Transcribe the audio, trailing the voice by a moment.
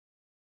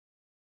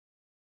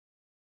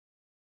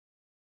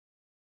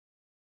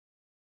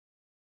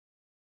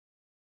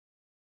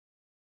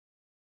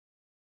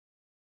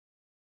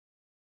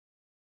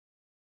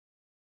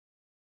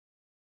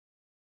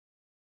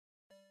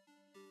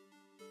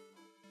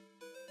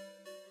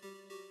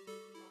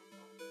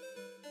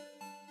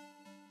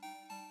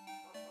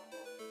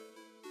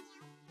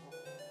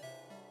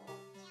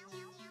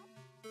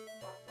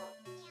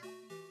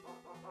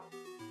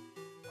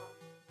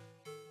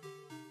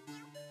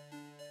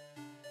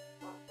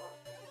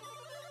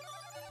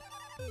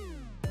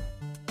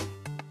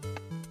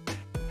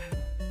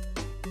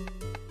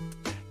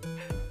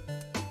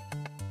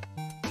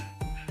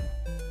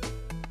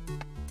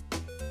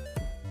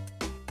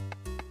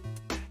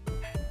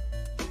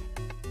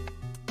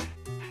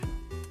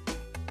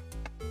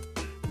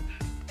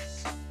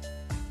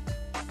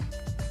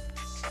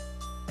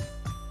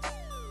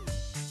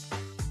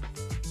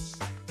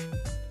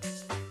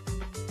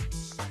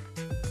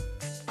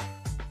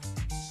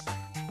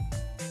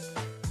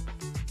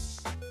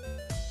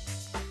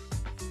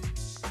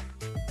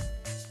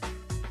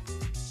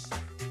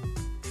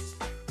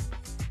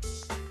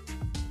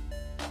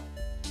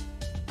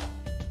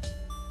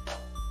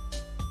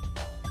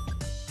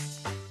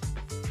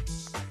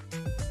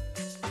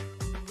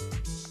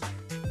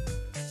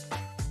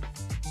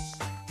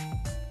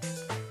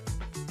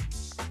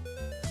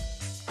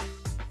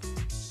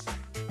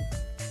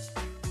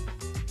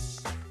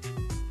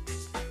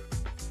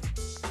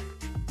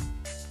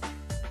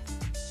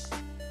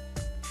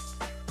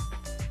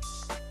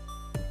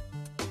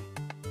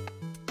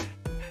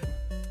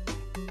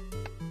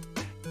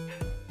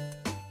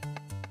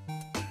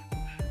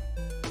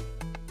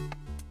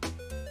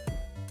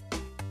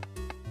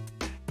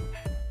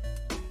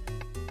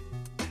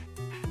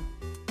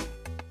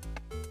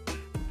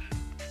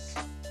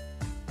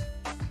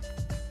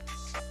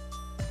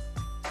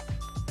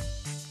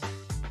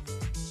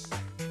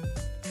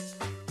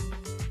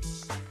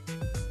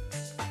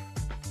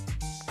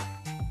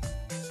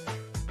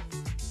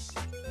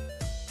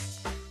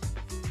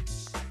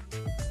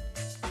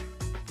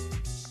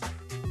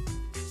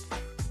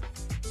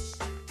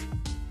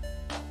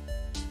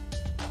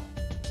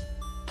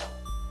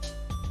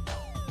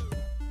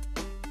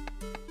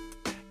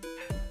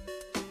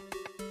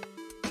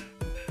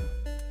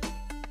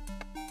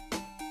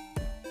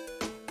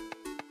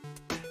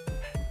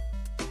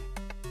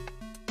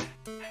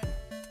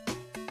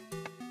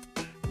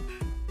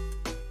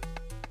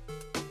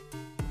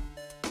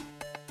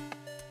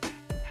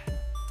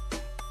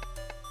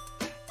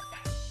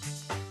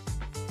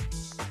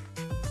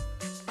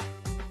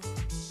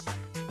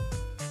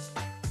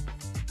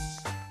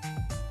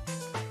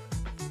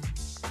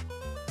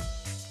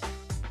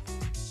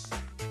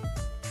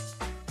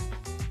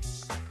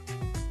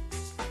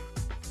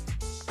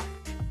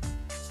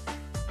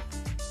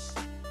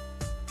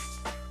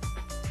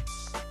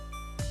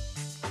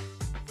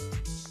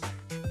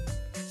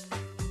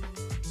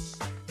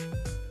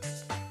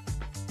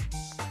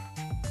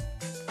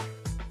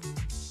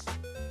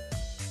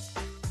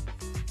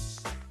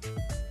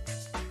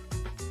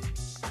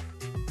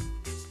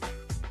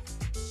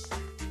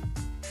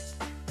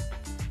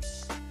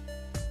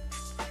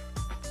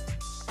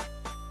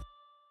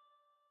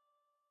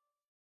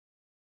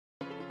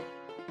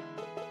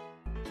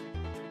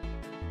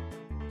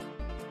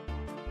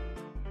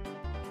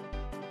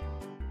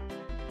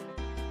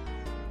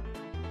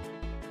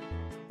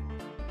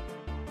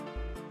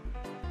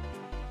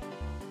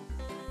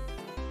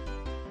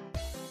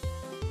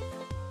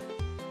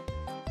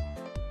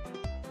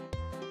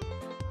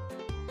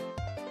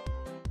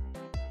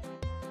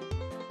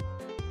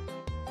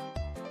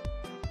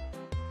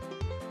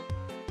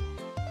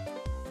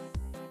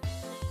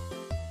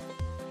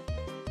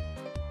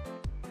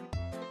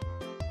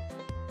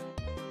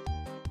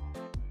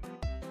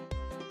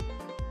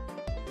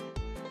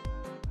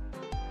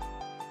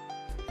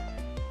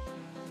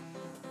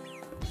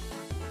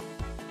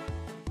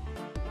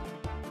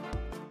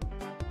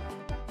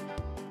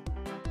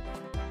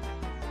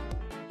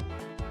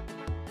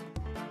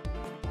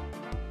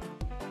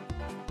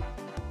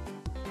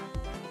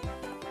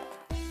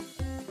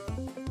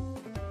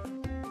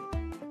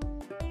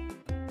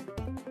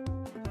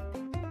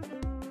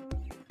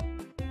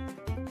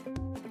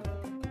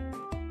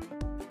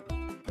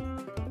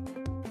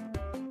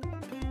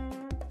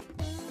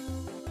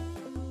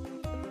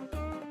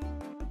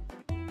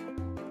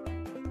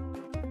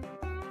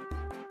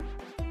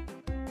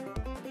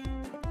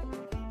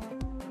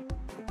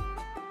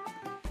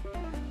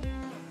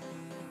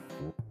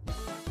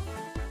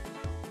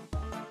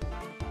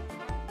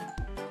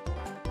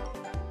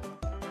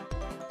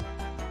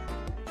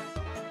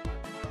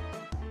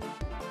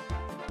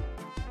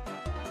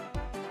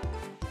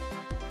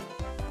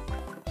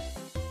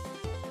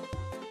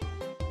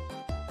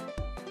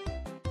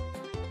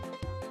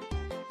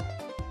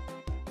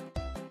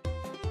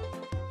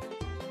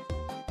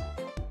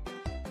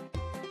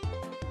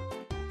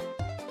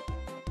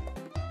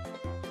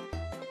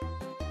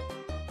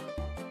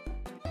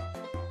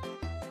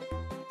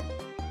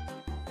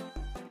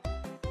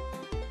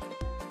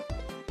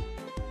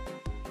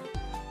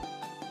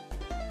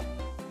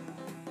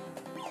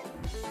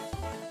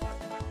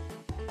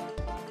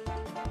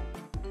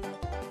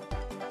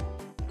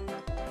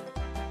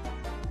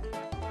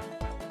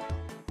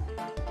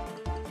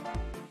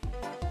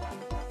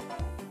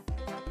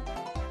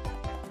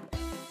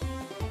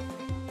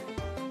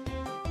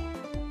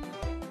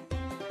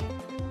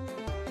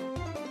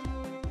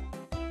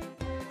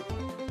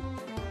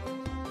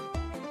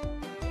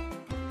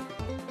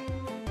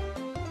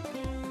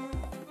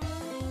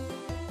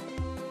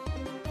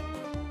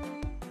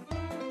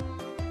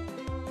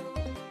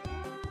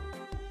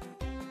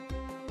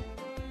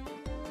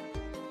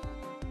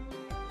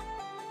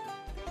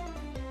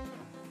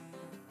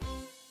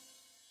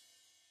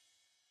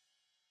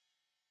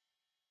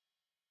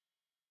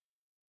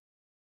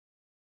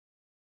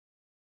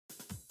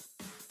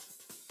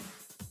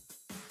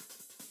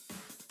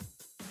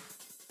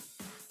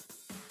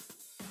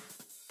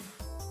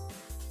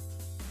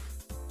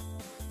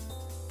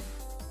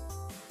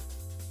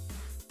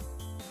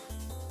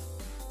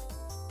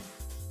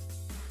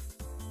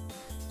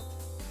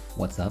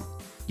What's up,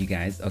 you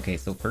guys? Okay,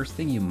 so first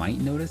thing you might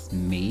notice,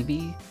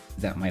 maybe,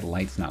 is that my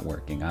light's not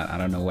working. I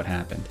don't know what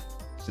happened.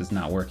 It's just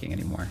not working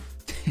anymore.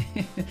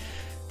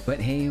 But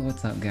hey,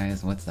 what's up,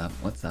 guys? What's up?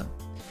 What's up?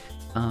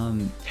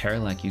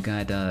 Terralek, you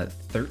got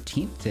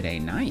 13th today.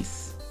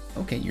 Nice.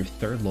 Okay, your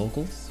third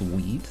local.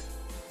 Sweet.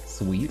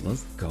 Sweet.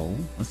 Let's go.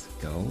 Let's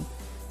go.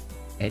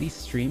 Eddie's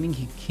streaming.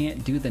 He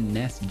can't do the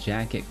Nest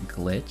jacket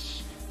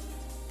glitch.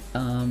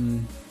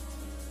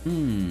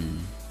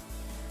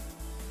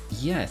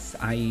 Yes,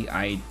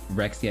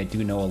 Rexy, I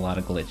do know a lot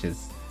of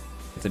glitches.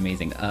 It's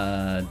amazing.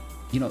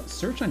 You know,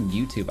 search on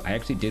YouTube. I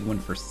actually did one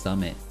for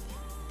Summit.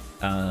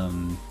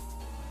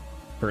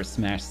 For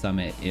Smash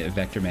Summit,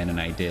 Vectorman and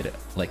I did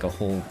like a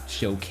whole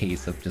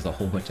showcase of just a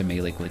whole bunch of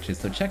melee glitches.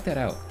 So check that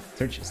out.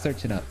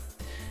 Search it up.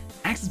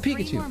 Axis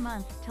Pikachu. 3 more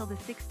months till the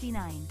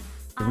 69.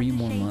 3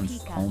 more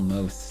months.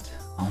 Almost.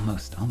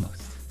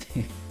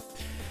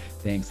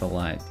 Thanks a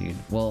lot, dude.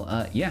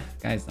 Well, yeah,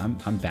 guys,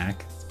 I'm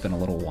back. It's been a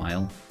little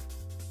while.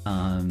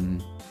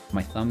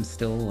 My thumb's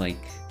still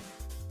like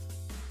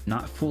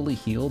not fully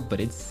healed,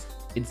 but it's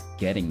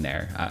getting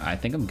there. I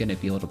think I'm gonna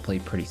be able to play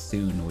pretty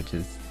soon, which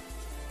is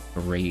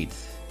great.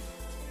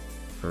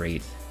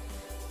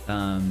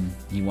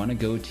 You want to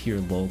go to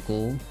your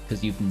local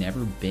because you've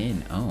never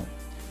been. Oh,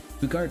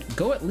 Bugard,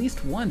 go at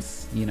least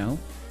once, you know,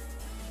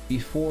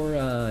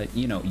 before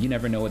you know, you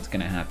never know what's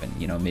gonna happen.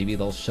 You know, maybe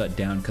they'll shut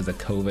down because of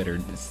COVID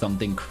or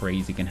something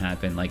crazy can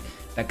happen. Like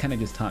that kind of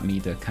just taught me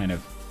to kind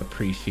of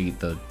appreciate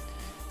the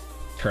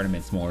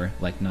tournaments more,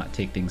 like not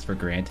take things for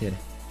granted.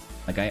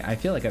 Like I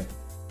feel like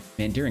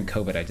man, during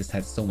COVID I just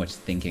had so much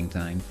thinking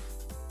time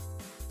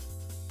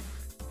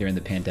during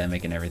the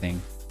pandemic and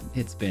everything.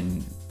 It's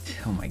been,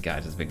 oh my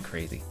god, it's been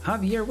crazy.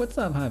 Javier, what's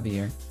up,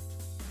 Javier?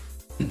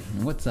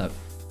 What's up?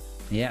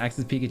 Yeah,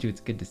 Axis Pikachu,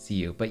 it's good to see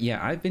you. But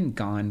yeah, I've been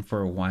gone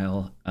for a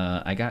while.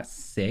 I got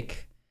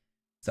sick,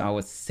 so I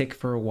was sick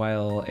for a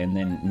while, and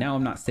then now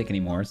I'm not sick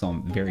anymore, so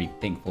I'm very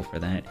thankful for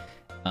that.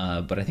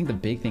 But I think the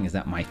big thing is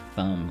that my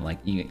thumb, like,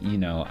 you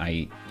know,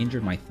 I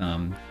injured my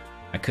thumb.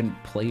 I couldn't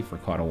play for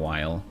quite a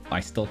while. I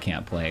still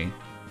can't play.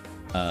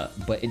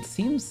 But it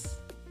seems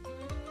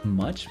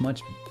much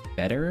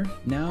better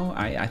now.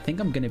 I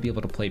think I'm gonna be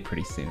able to play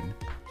pretty soon.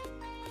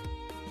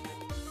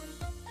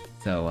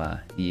 So,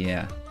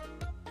 yeah.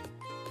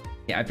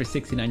 Yeah, after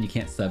 69, you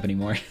can't sub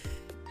anymore.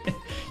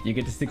 You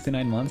get to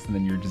 69 months and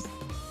then you're just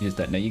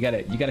done. No, you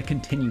gotta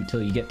continue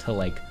till you get to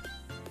like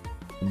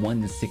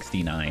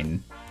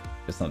 169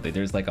 or something.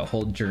 There's like a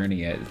whole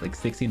journey. Like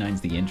 69's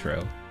the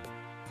intro.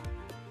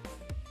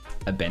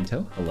 A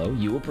bento, hello,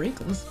 you a break?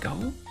 Let's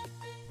go.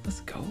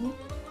 Let's go.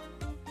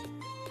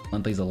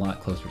 Monthly's a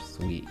lot closer,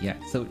 sweet. Yeah,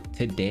 so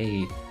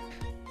today,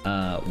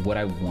 what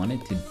I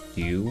wanted to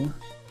do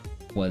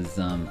was,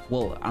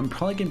 well, I'm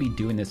probably gonna be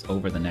doing this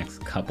over the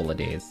next couple of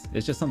days.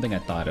 It's just something I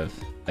thought of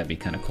that'd be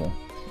kind of cool.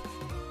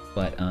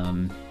 But,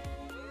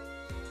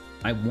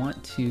 I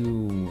want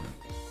to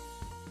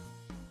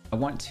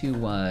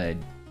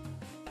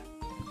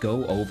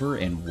go over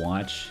and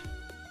watch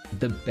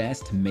the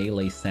best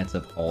melee sets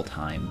of all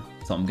time.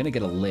 So I'm gonna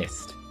get a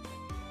list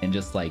and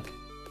just like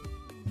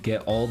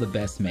get all the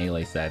best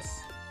melee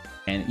sets,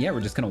 and yeah,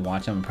 we're just gonna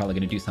watch them. I'm probably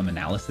gonna do some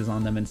analysis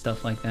on them and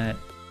stuff like that,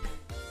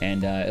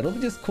 and it'll be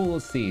just cool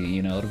to see.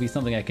 You know, it'll be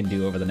something I can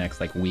do over the next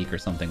like week or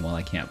something while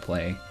I can't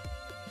play,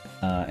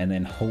 and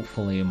then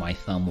hopefully my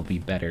thumb will be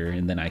better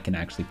and then I can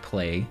actually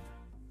play.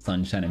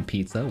 Sunshine and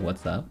Pizza,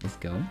 what's up? Let's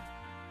go.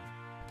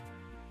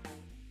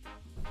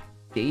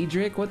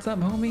 Daedric, what's up,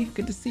 homie?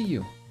 Good to see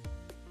you.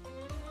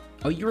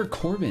 Oh, you're a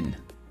Corbin.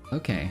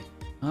 Okay.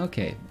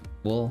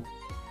 Well,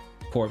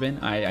 Corbin,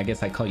 I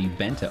guess I call you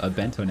a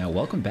Bento now.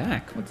 Welcome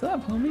back. What's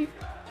up, homie?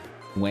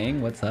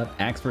 Wang, what's up?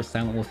 Axe vs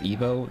Silent Wolf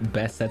Evo,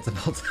 best sets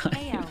of all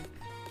time.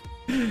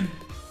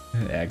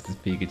 Axis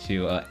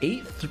Pikachu,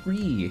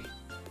 8-3.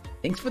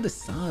 Thanks for the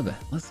sub.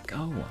 Let's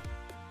go.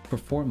 For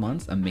 4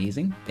 months,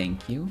 amazing.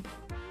 Thank you.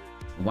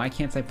 Why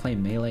can't I play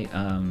Melee?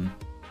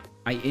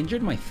 I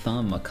injured my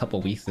thumb a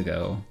couple weeks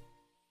ago,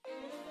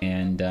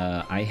 and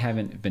I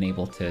haven't been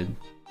able to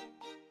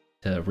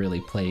really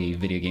play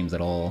video games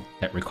at all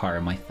that require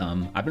my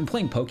thumb. I've been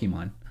playing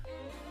Pokemon.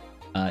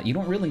 You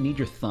don't really need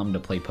your thumb to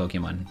play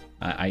Pokemon.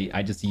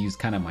 I just use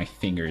kind of my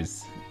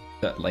fingers,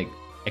 like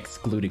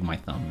excluding my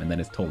thumb, and then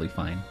it's totally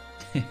fine.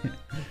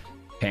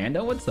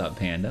 Panda, what's up,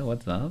 Panda?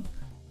 What's up?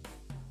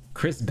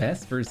 Chris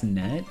Best versus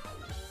Net?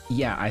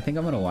 Yeah, I think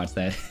I'm gonna watch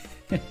that.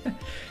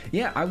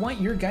 Yeah, I want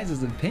your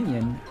guys'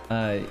 opinion,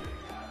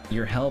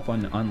 your help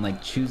on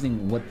like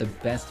choosing what the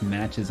best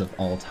matches of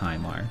all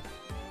time are.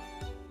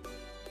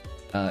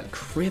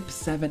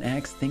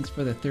 Crip7x, thanks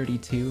for the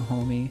 32,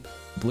 homie.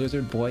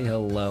 Blizzard Boy,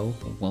 hello,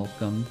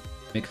 welcome.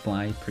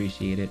 McFly,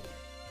 appreciate it.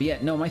 But yeah,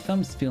 no, my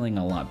thumb's feeling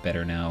a lot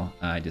better now.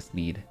 I just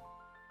need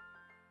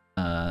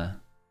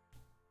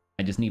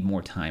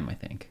more time, I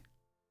think.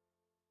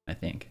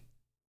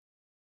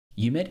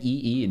 You met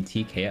EE and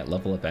TK at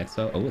Level Up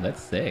Expo? Oh,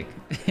 that's sick.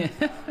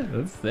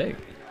 That's sick.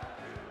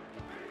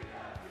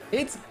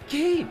 It's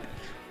Kate!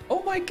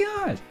 Oh my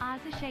god!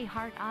 Azashay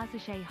heart,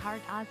 Azashay heart,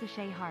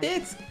 Azashay heart.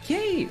 It's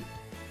Kate!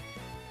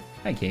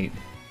 Hi, Kate.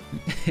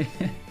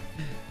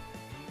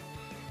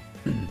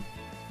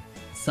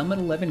 Summit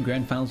 11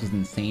 Grand Finals was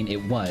insane.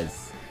 It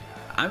was.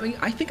 I mean,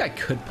 I think I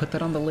could put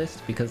that on the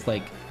list because,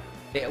 like,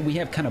 we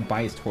have kind of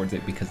bias towards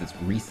it because it's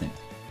recent.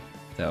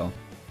 So,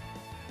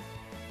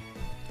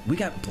 we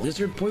got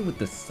Blizzard Boy with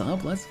the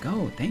sub. Let's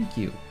go. Thank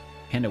you.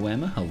 Panda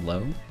Wemma,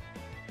 hello.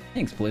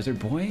 Thanks, Blizzard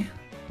Boy.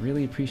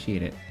 Really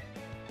appreciate it.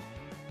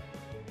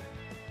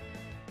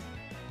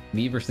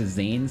 Me versus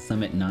Zane,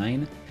 Summit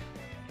 9.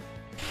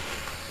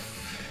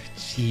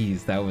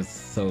 Jeez, that was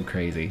so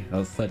crazy. That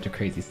was such a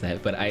crazy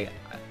set. But I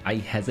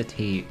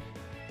hesitate.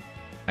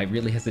 I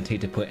really hesitate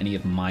to put any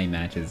of my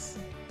matches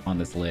on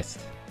this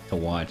list to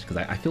watch because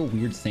I feel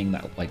weird saying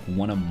that like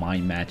one of my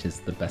matches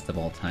is the best of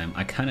all time.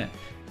 I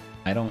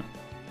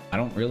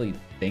don't really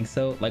think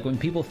so. Like when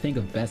people think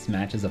of best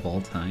matches of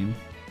all time,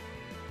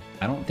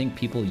 I don't think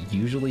people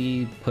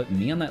usually put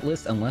me on that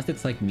list unless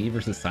it's like me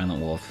versus Silent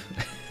Wolf.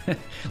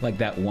 Like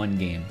that one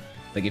game.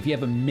 Like if you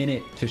have a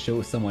minute to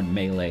show someone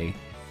Melee,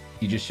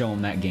 you just show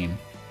them that game.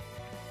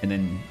 And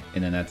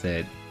then that's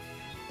it.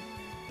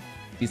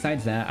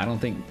 Besides that, I don't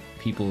think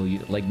people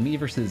like me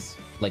versus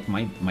like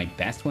my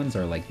best ones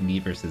are like me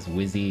versus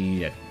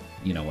Wizzy at,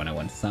 you know, when I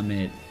won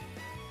Summit.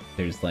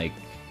 There's like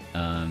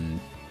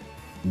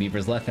me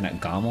versus Leffen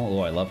at Gommel.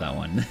 Oh, I love that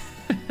one.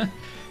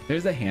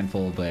 There's a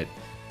handful, but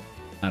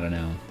I don't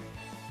know.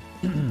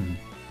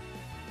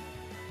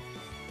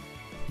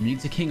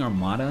 King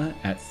Armada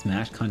at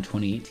SmashCon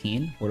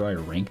 2018. Where do I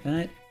rank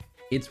that?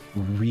 It's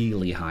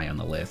really high on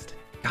the list.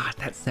 God,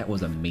 that set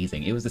was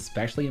amazing. It was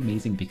especially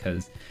amazing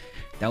because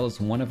that was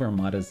one of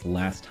Armada's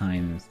last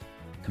times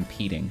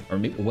competing. Or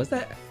maybe, was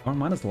that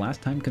Armada's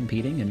last time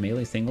competing in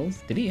Melee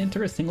singles? Did he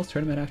enter a singles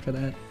tournament after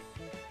that?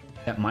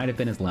 That might have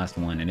been his last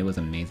one, and it was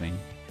amazing.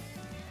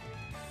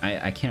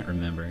 I can't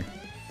remember.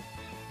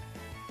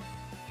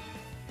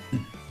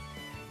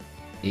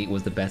 8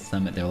 was the best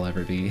summit there'll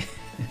ever be.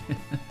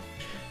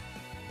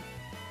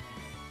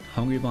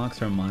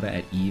 Hungrybox Armada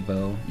at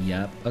Evo.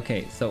 Yep.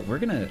 Okay, so we're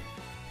gonna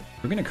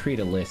create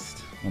a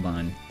list. Hold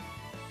on.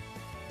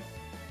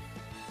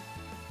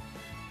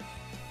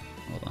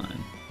 Hold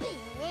on.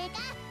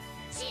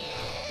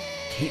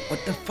 Kate,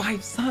 what the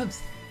 5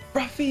 subs?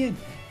 Ruffian!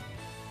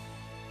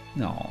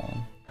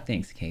 No.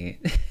 Thanks, Kate.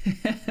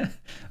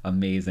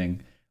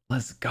 Amazing.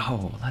 Let's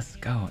go. Let's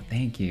go.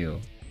 Thank you.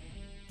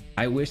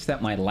 I wish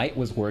that my light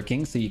was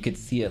working so you could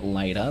see it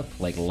light up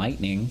like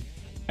lightning.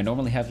 I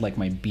normally have like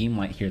my beam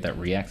light here that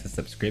reacts to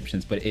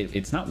subscriptions, but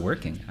it's not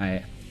working.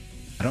 I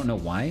don't know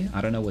why. I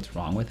don't know what's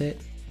wrong with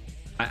it.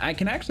 I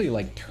can actually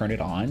like turn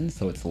it on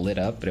so it's lit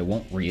up, but it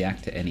won't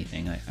react to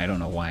anything. I don't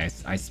know why.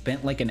 I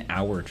spent like an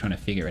hour trying to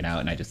figure it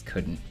out and I just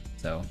couldn't.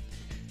 So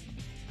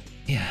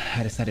yeah,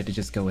 I decided to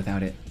just go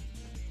without it.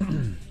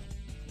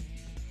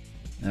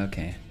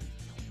 Okay.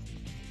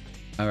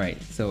 All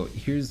right, so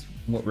here's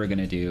what we're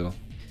gonna do.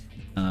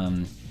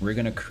 We're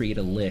gonna create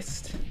a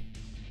list.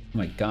 Oh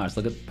my gosh,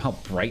 look at how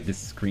bright this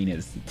screen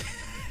is.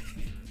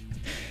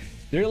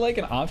 There's like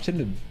an option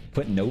to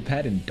put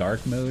Notepad in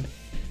dark mode.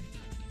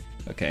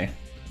 Okay.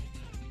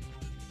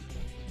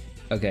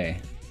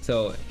 Okay,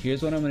 so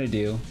here's what I'm gonna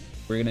do.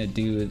 We're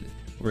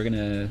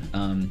gonna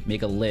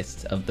make a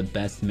list of the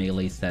best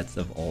Melee sets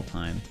of all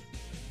time.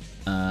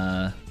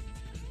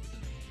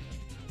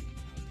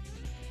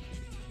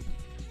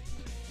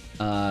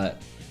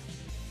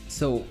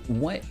 So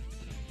what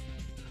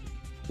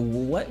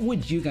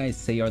would you guys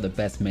say are the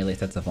best Melee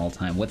sets of all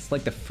time? What's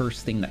like the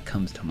first thing that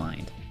comes to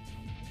mind?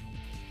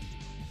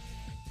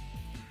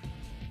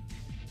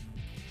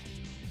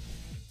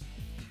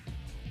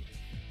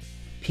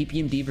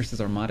 PPMD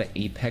versus Armada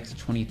Apex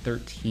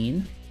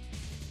 2013.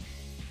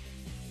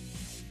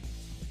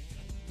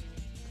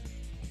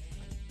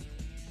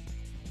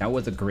 That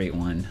was a great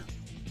one.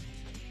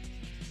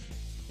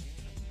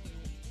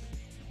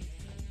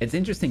 It's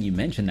interesting you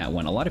mentioned that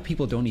one. A lot of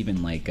people don't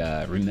even like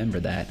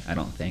remember that, I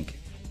don't think.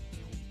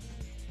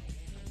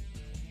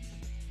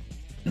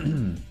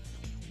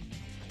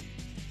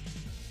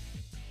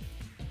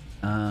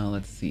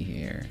 Let's see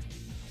here.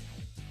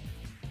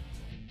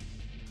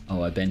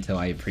 Oh, Bento,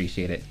 I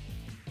appreciate it.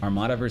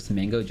 Armada versus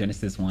Mango,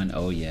 Genesis 1.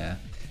 Oh yeah.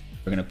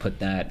 We're gonna put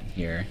that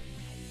here.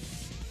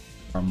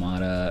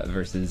 Armada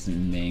versus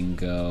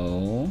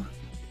Mango.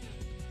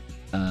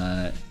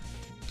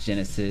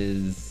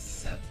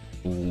 Genesis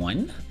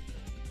 1.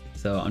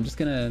 So I'm just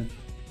gonna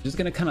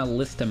kind of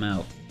list them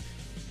out.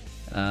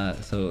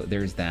 So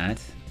there's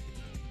that.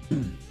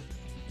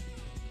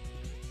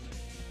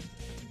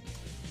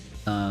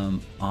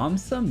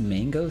 AMSA,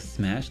 Mango,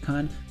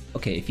 SmashCon.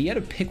 Okay, if you had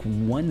to pick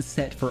one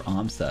set for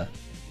AMSA,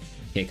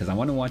 okay, because I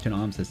want to watch an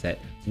AMSA set.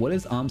 What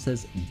is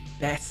AMSA's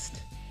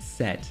best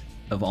set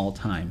of all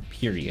time?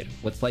 Period.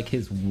 What's like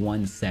his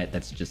one set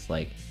that's just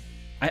like,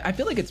 I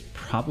feel like it's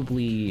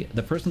probably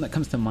the first one that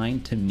comes to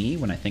mind to me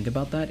when I think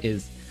about that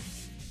is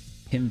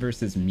him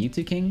versus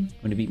Mewtwo King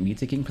when he beat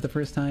Mewtwo King for the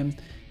first time.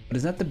 But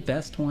is that the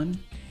best one?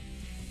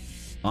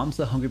 Mom's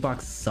the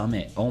Hungrybox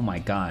Summit. Oh my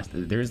gosh,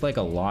 there's like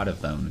a lot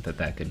of them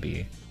that could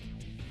be.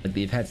 Like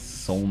they've had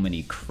so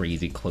many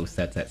crazy close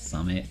sets at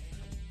Summit.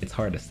 It's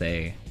hard to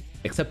say.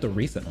 Except the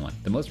recent one.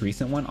 The most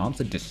recent one,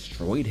 Amsa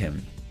destroyed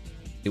him.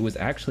 It was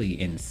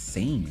actually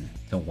insane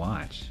to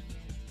watch.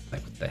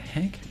 Like, what the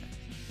heck?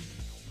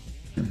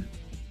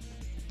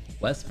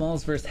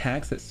 Westfalls versus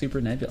Hacks at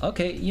Super Nebula.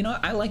 Okay, you know,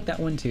 I like that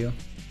one too.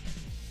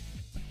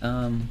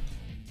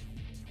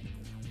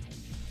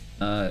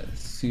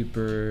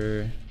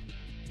 Super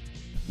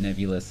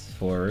Nebulous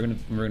 4.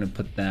 We're gonna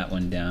put that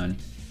one down.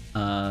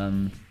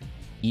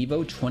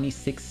 Evo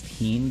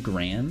 2016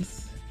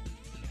 Grands.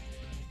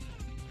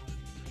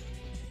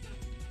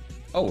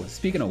 Oh,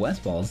 speaking of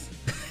Westfalls.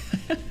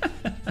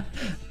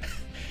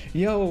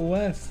 Yo,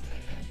 Wes.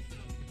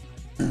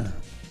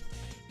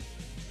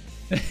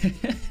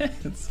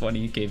 It's funny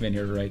you came in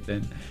here right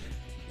then.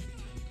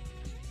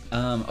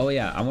 Oh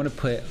yeah, I want to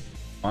put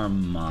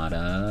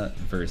Armada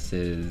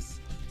versus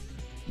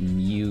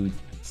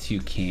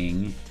Mewtwo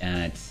King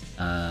at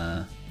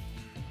I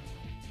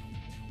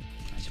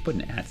should put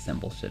an @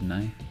 symbol, shouldn't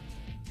I?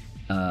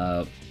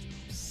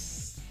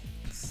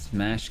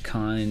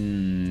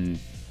 SmashCon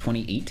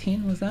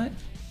 2018, was that?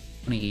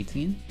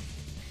 2018?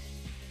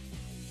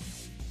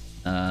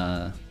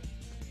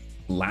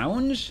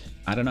 Lounge?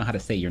 I don't know how to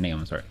say your name,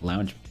 I'm sorry.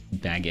 Lounge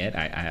Baguette?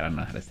 I don't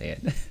know how to say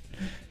it.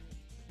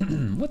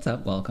 What's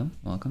up? Welcome,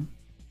 welcome.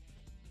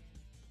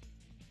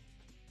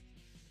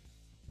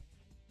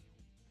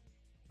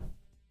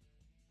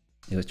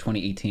 It was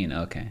 2018,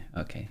 okay,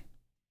 okay.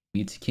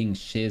 Mewtwo King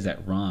Shiz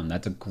at ROM,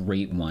 that's a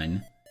great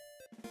one.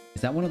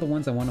 Is that one of the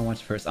ones I want to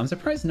watch first? I'm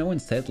surprised no one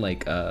said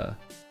like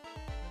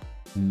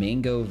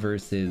Mango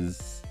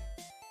versus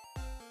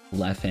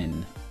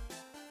Leffen.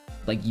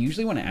 Like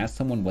usually when I ask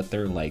someone what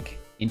their like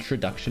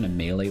introduction to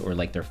Melee or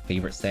like their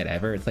favorite set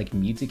ever, it's like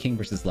Mewtwo King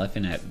versus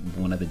Leffen at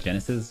one of the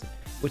Genesis.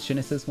 Which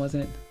Genesis was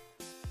it?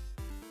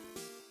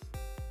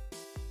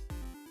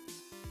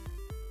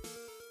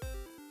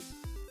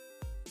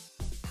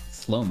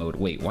 Slow mode.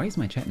 Wait, why is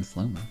my chat in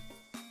slow mode?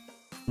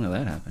 When did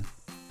that happen?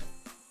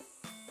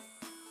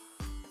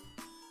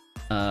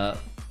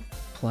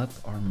 Plup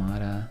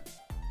Armada.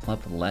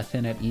 Plup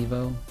Leffen at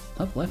Evo.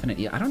 Plup Leffen at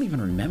Evo. I don't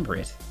even remember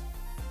it.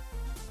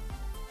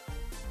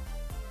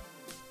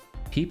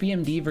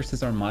 PPMD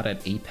versus Armada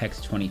at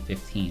Apex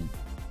 2015.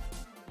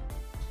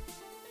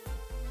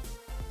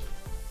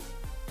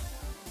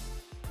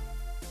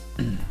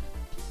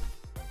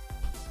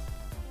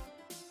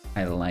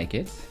 I like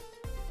it.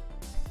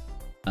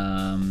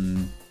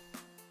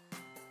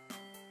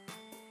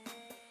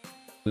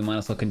 We might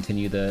also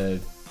continue the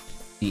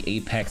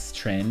Apex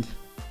trend.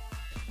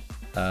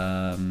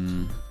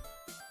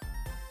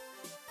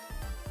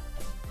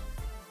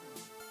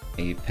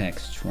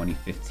 Apex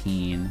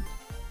 2015.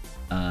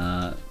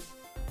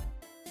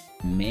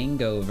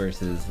 Mango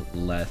versus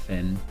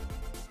Leffen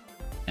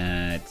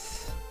at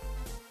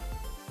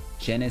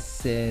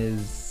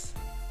Genesis.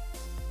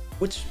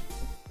 Which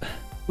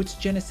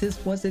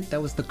Genesis was it?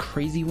 That was the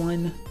crazy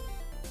one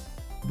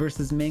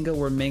versus Mango,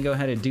 where Mango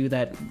had to do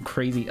that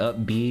crazy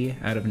up B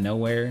out of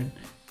nowhere.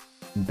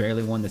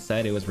 Barely won the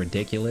set. It was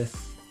ridiculous.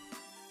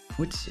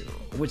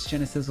 Which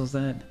Genesis was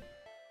that?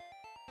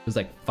 It was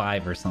like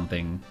 5 or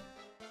something,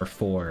 or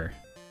 4.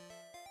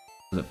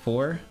 Was it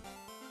 4?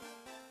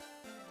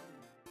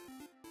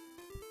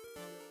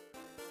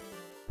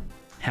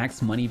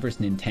 Hacks Money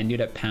versus Nintendo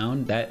at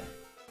Pound.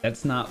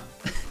 That's not.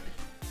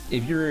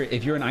 If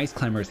you're an Ice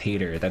Climbers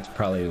hater, that's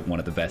probably one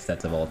of the best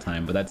sets of all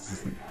time. But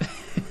that's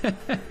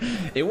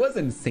it was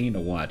insane to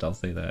watch. I'll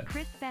say that.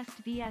 Chris Best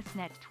vs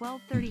Net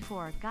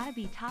 1234 gotta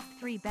be top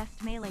 3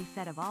 best Melee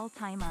set of all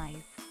time. Eyes.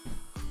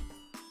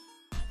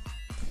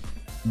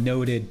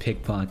 Noted,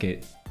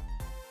 Pickpocket.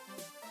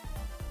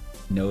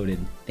 Noted.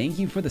 Thank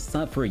you for the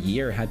sub for a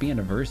year. Happy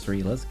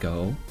anniversary. Let's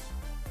go.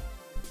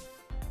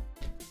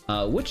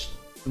 Which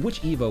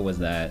Evo was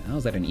that? How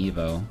was that an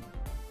Evo?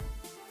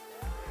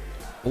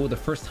 Oh, the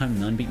first time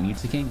none beat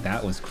Mewtwo King?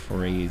 That was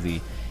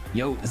crazy.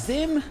 Yo,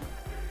 Zim!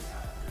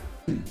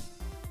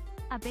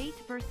 Abate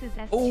versus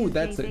S2J. Oh,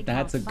 that's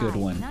a good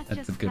one. Not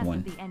That's a just good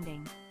one. The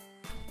ending.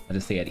 I'll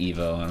just say at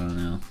Evo, I don't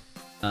know.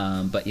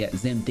 But yeah,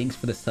 Zim, thanks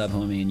for the sub,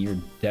 homie, and you're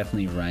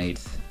definitely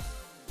right.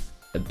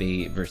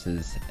 Abate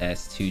versus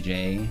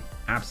S2J.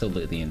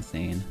 Absolutely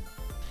insane.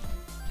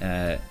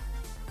 The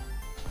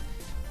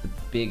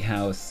Big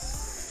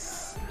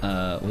House,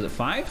 was it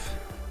 5?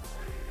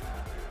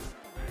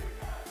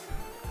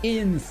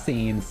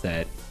 Insane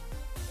set.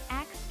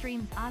 Axe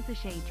streams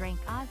Azashay drank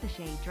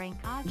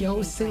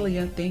Yo,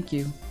 Celia, thank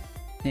you.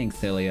 Thanks,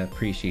 Celia.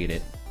 Appreciate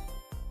it.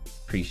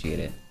 Appreciate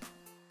it.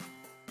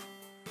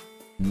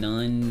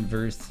 None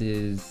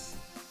versus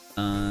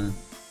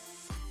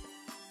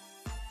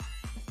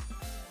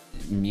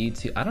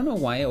Mewtwo. I don't know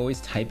why I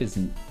always type his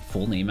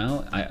full name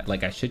out.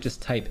 I should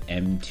just type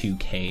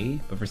M2K,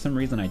 but for some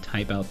reason I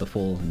type out the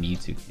full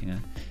Mewtwo. Yeah.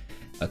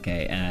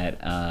 Okay,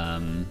 at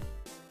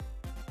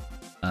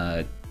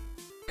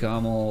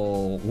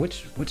Gummel,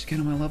 which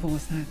Gummel level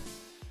was that?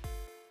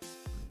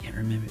 Can't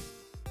remember.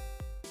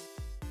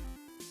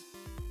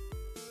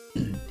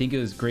 think it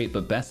was great,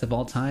 but best of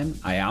all time,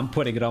 I'm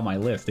putting it on my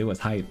list. It was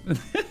hype.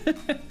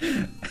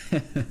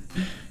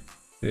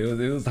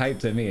 it was hype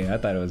to me. I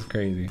thought it was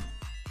crazy.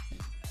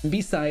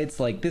 Besides,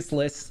 like, this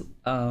list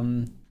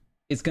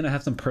is gonna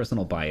have some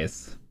personal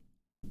bias.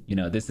 You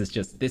know, this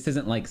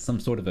isn't like some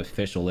sort of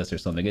official list or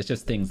something. It's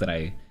just things that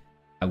I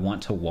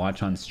want to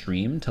watch on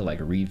stream to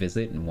like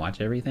revisit and watch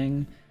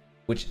everything,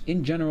 which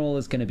in general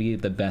is gonna be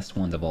the best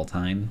ones of all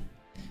time.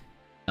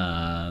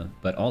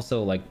 But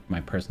also like my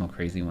personal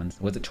crazy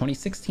ones. Was it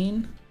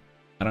 2016?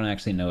 I don't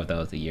actually know if that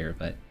was the year,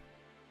 but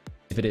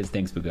if it is,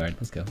 thanks Bugard.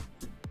 Let's go.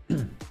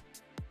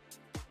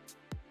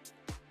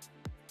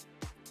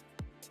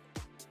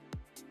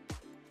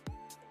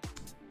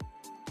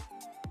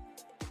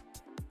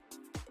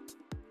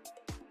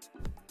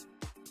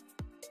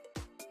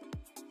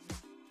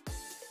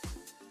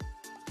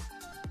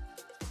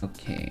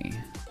 Okay.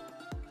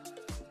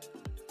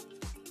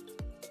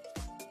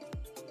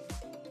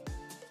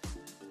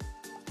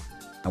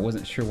 I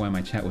wasn't sure why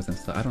my chat wasn't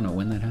so. I don't know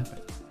when that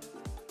happened.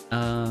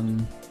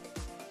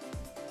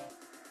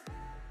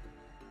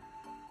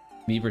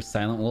 Me versus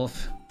Silent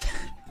Wolf.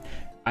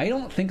 I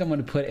don't think I'm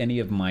gonna put any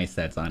of my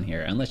sets on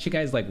here unless you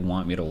guys like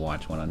want me to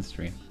watch one on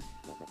stream.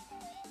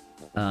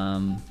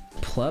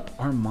 Plup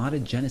Armada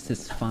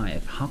Genesis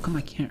 5. How come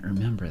I can't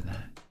remember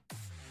that?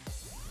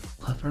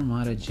 Plup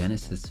Armada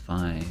Genesis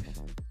 5.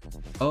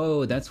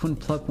 Oh, that's when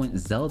Plup went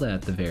Zelda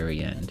at the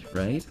very end,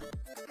 right?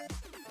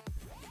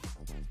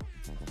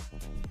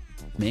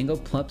 Mango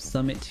Plup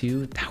Summit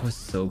 2, that was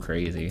so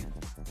crazy.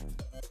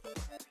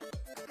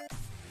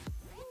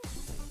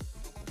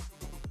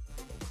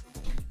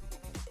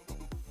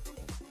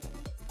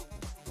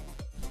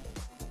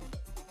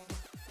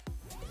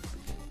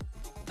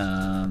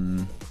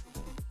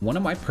 One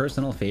of my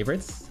personal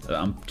favorites,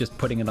 I'm just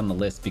putting it on the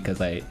list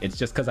because it's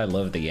just because I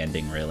love the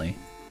ending, really.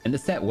 And the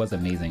set was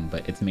amazing,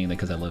 but it's mainly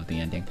because I love the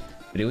ending.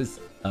 But it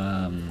was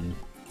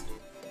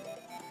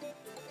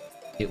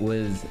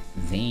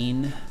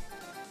Zane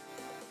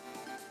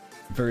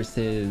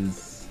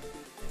versus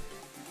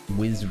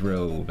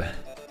Wizrobe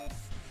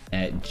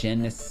at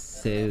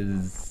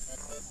Genesis.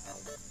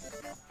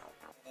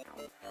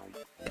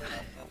 I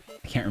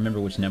can't remember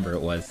which number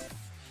it was.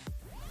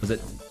 Was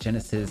it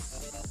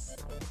Genesis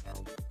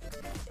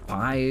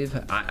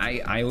 5?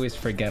 I always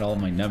forget all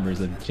my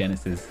numbers of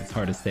Genesis. It's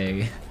hard to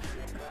say.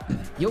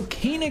 Yo,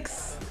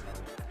 Kanix!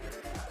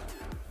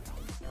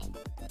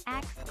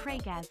 Axe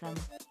Craigasm.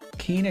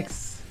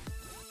 Kanix!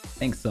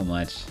 Thanks so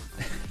much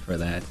for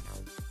that.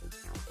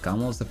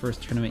 Gamo was the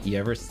first tournament you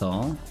ever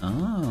saw?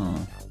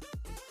 Oh.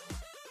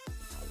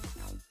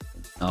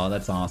 Oh,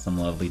 that's awesome,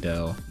 Lovely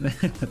Doe.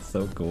 That's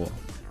so cool.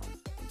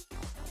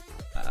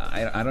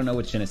 I don't know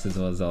what Genesis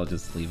was, I'll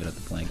just leave it at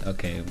the blank.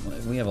 Okay,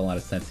 we have a lot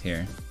of sets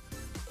here.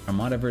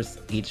 Armada vs.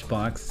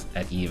 H-Box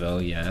at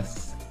Evo,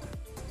 yes.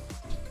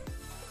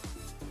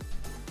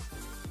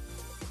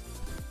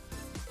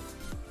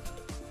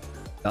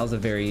 That was a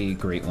very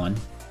great one. It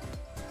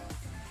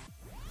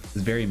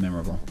was very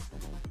memorable.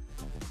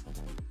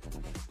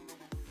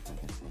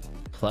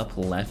 Plup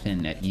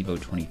Leffen at Evo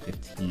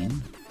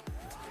 2015.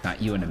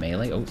 Got you into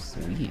Melee? Oh,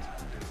 sweet.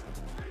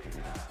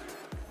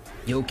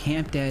 Yo,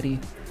 Camp Daddy.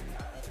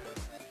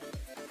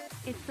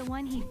 It's the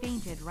one he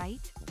fainted, right?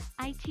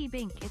 IT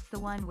Bink, it's the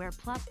one where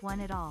Plup won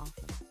it all.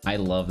 I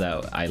love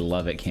that. I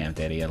love it, Camp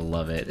Daddy. I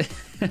love it.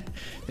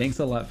 Thanks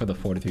a lot for the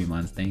 43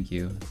 months. Thank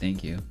you.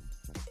 Thank you.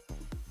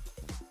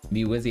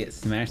 Me Wizzy at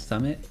Smash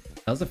Summit.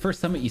 That was the first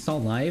summit you saw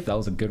live? That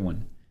was a good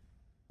one.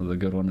 That was a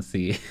good one to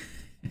see.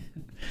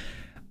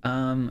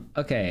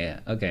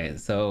 Okay,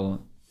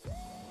 so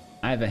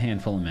I have a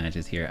handful of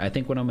matches here. I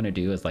think what I'm gonna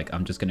do is like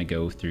I'm just gonna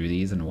go through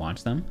these and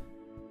watch them.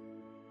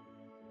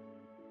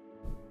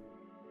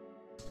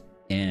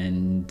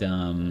 And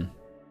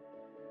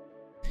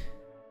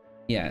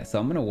yeah, so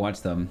I'm gonna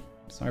watch them.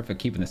 Sorry for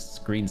keeping the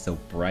screen so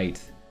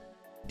bright.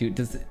 Dude,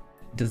 does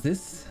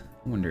this,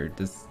 I wonder,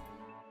 does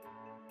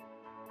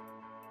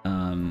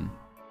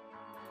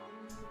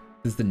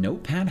the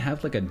notepad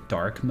have like a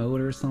dark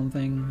mode or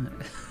something?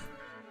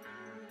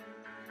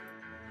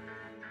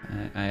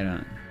 I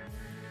don't,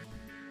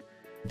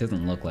 it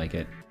doesn't look like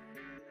it.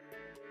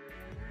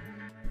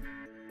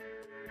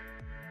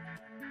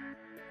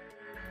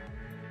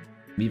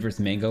 Me versus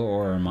Mango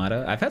or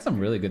Armada. I've had some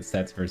really good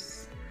sets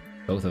versus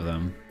both of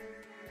them.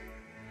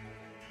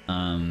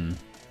 Man,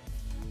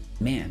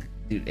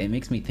 dude, it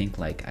makes me think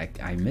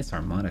like I miss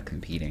Armada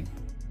competing.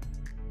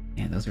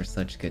 Man, those are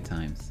such good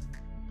times.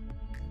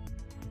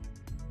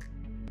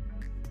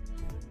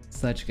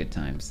 Such good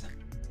times.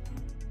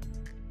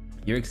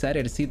 You're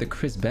excited to see the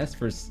Chris Best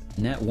versus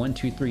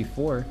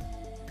Net1234.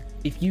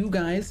 If you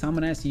guys, I'm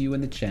gonna ask you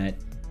in the chat,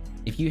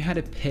 if you had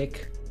to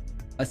pick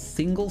a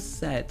single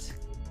set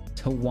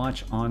to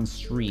watch on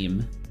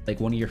stream, like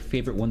one of your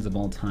favorite ones of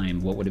all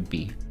time, what would it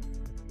be?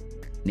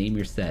 Name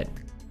your set.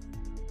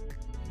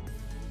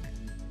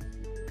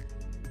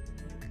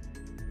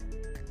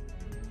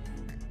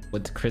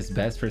 What's Chris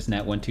Best versus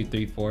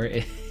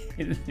Nat1234?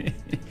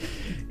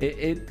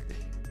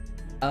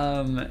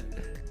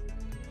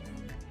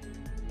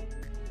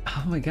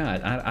 Oh my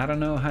god, I don't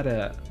know how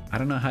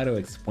to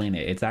explain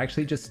it. It's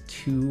actually just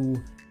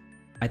two,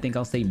 I think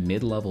I'll say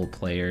mid-level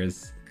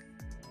players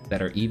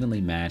that are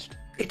evenly matched.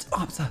 It's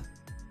Amsa.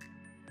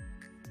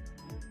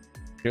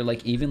 They're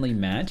like evenly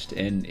matched,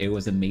 and it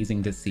was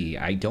amazing to see.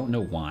 I don't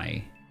know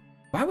why.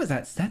 Why was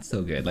that set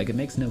so good? Like, it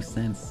makes no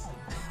sense.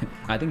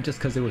 I think just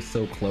because it was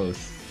so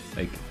close.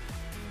 Like,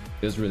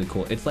 it was really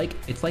cool. It's like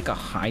a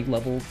high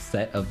level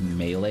set of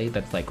melee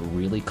that's like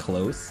really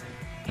close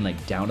and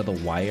like down to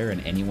the wire in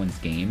anyone's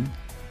game,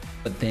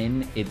 but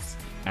then it's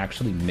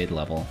actually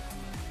mid-level.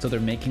 So they're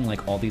making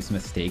like all these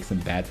mistakes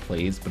and bad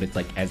plays, but it's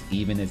like as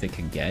even as it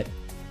can get.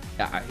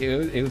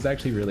 It was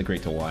actually really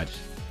great to watch.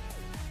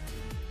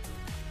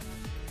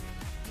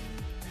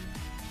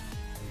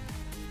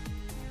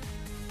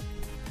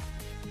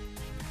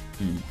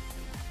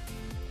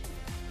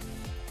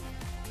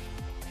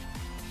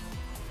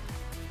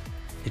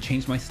 It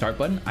changed my start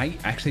button. I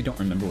actually don't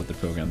remember what the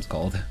program's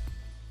called.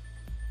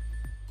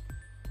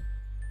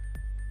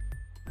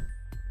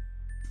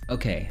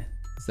 Okay,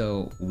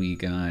 so we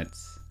got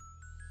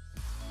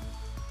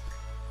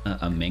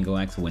a Mango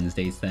Axe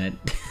Wednesday set.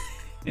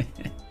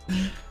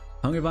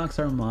 Hungrybox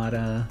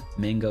Armada,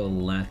 Mango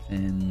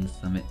Leffen,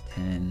 Summit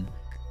 10,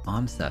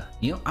 Amsa.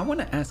 You know, I want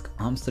to ask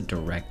Amsa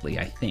directly,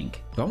 I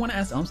think. Do I want to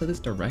ask Amsa this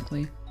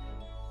directly?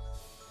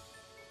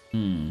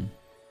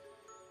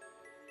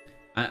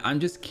 I'm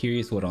just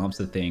curious what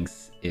Amsa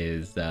thinks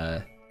is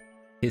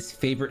his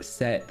favorite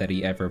set that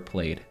he ever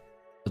played.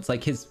 It's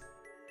like his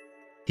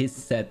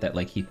set that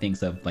like he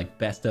thinks of like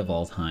best of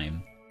all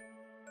time.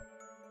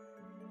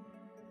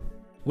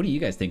 What do you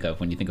guys think of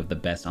when you think of the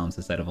best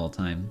Amsa set of all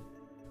time?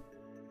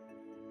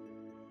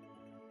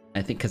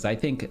 I think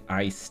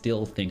I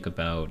still think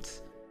about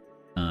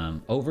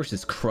O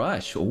versus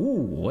Crush. Ooh,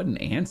 what an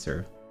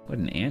answer. What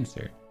an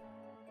answer.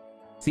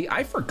 See,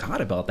 I forgot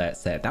about that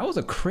set. That was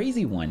a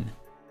crazy one.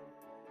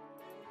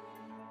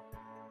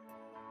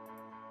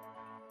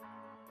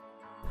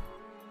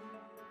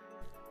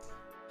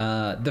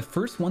 The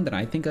first one that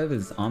I think of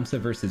is Amsa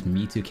versus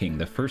Mewtwo King,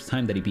 the first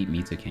time that he beat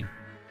Mewtwo King.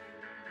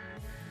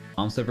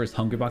 Amsa versus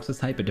Hungrybox was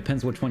hype. It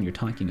depends which one you're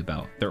talking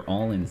about. They're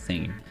all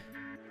insane.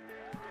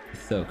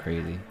 It's so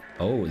crazy.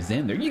 Oh,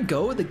 Zim, there you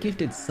go, the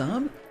gifted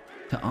sub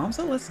to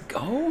Amsa. Let's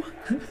go.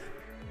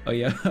 Oh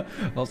yeah, I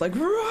was like,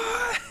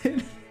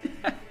 run!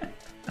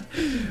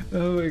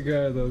 Oh my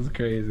god, that was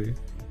crazy.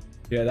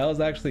 Yeah, that was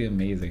actually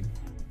amazing.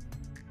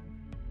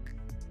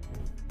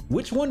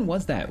 Which one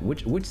was that?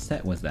 Which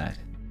set was that?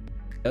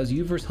 That was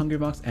you versus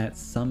Hungrybox at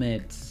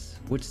Summit.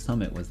 Which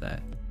Summit was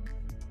that?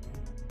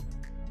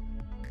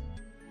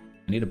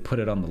 I need to put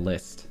it on the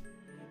list.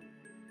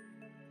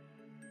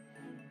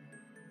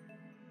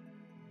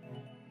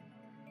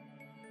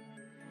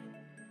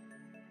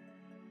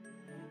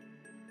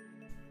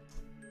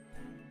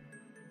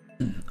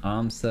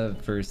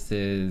 Amsa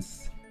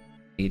versus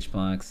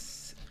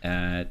Hbox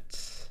at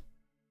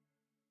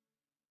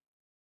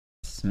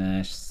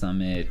Smash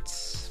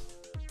Summit.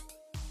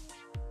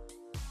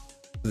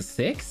 Was it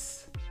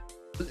 6?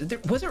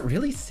 Was it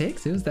really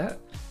 6? It was that.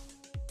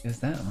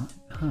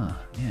 Huh?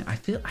 Yeah, I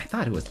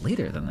thought it was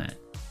later than that.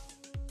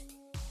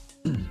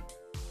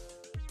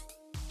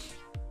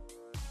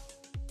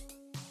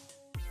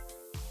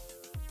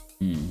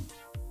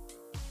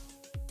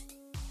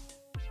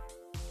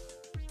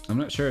 I'm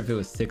not sure if it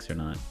was 6 or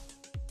not,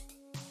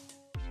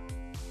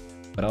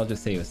 but I'll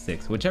just say it was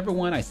 6. Whichever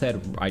one I said,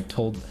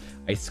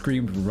 I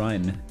screamed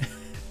run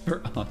for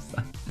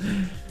Amsa.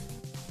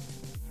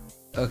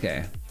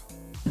 Okay.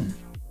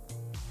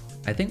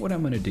 I think what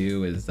I'm gonna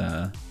do is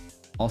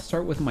I'll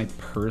start with my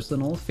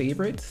personal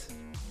favorites,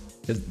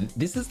 because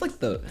this is like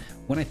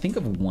when I think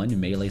of one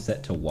melee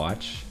set to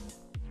watch,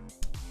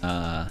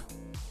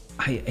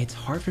 it's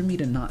hard for me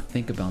to not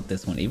think about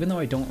this one, even though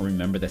I don't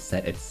remember the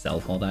set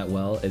itself all that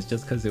well. It's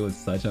just because it was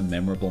such a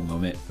memorable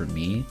moment for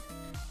me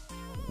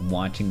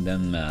watching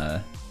them,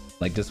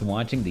 like just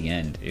watching the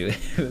end. It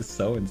was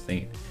so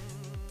insane.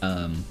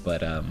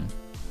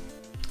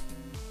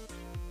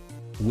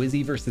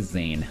 Wizzy versus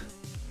Zane.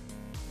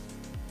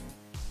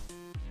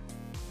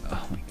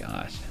 Oh my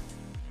gosh.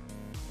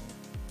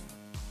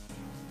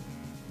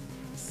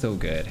 So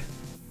good.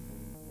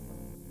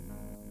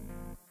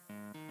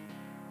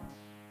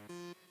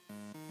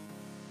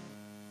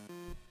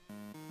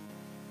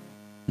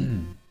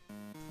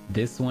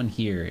 This one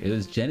here, it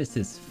was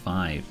Genesis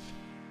 5.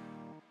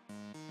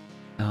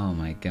 Oh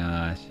my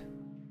gosh.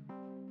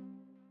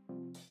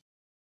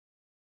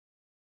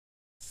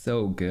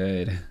 So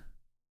good.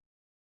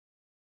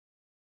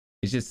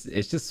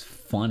 It's just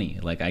funny.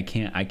 Like I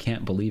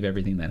can't believe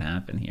everything that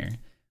happened here.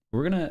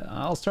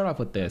 I'll start off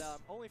with this.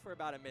 Only for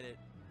about a minute,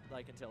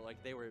 like until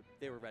like they were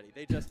ready.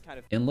 They just kind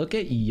of. And look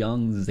at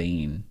young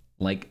Zane,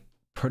 like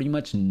pretty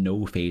much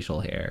no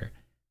facial hair.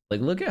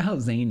 Like look at how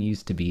Zane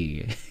used to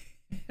be.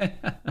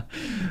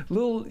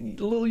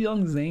 little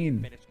young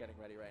Zane. Finished getting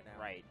ready right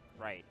now.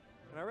 Right.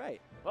 All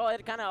right. Well,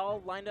 it kind of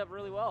all lined up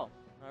really well.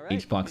 All right.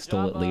 Hbox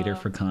stole it later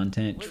for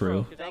content.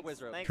 True. Good job,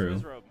 Wizrobe. Thanks, True.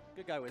 Wizrobe.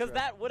 Good guy, Wizrobe. Because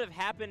that would have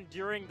happened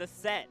during the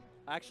set.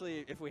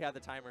 Actually, if we had the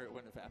timer, it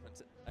wouldn't have happened.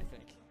 I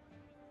think.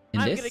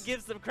 And I'm this, gonna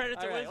give some credit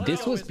to Alright, Wizzy.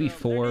 this was There needs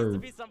before to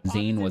be some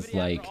Zane was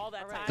positivity like after all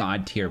that time.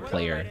 god tier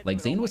player. Like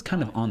Zane was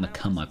kind of on the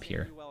come up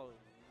here,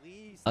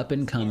 up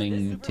and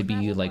coming to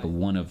be like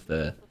one of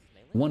the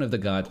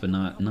gods, but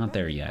not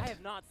there I yet.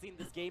 have not seen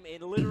this game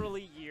in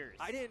literally years.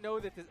 I didn't know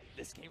that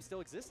this game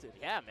still existed.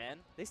 Yeah, man.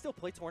 They still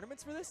play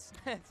tournaments for this?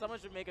 Someone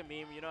should make a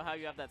meme. You know how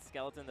you have that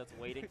skeleton that's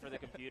waiting for the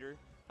computer?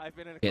 I've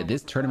been in a Yeah, coma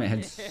this for tournament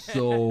had 5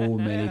 so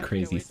many Can't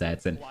crazy wait to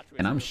sets, and watch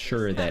I'm Wizzy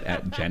sure play that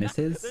at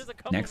Genesis There's a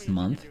couple next memes you can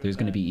month do with there's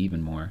gonna that. be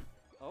even more.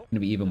 Oh, Gonna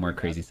be even more grab.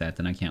 crazy sets,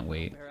 and I can't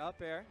wait. Air up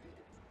air.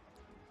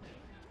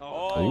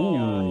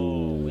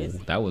 Ooh,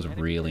 Wizzy. that was And it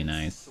really is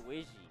nice.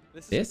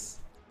 Squishy.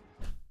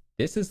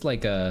 This is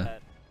like a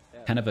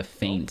Yeah. kind of a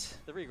feint,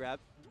 The regrab.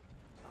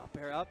 Up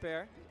air, up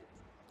air.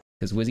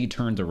 because Wizzy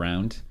turns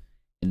around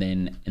and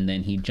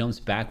then he jumps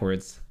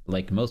backwards.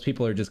 Like most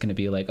people are just gonna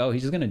be like, oh,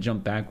 he's just gonna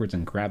jump backwards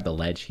and grab the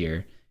ledge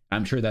here.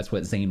 I'm sure that's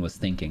what Zane was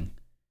thinking.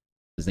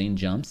 Zane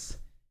jumps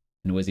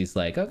and Wizzy's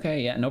like,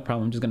 okay, yeah, no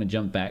problem. I'm just gonna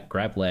jump back,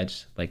 grab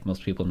ledge like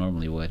most people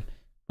normally would.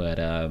 But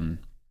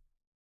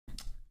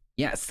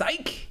yeah,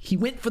 psych! He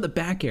went for the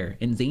back air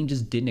and Zane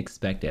just didn't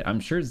expect it. I'm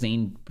sure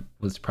Zane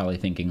was probably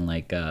thinking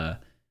like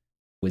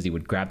Wizzy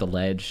would grab the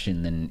ledge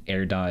and then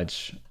air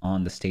dodge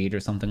on the stage or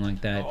something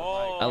like that.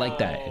 I like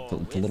that.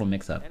 It's a little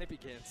mix up. And it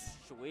begins.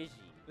 Squishy.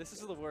 This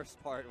is the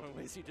worst part when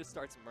Wizzy just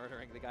starts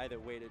murdering the guy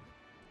that waited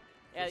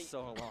Yeah, for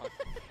so long.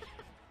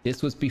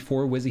 This was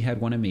before Wizzy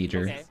had won a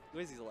major. Okay,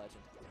 Wizzy's a legend.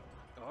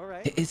 All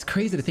right. It's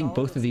crazy to think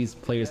both of these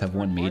players have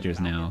won majors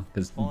now,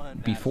 because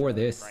before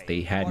this, Right.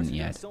 they hadn't Watch them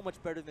yet. so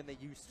much better than they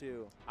used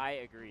to. I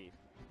agree.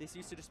 They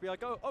used to just be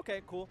like, oh,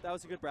 okay, cool. That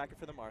was a good bracket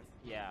for the Marth.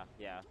 Yeah,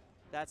 yeah.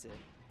 That's it.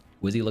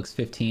 Wizzy looks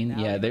 15. Now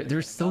Yeah, they're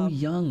getting so up,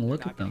 young. they're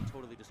Look not at them. getting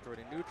Totally destroyed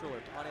in neutral or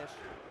punished.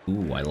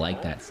 Ooh, I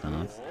like that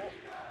stomp.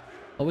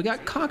 Oh, we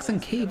got Cox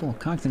and Cable.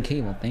 Cox and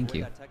Cable, thank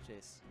you. That tech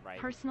chase. Right.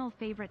 Personal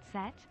favorite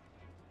set?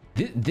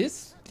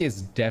 This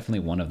is definitely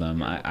one of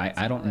them.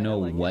 I don't know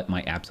what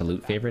my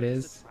absolute favorite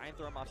is, Try and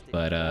throw him off stage.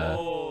 but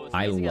Oh,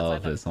 I spacing outside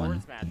love that this one forward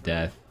to smash, right?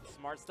 death.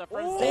 Smart stuff from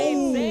Oh!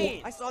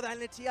 Zane. I saw that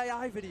in a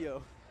TII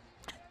video.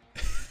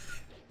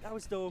 That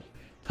was dope.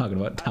 Talking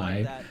about I like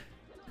time. that.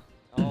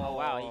 Oh,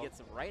 wow, he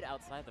gets right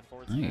outside the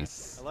forward Nice.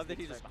 smash. I love that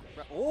he just.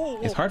 Oh!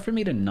 It's hard for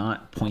me to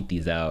not point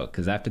these out,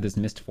 because after this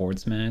missed forward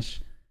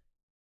smash,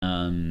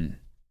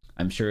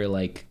 I'm sure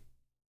like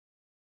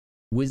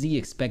Wizzy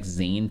expects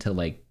Zane to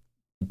like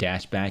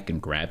dash back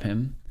and grab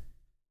him.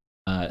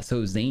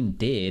 So Zane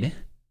did,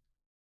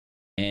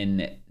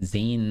 and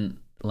Zane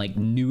like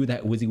knew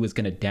that Wizzy was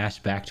gonna dash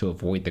back to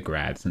avoid the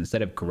grab. So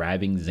instead of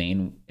grabbing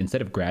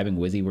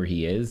Wizzy where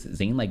he is,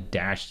 Zane like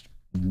dashed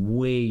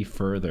way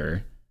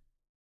further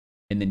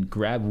and then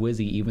grabbed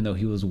Wizzy even though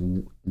he was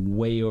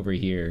way over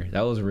here.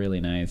 That was really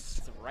nice.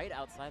 It's right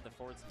outside the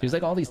forward smash. There's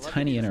like all these I love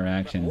tiny that he just-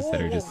 interactions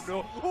that are just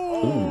no.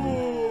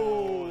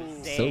 Oh,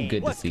 so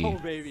good to Let's see. go,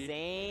 baby.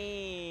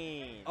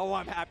 Zane. Oh,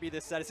 I'm happy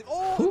this set is.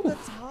 Oh, Whew. the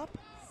top.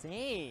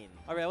 Zane.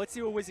 All right, let's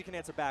see what Wizzy can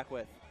answer back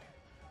with.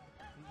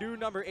 New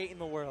number 8 in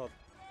the world.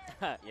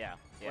 Yeah.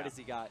 What has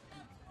he got?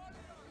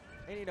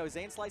 And you know,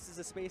 Zane slices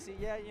a spacey.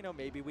 Yeah, you know,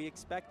 maybe we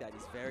expect that.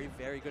 He's very,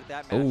 very good at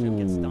that matchup.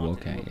 Gets Ooh,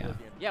 stomped okay, into yeah.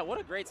 oblivion. Yeah, what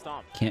a great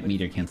stomp. Can't But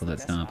meter if he cancel that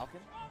beats the best stomp. Falcon,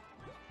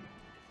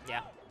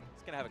 Yeah.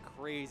 he's gonna have a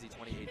crazy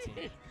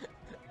 2018.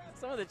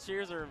 Some of the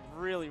cheers are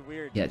really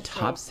weird. Yeah, Just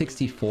top so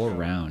 64 crazy.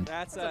 round.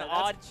 That's That's an that's-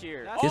 odd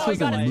cheer. that's- This Oh, was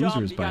he the got his losers,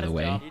 jump, he by got the his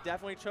way. jump. He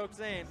definitely choked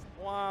Zane.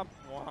 Womp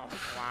womp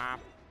Womp.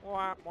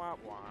 womp womp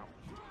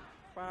womp.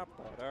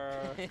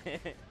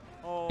 Ba-ba-da.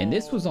 Oh. And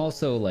this was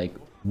also like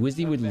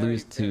Wizzy would Very,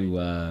 lose to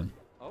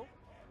Oh.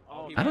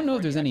 Oh, I don't know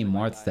if there's any Actually,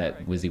 Marths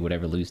that Wizzy would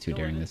ever lose to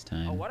during this Oh,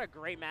 time. what a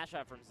great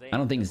mashup from Zane. I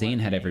don't think What Zane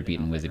a had great ever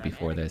beaten knockout Wizzy right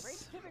before there.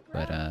 this,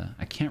 but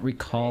I can't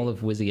recall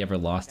if Wizzy ever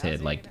lost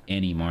to like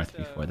any Marth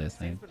before this. I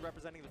Zane's been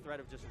representing the threat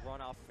of just run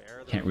off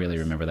fair. can't really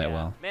remember that Yeah.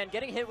 well. Man,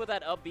 getting hit with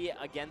that up B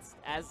against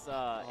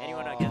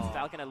anyone against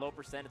Falcon at low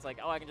percent, it's like,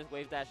 oh, I can just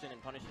wave dash in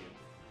and punish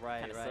you.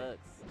 Right, Kinda right.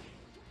 sucks.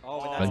 Oh,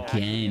 and that's actually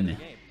the end of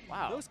the game.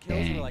 Wow. Those kills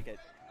Dang. were like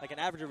an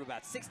average of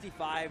about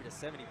 65 to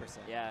 70%.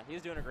 Yeah, he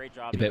was doing a great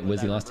job. You bet even with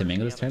Wizzy that lost to reverse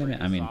Mango B this on the tournament?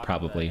 free I mean, sock,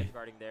 probably. the edge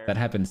guarding there. That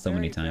happens so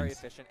many Very times.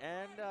 efficient.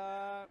 And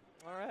all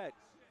right.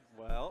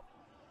 Well,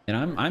 And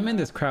I'm in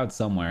this crowd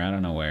somewhere. I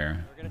don't know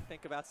where. we're gonna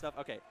think about stuff.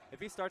 Okay, if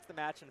he starts the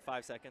match in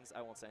 5 seconds,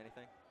 I won't say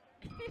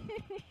anything.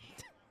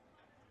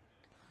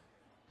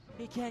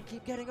 He can't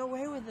keep getting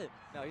away with it.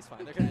 No, he's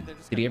fine. They're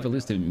just Did he ever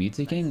lose to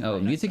Mutsu King? Oh,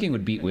 Mutsu King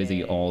would beat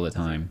Wizzy all the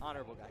time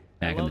Honorable guy.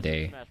 back in the Love Super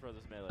day. Smash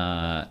Brothers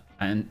Melee.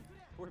 And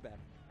Quarterback.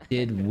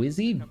 did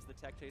Wizzy? Comes the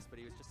tech chase, but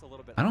he was just a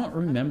little bit I don't off.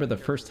 remember the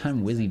first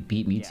time Wizzy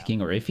beat Mutsu Yeah.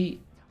 King, or if he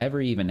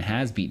ever even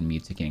has beaten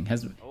Mutsu King.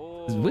 Has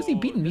Oh, Wizzy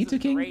beaten this is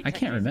Mewtwo King? great I tech can't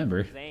chasing from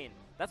remember. Zane.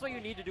 That's what you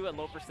need to do at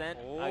low percent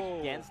Oh.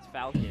 against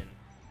Falcon.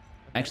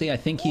 Actually, I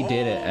think he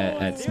did it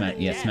at dude, Smash.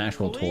 Yeah, yeah, Smash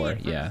World Tour. clean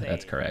from Yeah,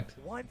 that's Zane. correct.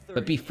 130.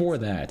 But before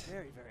that,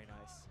 Very, very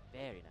nice.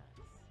 Very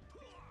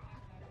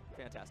nice.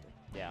 Fantastic.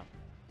 Yeah.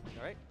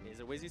 All right, is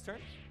it Wizzy's turn?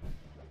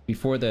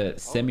 before the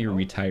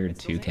semi-retired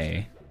it's still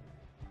 2K.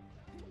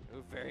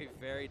 Ooh, very,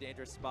 very very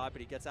dangerous spot, but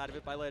he gets out of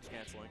it by ledge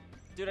canceling.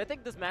 Dude, I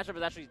think this matchup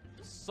is actually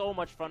so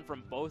much fun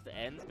from both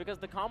ends because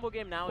the combo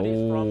game nowadays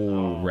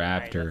Oh,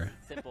 right, Raptor.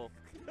 that's simple.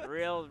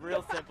 Real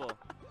simple.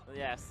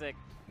 Yeah, sick.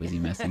 Was he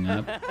messing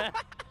up?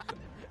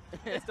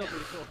 It's still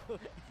pretty cool.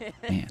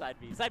 Man.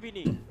 Side B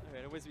knee.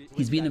 Okay, and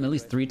He's beaten him at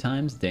least 3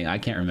 times? Dang, I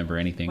can't remember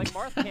anything. Like,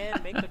 Marth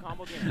can make the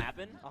combo game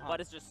happen, but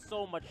it's just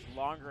so much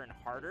longer and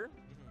harder,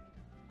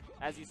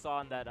 as you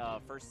saw in that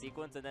first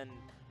sequence. And then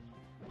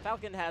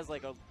Falcon has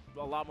like a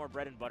lot more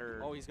bread and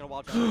butter. Oh, he's gonna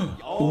wall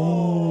jump.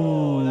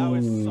 Oh, that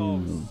was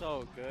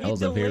so good. That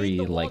was a very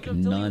like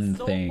nun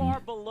thing. So far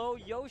below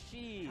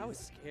Yoshi. That was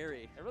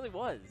scary. It really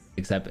was.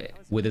 Except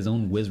with his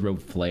own Wizrobe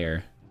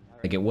flair.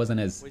 Like it wasn't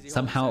as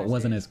somehow it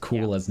wasn't as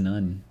cool as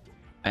Nun.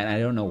 And I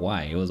don't know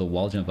why. It was a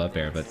wall jump up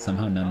air, but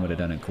somehow Nun would have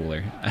done it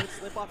cooler.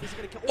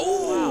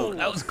 Oh,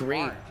 that was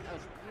great.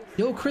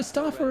 Yo,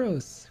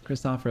 Christopheros.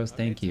 Christopheros,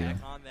 thank you.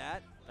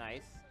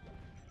 Nice.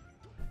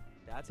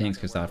 Thanks,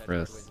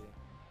 Christopheros.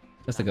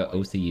 Just like a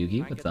OC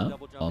Yugi. What's up?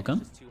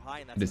 Welcome.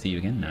 Good to see you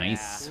again.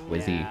 Nice.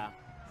 Wizzy. Yeah.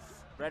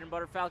 Bread and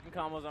butter Falcon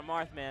combos on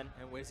Marth, man.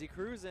 And Wizzy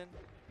cruising.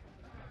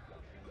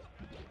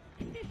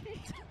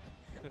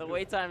 The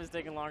wait time is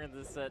taking longer than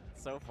this set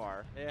so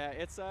far. Yeah,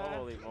 it's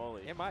Holy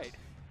moly. It might.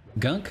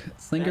 Gunk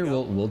Slinger,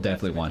 we'll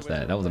definitely watch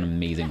that. That was an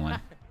amazing one.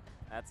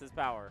 That's his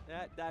power.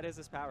 That is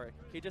his power.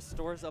 He just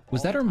stores up.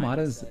 Was that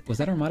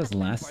Armada's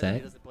last set? He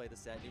doesn't play the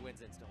set. He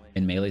wins instantly.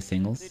 In melee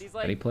singles Dude, he's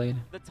that he played?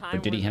 the Or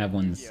did he have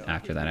ones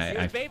after that? He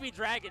I was Baby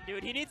Dragon,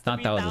 dude. He needs thought to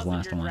be that was his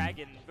last 1,000-year one.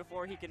 dragon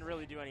before he can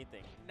really do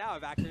anything. Now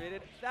I've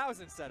activated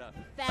 1,000 setup.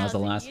 That was the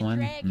last one?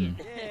 Mm.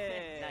 Yeah.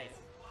 Nice.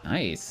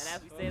 Nice. And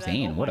as we say that,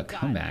 Zane, oh what my a God,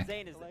 comeback.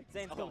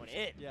 Zane's going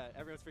in. Yeah,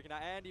 everyone's freaking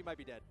out, and he might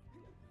be dead.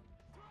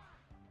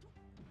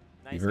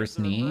 Nice. Reverse Gets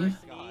the knee. reverse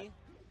God.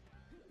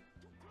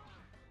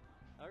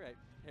 All right,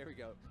 here we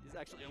go. He's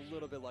actually a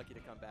little bit lucky to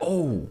come back.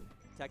 Oh!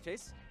 Tech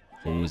chase.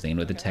 Oh, Zane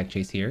with the tech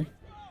chase here.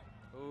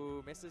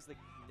 Ooh, misses the.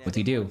 What's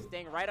he do?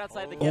 Staying right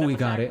outside the Oh, he get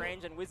got it.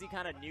 range, and Wizzy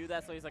kind of knew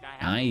that, so he's like, I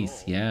have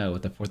Nice, to roll. yeah,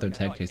 with the 4th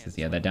tech chases.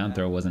 Yeah, that down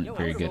throw wasn't Yo, I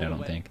very would good, I roll don't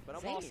away, think. But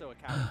I'm also a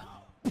coward.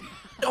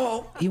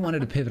 Oh! He wanted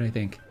to pivot, I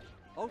think.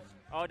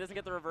 Oh, it doesn't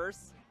get the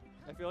reverse?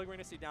 I feel like we're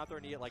gonna see down throw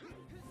knee at like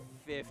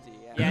 50.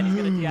 Yeah, and he's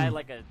gonna DI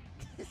like a...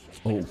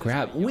 Oh,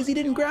 grab. Wizzy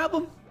didn't grab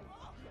him!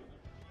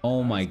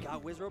 Oh my... He's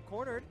got Wizrobe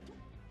cornered.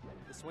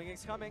 The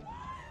swinging's coming.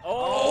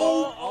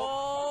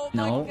 Oh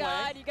my No.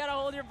 God, you gotta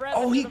hold your breath.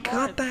 Oh, into he the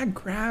got Marth. that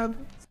grab!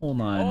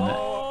 Hold on.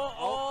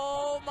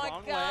 Oh my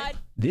Wrong God. way.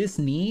 This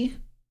knee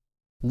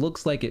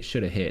looks like it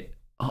should have hit.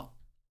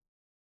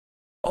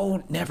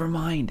 Oh, never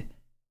mind.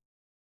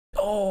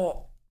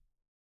 Oh!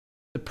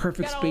 The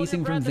perfect Gotta hold your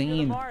spacing from breath into the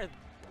Zane. Marth.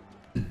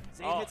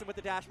 Zane hits him with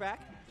the dash back.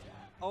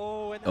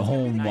 Oh, and Oh that's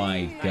gonna be the my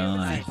key. And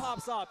God. Zane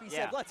pops up. He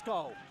said, "Let's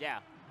go." Yeah,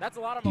 that's a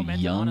lot of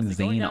momentum. Young honestly.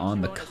 Going Zane down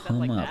on the 2-0 in a set come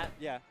like up. that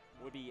Yeah,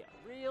 would be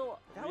real.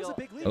 that was a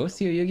big lead. Oh,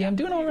 see you, Yugi. I'm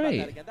doing all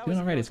right. Doing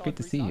all right. Doing It's great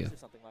to see you.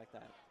 Something like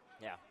that.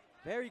 Yeah.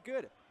 Very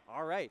good.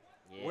 All right.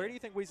 Yeah. Where do you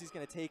think Wizzy's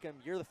going to take him?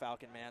 You're the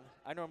Falcon man.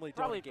 I normally don't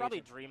Probably engage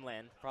him.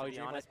 Dreamland. Probably to be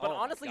Dreamland. honest. But Oh my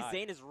honestly, God.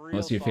 Zane is real.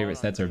 Most of your favorite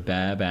solid on sets are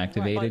Dreamland. Bab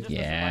activated? Just the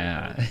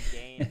Yeah. survival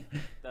gain,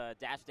 the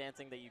dash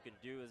dancing that you can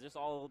do is just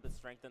all a little bit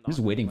strengthened. I'm just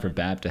on waiting for Dreamland.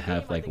 Bab to Game,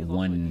 have I like think, is also a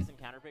one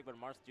decent counter pick, but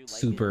Mars do like it.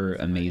 super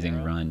It's amazing arrow.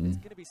 It's run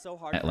going to be so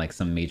hard at for like him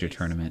some to major chase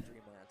tournament.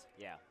 Dreamland.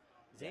 Yeah.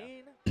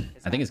 Zane.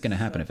 I think it's gonna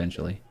happen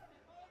eventually.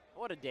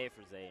 What a day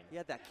for Zane. He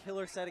had that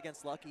killer set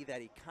against Lucky that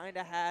he kind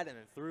of had and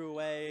then threw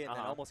away and then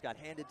almost got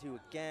handed to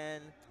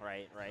again.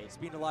 Right. He's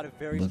beaten a lot of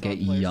very Look strong at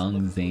players, so young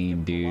looking to Zane, give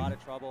him dude. A lot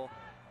of trouble.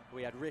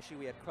 We had Rishi,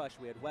 we had Crush,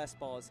 we had West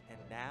Balls, and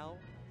now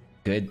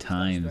Good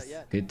times.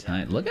 Good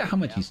time. Look at how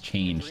much he's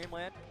changed.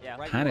 Dreamland. Yeah.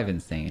 Right Kind of where-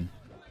 insane.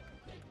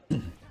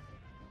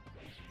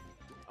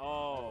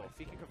 Oh. If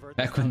he can convert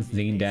Back this, when that would be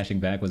Zane amazing. dashing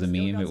back was a He's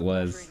still meme, got it some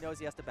was. pressure, He knows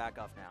he has to back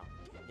off now.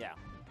 Yeah.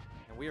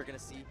 And we are going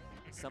to see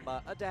some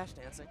a dash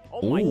dancing.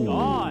 Oh my Ooh.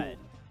 God.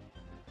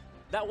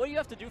 That what you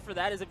have to do for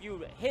that is if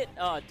you hit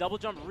double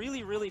jump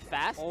really, really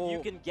fast,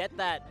 you can get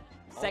that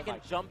second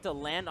jump to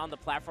land on the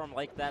platform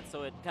like that,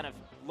 so it kind of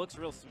looks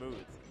real smooth.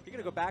 If you're going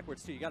to go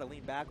backwards too, you got to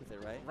lean back with it,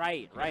 right?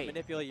 Right. You gotta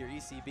manipulate your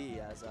ECB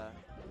as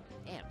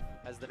Damn.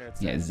 as the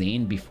nerd Yeah, said.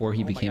 Zane before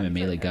he Oh my became God, a he's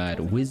melee got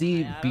god. a Wizzy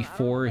I don't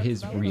before know,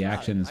 his that's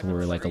reactions I'm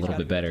were sure like a he's little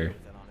gotta bit be better. with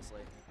it,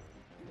 honestly.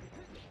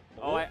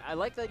 Oh, I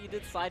like that you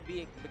did side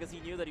B because he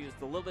knew that he was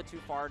a little bit too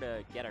far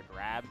to get a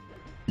grab.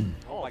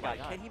 Oh my God,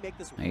 can he make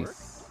this work?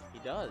 Nice. He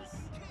does.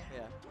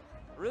 Yeah.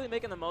 Really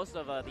making the most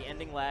of the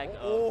ending lag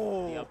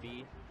Oh. of the up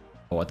B.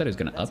 Oh, I thought he was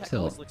gonna That tech up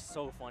always tilt. looks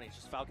so funny. It's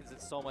just Falcon's in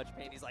so much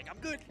pain. He's like, I'm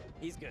good.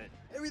 He's good.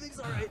 Everything's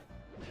all right.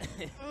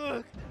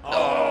 Ugh.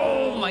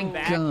 Oh my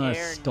back gosh,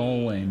 air knee.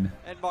 stolen.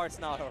 And Marth's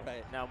not all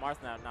right. No,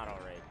 Marth's not all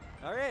right.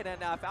 All right,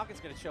 and Falcon's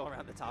going to chill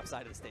around the top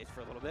side of the stage for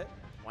a little bit.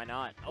 Why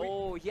not?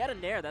 Oh, he had a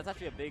nair. That's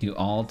actually a big. Do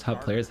all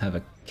top players have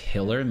a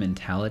killer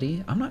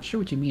mentality? I'm not sure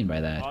what you mean by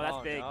that. Oh, that's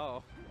Oh, big.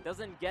 no.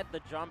 Doesn't get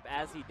the jump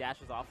as he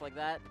dashes off like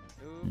that.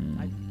 Ooh,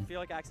 I feel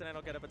like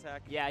accidental get up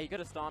attack. Yeah, he could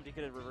have stomped. He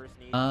could have reverse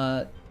knee.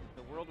 Uh,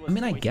 The world I was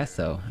mean, I oyster guess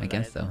so. for I that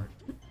guess so. Edward.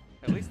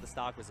 At least the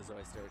stock was his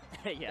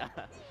oyster. Yeah.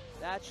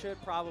 That should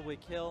probably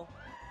kill.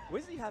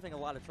 Wizzy having a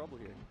lot of trouble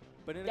here,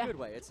 but in a good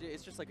way. It's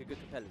just like a good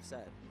competitive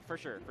set. For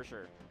sure, for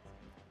sure.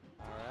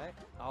 All right.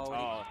 Oh,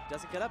 and he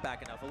doesn't get up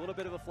back enough. A little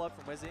bit of a flub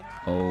from Wizzy.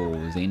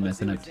 Oh, Zane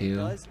messing up too.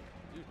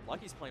 Dude,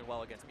 Lucky's playing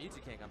well against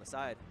Mewtwo King on the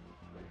side.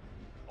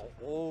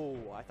 Oh,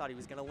 I thought he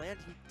was gonna land.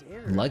 He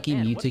dared. Lucky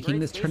Mewtwo King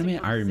this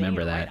tournament. I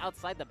remember that. Right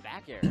outside the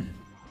back air.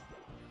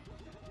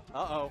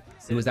 Uh-oh.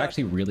 It was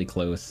actually really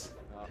close.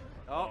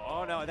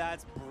 Oh no,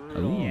 that's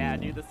brutal. Ooh. Yeah,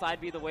 dude, the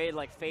side B, the way it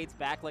like fades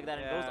back like that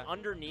and goes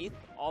underneath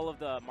all of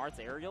the Mart's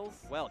aerials.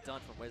 Well done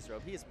from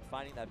Wizrobe. He is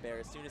finding that bear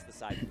as soon as the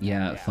side.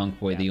 Yeah, Funk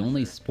Boy. The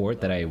only sport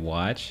that I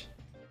watch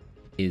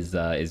is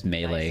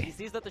Melee. Nice. He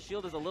sees that the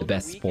shield is a little The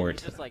best bit weak,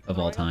 sport just, like, of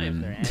all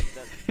time.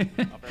 Up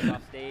air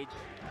off stage.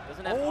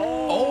 Doesn't have,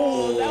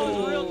 oh, that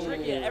was real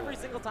tricky. Every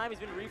single time he's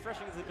been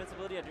refreshing his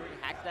invincibility during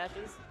hack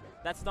dashes.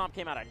 That stomp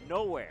came out of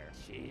nowhere.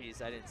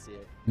 Jeez, I didn't see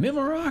it.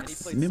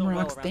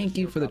 Mimorox, thank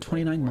you for the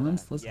 29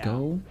 months. Let's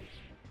go.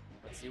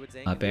 Let's see what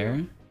Zane Up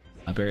air.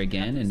 Up air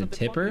again, and the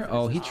tipper.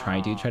 Oh, he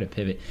tried to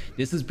pivot.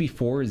 This is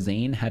before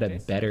Zane had a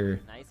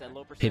better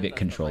pivot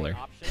controller.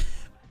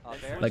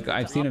 Like,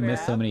 I've seen him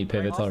miss so many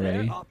pivots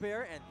already. Up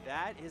air, and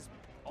that is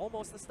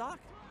almost the stock.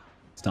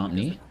 Stomp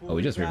knee? Oh,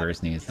 we just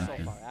reverse knees.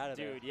 Okay.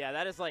 Dude, yeah,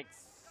 that is like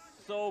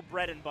so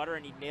bread and butter,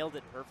 and he nailed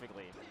it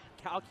perfectly.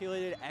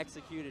 Calculated,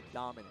 executed,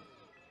 dominant.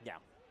 Yeah.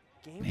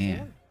 Game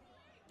 4.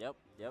 Yep.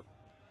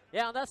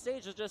 Yeah, on that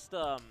stage is just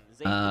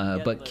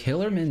but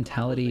killer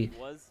mentality.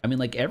 I mean,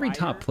 like, every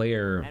top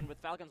player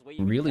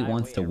really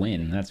wants to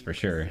win. That's for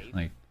sure.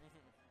 Like,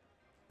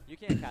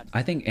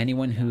 I think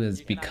anyone who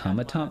has become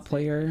a top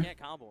player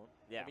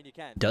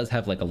does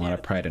have like a lot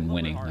of pride in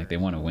winning. Like, they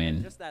want to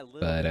win,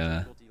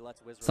 but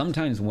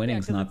sometimes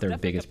winning's not their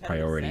biggest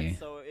priority.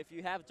 So if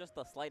you have just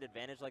a slight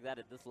advantage like that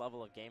at this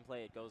level of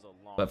gameplay, it goes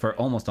a long But for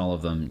almost all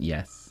of them,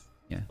 yes.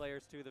 Yeah.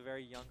 Players too, the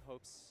very young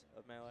hopes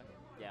of Melee.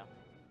 Yeah.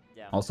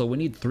 Also, we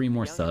need 3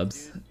 more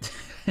subs.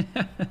 They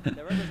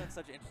represent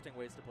such interesting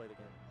ways to play the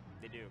game.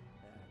 They do.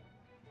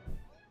 Yeah.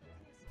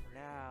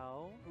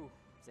 Now,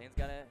 Zane's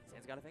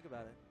gotta think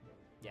about it.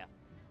 Yeah.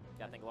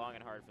 Gotta think long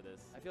and hard for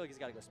this. I feel like he's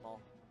gotta go small.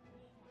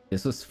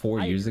 This was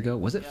 4 years ago.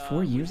 Was it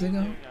 4 years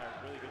ago?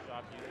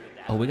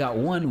 Oh, we got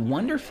one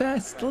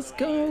Wonderfest. Let's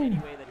go.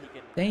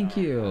 Thank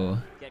you.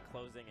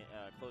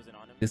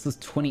 This was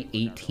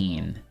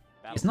 2018.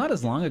 It's not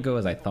as long ago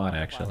as I thought,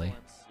 actually.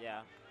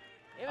 Yeah.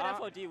 Even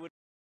FOD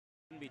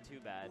wouldn't be too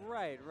bad.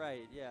 Right,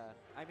 yeah.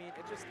 I mean,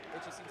 it just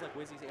seems like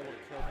Wizzy's able to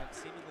kill him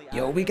seemingly.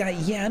 Yo, we got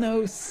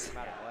Janos.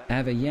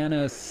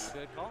 Avayanos.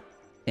 Good call.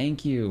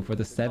 Thank you for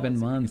the 7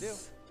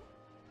 months.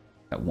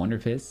 Got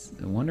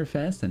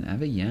Wonderfest and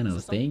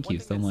Avayanos. Thank you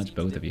so much,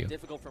 both of you.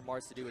 Difficult for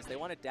Mars to do is they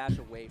want to dash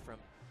away from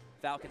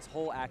Falcon's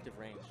whole active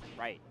range.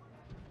 Right.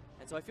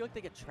 And so I feel like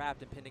they get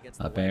trapped and pinned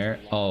against Up the air.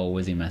 Oh,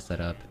 Wizzy messed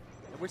that up.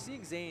 And we're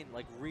seeing Zane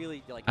like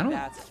really like I don't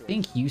that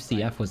think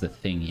UCF was a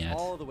thing yet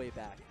all the way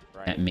back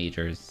at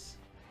majors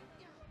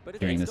but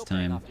during this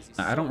time.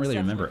 I don't really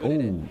remember.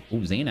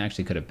 Oh, Zane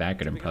actually could have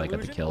backed him, probably got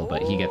the kill,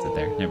 but he gets it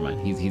there. Never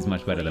mind. He's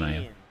much better than I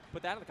am.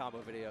 Put that in the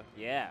combo video.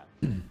 Yeah.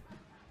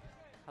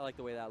 I like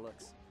the way that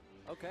looks.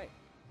 Okay.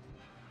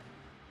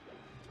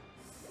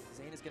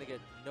 Zane is gonna get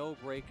no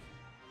break.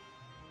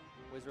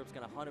 Wizrobe's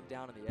gonna hunt him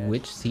down on the edge.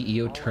 Which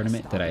CEO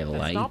tournament did I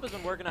like? Stomp has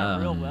been working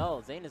out real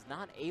well. Zane is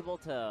not able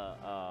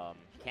to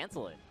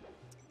cancel it.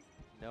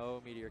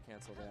 No meteor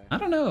cancel there. I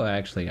don't know,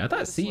 actually. I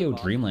thought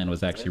CEO Dreamland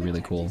was actually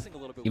really cool,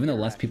 even though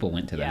less people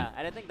went to that. Yeah,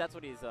 and I think that's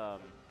what he's. Oh,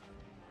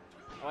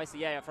 I see.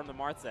 Yeah, from the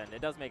Marth's end,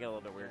 it does make it a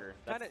little bit weirder.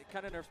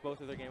 Kind of nerfs both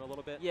of their game a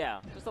little bit.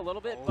 Yeah, just a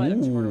little bit. But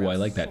Ooh, I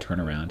like that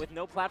turnaround. With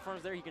no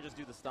platforms there, he can just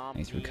do the stomp.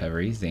 Nice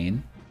recovery,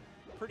 Zane.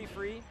 Pretty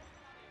free.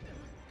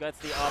 That's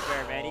the up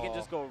air, man. He can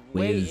just go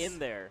way in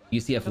there.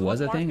 UCF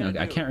was a thing?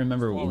 I can't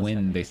remember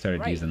when they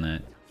started using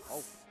that.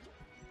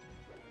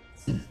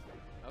 Okay.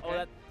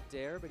 That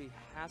dare, but he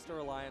has to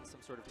rely on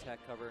some sort of tech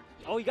cover.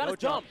 Oh, he got his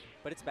jump,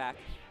 but it's back.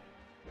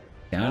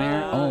 Down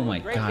air? Oh my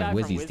god,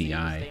 Wizzy's Wizzy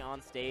DI. stay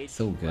on stage.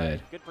 So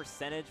good. Good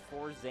percentage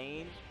for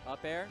Zane. Up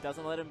air.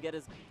 Doesn't let him get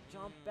his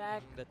jump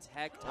back. The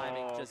tech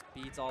timing just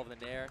beats all of the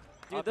nair.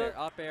 Dude,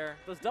 up air.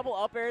 Those double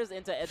up airs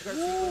into edge guard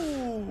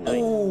sequence. Nice.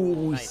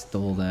 Oh, nice.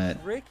 Stole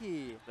that.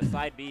 Tricky. The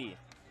side B.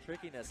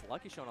 Trickiness.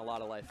 Lucky showing a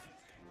lot of life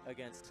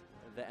against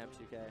the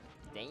M2K.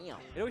 Damn.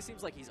 It always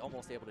seems like he's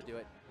almost able to do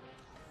it.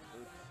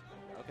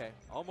 Okay,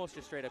 almost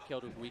just straight up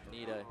killed with weak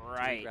knee to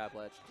grab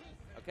ledge.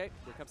 Okay,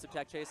 here comes some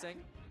tech chasing.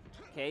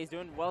 Okay, he's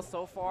doing well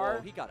so far.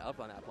 Whoa, he got up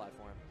on that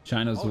platform.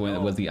 China's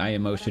was the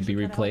IMO should be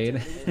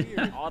replayed.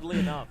 Oddly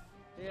enough.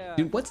 Yeah.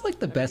 Dude, what's like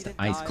the best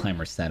ice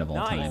climber set of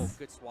all time?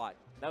 Good swat.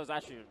 That was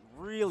actually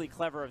really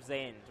clever of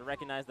Zane to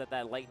recognize that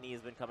that light knee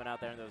has been coming out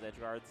there in those edge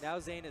guards. Now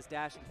Zane is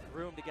dashing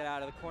through him to get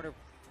out of the corner.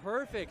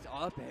 Perfect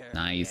up air.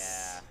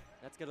 Nice. Yeah.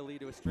 That's going to lead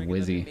to a string.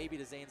 Wizzy. Maybe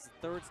to Zane's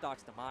third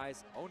stock's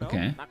demise. Oh, no.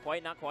 Okay. Not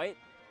quite, not quite.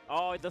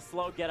 Oh, the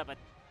slow get up.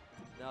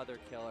 Another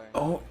killer.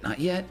 Oh, not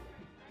yet.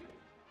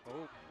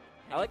 Oh,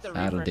 I like the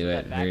That'll refresh do of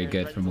it. that Very backer.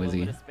 good Dredges from a little Wizzy.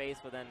 bit of space,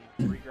 but then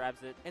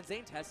re-grabs it. And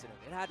Zane tested him.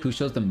 It had to Who be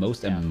shows the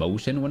most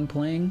emotion when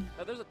playing?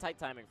 Oh, there's a tight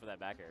timing for that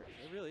backer.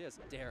 It really is.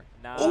 Dare.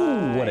 Nice.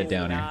 Oh, what a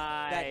downer.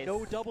 Nice. That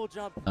no double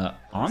jump.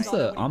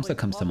 Amsa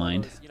comes to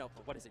mind. You know,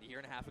 what is it, a year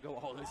and a half ago,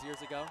 all those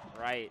years ago?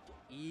 Right.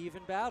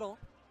 Even battle.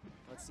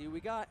 Let's see what we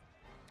got.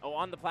 Oh,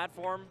 on the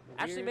platform.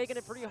 Actually Weird making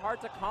it pretty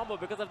hard to combo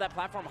because of that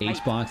platform height.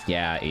 H-box,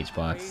 yeah,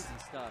 H-box. Crazy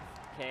stuff.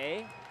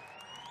 Okay.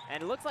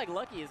 And it looks like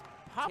Lucky is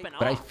popping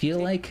But I off. feel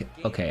like,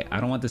 okay, I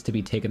don't want this to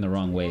be taken the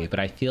wrong way, but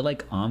I feel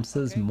like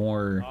Amsa's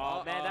more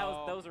Oh man,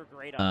 those were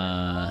great.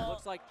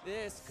 Looks like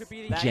this could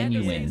be the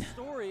genuine. end of Zane's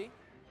story.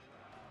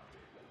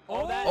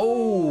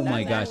 Oh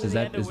my gosh, is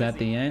that the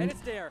And end?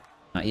 it's there.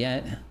 Not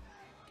yet.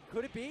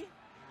 Could it be?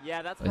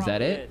 Yeah, that's Is that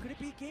probably it? Could it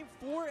be game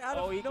 4 out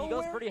Oh, of he nowhere?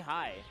 goes pretty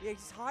high. Yeah,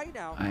 he's high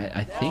now.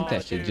 I think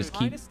that should just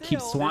Kinda keep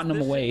still. swatting them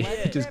This away. should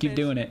win. Just keep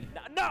doing it.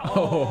 No!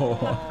 Oh.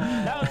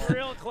 That was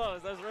real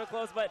close. That was real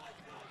close, but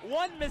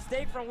one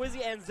mistake from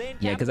Wizzy and Zane.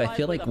 Yeah, because I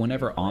feel like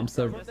whenever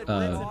Amsa,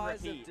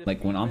 Amsa,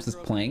 like when Amsa's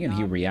playing and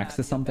he reacts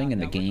to something in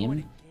the game,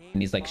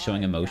 and he's like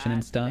showing emotion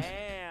and stuff,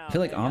 I feel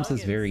like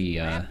Amsa's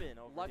very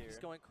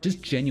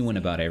just genuine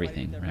about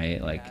everything,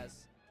 right?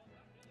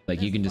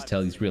 Like you can just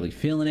tell he's really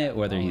feeling it,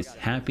 whether he's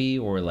happy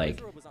or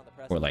like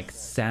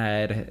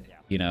sad,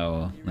 you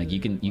know, like you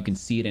can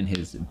see it in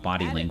his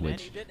body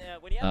language.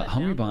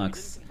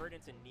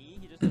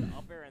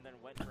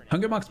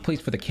 Hungrybox plays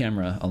for the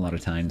camera a lot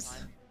of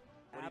times.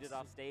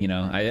 You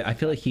know, I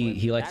feel like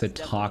he likes to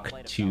talk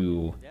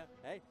to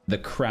the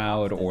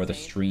crowd or the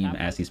stream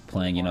as he's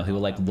playing. You know, he'll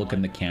like look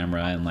in the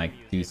camera and like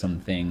do some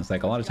things.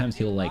 Like a lot of times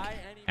he'll like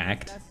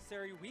act.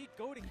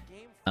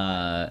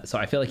 So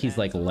I feel like he's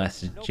like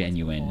less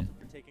genuine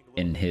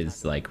in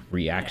his like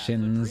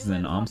reactions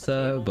than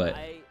Amsa, but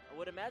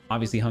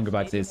obviously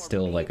Hungrybox is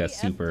still like a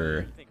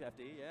super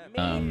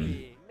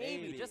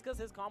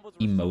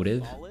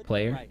emotive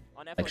player.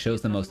 Like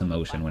shows the most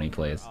emotion when he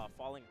plays.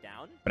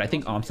 But I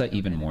think Amsa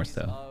even more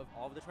so.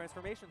 All of the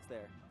transformations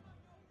there.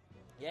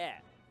 Yeah.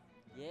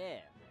 Yeah.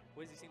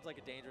 Wizzy seems like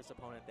a dangerous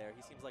opponent there.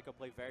 He seems like he'll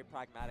play very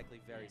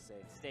pragmatically, very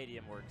safe.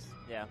 Stadium works.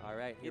 Yeah. All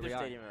right, here Either we are.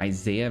 stadium or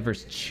Isaiah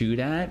versus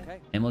Chudat, Okay.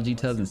 MLG Let's see what we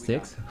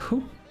 2006.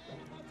 Whew.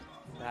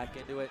 Back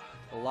into it.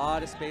 A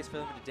lot of space for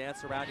them to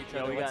dance around each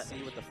Yeah, other. we Let's got-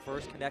 see what the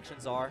first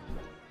connections are.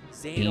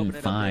 Zane Game opening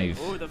up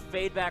 5. Ooh, the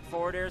fade back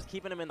forward airs,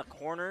 keeping him in the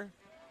corner.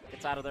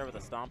 Gets out of there with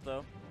a stomp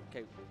though.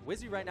 Okay,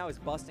 Wizzy right now is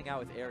busting out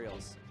with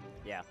aerials.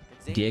 Yeah.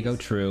 And Zane Diego,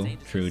 needs- true, Zane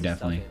just true, needs to stuff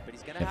definitely. it, but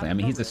he's gonna have Definitely. to I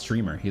mean, he's a cover it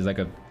streamer. He's like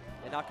and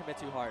not commit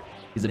too hard.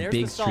 he's a There's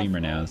big the stuff. streamer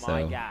now, Oh my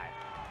so God.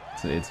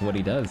 it's what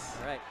he does.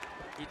 All right.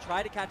 He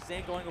tried to catch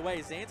Zane going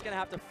away. Zane's going to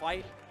have to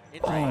fight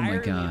my entirely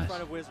in gosh.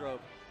 front of Wizrobe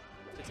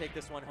to take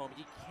this one home.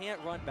 He can't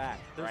run back.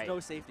 There's Right. no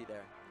safety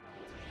there.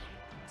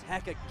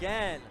 Tech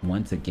again.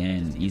 Once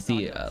again, you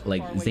see,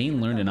 like Zane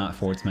learned to not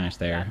forward smash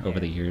there over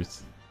the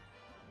years.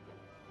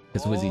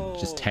 Because Wizzy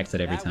just techs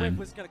it every That whip time.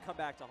 was going to come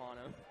back to haunt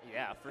him.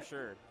 Yeah, for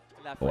sure.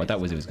 And that Oh, I fight thought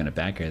just Wizzy was gonna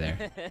back her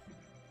there.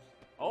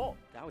 Oh,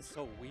 That was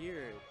so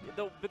weird.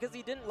 though, because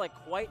he didn't like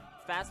quite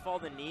fast fall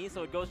the knee,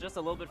 so it goes just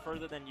a little bit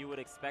further than you would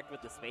expect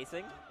with the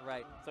spacing.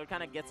 Right. So it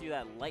kind of gets you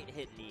that light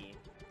hit knee.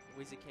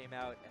 Wizzy came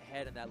out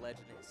ahead in that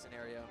legend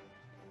scenario.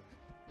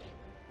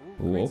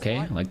 Ooh, great okay,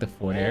 spot. like the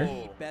forward air.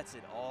 He bets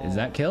it all. Is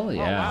that kill?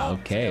 Yeah, wow.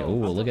 okay. Two.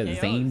 Ooh, look at KOs.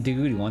 Zane,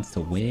 dude. He wants to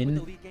With the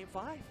win. lead game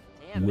 5.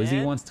 Damn, Wizzy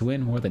man. wants to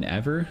win more than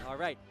ever. All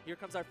right, here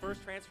comes our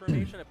first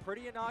transformation, a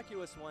pretty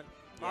innocuous one.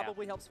 Yeah.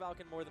 Probably helps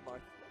Falcon more than Marth.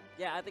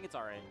 Yeah, I think it's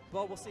all right.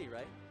 But we'll see,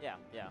 right? Yeah,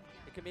 yeah.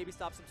 It could maybe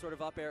stop some sort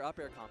of up air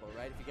combo,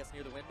 right? If he gets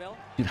near the windmill.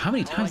 Dude, how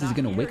many times is he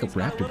gonna Here, wake up he's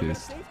got a Raptor little bit of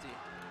Boost? safety.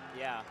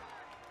 Yeah.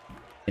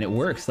 And it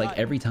works like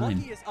every time.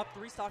 Lucky is up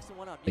 3 stocks to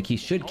 1 on Like he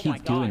should Oh my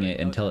keep doing God. it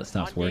until it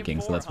stops On game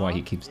working, so 4, that's why he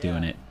huh? keeps Yeah.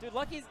 doing it. Dude,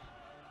 Lucky's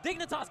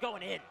Dignitas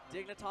going in.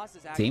 Dignitas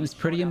is actually Zane's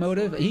pretty showing out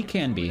emotive. so He much.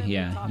 can be. He's in the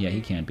Yeah, top yeah, he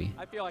 8. can be.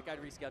 I feel like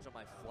I'd reschedule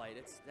my flight.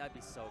 That'd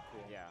be so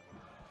cool.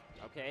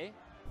 Yeah. Okay.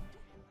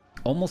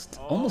 Almost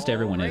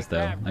everyone great is though.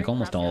 grab, Like great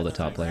almost grab all the for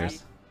top Zane.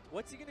 players.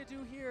 What's he gonna do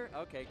here?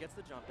 Okay, gets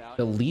the jump out.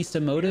 The least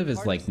emotive is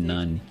Hard like stage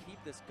none. to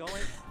Keep this going.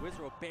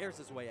 Wizrobe bears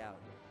his way out.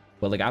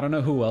 But like I don't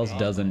know who else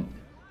doesn't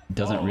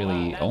Oh,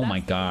 really. wow. Oh my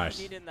That's the move gosh,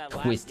 he needed in that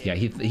last twist. game.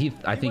 Yeah,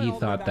 I think he went all the way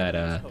thought back that to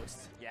the West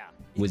Coast. Yeah.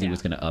 Wizzy Yeah.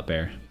 was gonna up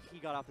air. He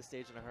got off the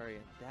stage in a hurry,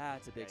 and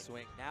that's a big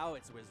swing. Now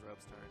it's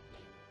Wizrobe's turn.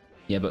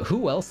 Yeah, but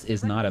who else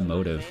is not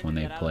emotive when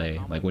they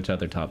play? Like which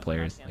other top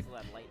players? Like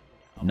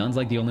Nunn's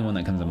like the only one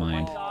that comes to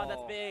mind. Oh,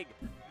 that's big.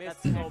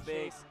 Missed That's so tech big.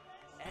 chase,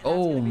 and that's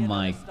Oh gonna be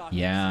my, another stock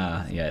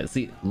yeah, series. yeah.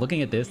 See,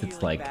 looking at this, it's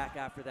Reeling like, back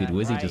after dude, that.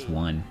 Wizzy Right. just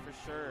won.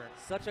 For sure.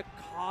 Such a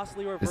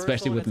costly reversal.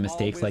 Especially with and it's all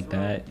mistakes like Wizrobe.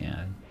 that.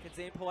 Yeah. Can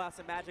Zane pull out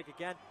some magic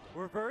again?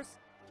 Reverse.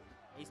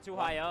 He's too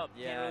high up.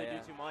 Yeah, Can't really yeah.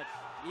 do too much.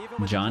 Even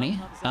when the Johnny?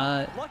 jump comes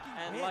out, Lucky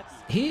and wins.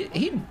 Lucky.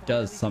 He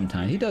does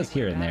sometimes. He does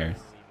here and there.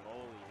 Holy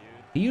moly,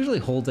 dude. He usually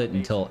holds it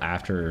until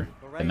after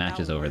But the right match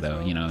now, is over, though.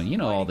 You Wizrobe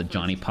know is all the fighting for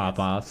Johnny his chance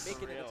pop-offs. to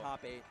Make it in the top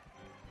 8.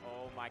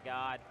 Oh my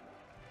God.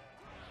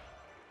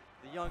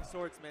 The young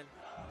swordsman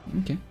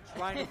Okay.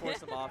 trying to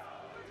force him off.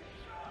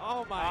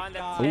 Oh my On the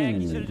god. tag,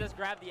 he Ooh. should have just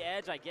grabbed the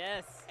edge, I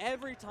guess.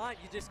 Every time,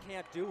 you just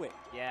can't do it.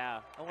 Yeah.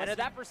 Unless And at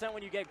you- that percent,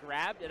 when you get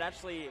grabbed, it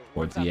actually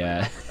Sports, works out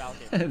yeah. pretty well for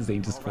Falcon.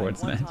 Zane just All forward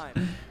right, one smash.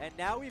 time. And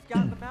now we've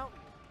got the mountain.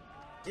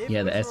 If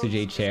Yeah, the Wizard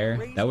SUJ is chair,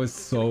 crazy, that was he's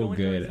just gonna so go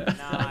into his good. own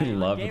Nah, I in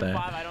love game that.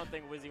 5, I don't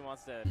think Wizzy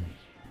wants to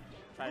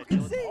try to Look at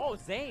deal with Zane. Oh,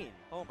 Zane.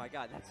 Oh my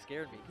god, that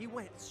scared me. He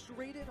went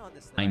straight in on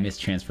this I thing. miss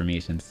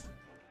transformations.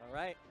 All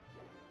right.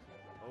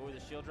 Oh, the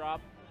shield drop.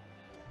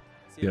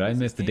 See Dude, if I Wizzy's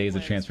miss the game days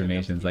of plan is gonna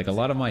transformations. keep Like, a us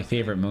lot in of my on this thing.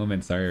 favorite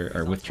moments are He's on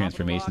with top of the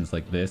transformations box.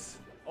 like this.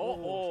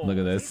 Oh. Look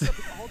at this. Zane's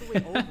up all the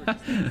way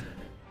over.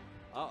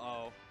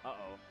 Uh-oh. Uh-oh.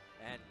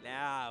 And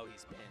now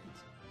he's pinned.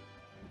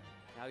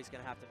 Now he's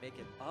going to have to make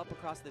it up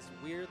across this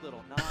weird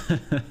little knot.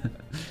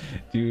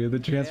 Dude, the Very happy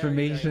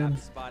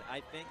transformations. spot.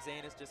 I think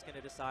Zane is just going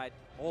to decide.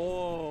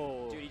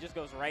 Oh. Dude, he just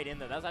goes right in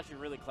there. That's actually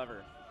really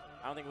clever.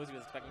 I don't think Wizzy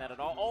was expecting that at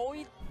all. Oh,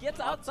 he gets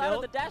outside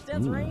of the dash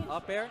dance Ooh. range.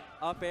 Up air.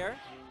 Up air.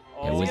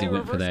 Oh, Yeah, he's Wizzy gonna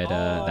went for reverse- that he's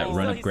run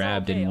still- up he's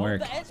grab, still didn't okay.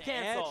 work. Oh, the edge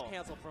cancel. Edge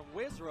cancel from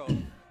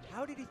Wizrobe.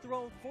 How did he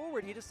throw him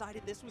forward? He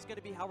decided this was going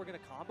to be how we're going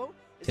to combo?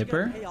 Is it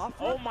Tipper? gonna pay off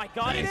for Oh him? my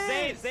god, It it's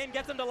Zane. is! Zane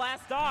gets him to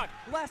last dog.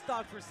 Last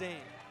dog for Zane.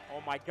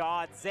 Oh my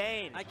god,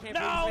 Zane. I can't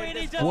No, believe and Zane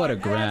he just just What a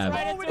lands grab.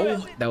 right into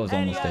Oh, it. that was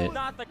And he almost is it.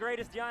 not the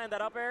greatest DI in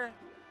that up air.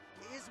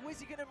 Is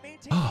Wizzy going to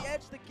maintain the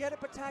edge, the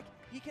get-up attack?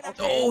 He can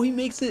actually... Oh, he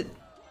makes it.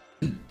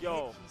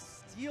 Yo. Can he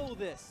steal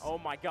this? Oh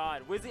my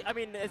god. Wizzy, I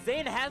mean,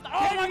 Zane has. Oh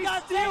Can my he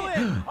god, steal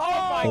Zane. it? Oh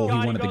my Oh, he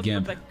god, wanted the goes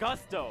gimp. with the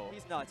gusto.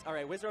 He's nuts. All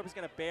right, Wizrobe is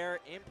going to bear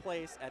in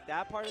place at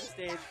that part of the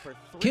stage for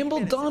 3 Kimball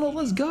minutes. Donald,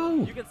 let's go.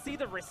 You can see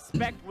the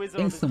respect Wizzo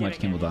Thanks is so much,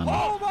 giving Kimball him.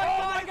 Donald. Oh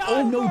my god!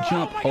 Oh, no Oh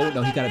jump. my Oh, God,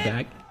 no, he is got that it it?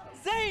 back.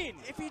 Zane!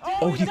 If he did,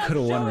 Oh, he got could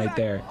have the won shot right back.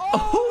 there.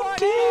 Oh, my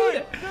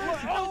dude. God.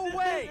 There's no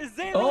way. Is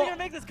Zane Oh. really gonna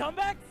make this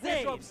comeback?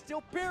 Zane! Wizrobe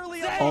still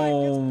barely Zane. alive.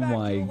 Oh Gets back to the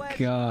my ledge.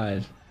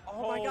 god.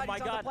 Oh my Oh god, my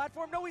he's on God. the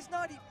platform. No, he's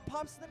not. He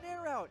pops the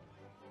nair out.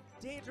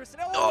 Dangerous.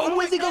 And Oh,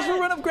 my Wizzy goes for God.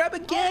 a run up grab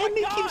again.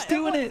 He God. keeps And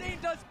doing what it. Zane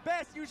does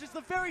best, uses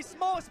the very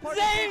smallest part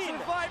Zane! of the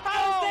survive.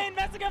 How is No! Zane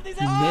messing up these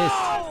He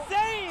Oh, missed.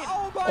 Zane!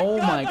 Oh my Oh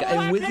god. my the god, and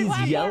black Wizzy's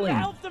platform yelling.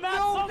 Helped him out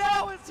No, so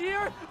now much. it's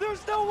here.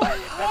 There's no way.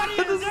 What are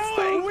you This is doing?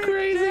 so We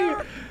crazy.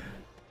 dare.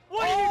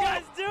 What are you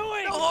guys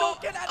doing? No, Oh,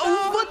 don't get that. oh,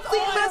 No, but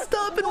Zane messed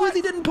up and What?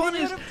 Wizzy didn't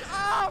punish.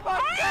 Oh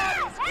my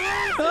god, it's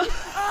crazy.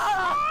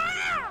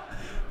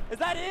 Is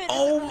that it?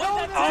 Oh Is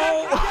my- that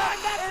oh. it?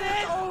 That's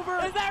It's it?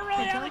 over. Is that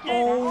really how the game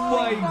Oh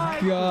my my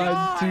god,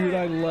 God. dude,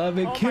 I love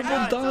it. Oh my Kimball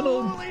God.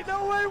 Donald. Absolutely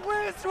no way,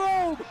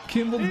 Wizrobe.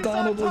 Kimball He's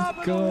Donald, on let's top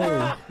of the go.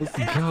 world. Let's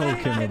And go, Zane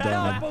Kimball cannot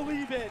Donald.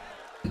 believe it.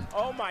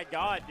 Oh my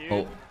god, dude.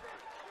 Oh,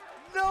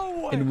 No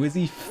one. and Wizzy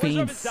Wizard has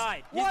faints.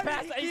 died. He's Why did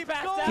passed, he he's keep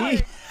passed going? out.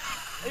 He-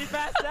 He's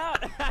passed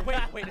out.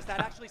 Wait, is that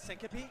actually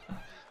syncope? No,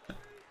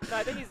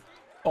 I think he's.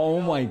 Oh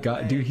No my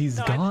god, dude, way. he's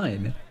No,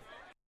 gone.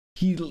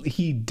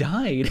 He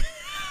died.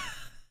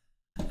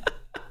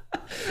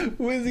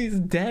 Wizzy's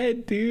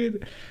dead,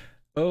 dude.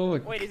 Oh,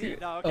 Wait, is he?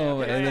 No, okay,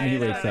 oh, okay, and then he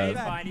okay, wakes okay, up. He's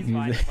fine. He's He's-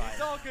 fine. He's fine.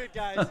 It's all good,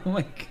 guys. Oh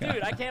my god.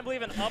 Dude, I can't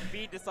believe an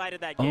upbeat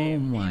decided that Oh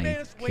game. my made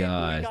us wait, but we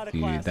got gosh, a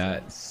dude, classic.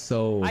 that's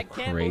so I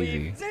can't crazy.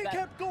 believe- Zane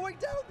kept going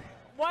down.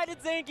 Why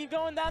did Zane keep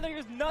going down there? He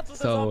was nuts with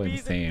So those upbeats.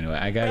 insane.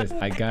 I gotta Oh see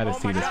my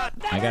this. God.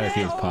 I gotta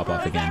see this pop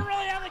off Is that again.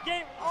 really how the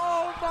game?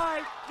 Oh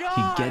my He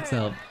god. gets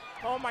up.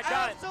 Oh my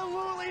god.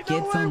 Absolutely no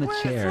Gets way, on the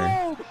chair.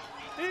 Wizrobe.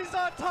 He's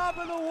on top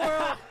of the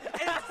world.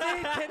 And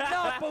Zane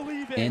cannot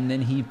believe it. And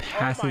then he Oh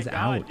passes my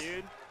god, out.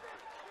 dude.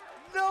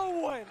 no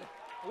one.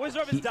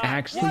 Wizard He is done.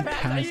 actually He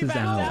passes passed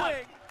out.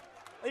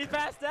 He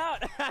passed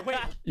out. Wait.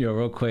 Yo,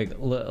 real quick,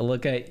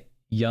 look at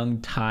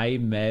young Ty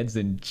Meds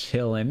and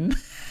chillin'.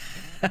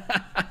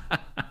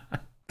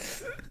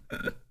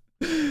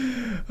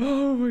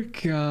 Oh my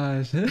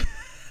gosh. Wait,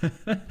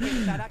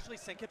 is that actually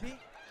syncope?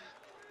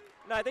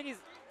 No, I think he's.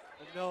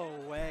 No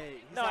way.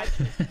 He's No, I.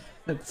 actually-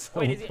 That's so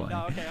Wait, is he- funny.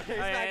 No, okay, okay. He's Oh,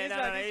 back, yeah, he's no,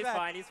 back, no, he's he's back.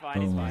 fine. He's fine.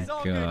 Oh He's my fine. It's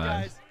all good, gosh.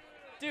 guys.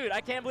 Dude,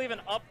 I can't believe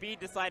an upbeat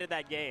decided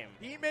that game.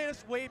 He made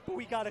us wait, but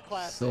we got a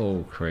class.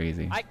 So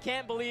crazy. I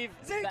can't believe.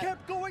 Zane that-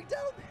 kept going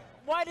down.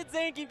 Why did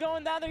Zane keep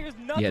going down there? He was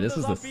nuts Yeah, with this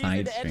those was the upbeats side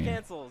and the edge stream.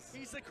 cancels.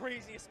 He's the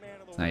craziest man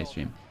in the Side world.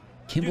 stream.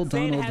 Kimball Dude,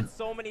 Zane Donald. had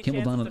so many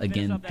Kimball chances Donald to finish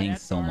again. up that Thanks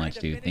edge so guard. much,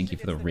 dude. Thank you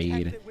for the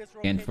raid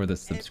and for the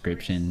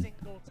subscription.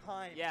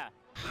 Yeah.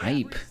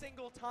 Hype. Every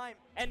single time.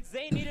 And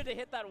Zane needed to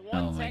hit that one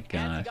Oh my tech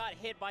and he gosh. got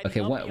hit by the Okay,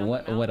 uppie what on the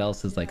what mountain.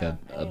 else is like a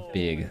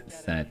big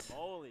set?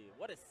 Holy,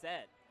 what a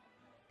set.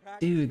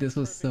 Dude, this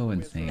was so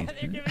insane.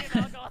 They're giving him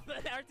alcohol.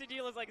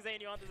 RTG looks like Zane,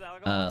 you want this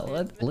alcohol?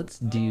 Let's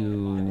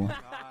do What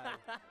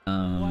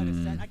a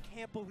set. I um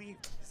can't believe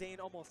Zane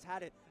almost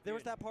had it. There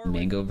was that part where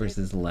Mango he did-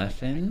 versus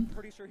Leffen. I'm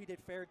pretty sure he did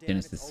fair damage.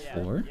 Genesis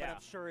over, 4. But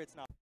I'm sure it's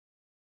not.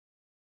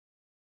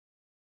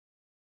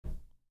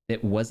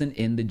 It wasn't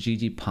in the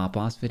GG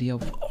pop-offs video.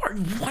 Or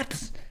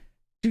what?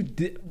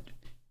 Dude,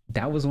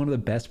 that was one of the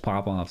best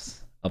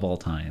pop-offs of all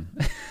time.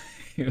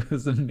 It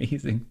was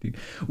amazing, dude.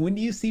 When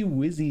do you see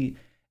Wizzy?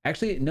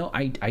 Actually, no,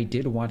 I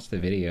did watch the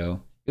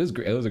video. It was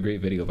great. It was a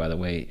great video, by the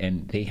way.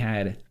 And they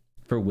had,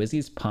 for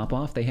Wizzy's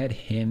pop-off, they had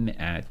him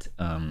at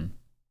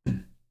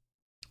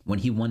when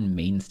he won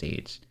main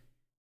stage,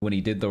 when he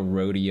did the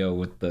rodeo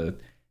with the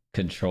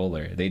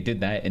controller. They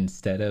did that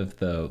instead of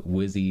the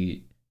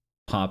Wizzy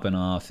popping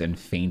off and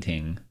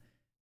fainting.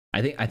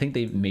 I think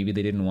they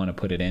didn't want to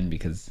put it in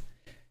because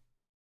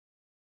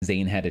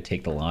Zane had to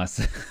take the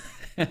loss.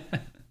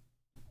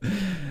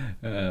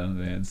 Oh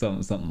man,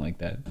 something like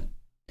that.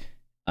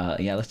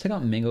 Yeah, let's check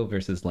out Mango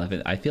versus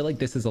Levin. I feel like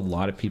this is a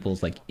lot of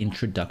people's like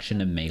introduction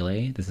to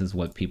Melee. This is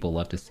what people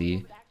love to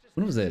see.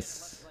 When was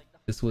this?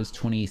 This was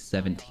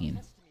 2017.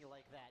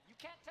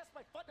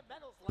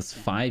 It's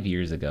 5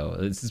 years ago.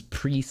 This is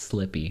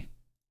pre-Slippy.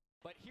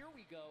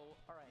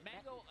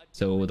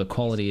 So the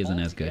quality isn't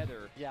as good.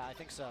 Yeah, I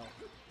think so.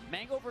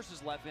 Mango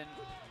versus Levin.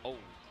 Oh.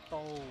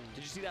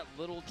 Did you see that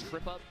little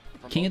trip up?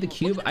 King of the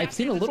Cube. I've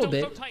seen a little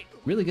bit.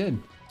 Really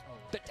good.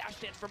 The dash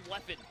dance from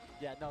Levin.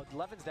 Yeah, no,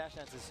 Levin's dash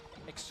dance is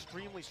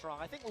extremely strong.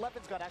 I think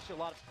Levin's got actually a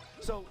lot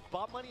of... So,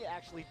 Bob Money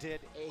actually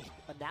did a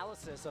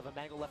analysis of a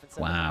Mango Levin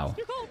set. Wow.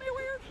 You called me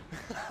weird?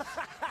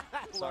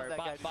 Sorry,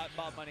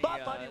 Bob Money.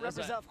 Bob Money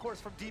represents, of course,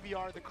 from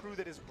DBR, the crew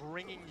that is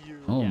bringing you...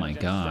 Oh my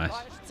gosh.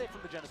 I should say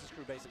from the Genesis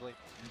crew, basically.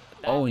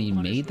 Oh, he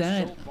made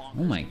that?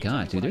 Oh my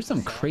god, dude, there's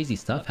some crazy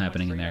stuff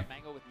happening in there.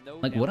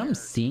 Like, what I'm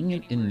seeing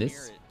in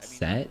this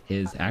set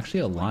is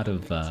actually a lot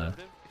of...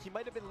 He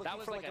might have been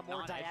looking for like a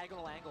more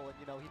diagonal angle, and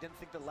you know he didn't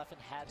think that Leffen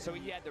had. So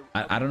he had the.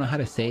 I don't know how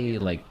to say,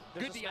 like,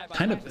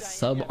 kind of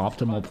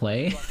suboptimal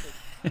play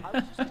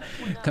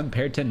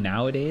compared to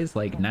nowadays.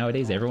 Like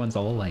nowadays, everyone's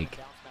all like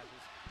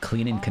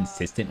clean and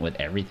consistent with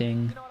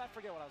everything. You know what? I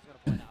forget what I was gonna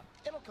point out.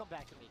 It'll come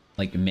back to me.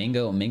 Like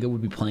Mango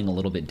would be playing a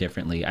little bit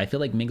differently. I feel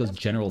like Mango's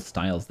general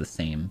style is the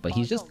same, but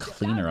he's just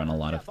cleaner on a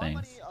lot of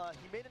things.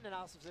 He made an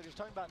analysis that he's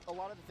talking about a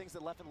lot of the things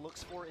that Leffen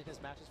looks for in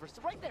his matches versus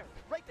right there,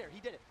 he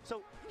did it.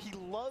 So he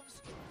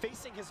loves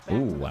facing his back.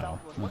 Ooh, to the wow.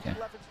 Falcon. One Okay.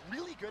 thing Leffen's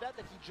really good at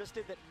that he just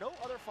did that no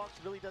other Fox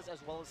really does as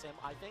well as him,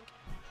 I think.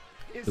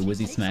 The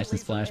Wizzy smash and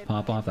splash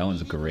pop off, that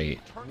one's great.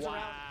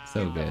 Wow.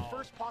 So good. The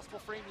first possible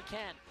frame he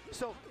can.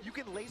 So you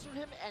can laser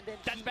him and then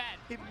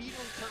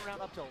immediately turn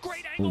around up tilt.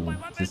 Great angle by Ooh,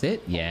 Levin. is this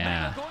it?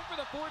 Yeah. Going for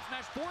the forward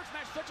smash. Forward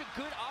smash, such a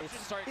good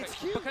option. It's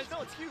huge. Because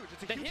no, it's huge.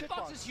 It's a the huge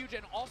hitbox is huge,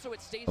 and also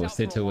it stays Oh, out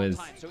for a Sita long was...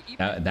 time. So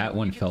even That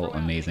one felt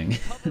amazing.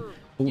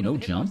 Oh, no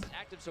jump.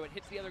 Active, so it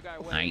hits the other guy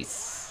away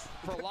Nice.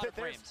 for a lot of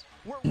frames.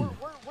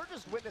 We're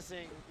just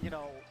witnessing, you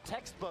know,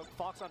 textbook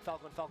Fox on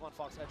Falcon, Falcon on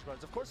Fox edge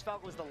guards. Of course,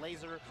 Falcon was the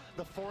laser,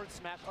 the forward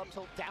smash, up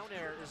tilt, down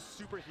air is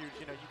super huge.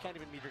 You know, you can't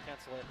even meter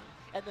cancel it.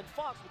 And then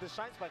Fox with his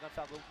shine spike on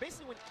Falcon.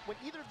 Basically, when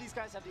either of these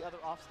guys have the other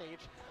off stage,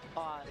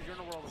 you're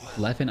in a world of...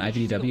 Leffen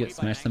IVDW at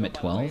Smash them at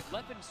 12.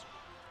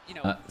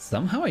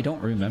 Somehow I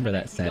don't remember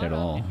that set at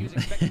all. He was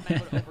expecting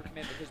Mango to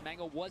overcommit because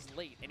Mango was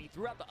late, and he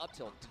threw out the up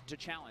tilt to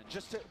challenge.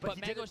 But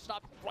Mango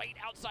stopped right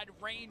outside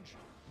of range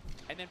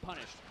and then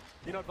punished.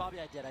 You know what, Bobby,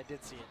 I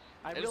did see it.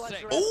 I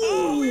realized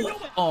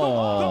realized...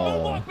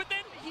 Oh! But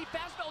then he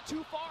fast fell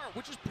too far,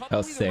 which is probably That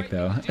was sick, the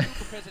right though. thing to do,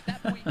 because at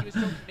that point he was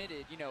so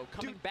committed, you know,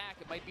 coming back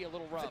it might be a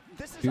little rough.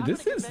 Dude,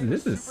 this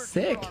is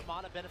sick.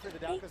 Armada benefit of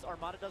the doubt because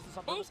Armada does this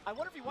on purpose. I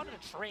wonder if he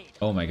wanted to trade.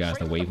 Oh my gosh,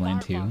 the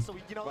Waveland too. So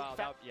you know,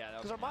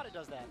 because Armada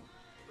does that.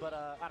 But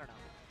I don't know.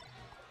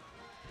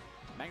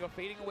 Mango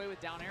fading away with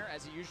down air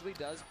as he usually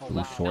does.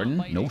 No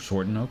shorten? No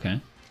shorten,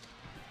 okay.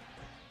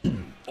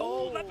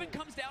 Oh, Leffen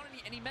comes down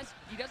and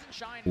he doesn't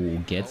shine. Ooh,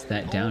 gets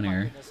that down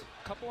air.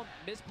 Couple of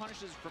missed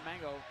punishes for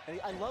Mango.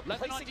 I love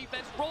Leffen on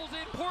defense, rolls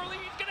in poorly,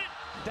 he's gonna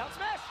down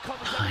smash.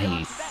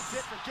 Nice. That's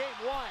it for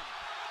game one.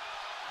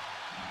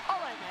 All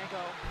right,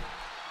 Mango.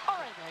 All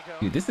right, Mango.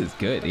 Dude, this is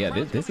good. Yeah,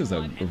 this is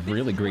a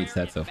really great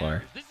set so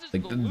far.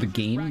 Like the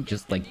game,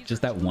 just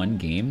that one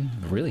game,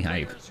 really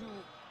hype.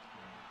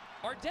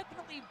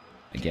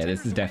 Like, yeah,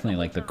 this is definitely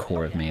like the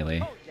core of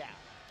Melee.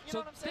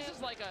 So this is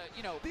like a,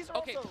 you know,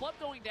 okay, Plub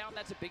going down,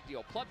 that's a big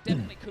deal. Plub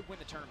definitely could win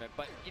the tournament,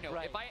 but, you know,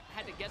 if I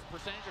had to guess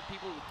percentage of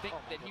people who think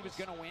that he was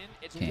going to win,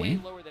 it's way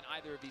lower than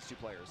either of these two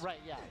players. Right,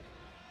 yeah.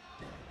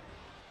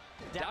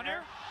 Down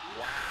air?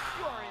 Wow.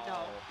 You already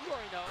know. You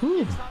already know.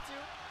 Whew. It's not to?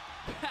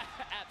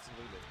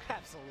 Absolutely.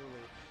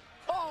 Absolutely.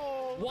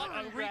 Oh, what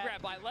a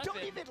regrab by Leffen.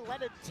 Don't even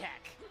let him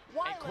tech.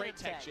 Why and great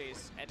tech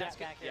chase. And that's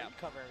back here. You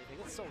cover everything.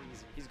 It's so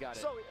easy. He's got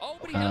it. So, oh,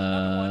 but he has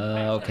another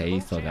one. Okay, he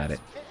still got it.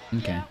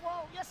 Okay. Yeah,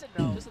 well, yes and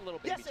no. Just a little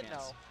baby yes and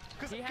no.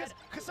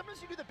 Because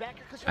sometimes you do the back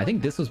here. I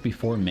think this was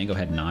before Mango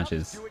had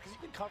notches. Do it because you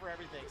can cover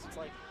everything. So it's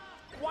like,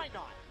 why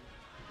not?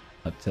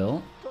 Up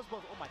tilt. Goes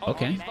both. Oh my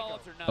Okay. God.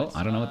 Oh,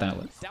 I don't know what that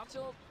was. Down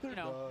tilt? You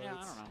know, yeah, I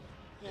don't know.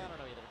 Yeah, I don't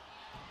know either.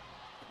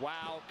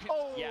 Wow.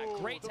 Yeah,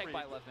 great tech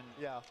by Leffen.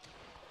 Yeah.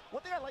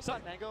 One thing I like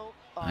about Mango.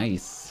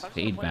 Nice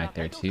fade back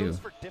there too.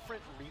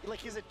 Like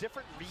he's a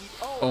different read.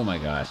 Oh my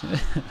gosh.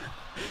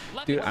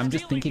 Dude, I'm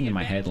just thinking in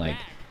my head like,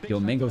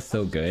 yo, Mango's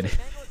so good.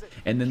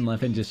 And then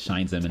Leffen just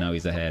shines him and now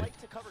he's ahead.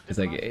 It's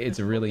like, it's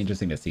really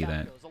interesting to see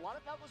that. A lot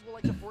of Falcons will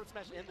like to forward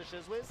smash in the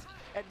Shizwiz,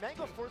 and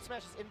Mango forward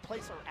smashes in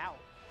place or out.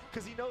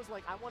 Because he knows,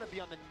 like, I want to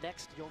be on the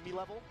next Yomi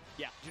level.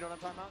 Yeah. Do you know what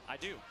I'm talking about? I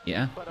do.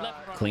 Yeah. But,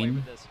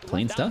 Clean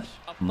stuff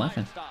from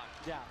Leffen.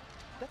 Yeah.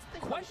 That's the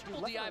thing.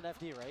 Questionable DI.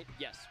 FD, right?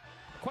 Yes.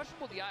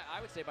 Questionable DI,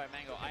 I would say, by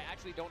Mango. I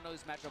actually don't know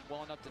this matchup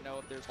well enough to know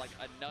if there's, like,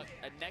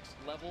 a next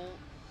level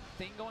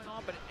thing going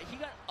on, but he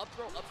got up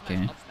throw, up smash,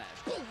 Okay. up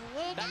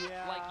smash. That's,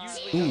 like,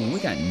 usually Ooh, we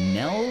got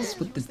Nels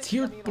with the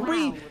tier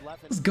 3.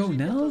 Let's go,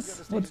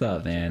 Nels. What's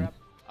up, man?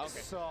 Okay.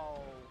 So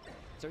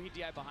he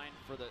DI behind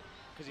for the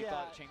because he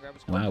thought the chain grab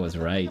was Wow, I was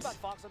right. The thing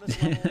about Fox on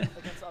this level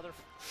against other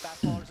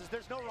fast ballers is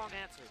there's no wrong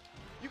answer.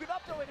 You can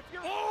up throw it if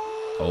you're.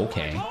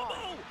 Okay.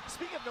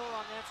 Speaking of no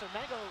wrong answer,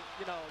 Mango,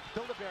 you know,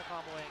 Build-A-Bear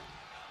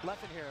comboing.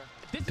 Left in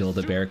here.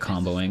 Build-A-Bear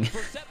comboing.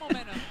 For set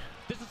momentum,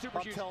 this is super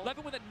huge.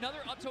 Levin with another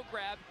up tilt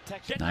grab.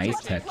 Nice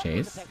tech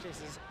chase.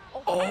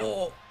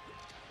 Oh.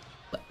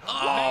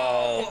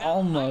 Oh,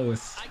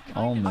 almost.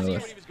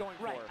 Almost.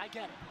 Right, I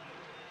get it.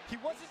 He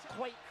wasn't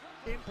quite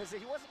in position.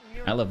 He wasn't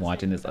near. I love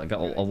watching this. Like a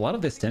lot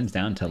of this stems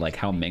down to like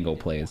how Mango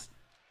plays,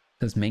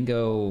 because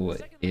Mango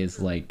is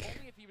like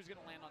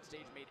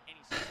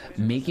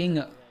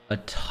making a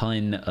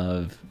ton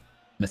of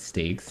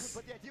mistakes,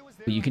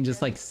 but you can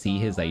just like see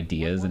his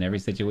ideas in every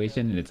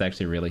situation, and it's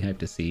actually really hype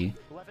to see.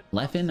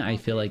 Leffen, I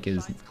feel like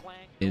is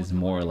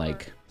more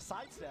like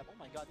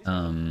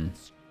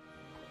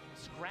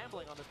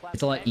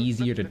it's a lot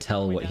easier to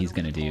tell what he's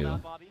gonna do.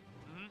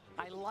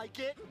 I like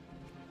it.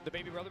 The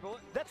baby brother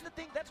bullet? That's the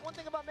thing. That's one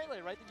thing about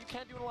Melee, right? That you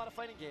can't do in a lot of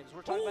fighting games.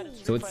 We're talking about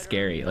it. So it's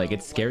scary. Like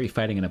it's scary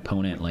fighting an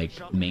opponent like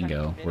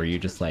Mango, where you're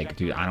just like,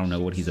 dude, I don't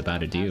know what he's about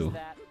to do.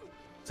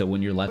 So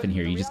when you're Leffen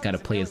here, you just gotta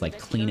play as like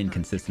clean and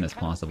consistent as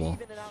possible.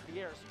 So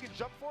you can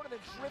jump forward and then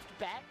drift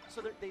back,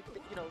 so they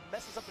you know,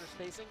 messes up their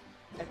spacing.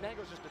 And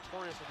Mango's just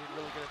notorious for being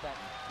really good at that.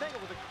 Mango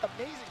with an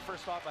amazing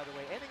first thought, by the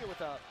way, ending it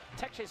with a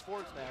tech chase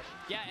forward smash.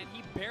 Yeah, and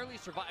he barely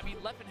survived. I mean,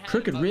 Leffen had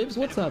Crooked Ribs,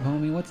 what's up,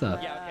 homie? What's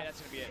up? Yeah, okay,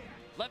 that's gonna be it.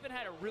 Leffen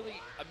had a really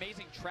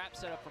amazing trap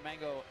setup for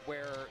Mango,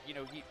 where you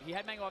know he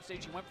had Mango off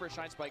stage. He went for a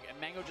shine spike, and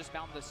Mango just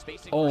found the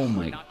spacing. Oh where he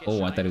my! would not get Oh, I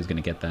shined. thought he was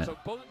gonna get that. So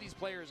both of these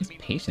players, His I mean,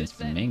 patience this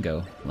for set,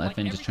 Mango. like,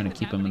 Leffen just trying to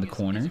everything keep him in the that's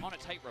corner. happening is on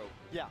a tightrope.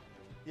 Yeah,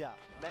 yeah.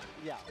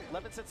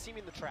 Levin said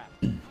seeming the trap.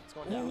 It's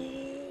going down.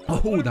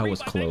 Oh, that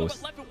was By Mango,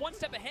 close. but Leffen one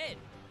step ahead.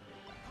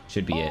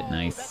 Should be it. That's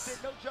Nice.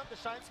 it. No jump to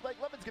shine spike.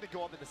 Levin's gonna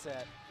go up in the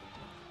set.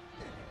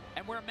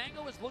 And where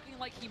Mango is looking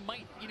like he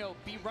might, you know,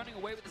 be running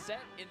away with the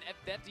set in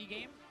the FD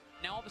game,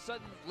 now all of a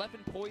sudden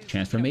Leffen poised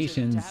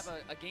Transformations. to have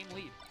a game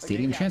lead.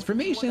 Stadium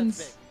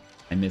transformations.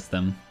 I missed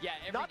them. Yeah,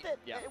 Not that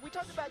we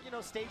talked about, you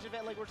know, stage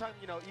event, like we're talking,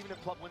 you know, even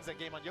if Plub wins that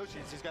game on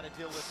Yoshi's, he's got to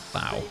deal with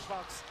Wow. stage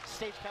Fox,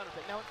 stage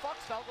counterpick. Now in Fox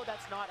Falco,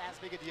 that's not as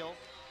big a deal.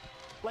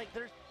 Like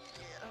there's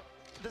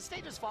the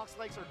stages Fox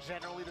likes are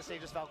generally the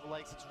stages Falco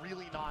likes. It's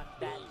really not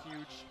that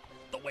huge.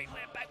 The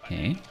Wasteland back.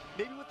 Okay.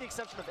 Maybe with the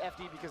exception of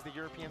FD, because the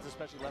Europeans,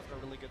 especially left,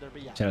 are really good there.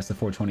 But yeah. Shout out to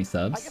 420 I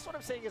subs. guess what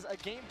I'm saying is a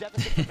game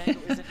deficit for Mango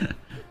isn't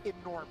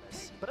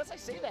enormous. But as I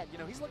say that, you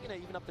know, he's looking at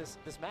even up this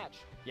match.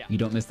 Yeah. You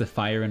don't miss the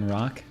fire and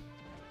rock.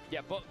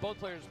 Yeah, both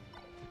players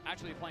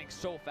actually playing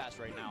so fast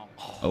right now.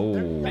 Oh.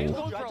 Mango's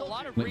going for a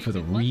lot of Went for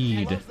the reads.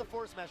 read. Loves the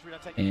forward smash read on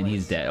taking And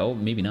he's place. dead. Oh,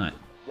 maybe not.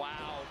 Wow,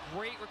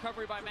 great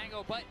recovery by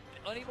Mango, but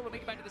unable to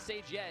make it back to the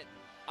stage yet.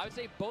 I would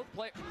say both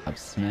players. Up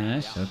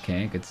smash.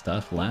 Okay, good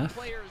stuff. Both Left.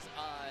 players.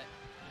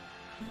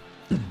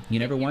 You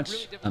never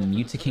watched a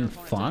Mutaking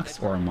Fox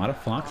or a Armada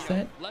Fox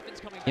set? You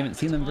haven't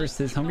seen them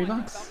versus Hungry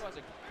Box?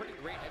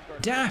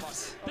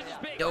 Daft!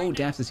 Yo,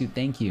 Daft,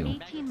 thank you.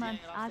 18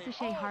 months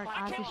Azashe Heart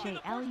Azashe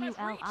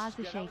LUL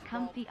Azashe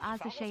Comfy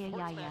Azashe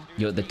Ayaya.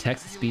 Yo, the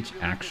text-to-speech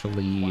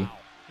actually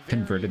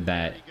converted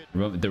that,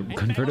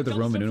 converted the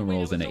Roman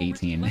numerals into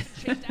 18.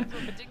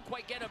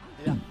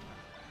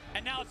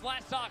 And now it's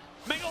last stock.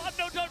 Mango up,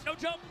 no jump, no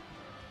jump.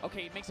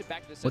 Okay, he makes it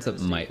back to the center. What's up, of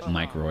the stage.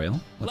 Mike Royal?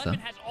 What's up? Leffen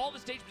has all the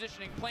stage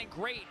positioning, playing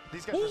great.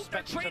 These guys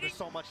respect each other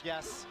so much,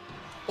 yes.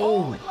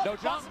 Oh! No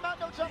jump.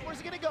 No jump. Where's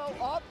he gonna go?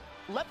 Up.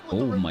 Left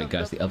with Oh the my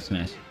gosh, the up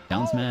smash.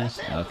 Down smash.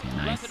 Okay,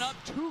 nice. Leffen up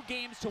 2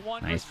 games to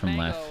 1. Nice from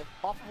Mango. left.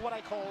 Off of what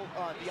I call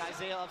the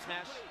Isaiah up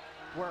smash,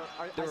 where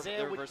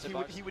Isaiah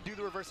would do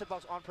the reverse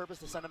hitbox on purpose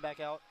to send him back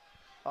out.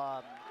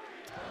 I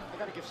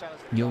gotta give shout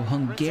outs. Yo,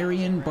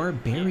 Hungarian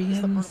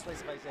Barbarians.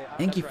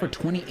 Thank you for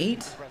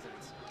 28.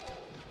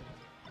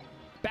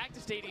 Back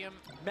to stadium.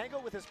 Mango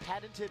with his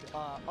patented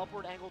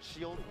upward angled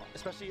shield,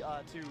 especially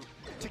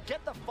to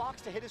get the Fox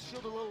to hit his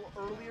shield a little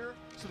earlier,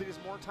 so that he has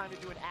more time to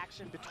do an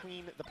action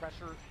between the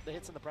pressure, the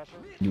hits and the pressure.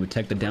 You would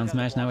tech the down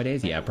smash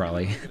nowadays? Yeah,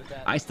 probably.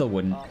 I still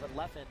wouldn't.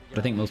 But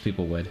I think most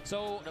people would.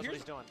 So knows what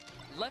he's doing.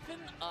 Leffen,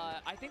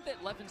 I think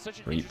that Leffen's such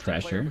an Great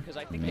interesting player pressure. because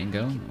I think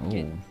Mango. that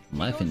Oh,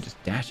 Leffen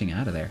just dashing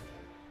out of there.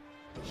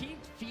 he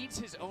feeds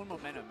his own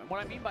momentum. And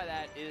what I mean by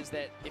that is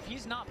that if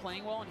he's not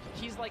playing well, and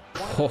he's like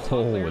one of the top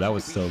Oh, players that who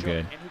was can so be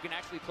good. shook and who can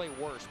actually play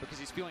worse because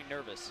he's feeling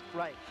nervous.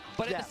 Right.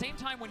 But at the same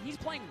time, when he's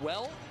playing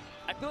well,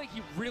 I feel like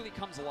he really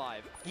comes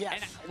alive. Yes.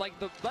 And like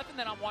the Leffen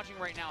that I'm watching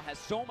right now has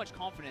so much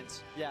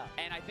confidence. Yeah.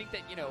 And I think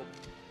that, you know,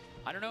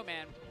 I don't know,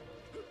 man.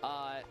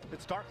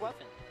 It's Dark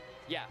Leffen.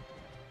 Yeah.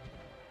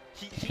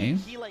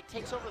 He like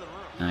takes over the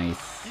room.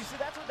 Nice. You see,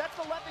 that's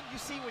the Leffen you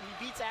see when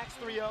he beats Axe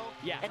 3-0.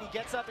 Yeah. And he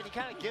gets up and he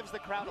kind of gives the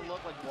crowd a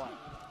look like what?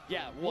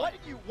 Yeah, What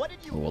did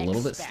you Oh, a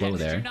little bit slow Did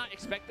there. you not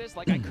expect this?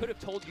 Like, I could have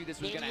told you this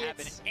was going to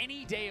happen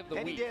any day of the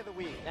week. Any day of the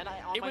week. And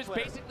It was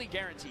basically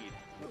guaranteed.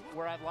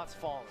 where I have lots of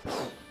falls.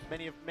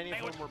 Many of whom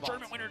were bots.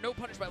 Tournament winner, no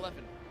punish by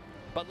Leffen.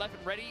 But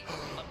Leffen ready.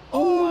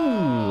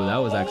 Oh, that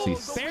was actually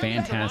Barely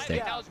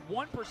fantastic. survived. That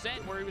was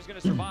 1% where he was going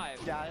to survive.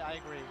 Yeah, I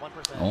agree.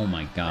 1%. Oh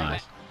my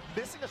gosh.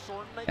 Missing a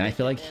short, And I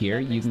feel like here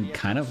you can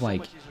kind of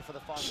like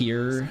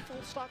hear,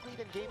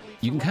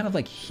 you can kind of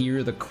like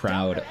hear the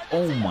crowd.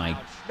 Oh my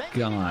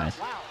gosh.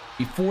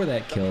 Before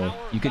that kill,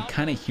 you could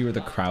kind of hear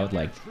the crowd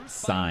like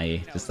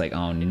sigh, just like,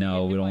 oh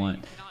no, we don't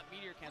want,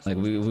 like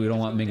we don't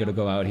want Mingo to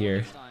go out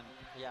here.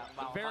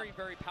 Very,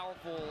 very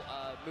powerful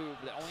move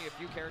that only a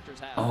few characters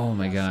have. Oh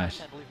my gosh.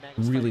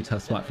 Really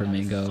tough spot for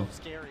Mingo.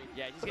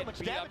 Yeah, he's getting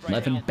beat up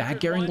right Leffen now.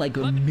 back airing like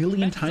a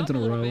million times in a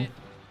row.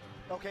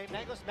 Okay,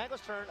 Mango's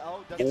turn.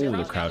 Oh,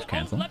 the crouch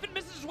cancel. Leffen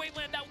misses his weight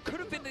land. That could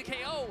have been the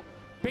KO.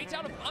 Baits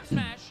out of up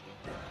smash.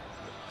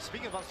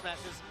 Speaking of up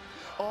smashes.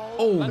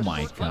 Oh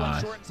my Leffen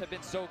gosh. shortens have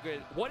been so good.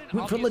 What an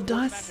Went for obvious forward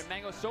Ladus. smash, and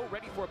Mango so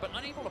ready for it, but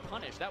unable to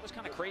punish. That was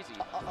kind of crazy.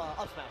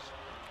 Up smash.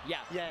 Yeah,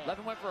 Yeah.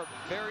 Leffen went for a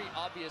very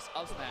obvious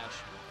up smash.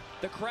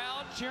 The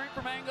crowd cheering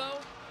for Mango.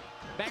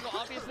 Mango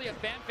obviously a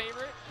fan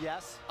favorite.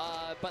 Yes.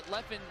 But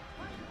Leffen.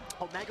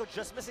 Oh, Mango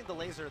just missing the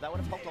laser. That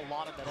would have helped a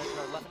lot of that edge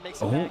guard. Leffen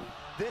makes it Oh. back.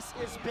 This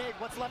is big.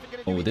 What's Leffen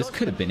gonna do? Oh, He this goes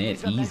could have for been it.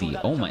 He's got Mango Easy.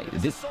 without Oh a my, jump. This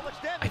is this, so much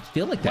I damage.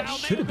 feel like that Wow,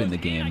 should have been the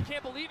Mango goes in. game. I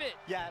can't believe it.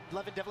 Yeah,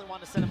 Leffen definitely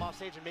wanted to send him off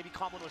stage and maybe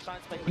combo with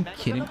Shine's play. Are you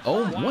kidding?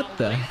 Oh, what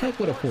the heck?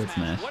 What a forward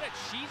smash. What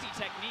a cheesy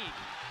technique.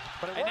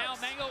 But it And now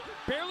works. Mango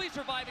barely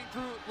surviving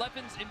through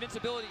Leffen's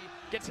invincibility.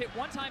 Gets hit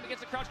one time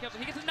against the crouch cancel.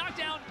 He gets a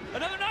knockdown.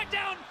 Another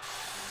knockdown.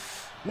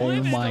 Oh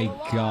Leffen my still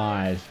alive.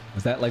 gosh.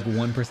 Was that like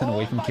 1%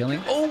 away from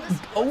killing? Oh,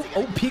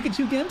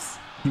 Pikachu Gimps.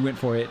 He went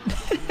for it.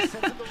 Sends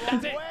him the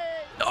wrong way.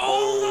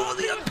 Oh,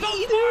 the up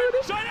B,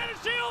 dude. Shine out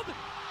his shield.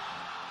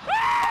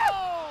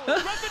 Oh!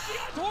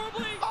 Leffen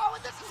horribly. Oh,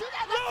 and this is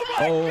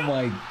Oh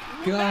my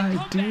That god,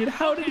 comeback. dude.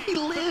 How did he The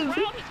live?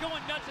 crowd is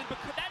going nuts, and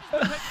that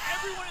is because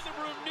everyone in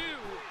the room knew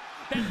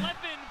that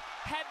Leffen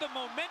had the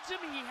momentum,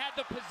 he had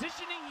the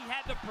positioning, he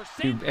had the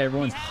percent. Dude,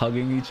 everyone's he had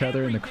hugging each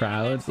other in the everything,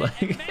 crowds. and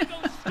Like,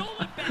 Mango stole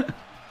it back.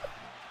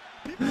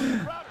 People in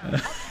the crowd are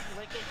hugging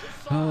like they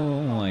just saw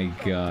oh my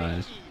a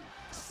gosh. baby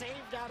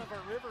saved out of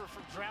a river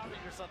from drowning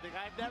or something.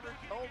 I've never.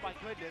 Oh my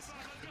goodness.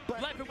 But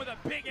Leffen with a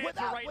big answer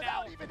without right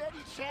now. even any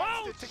chance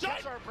Oh, to shot-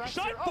 catch our breaths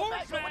shot here. Oh, forward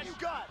Mango, what smash. do you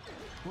got?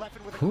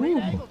 Leffen with a great Ooh.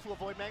 angle to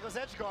avoid Mango's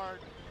edge guard.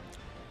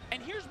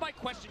 And here's my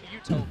question to you,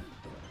 Toby.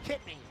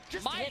 Hit me.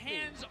 Just My hit me.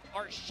 hands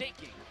are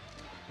shaking.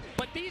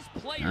 But these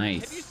players,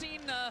 Nice. have you seen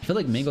I feel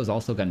like Mango's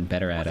also gotten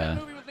better at that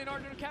movie with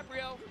Leonardo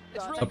DiCaprio?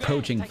 It's real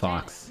approaching good.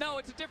 Fox. No,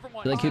 it's a different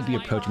one. I feel like he'd be Oh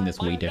my approaching this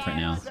God. way different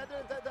now.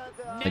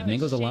 Never Like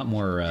Mango's a lot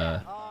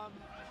more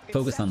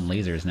focused on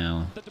Inception. lasers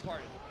now The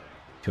Departed.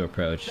 to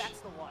approach. That's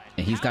the one.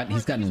 And he's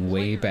gotten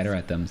way better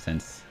at them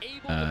since Able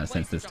to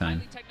play this such a time.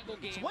 highly technical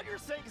game. So what you're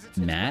saying is it's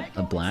Matt, Mango,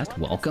 a it's blast, Leffen,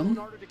 it's welcome.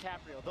 Leonardo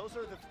DiCaprio. Those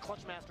are the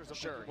clutch masters of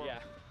Sure, the world. yeah.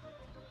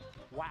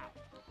 Wow.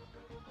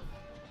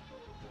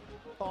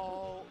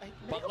 Oh, and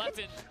But Mango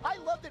hits- Leffen- I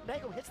love that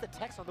Mango hits the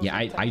text on those. Yeah,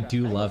 I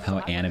do love how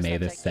anime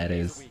this set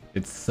is.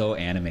 It's so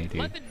anime,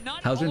 dude. Leffen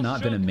not How's there all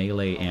not been a shook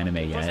melee anime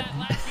for yet? that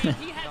last game.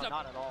 He has No, a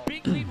not at all.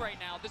 big lead right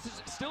now. This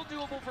is still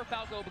doable for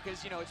Falco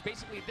because, you know, it's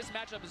basically, this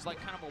matchup is like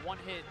kind of a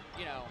one-hit,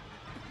 you know.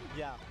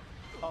 Yeah.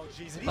 Oh,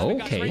 jeez. and he's got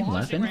Okay, great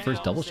launching Leffen, right first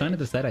now. double shine of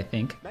the set, I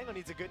think. Mango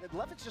needs a good.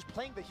 Leffen's just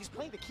playing he's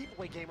playing the keep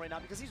away game right now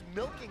because he's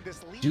milking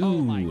this lead. Dude, Oh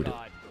my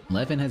God.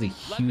 Leffen has a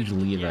huge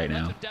Leffen- lead yeah, right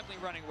now. Leffen's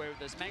definitely running away with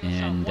this. Mango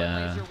And, shot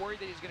one laser, worried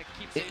that he's gonna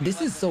keep saving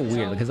This is Leffen. so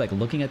weird because like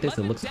looking at this,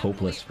 it Leffen looks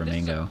hopeless for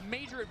definitely- Mango. This is a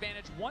major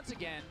advantage once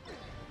again.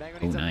 Mango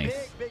Oh, needs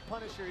nice. a big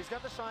punish here. He's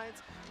got the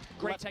shines.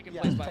 Great tech in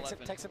yeah, place by techs,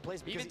 Leffen. techs in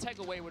place because Even tech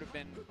away would have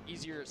been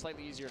easier,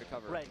 slightly easier to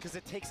cover. right, because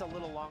it takes a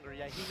little longer.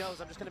 Yeah, he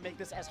knows I'm just going to make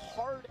this as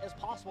hard as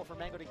possible for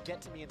Mango to get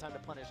to me in time to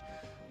punish.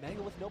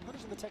 Mango with no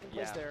punish in the tech in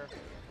place Yeah. there.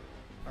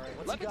 All right,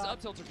 what's he Leffen's got?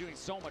 up tilts are doing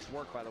so much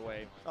work, by the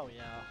way. Oh,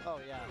 yeah.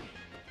 Oh, yeah.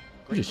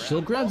 Just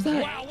shield grabs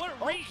that. Wow, what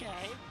a reach!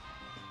 Okay.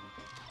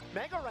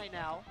 Mango right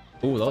now.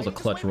 Ooh, that was a playing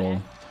his clutch way roll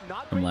back.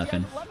 Not from great yet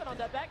Leffen. from Leffen on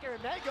that back air.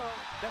 And Mango,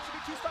 that should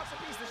be 2 stocks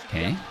apiece. This should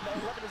Okay. be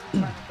Leffen is in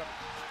track with them.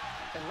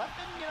 And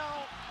Leffen, you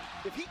know,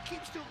 if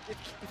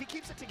he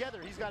keeps it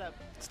together, he's got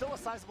still a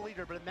sizable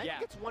leader. But if Mango Yeah.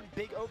 gets one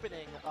big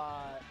opening,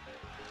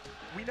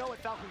 we know what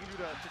Falcon can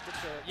do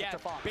Yeah, to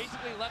Fox.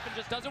 basically Leffen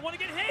just doesn't want to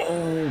get hit.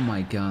 Oh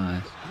my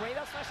god. Great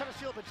out smash on his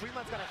shield, but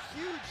Dreamland's got a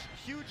huge,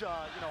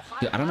 you know, high.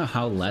 Dude, I don't know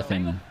how value, so-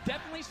 Leffen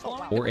Definitely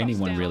slowing or the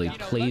anyone down. really You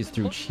know, plays Leffen's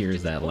through looking cheers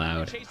to that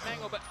loud. chase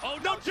Mango, but oh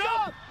no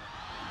jump!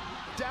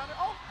 Down.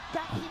 Oh,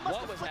 back. He must What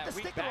have was flicked that the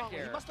weak stick the back wrong way.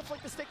 He air? must have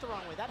flicked the stick the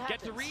wrong way. That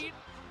happens. Get the read.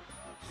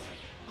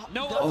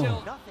 No No, up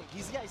tilt. nothing.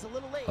 He's a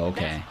little late.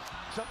 Okay.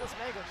 Jumpless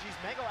Mango. Jeez,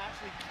 Mango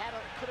actually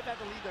could have had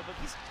the lead there, but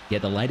he's Yeah,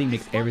 the lighting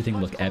makes everything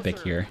look epic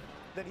here.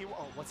 Then he.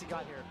 Oh, what's he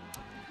got here?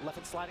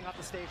 Leffen sliding off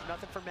the stage,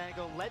 nothing for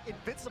Mango. Let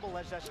invincible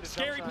ledge dash into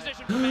Scary jump shot.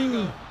 position for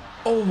Mango.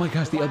 Oh my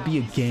gosh, the up B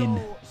He's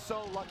again.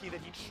 So lucky that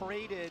he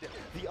traded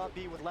the up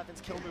B with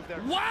Leffen's kill move there.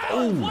 Wow!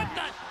 Oh. What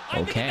the?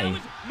 I Okay, think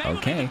that was Mango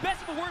okay. made the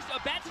best of a worst, a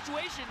bad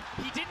situation.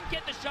 He didn't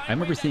get the shine. I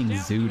remember seeing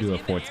Zoo do a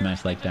forward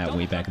smash like that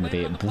way back in the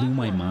day. It blew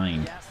my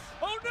mind. Yes.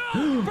 Oh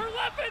no! For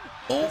Leffen!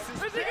 Oh.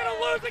 Is he gonna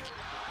lose?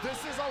 This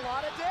is a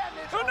lot of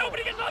damage. Oh,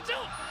 nobody gets knocked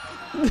out!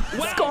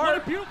 Wow, Scar. what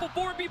a beautiful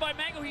 4B by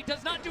Mango. He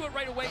does not do it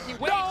right away. He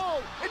waits.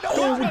 No!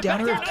 Oh,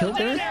 down air killed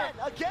there?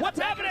 Again, What's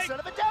back happening? instead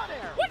of a down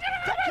air. What's That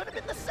happening? could have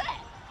been the set.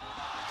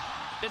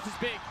 This is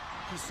big.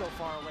 He's so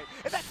far away.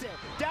 And that's it.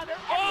 Down there.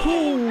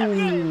 Oh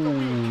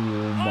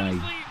my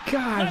Honestly,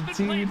 god,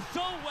 Leffen played dude. so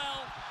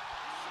well.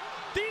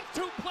 These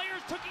two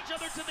players took each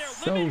other to their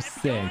So limit and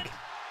sick. beyond.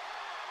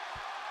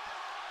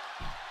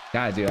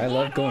 God, dude, I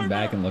love going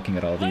back and looking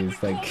at all Leffen these.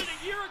 called Like, it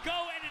a year ago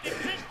and it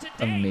exists today.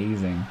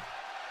 amazing.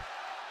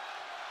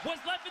 Was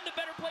Leffen the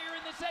better player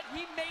in this set?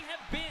 He may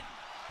have been.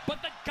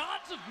 But the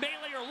gods of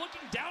Melee are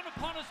looking down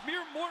upon us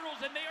mere mortals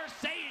and they are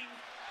saying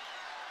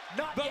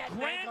Not the yet,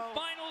 grand Mango.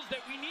 finals that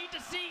we need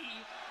to see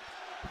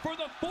for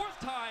the 4th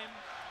time.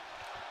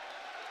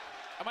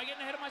 Am I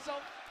getting ahead of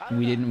myself?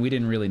 We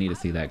didn't really need to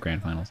see that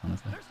grand finals,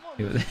 honestly.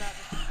 It was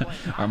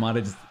Armada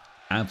just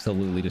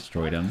absolutely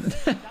destroyed him.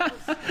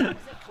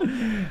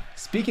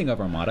 Speaking of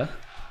Armada,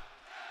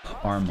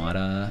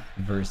 Armada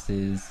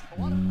versus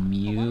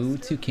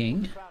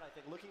Mewtwo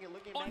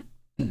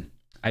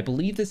I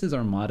believe this is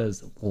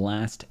Armada's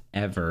last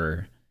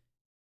ever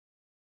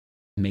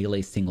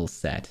Melee singles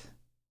set,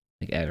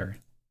 like ever,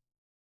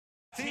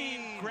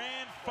 Team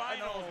Grand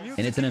Finals.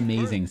 and it's an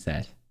amazing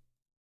set.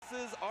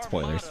 This is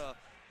Spoilers. Armada.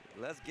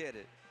 Let's get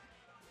it.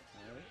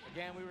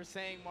 Again, we were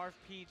saying Marv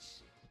Peach,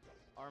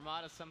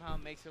 Armada somehow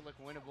makes her look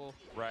winnable.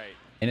 Right.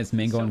 And it's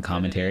Mango on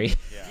commentary.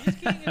 Yeah. Muse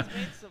King has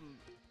made some.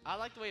 I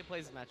like the way he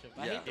plays the matchup.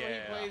 I hate the way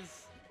Yeah. he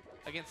plays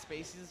against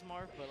Spaces,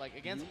 Marv, but like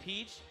against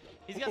Peach,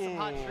 he's got some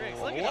hot tricks.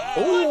 Look at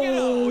him.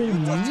 Oh,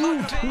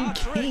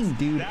 Mewtwo King,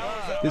 dude.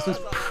 This was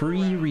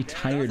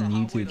pre-retired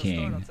Mewtwo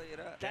King.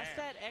 That's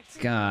that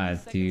extra God,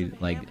 dude,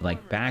 like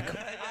back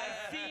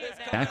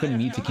when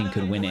Mewtwo King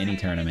could win any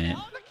tournament.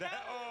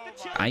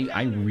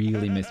 I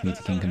really miss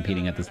Mewtwo King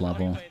competing at this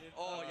level.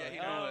 Oh yeah, he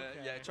knew it.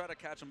 Yeah, try to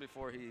catch him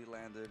before he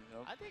landed.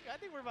 Yep. I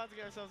think we're about to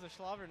get ourselves a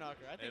Schlauber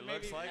knocker. I think It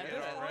maybe looks like at it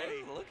this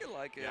already. point- Looking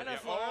like it. I know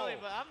it's a little early,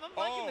 but I'm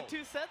liking the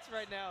 2 sets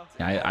right now.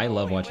 I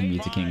love watching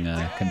Mewtwo King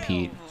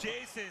compete.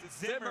 Jason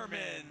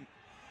Zimmerman.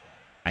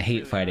 I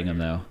hate fighting him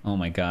though. Oh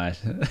my gosh.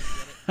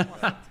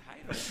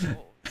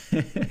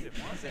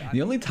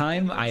 The only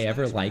time I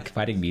ever like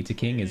fighting Mewtwo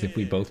King is if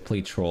we both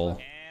play Troll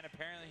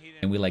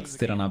and we like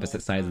sit on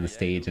opposite sides of the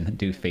stage and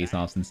do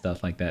face-offs and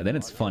stuff like that. Then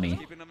it's funny.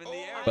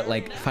 But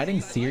like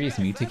fighting serious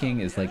Mewtwo King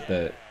is like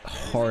the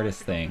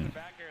hardest thing,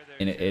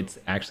 and it's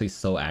actually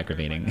so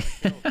aggravating.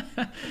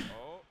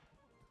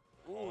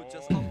 Ooh,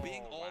 just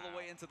being all the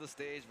way into the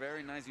stage.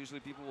 Very nice. Usually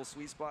people will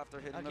sweet spot after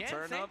hitting the Again,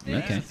 turn same up. thing.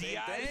 Okay. Same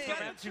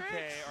thing.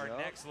 2K are Yup.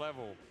 next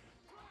level.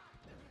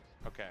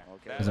 Okay.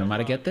 Does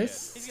Armada get this?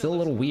 Still a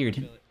little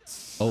weird.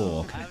 Oh,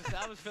 okay.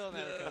 I was feeling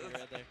that recovery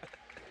right there.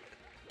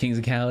 Kings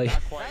of Cali.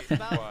 Not quite, That's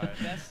about but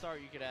the best start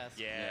you could ask.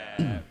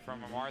 yeah,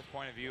 from Amar's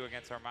point of view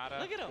against Armada.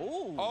 Look at him.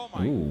 Ooh. Oh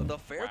my. Ooh, The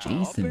fair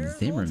Wow. up air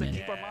Zimmerman. to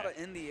keep Yeah. Armada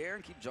in the air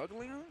and keep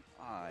juggling him.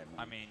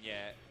 I mean,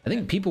 yeah. I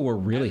think people were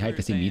really hyped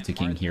to see Mewtwo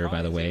King here,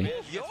 by the way.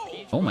 Yo.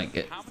 Oh my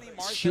god. How many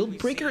Mars have Shield we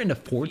breaker seen into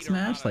beat forward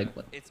smash? Armada? Like,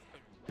 what? It's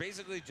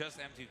basically just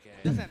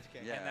M2K. Just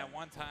M2K. Yeah. And that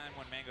one time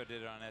when Mango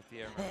did it on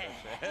FD, I remember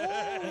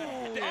that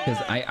shit.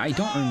 Because I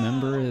don't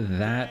remember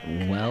that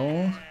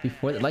well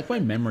before. Like, my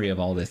memory of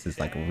all this is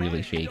like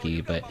really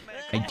shaky, but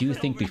I do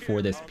think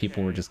before this,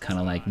 people were just kind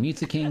of like,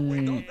 Mewtwo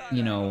King,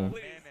 you know,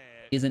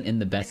 isn't in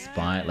the best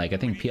spot. Like, I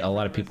think a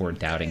lot of people were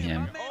doubting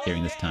him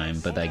during this time,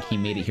 but like, he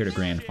made it here to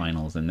grand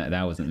finals, and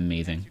that was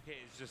amazing. M2K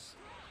is just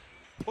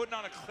putting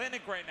on a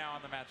clinic right now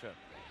on the matchup.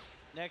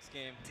 Next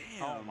game.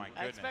 Oh my I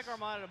goodness. expect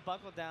Armada to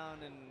buckle down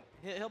and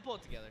he'll pull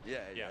it together. Yeah,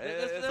 Yeah.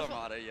 It's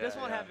Armada. Yeah. This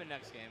won't yeah. happen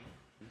next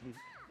game.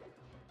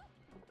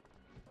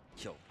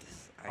 Yo, this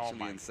is Oh actually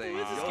my insane.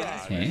 God. Yo, Okay.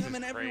 he's Okay. hitting him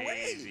in every way.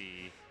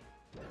 Crazy.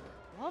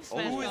 Love Oh,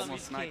 Smash he Mouth almost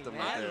Muse sniped King, him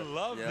right man. I there.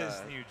 love Yeah.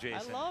 this new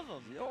Jason. I love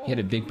him. Yo, He had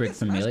a big break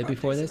from melee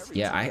before this?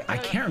 Yeah, I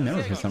can't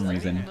remember for some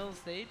reason. Middle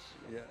stage.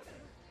 Yeah.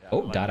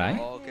 Oh, dot eye.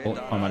 Okay, Oh,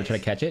 dot Armada eye. tried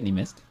to catch it and he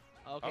missed.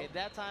 Okay,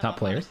 that time. Top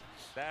players.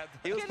 That,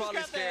 He was Okay, just probably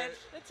grab the scared.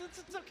 edge.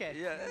 It's okay.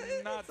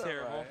 Yeah, not it's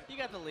terrible. alright. You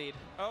got the lead.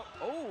 Oh,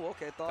 Oh,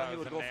 okay. Thought That he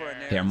was would a go for a nair.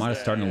 nair. Yeah, Armada's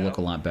instead. starting to look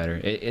a lot better.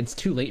 It's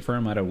too late for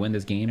Armada to win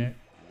this game,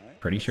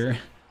 pretty sure.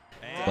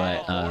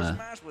 But Forward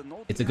smash with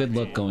no it's a good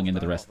look DI. going into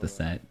the rest of the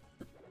set.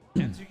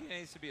 M2K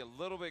needs to be a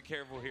little bit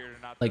careful here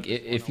to not. Like,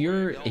 if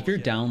you're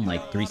down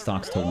like 3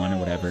 stocks to 1 or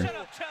whatever,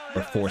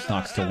 or 4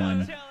 stocks to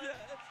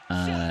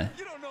 1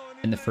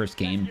 in the first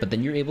game, but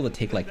then you're able to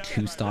take like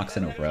 2 stocks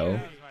in a row,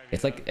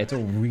 it's like, it's a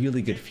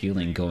really good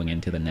feeling going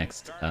into the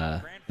next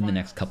in the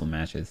next couple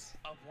matches.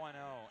 Up 1-0.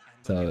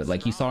 So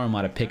like, you saw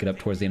Armada pick it up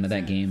towards the end of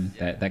that game.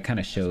 That kind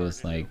of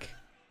shows like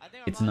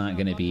it's not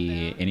going to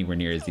be anywhere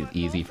near as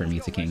easy for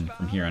Mewtwo King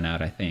from here on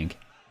out, I think.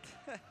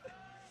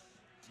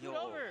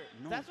 over.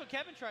 No. That's what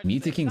Kevin tried to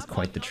Mewtwo say. King's Stop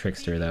quite the blocking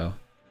trickster, though.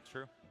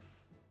 True.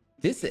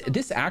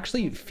 This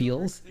actually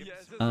feels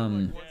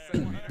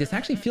this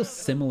actually feels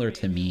similar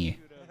to me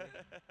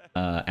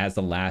as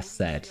the last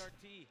set,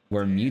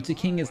 where Mewtwo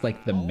King is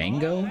like the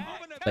mango.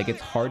 Like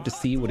it's hard to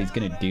see what he's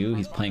gonna do.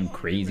 He's playing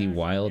crazy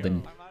wild,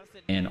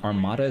 and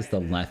Armada is the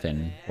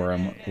Leffen,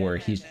 where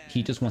he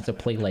just wants to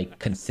play like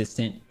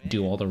consistent,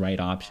 do all the right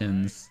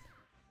options.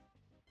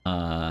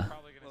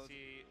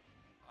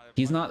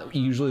 He's not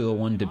usually the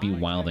one to be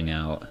wilding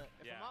out.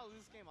 If I'm not lose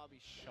this game, I'll be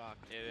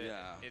shocked.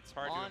 It's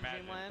hard to On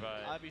imagine, Dreamland,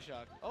 but I'd be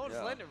shocked. Oh,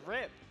 just letting it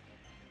rip.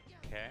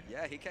 okay.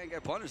 Yeah, he can't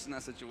get punished in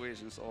that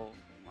situation, so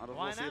might as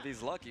Why well see if not?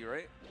 he's lucky,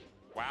 right?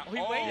 Wow. Oh, he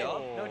waited.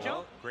 No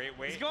jump? Great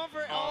wait. He's going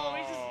for. Oh,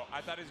 he's just.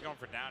 I thought he was going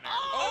for down air.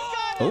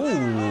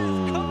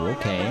 Oh,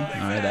 okay.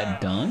 All right, that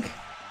dunk.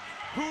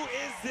 Who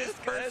is this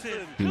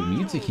person? Dude,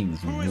 Mewtwo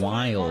King's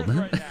wild.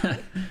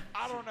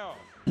 I don't know.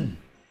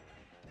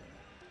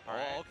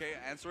 Oh, okay,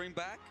 answering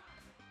back.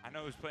 I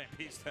know who's playing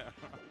Peach though.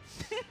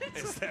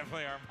 It's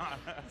definitely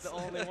Armada. The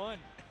only one.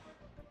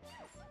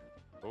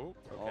 Oh,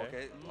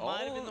 Okay.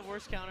 Might have been the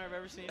worst counter I've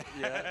ever seen.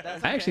 Yeah.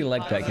 That's I actually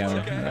liked that counter.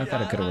 I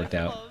thought it could have worked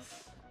out.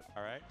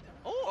 All right.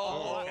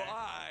 Oh, okay.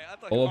 I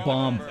thought Oh, he a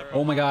bomb. was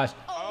Oh my gosh.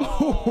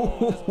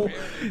 Oh.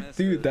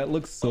 Dude, that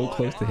looks so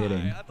close to hitting.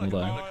 I thought Hold he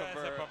was on. gonna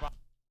convert.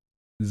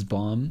 This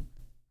bomb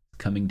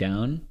coming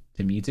down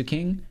to Mewtwo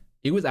King.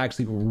 It was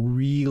actually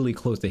really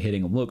close to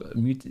hitting him. Look,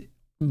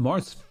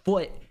 Mars'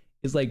 foot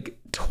is like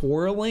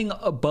twirling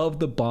above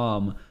the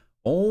bomb.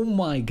 Oh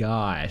my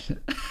gosh.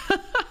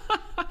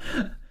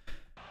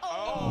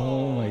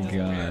 Oh my Just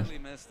gosh. barely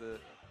missed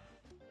it.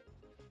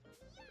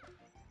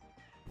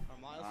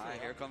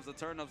 Here comes the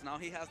turnips. Now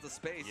he has the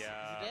space.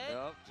 Yeah.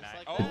 Yep.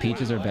 Just The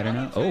peaches are better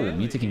now. Oh,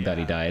 Mewtwo King thought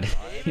he died.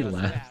 He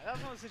laughed. Yeah, that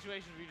was one of the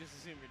situations where you just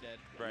assume you're dead.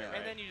 Right.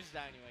 And then you just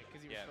die anyway.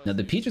 Because you were supposed Now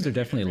the to. peaches are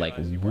definitely like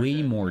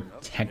way more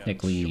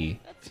technically,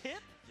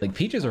 like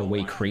peaches are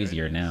way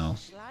crazier now.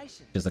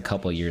 Just a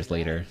couple years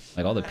later,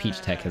 like all the peach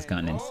tech has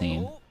gotten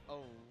insane.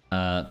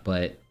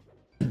 But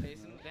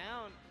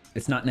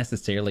it's not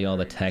necessarily all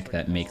the tech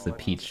that makes the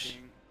peach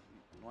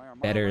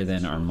better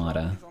than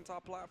Armada.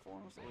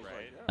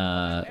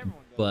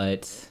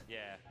 But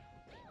Yeah.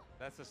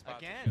 That's the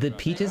spot. the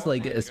peaches,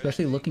 like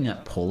especially looking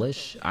at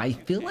Polish, I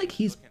feel like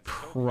he's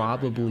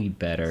probably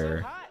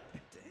better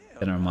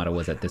than Armada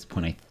was at this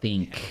point. I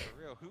think.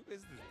 Who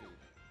is this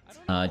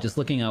dude? Just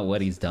looking at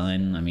what he's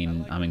done, I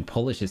mean,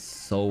 Polish is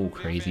so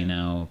crazy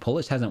now.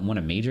 Polish hasn't won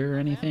a major or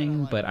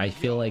anything, but I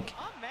feel like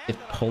if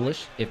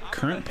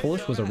current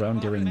Polish was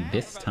around during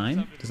this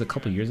time, just a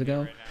couple years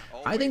ago,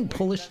 I think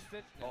Polish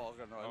Oh,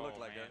 no, it looked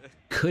like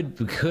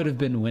it. could have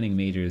been winning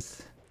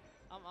majors.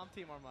 I'm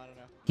Team Armada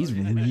now. He's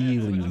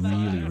really,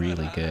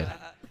 really good.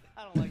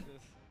 I don't like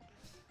this.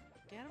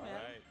 Get him, man.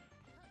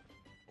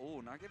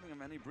 Oh, not giving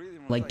him any breathing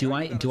room. Like, do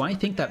I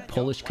think that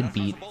Polish could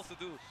beat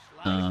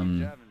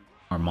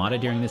Armada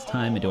during this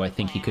time, and do I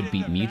think he could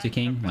beat Mewtwo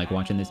King? Like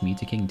watching this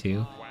Mewtwo King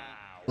too.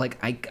 Like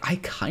I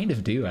kind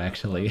of do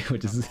actually,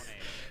 which is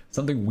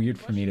something weird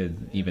for me to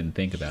even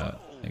think about.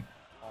 Like,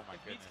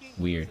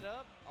 weird.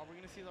 Are we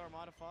gonna see the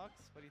Armada Fox?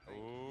 What do you think?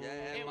 Yeah,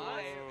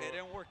 it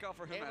didn't work out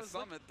for him at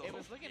Summit though. It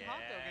was looking hot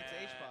though against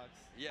H-Fox.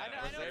 Yeah,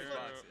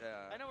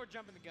 I know we're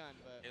jumping the gun,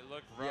 but It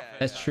looked rough.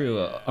 That's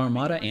true.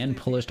 Armada and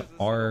Polish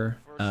are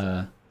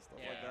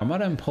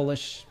Armada and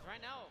Polish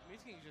right now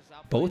Mewtwo King's just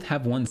out. both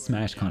have won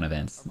SmashCon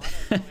events.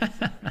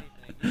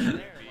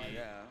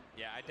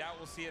 Yeah, I doubt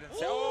we'll see it in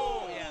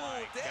Oh, yeah.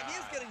 Damn,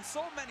 he's getting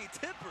so many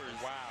tippers.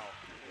 Wow.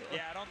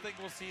 Yeah, I don't think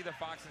we'll see the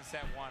Fox in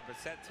set 1, but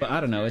set 2. But I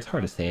don't know. It's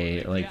hard to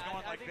say. Like, He's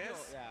going like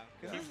this.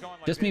 He's going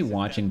like just me this.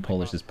 watching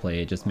Polish's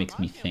play, it just makes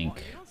me think.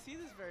 You don't see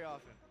this very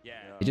often. Yeah.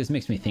 It just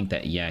makes me think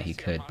that yeah, he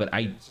could. But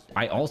I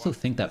also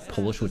think that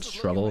Polish would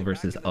struggle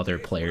versus other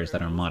players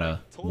that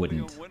Armada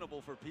wouldn't.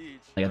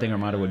 Like I think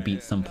Armada would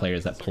beat some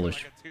players that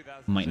Polish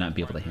might not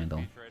be able to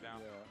handle.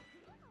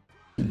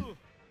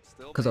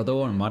 Because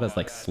although Armada's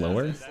like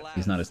slower,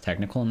 he's not as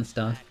technical and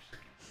stuff.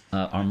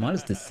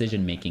 Armada's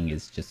decision making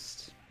is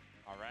just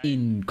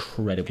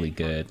incredibly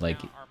good. Like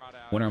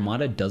when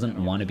Armada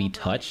doesn't want to be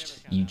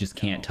touched, you just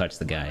can't touch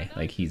the guy.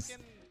 Like he's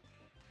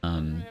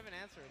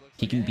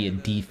he can be a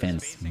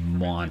defense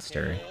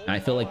monster. And I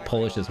feel like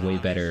Polish is way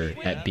better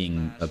at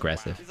being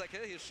aggressive. He's like,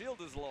 hey, his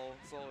shield is low,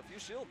 so if you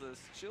shield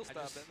this, she'll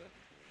stop it.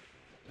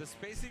 The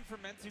spacing for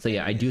So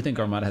yeah, I do think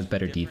Armada has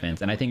better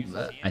defense, and I think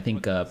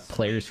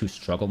players who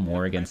struggle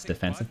more against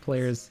defensive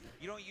players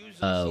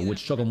would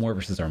struggle more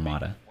versus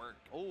Armada.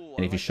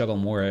 And if you struggle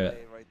more,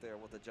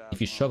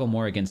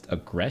 against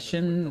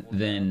aggression,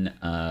 then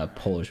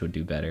Polish would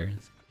do better.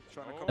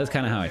 That's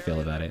kind of how I feel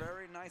about it.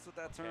 Very nice with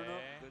that turnip.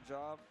 Good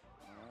job.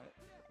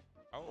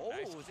 All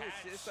right. Oh,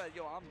 nice It's that,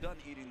 yo, I'm done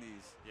eating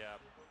these. Yeah.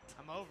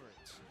 I'm over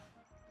it.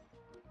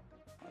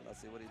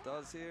 Let's see what he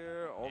does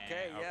here.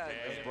 Okay, yeah,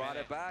 okay. just brought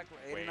it back.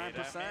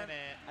 89%.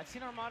 I've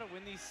seen Armada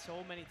win these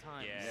so many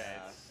times.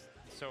 Yeah.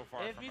 so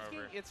far If from Mew2King,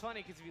 over. it's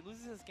funny because if he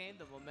loses this game,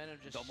 the momentum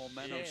just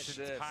shifts.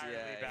 Entirely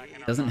back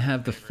in our Doesn't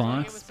have the favor.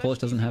 Fox. Polish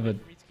doesn't have a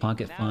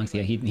pocket Fox.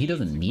 Yeah, he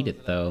doesn't need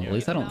it though. At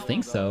least I don't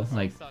think so.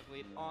 Like,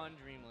 On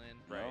Dreamland.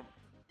 Right.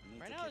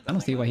 I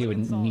don't see why he would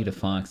need a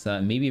Fox.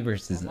 Maybe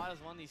versus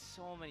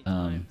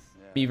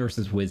me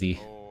versus Wizzy.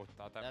 Oh,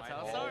 thought that That's might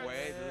how it hold. starts. Oh,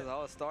 wait, this is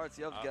how it starts.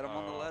 Yep, get him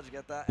on the ledge,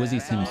 get that.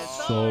 Wizzy seems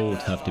so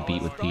tough to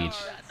beat with Peach.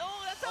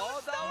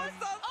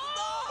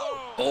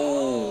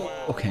 Oh,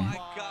 okay. Oh my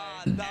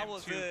god, that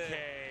was it.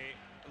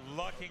 M2K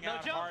lucking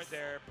out hard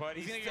there, but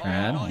he's still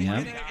Grab,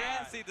 yeah.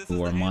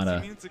 Ooh,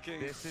 Armada.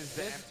 This is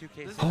the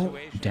M2K Oh,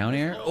 situation. down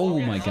air. Oh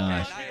my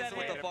gosh. Nice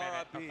with the far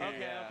up B.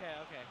 Okay.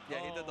 Yeah,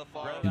 he did the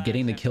far up.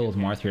 Getting the kill with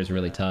Marth here is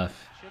really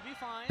tough. Should be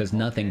fine. Because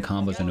nothing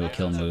combos into a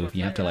kill move.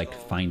 You have to like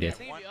find it.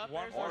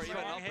 One more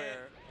strong hit.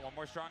 One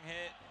more strong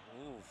hit.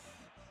 Oof.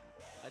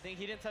 I think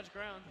he didn't touch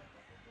ground.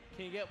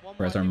 Can you get one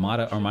more? Whereas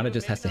Armada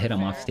just has to hit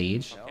him off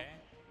stage. Okay.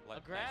 A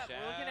grab. We're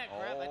looking at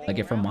grab. I think Like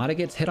if Armada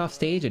gets hit off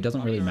stage, it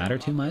doesn't really matter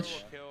too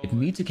much. If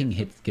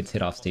Mew2King gets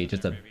hit off stage,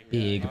 it's a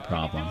big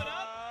problem.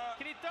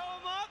 Can he throw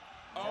him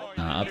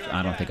up?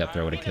 I don't think up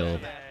throw would have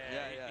killed.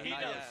 He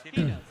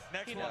does.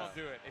 Next one will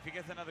do it. If he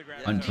gets another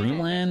grab. On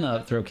Dreamland,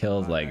 up throw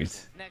kills like Next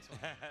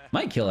one.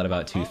 might kill at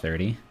about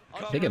 230.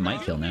 I think it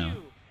might kill now.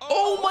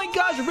 Oh my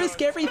gosh,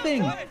 risk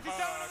everything!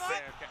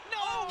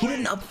 He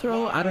didn't up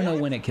throw. I don't know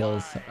when it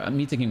kills.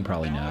 Mew2King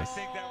probably knows.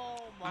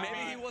 Maybe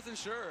he wasn't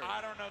sure.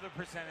 I don't know the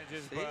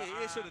percentages, but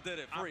He should have did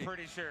it free. I'm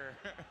pretty sure.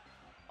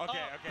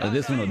 Okay.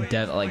 This one will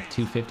like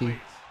 250.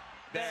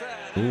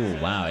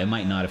 Ooh, wow, it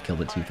might not have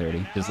killed at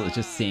 230.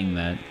 Just seeing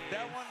that.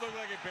 That one looked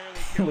like it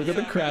barely Look at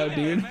the crowd,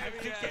 dude.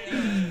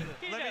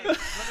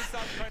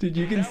 Dude,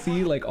 you can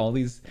see like all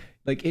these,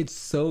 like it's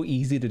so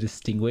easy to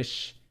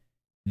distinguish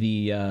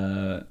the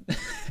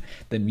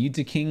the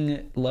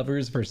Mew2King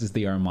lovers versus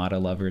the Armada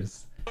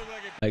lovers.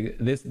 Like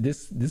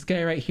this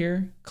guy right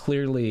here,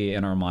 clearly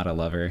an Armada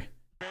lover.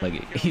 Like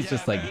he's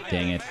just like,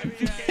 dang it.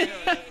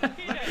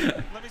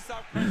 Let me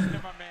stop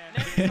questioning my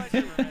man.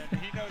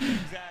 He knows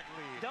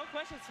exactly. Don't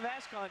question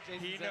Smash Con,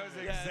 Jason. He knows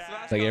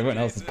exactly. Like everyone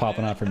else is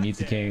popping off for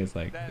Mew2King. It's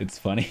like, it's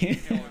funny.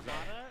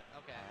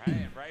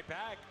 Okay. Right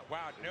back.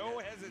 Wow, no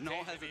hesitation.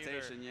 No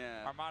hesitation, either.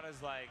 yeah.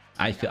 Armada's like.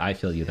 I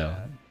feel you though.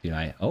 Dude,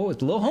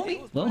 it's Lil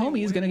Homie. Lil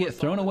Homie is gonna get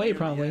thrown away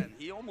probably.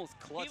 He almost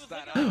clutched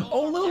that Oh,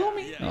 out. Lil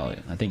Homie. Oh,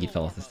 I think he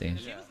fell off the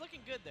stage. He was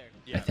looking good there.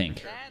 I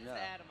think. That's the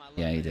Adam I love.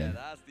 Yeah, he did.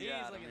 That's the He's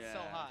Adam, looking yeah. so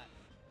hot.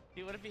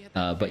 He would have hit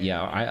that. But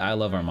yeah, I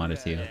love Armada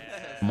too.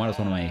 Armada's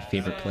one of my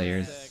favorite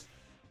players.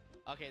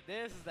 Okay,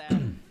 this is the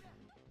Adam.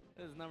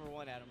 This is number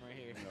one Adam right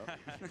here.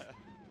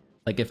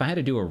 Like if I had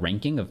to do a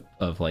ranking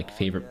of like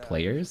favorite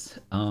players,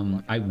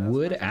 I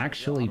would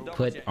actually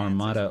put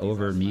Armada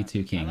over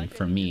Mew2King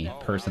for me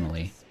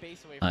personally.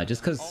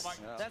 Just because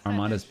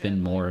Armada's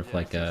been more of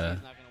like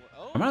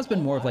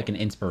an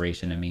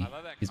inspiration to me.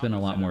 He's been a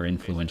lot more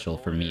influential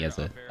for me as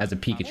a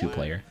Pikachu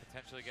player.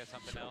 Potentially get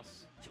something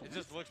else. It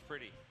just looks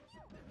pretty.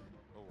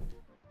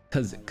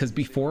 Because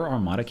before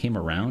Armada came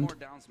around,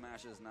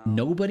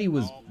 nobody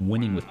was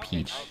winning with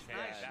Peach.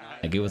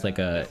 Like it was like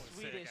a,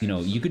 you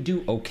know, you could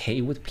do okay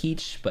with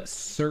Peach, but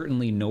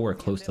certainly nowhere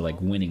close to like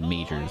winning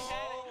majors.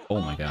 Oh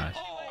my gosh.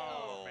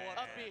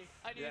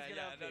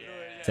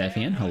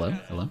 Zephian, hello.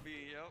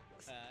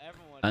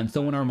 And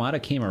so when Armada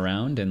came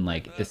around, and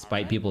like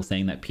despite people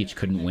saying that Peach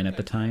couldn't win at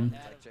the time,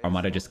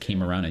 Armada just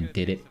came around and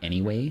did it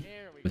anyway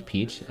with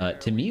Peach.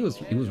 To me, it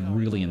was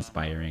really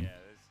inspiring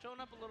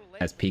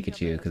as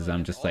Pikachu, because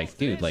I'm just like,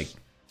 dude, like,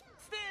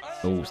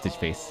 oh, Stitch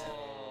Face.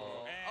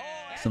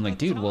 So I'm like,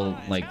 dude, well,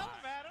 like,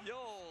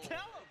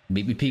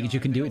 maybe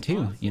Pikachu can do it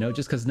too, you know,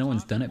 just because no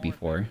one's done it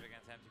before.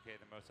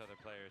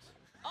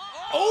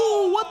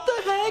 Oh, what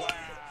the heck?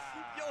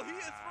 Yo, he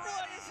is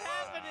what is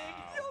happening?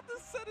 Yo,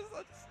 this set is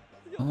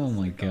Oh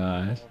my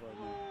gosh.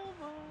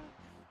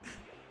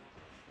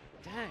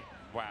 Dang.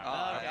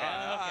 Wow.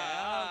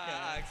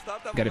 Okay.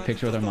 Stop that Got a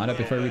picture with Armada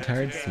before he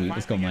retired? Sweet,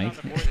 let's go, Mike.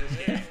 I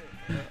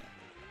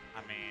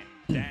mean,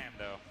 damn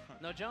though.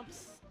 No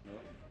jumps.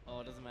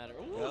 Oh, it doesn't matter.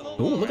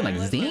 Ooh, looking like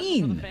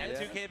Zane.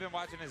 M2K been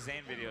watching his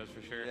Zane videos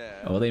for sure. Yeah.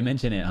 Oh, they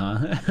mention it, huh?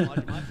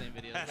 Watching my Zane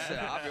videos.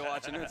 Yeah, I'll be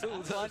watching it too.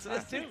 Watching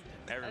this too.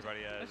 Everybody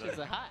has. That's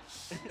just hot.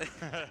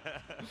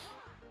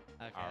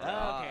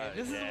 Alright. Okay.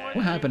 This is more.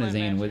 What happened to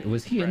Zane?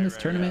 Was he in this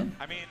tournament?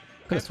 I mean,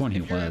 Could have sworn he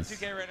if you're was.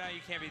 M2K right now,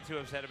 you can't be too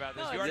upset about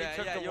this. No, You already yeah,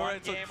 took yeah, the you one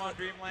already took game on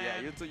Dreamland.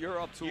 Yeah, you're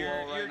up 2-0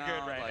 right now. You're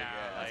good right like,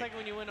 now. That's like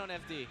when you win on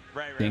FD.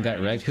 Right. Zane got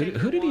wrecked.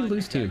 Who did he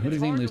lose to? Who did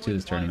Zane lose to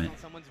this tournament?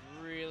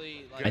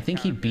 Really, I think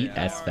he beat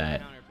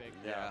SFAT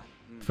Yeah.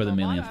 for the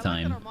millionth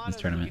time this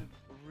tournament.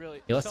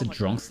 He lost to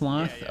Drunk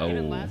Sloth?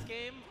 Oh.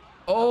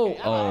 Oh, okay.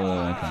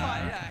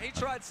 Yeah, he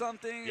tried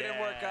something, it didn't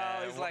work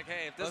out. He's like,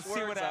 hey, if this let's works,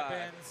 see what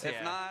happens. If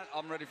Yeah. not,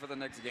 I'm ready for the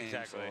next game.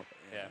 Exactly. So,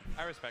 Yeah,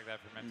 I respect that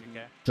from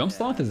M2K. Drunk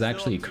Sloth is Still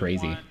actually up 2-1,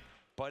 crazy.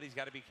 But he's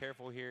got to be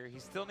careful here. He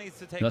still needs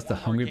to take He lost to one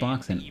more Hungry game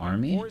Box to and even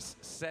Army? force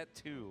set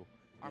 2.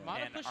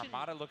 Armada And pushing.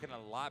 Armada looking a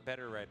lot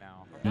better right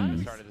now.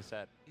 Hmm. Started the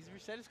set. He's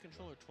reset his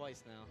controller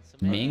twice now. So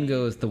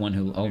Mango is the one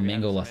who. Oh, Maybe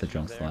Mango have lost a some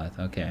junk issues slot.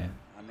 Okay.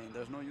 I mean,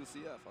 there's no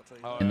UCF, I'll tell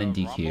you Oh, that. And then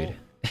Rumble. DQ'd.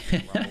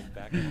 Rumble's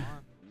back on.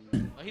 Oh,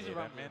 he's a Wait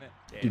Rumbler. minute.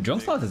 Yeah, Dude,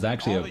 junk sloth is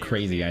actually all a the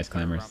crazy European ice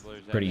climber.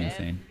 Rumblers, Pretty yeah.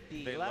 insane.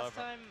 They Last love-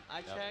 time I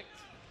Yep. checked,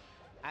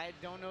 I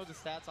don't know the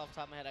stats off the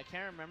top of my head. I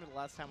can't remember the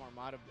last time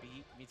Armada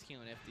beat Mitsuki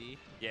on FD.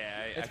 Yeah,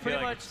 I It's feel pretty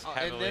like much it's in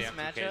heavily this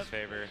MTK's matchup,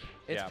 favor.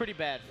 It's Yeah. pretty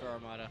bad for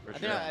Armada. For I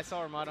think sure. I saw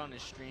Armada on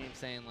his stream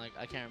saying like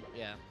I can't.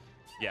 Yeah.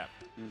 Yeah,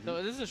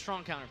 So this is a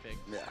strong counter pick.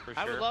 Yeah. for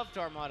I sure. would love to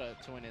Armada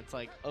to win. It's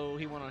like, oh,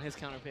 he won on his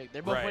counter pick.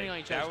 They're both Right. winning on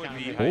each That other's would counter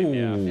be pick. hype,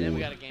 yeah. And then we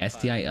Oh, got a game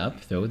STI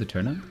up, throw the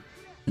turnip.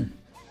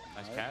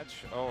 Nice catch.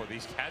 Oh,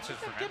 these catches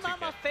from Get him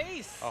out my MTK.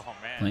 face. Oh,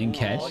 man. Playing Ooh,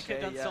 catch. Oh, he could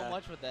have Okay, done so yeah.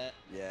 much with that.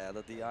 Yeah,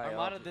 the DI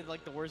Armada up. did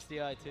like the worst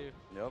DI too.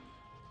 Yep.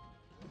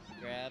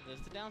 Grab,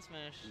 there's the down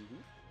smash.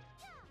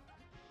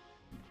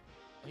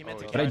 He Oh, meant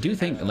to yeah. But I catch do it.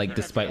 think, like,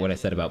 despite what I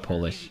said about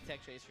Polish, Easy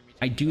tech chase for me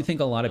I too. do think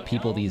a lot of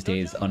people these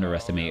days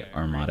underestimate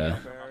Armada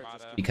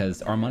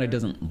because Armada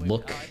doesn't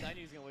look. Oh, I knew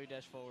he was gonna wave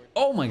dash forward.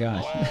 Oh my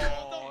gosh.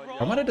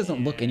 Armada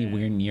doesn't look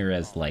anywhere near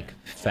as like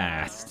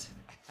fast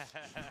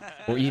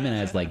or even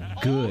as like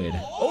good.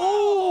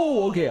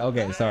 Oh,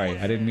 okay. Sorry,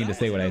 I didn't mean to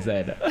say what I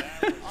said.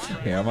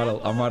 Okay,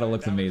 Armada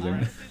looks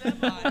amazing.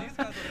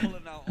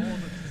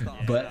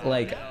 But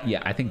like,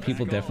 yeah, I think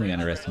people definitely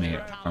underestimate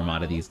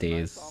Armada these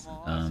days. See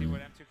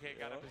what M2K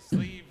got up his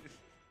sleeve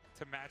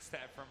to match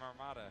that from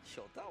Armada.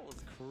 Yo, that was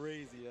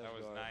crazy. That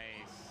was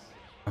nice.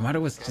 Armada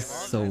was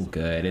just so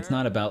good. It's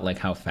not about like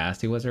how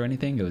fast he was or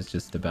anything. It was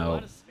just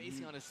about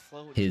Spacing on his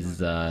flow. his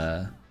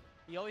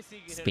You always see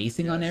you get hit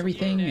spacing on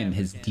everything and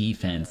his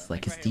defense.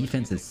 Like his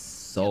defense is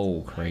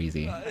so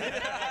crazy.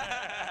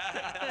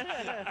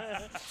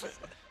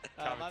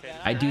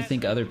 I do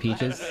think other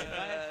Peaches,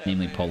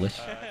 namely Polish,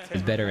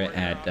 is better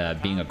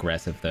at being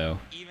aggressive though.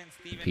 Even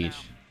Steven Peach.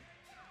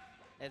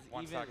 as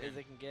One even second. as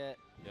they can get.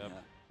 Yep.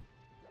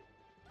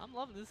 I'm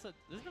loving this.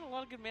 There's been a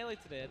lot of good melee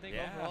today. I think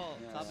Yeah. overall,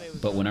 top 8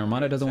 was. But when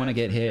Armada doesn't want to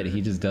get hit,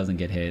 he just doesn't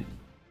get hit.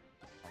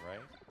 All right.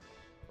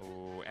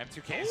 Oh,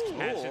 M2K is Ooh,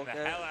 catching okay.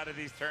 the hell out of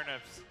these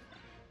turnips.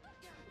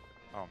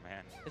 Oh,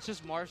 man. It's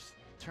just Marth's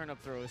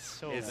turnip throw is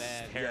so It's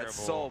bad. terrible. Yeah,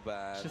 it's so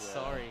bad. Just yeah.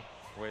 sorry.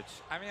 Which,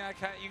 I mean,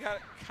 you got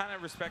to kind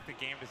of respect the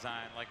game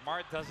design. Like,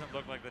 Mart doesn't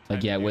look like the type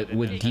Like yeah, of dude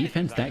with that does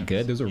defense designs, that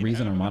good, there's a you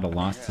reason know? Armada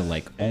lost to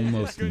like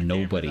almost Good game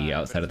nobody design,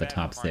 outside but of the it's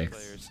top bad for Mart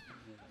 6. players.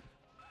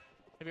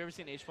 Have you ever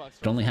seen H-Box?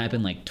 It only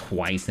happened like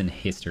twice in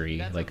history,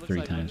 That's what like it 3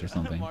 looks like times or when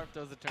something. Marth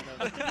does the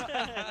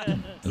turnip.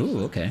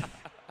 Ooh, okay.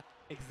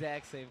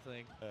 Exact same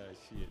thing.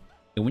 Shit.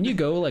 And when you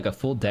go like a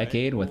full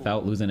decade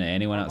without losing to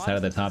anyone outside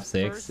of the top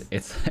 6, First,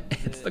 it's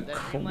the that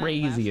Greenland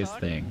craziest last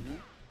thing.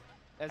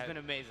 That's been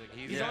amazing.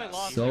 He's Yeah. only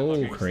lost So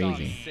like, 2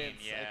 crazy. stocks since,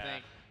 Yeah. I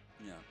think.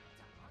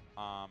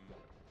 Yeah.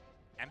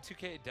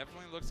 M2K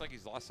definitely looks like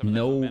he's lost some of that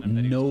No momentum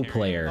that he was no carrying.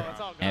 player Oh, it's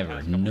all good. ever,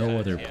 There's no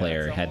other Yeah, player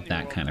it's a whole had new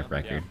that world kind of now.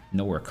 record.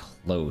 Nowhere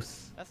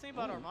close. That's the thing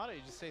about Armada.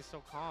 You just stay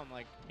so calm.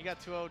 Like, he got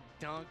 2-0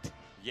 dunked,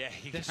 Yeah,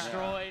 he got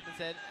destroyed, and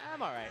said,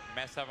 I'm all right.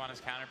 messed up on his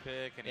counter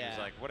pick, and he was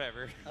Yeah. like,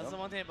 whatever. That's the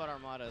one thing about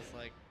Armada. Is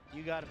like,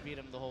 you got to beat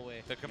him the whole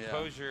way. The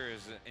composure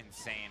is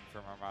insane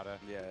from Armada.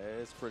 Yeah,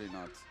 it's pretty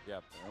nuts.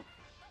 Yep.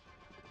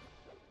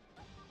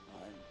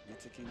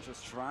 Mitsuki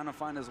just trying to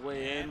find his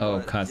way in. Oh,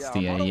 but,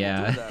 Castilla, Armada will do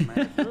yeah. that, man.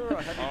 If you're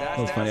a heavy Oh, dash That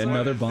was funny. dancer,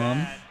 Another bomb.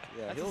 Yeah,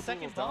 That's he'll the do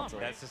second those bomb, down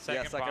throws. That's the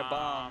second, Yeah, second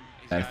bomb.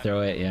 He's Gotta got-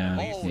 throw it, yeah.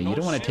 Oh, Yeah, you no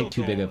don't want to take shield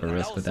too big though. of a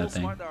risk with That that was so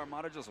thing. smart that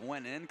Armada just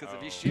went in, because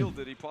if he Oh.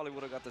 shielded, he probably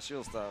would have got the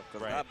shield stuff,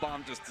 because Right. that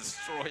bomb just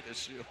destroyed the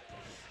shield.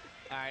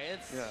 All right,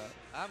 it's. Yeah.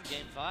 I'm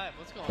game 5.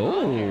 What's going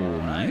on? here? Oh,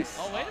 nice.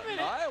 Oh, wait a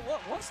minute. All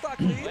right, one stock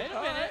lead. Wait a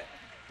All minute.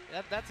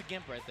 right. That's a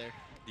gimp right there.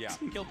 Yeah,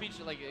 Kill Peach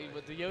like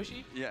with the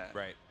Yoshi. Yeah.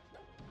 right.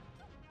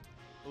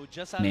 Oh,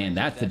 just out Man,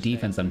 that's the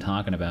defense I'm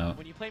talking about.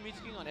 When you play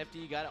Mitsuki on FD,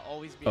 you gotta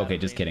always be. Okay,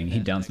 just kidding. He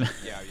down smash.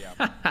 Yeah,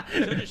 yeah.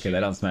 Okay, that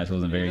down smash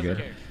wasn't very good.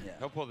 Yeah.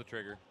 He'll pull the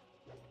trigger.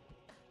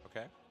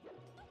 Okay.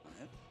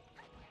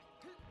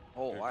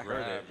 Oh, Good I heard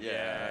grab. it.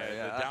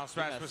 Yeah. The down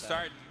smash was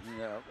starting.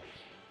 Yeah.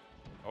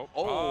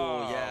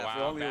 Oh, yeah, if wow.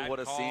 we only bad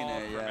would've seen call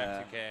it, from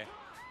yeah. M2K.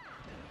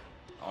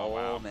 Oh,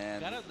 wow.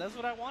 man. That's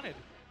what I wanted.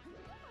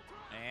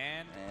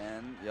 And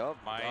And, yup.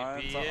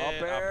 Might be up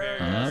it, air.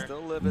 up air.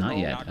 Still living. Not though.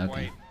 yet. not Okay.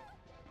 quite.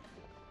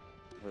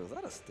 Wait, was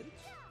that a stitch?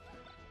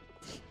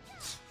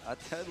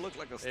 That looked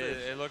like a It, stitch.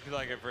 it looked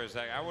like it for a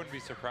second. I wouldn't be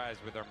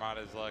surprised with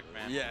Armada's luck,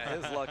 man. Yeah,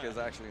 his luck is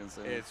actually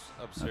insane. It's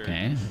absurd.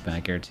 Okay,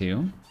 back air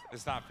 2.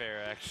 It's not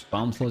fair, actually.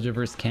 Bomb Soldier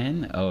versus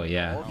Ken. Oh,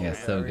 yeah. Okay, Yeah,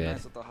 so very good.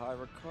 Nice with the high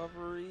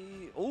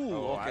recovery. Ooh,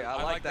 Oh, okay,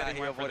 I like that.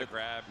 he went for the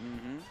grab,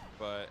 Mm-hmm.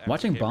 but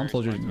Watching M2K Bomb very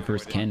Soldier smart to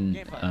versus avoid it. Ken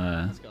Game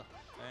 5. Let's go.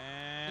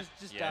 And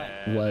Just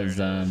yeah, die. was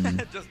there it is.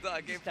 Just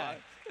game Just die.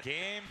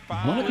 Game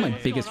 5. one of my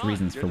What's biggest going on?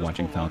 reasons for You're just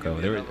watching prolonging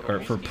Falco. the Or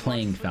for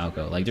playing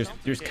Falco. Like,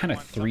 there's kind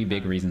of 3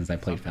 big reasons I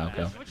played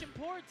Falco. Switching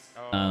ports.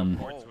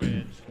 Port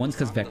switch. One's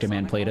because Vector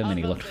Man played him and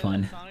he looked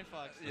fun. Sonic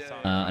Fox.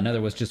 Another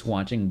was just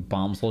watching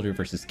Bomb Soldier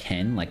versus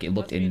Ken. Like, it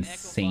looked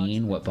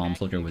insane what Bomb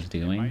Soldier was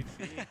doing.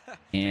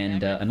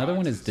 And another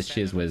one is the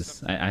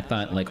Shizwiz. I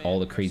thought like all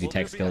the crazy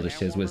tech skill the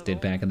Shizwiz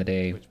did back in the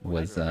day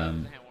was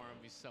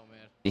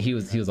he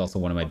was also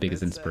one of my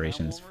biggest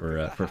inspirations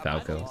for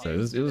Falco. So it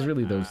was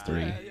really those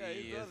three. Yeah,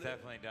 he has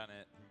definitely done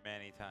it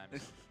many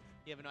times.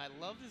 Yeah, but no, I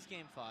love this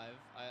game 5.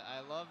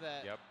 I love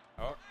that. Yep.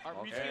 Oh, our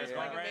okay, routine is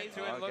going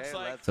amazing. It looks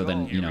like. So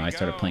then, you know, I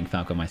started playing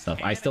Falco myself.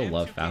 I still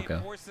love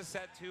Falco.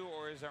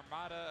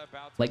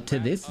 Like to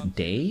this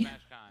day,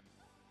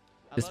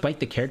 despite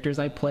the characters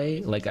I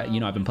play, like, you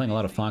know, I've been playing a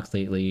lot of Fox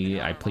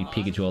lately. I play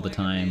Pikachu all the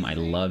time. I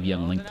love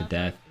Young Link to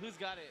death.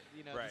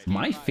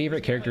 My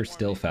favorite character is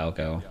still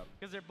Falco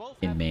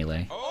in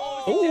Melee.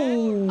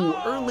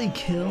 Oh, early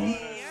kill.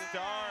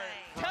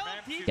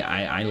 Yeah,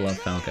 I love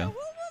Falco.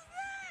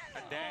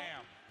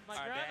 My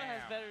grandma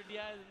has better DI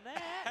than that.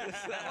 What was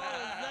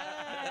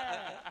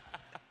that?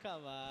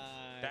 Come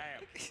on.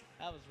 Damn.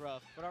 That was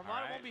rough. But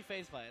Armada won't be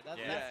phased by it. That's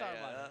our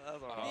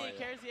Armada. He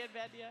cares he had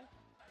bad DI?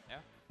 Yeah.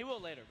 He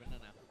will later, but no.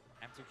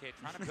 M2K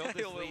trying to build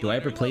this lead. Do I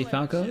ever play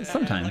Falco?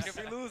 Sometimes. If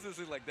he loses,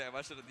 he's like, damn,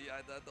 I should have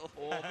DI'd that though.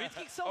 Oh,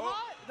 Mitsuki's so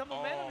hot. The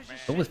momentum is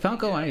just But with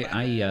Falco, I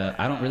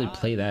don't really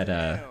play that,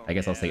 I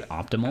guess I'll say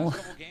optimal.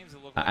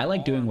 I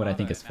like doing what I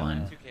think is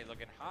fun.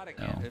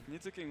 So. If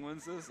Mitsuking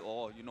wins this,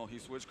 oh, you know, he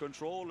switched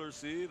controllers,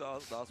 see?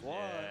 That's why.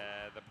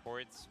 Yeah, the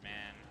ports,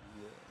 man.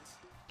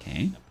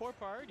 Okay. a poor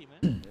priority,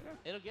 man.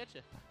 It'll get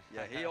you.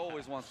 Yeah, he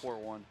always wants port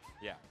 1.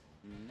 Yeah.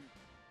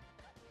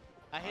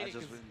 I hate it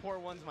because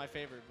port 1's my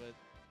favorite, but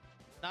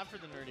not for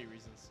the nerdy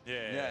reasons.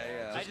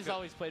 Yeah. I just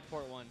always played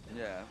port 1.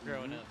 Yeah.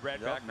 Growing up.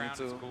 Red background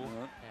is cool.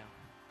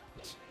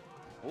 Yeah.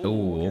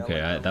 Oh,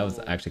 okay. That was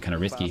actually kind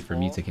of risky for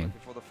Mewtwo.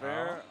 For the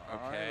fair.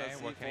 Okay,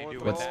 what can he do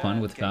with What's that? fun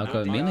with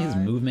Falco? Mainly his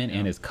movement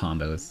and his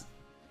combos.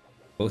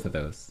 Both of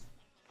those.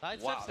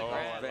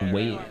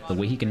 The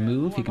way he can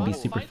move, he can be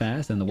super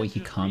fast, and the way he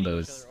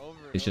combos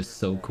is just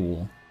so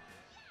cool.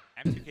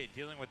 M2K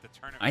dealing with the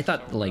tournament I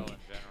thought, like,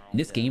 in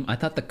this game, I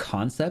thought the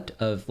concept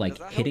of,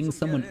 like, hitting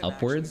someone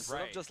upwards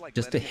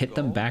just to hit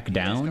them back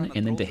down,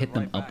 and then to hit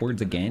them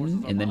upwards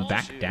again, and then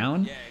back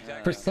down,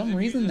 for some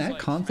reason, that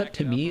concept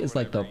to me is,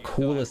 like, the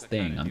coolest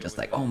thing. I'm just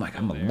like, oh my god,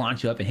 I'm gonna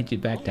launch you up and hit you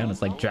back down.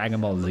 It's like Dragon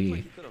Ball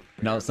Z.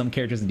 Now, some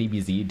characters in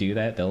DBZ do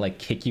that. They'll, like,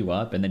 kick you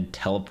up and then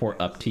teleport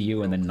up to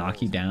you and then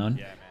knock you down.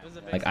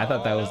 Like, I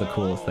thought that was the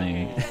coolest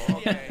thing.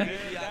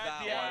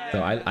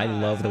 So I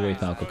love the way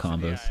Falco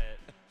combos.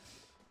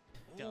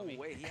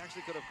 Wait, he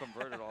actually could have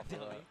converted off of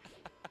that.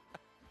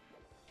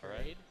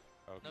 Alright.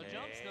 No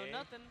jumps, no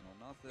nothing.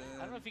 No nothing.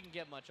 I don't know if he can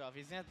get much off.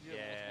 He's going to have to do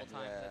it multiple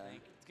times, I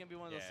think. It's going to be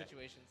one of those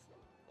situations.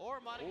 Or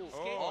Armada can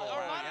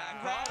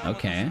escape.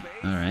 Okay,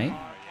 alright.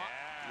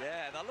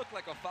 Yeah, that looked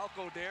like a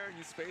Falco dare and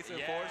you space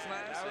it forward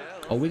smash.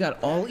 Oh, we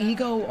got all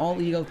ego.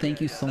 All ego.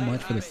 Thank you so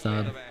much for the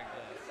sub.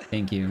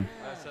 Thank you.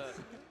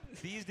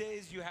 These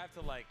days you have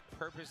to like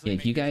purposely. Yeah,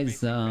 if you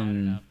guys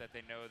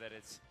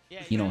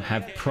you know,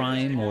 have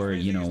Prime or,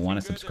 you know, want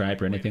to subscribe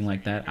or anything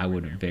like that, I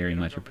would very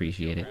much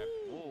appreciate it.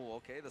 Oh,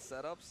 okay, the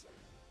setups.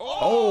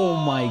 Oh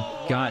my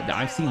god,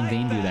 I've seen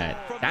Zane do that.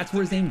 That's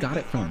where Zane got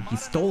it from. He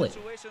stole it.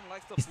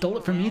 He stole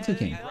it from Mewtwo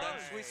King.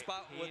 Sweet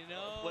spot with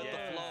the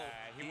flow.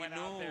 He went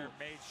out there,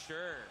 made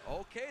sure.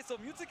 Okay, so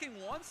Mewtwo King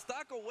one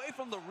stock away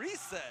from the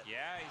reset.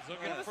 Yeah, he's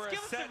looking for a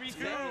set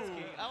two.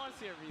 I want to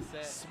see a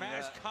reset.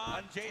 Smash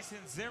Con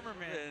Jason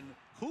Zimmerman.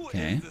 Who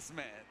is this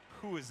man?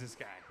 Who is this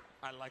guy?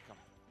 I like him.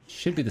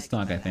 Should be the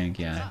stock, I think,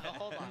 yeah.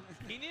 Hold on.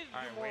 He needed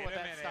to do more with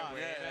that stock.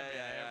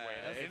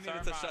 He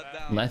needed to shut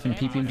down. Left and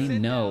PPMD,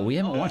 no. We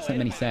haven't watched that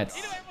many sets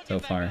so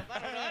far. I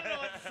don't know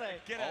what to say.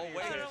 Oh,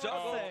 wait,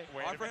 juggle.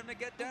 Wait Hard for him to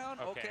get down.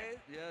 Okay,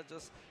 yeah,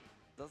 just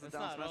does the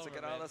down smash to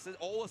get out of this.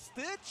 Oh, a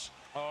Stitch?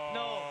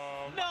 No,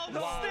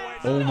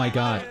 Stitch. Oh my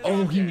god.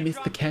 Oh, he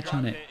missed the catch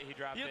on it.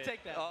 You'll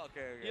take that. Oh,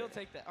 okay. You'll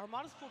take that.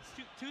 Armada's pulled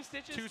two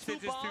stitches, two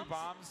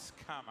bombs.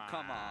 Come on.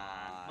 Come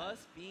on.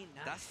 Must be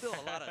nice. That's still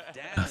a lot of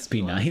damage. Must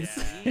be nice.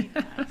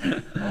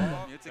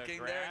 Mewtwo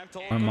King there.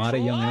 Armada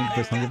Young Link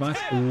vs Hungry Box.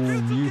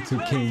 Ooh,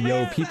 Mewtwo King.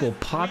 Yo, people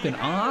popping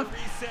off.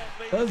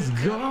 Let's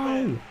go.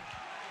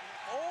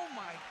 Oh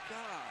my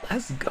god.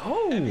 Let's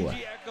go.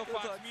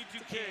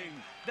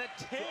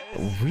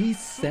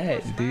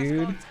 Reset,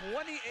 dude.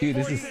 Dude,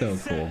 this is so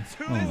cool.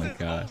 Oh my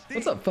god.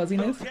 What's up,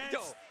 Fuzziness?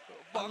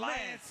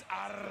 Alliance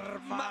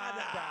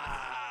Armada.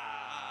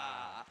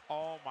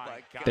 Oh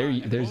my god.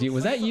 There's you.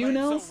 Was that you,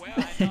 Nels?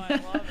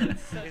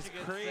 It's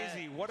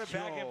crazy. What a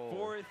back and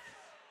forth.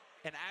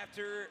 And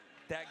after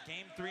that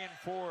game 3 and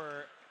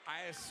 4,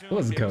 I assume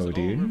Let's go,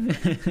 dude.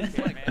 It's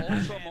like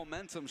ultra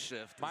momentum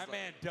shift. My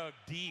man dug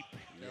deep.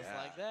 Just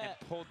like that.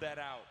 And pulled that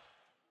out.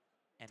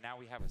 And now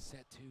we have a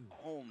set 2.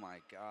 Oh my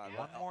god.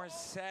 One more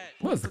set.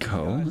 Let's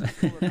go.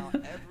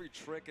 Every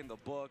trick in the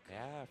book.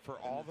 Yeah, for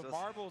all the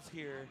marbles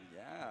here.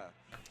 Yeah.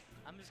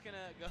 I'm just going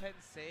to go ahead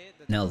and say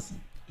it. Nels,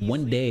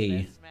 one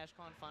day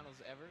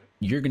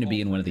you're going to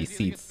be in one of these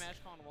seats.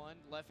 SmashCon 1,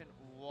 left and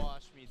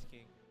wash Mewtwo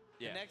King.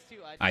 The next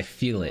two, I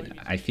feel it.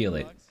 I feel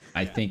it.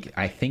 I think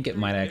it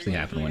might actually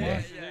happen one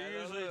day.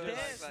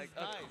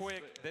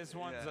 This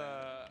one's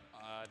a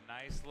nice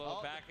Nice little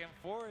back and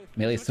forth.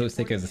 Melee's so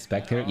sick as a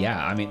spectator.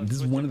 Yeah, I mean, this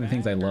is one of the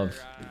things I love,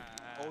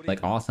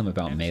 like, awesome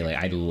about Melee.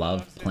 I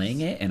love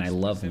playing it, and I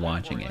love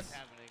watching it.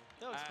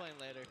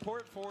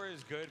 Port 4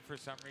 is good for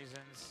some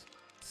reasons.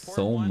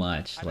 So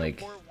much.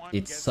 Like,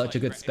 it's such a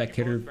good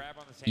spectator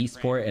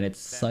esport, and it's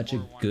such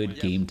a good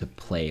game to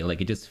play.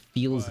 Like, it just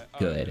feels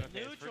good.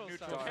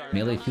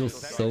 Melee feels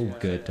so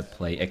good to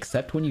play,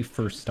 except when you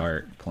first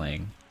start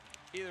playing.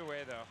 Either way,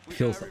 though, It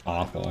feels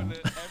awful.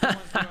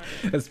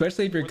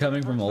 Especially if you're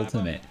coming from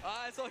Ultimate.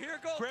 So here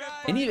it goes,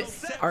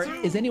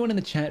 guys. Is anyone in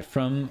the chat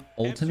from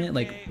Ultimate?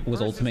 Like,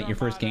 was Ultimate your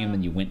first game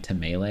and you went to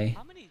Melee?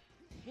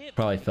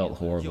 Probably felt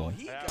horrible.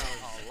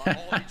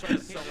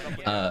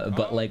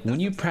 But like when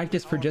you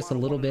practice for just a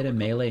little bit in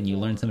Melee and you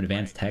learn some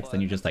advanced text, then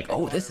you're just like,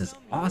 oh, this is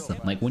awesome.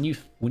 Like when you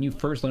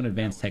first learn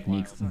advanced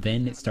techniques,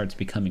 then it starts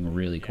becoming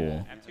really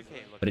cool.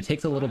 But it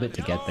takes a little bit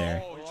to get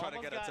there.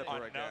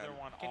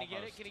 Can you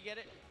get it? Can you get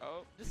it?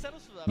 Oh, just settle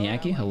for that.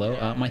 Miyaki,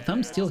 hello. My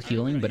thumb's still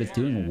healing, but it's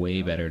doing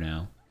way better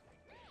now.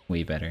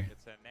 Way better.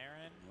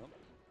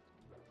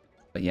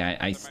 But yeah,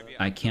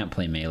 I can't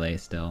play Melee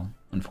still,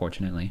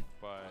 unfortunately.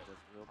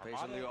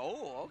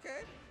 Oh,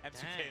 okay.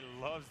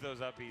 M2K loves those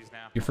uppies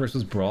now. Your first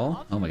was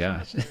Brawl? Oh my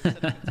gosh.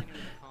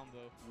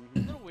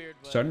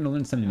 Starting to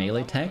learn some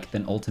Melee tech,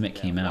 then Ultimate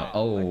came out.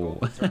 Oh.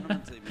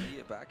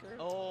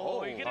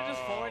 Oh, you could have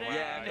just forward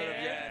air.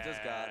 Yeah,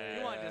 just got it.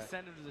 You want to just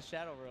send him to the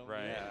Shadow Realm.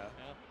 Right. Yeah.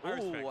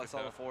 Ooh, I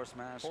saw the forward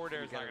smash. Forward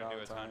air is not going to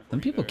do a ton.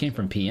 Some people came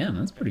from PM.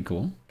 That's pretty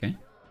cool. Okay.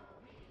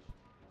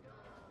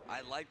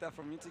 I like that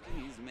from Mewtwo.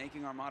 He's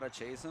making Armada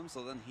chase him,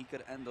 so then he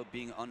could end up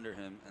being under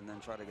him and then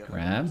try to get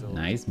Grab.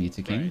 Nice.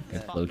 Mewtwo King.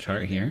 Good flow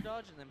chart here.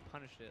 Dodge and then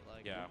punish it,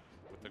 like, yeah,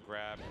 with the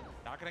grab.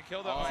 Not going to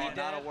kill them. Oh,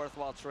 not a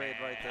worthwhile trade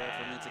right there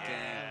for Mewtwo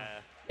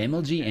King.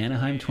 MLG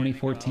Anaheim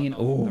 2014.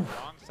 Oh.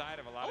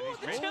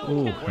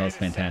 Oh, that was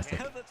fantastic.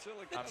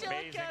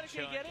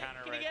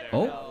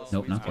 Oh,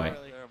 nope, not quite.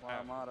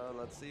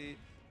 Let's see.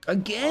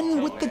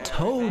 Again with the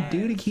Toad,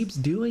 dude. He keeps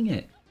doing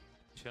it.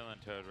 Chillin'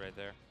 Toad right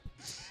there.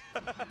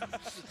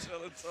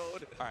 Chillin'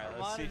 Toad. All right,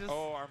 let's see.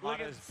 Oh,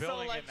 Armada is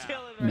building it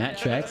now. Matt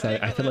Tracks,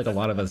 I feel like a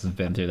lot of us have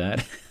been through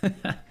that.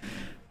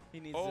 He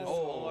needs this.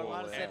 Oh,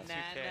 Armada said nah,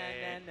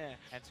 nah, nah,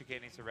 nah.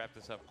 N2K needs to wrap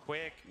this up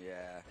quick.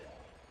 Yeah.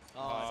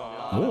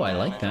 Oh, I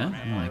like that.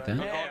 I like that.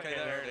 Okay,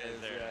 there it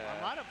is.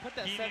 Armada put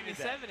that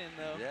 77 in,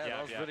 though. Yeah,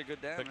 that was pretty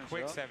good damage. The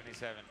quick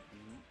 77.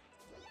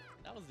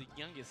 That was the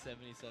youngest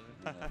 77.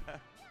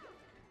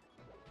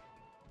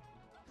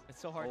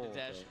 It's so hard to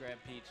dash grab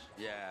Peach.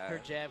 Yeah. Her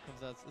jab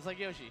comes out. It's like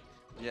Yoshi.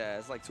 Yeah,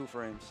 it's like 2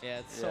 frames. Yeah,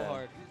 it's so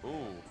hard.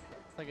 Ooh.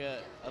 It's like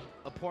a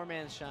poor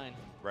man's shine.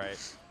 Right.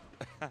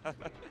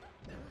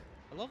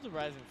 I love the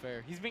Rising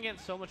Fair. He's been getting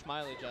so much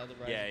mileage out of the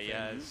Rising Fair.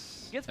 Yeah,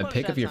 yes. A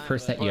pick of your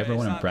first set you ever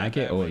won in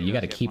bracket? Oh, you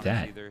got to keep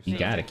that. You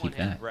got to keep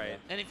that. Right.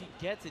 And if he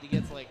gets it, he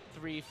gets like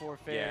 3, 4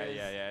 fairs.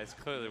 Yeah. It's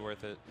clearly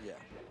worth it. Yeah.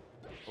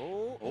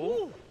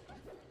 Oh.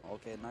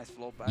 Okay, nice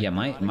flow back. Yeah,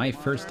 my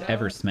first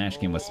ever Smash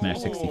game was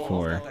Smash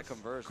 64.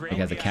 Like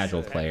as a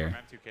casual player.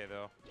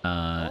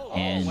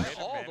 And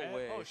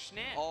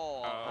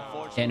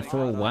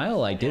for a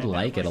while I did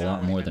like it a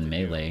lot more than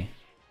Melee.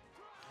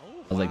 I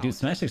was like, dude,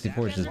 Smash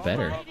 64 is just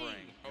better.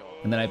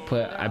 And then I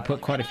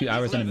put quite a few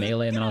hours into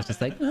Melee, and then I was just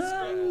like,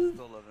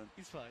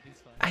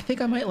 I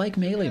think I might like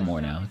Melee more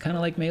now. I kind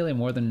of like Melee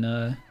more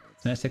than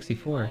Smash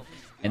 64.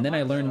 And then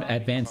I learned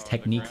advanced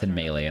techniques in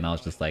Melee, and I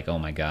was just like, oh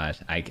my gosh,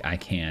 I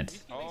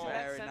can't.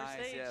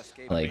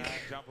 Like,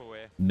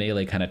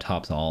 Melee kind of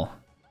tops all.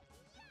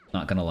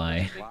 Not gonna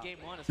lie.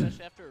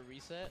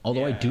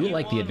 Although I do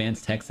like the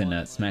advanced techs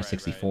in Smash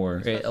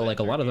 64. Like,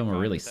 a lot of them are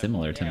really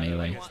similar to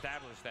Melee.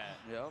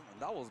 Yeah,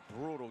 that was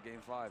brutal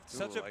game 5 too.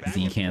 Such a like,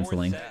 Z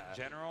canceling,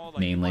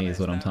 mainly, is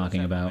what I'm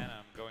talking about.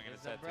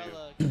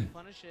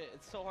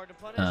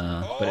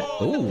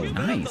 Oh,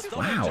 nice!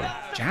 Wow,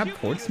 jab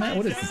forward smash.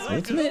 What is this,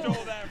 Ultimate? He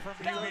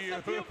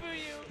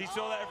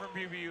stole that from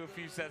BBU a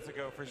few sets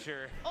ago for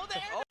sure.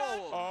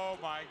 Oh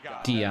my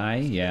God. DI,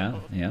 yeah.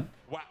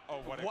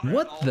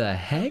 What the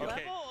heck?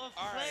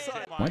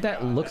 Why'd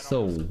that look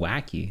so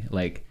wacky?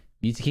 Like,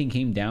 Mewtwo King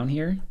came down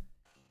here,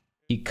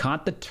 he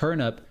caught the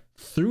turnip,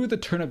 threw the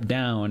turnip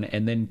down,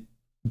 and then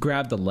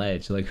grabbed the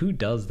ledge. Like, who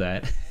does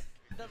that?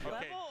 The level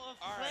of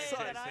play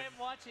that I am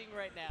watching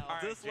right now.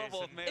 This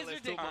level of Melee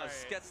is too much.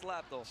 Get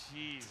slapped though.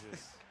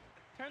 Jesus.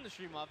 Turn the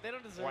stream off. They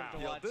don't deserve to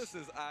watch. This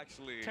is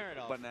actually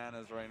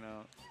bananas right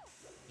now.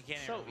 He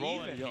can't even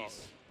roll in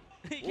peace.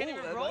 He can't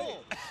even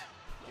roll.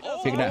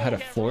 Figured out how to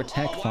floor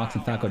tech Fox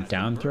and Falco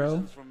down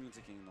throw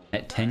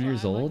at 10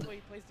 years old.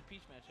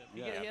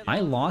 I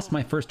lost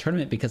my first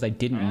tournament because I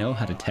didn't know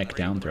how to tech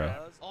down throw.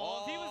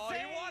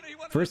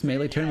 First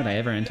Melee tournament I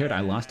ever entered,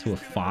 I lost to a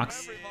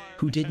Fox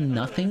who did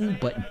nothing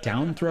but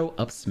down throw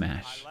up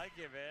smash.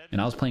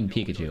 And I was playing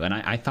Pikachu, and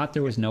I thought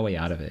there was no way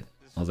out of it.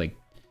 I was like,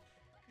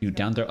 dude,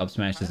 down throw up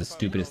smash is the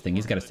stupidest thing.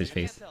 He's got a stitch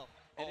face.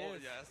 Oh,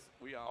 yes,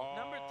 we are.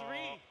 Number 3.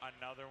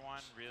 Another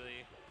one,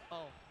 really?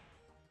 Oh.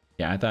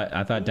 Yeah, I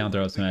thought down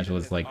throw up smash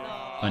was like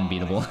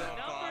unbeatable. Number 3.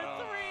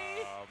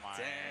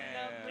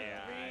 Number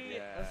 3.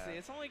 Let's see.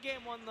 It's only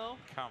game 1 though.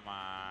 Come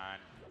on.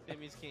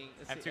 Jimmy's king.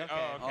 M2, Okay.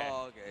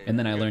 oh, okay. And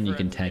then I learned you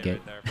can tech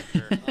it.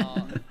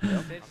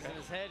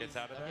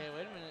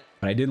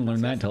 But I didn't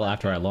learn that until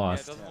after I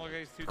lost.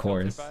 Of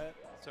course.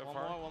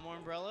 One more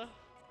umbrella.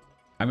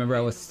 I remember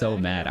I was so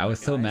mad. I was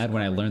so mad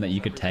when I learned that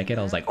you could tech it.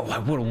 I was like, oh, I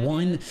would have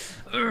won.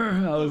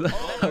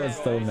 I was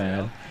so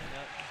mad.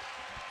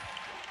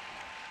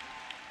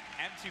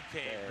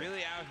 M2K,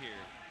 really out here.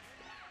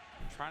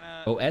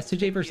 Oh,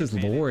 S2J versus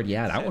Lord.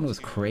 Yeah, that one was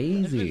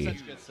crazy. Such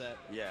a good set.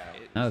 Yeah.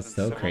 That was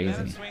so crazy.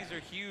 Momentum swings are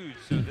huge,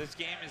 so this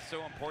game is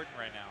so important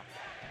right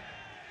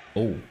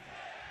now. Oh.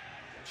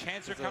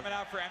 Chants are coming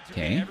out for M2K.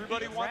 Okay.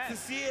 Everybody wants to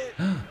see it.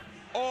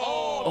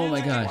 Oh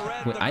my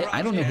gosh. Wait,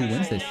 I don't know who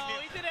wins this.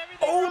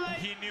 Oh!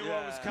 He knew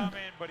what was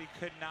coming, but he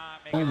could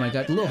not make Oh my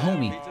god, little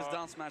homie. He just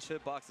down smash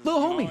hitboxes.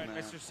 Little homie.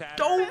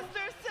 Don't.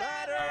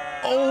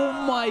 Oh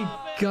my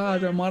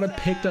god, Armada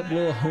picked up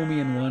little homie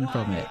and won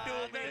from it.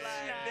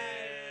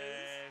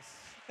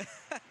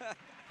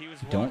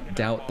 Don't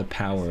doubt the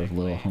power of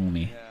little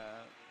homie. Yeah.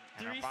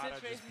 3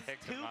 situations,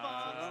 2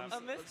 bombs, a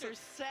Mr.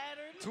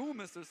 Saturn. 2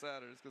 Mr.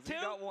 Saturns, because he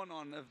got one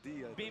on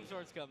FD. Beam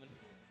sword's coming.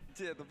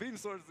 Yeah, the beam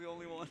sword's the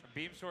only one.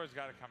 Beam sword's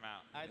got to come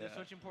out. They're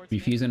switching ports.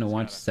 Refusing to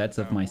watch sets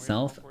of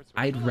myself?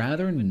 I'd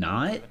rather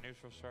not.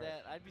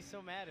 I'd be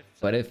so mad if.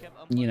 But if,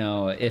 you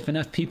know, if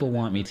enough people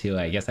want me to,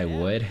 I guess I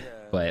would.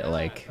 But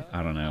like,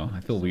 I don't know. I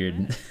feel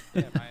weird.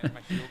 Yeah,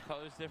 my shield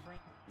color's different.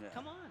 Yeah.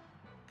 Come on.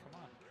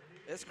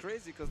 It's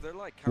crazy because they're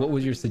like. What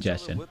was your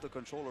suggestion? With the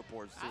controller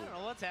ports too. I don't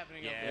know what's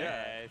happening up Yeah,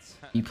 there. it's.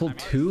 You pulled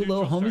 2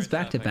 little homies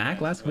back to back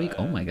last week?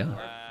 Oh my god.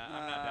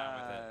 I'm not down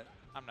with it.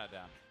 I'm not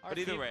down. But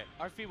either way.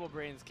 Our feeble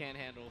brains can't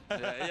handle.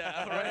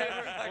 Yeah.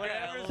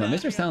 No,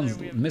 Mr.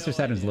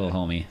 Saturn's little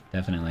homie,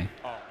 definitely.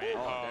 Oh,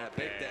 yeah,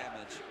 big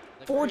damage.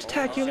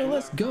 Forge-tacular,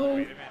 let's go.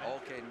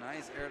 Okay,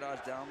 nice air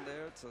dodge down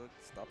there to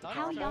stop the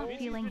How y'all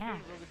feeling at?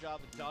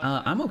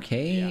 I'm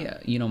okay.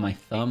 You know, my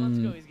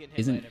thumb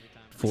isn't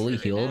fully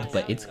healed,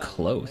 but it's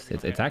close.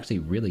 It's actually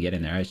really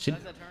getting there. I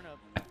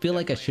feel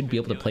like I should be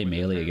able to play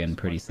melee again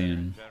pretty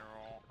soon.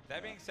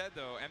 That being said,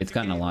 though, It's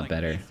gotten a lot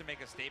better. needs to make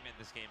a statement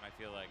this game, I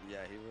feel like. Yeah,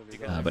 he really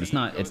does. But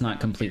it's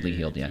not completely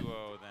healed yet. Then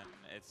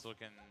it's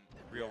looking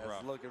real rough.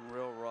 It's looking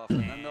real rough.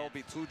 And then there'll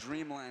be 2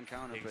 Dreamland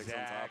counter picks on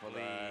top of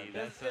that.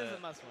 This is a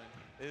must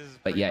win.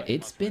 But yeah,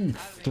 it's been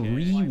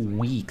 3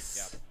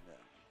 weeks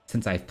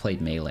since I've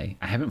played melee.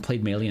 I haven't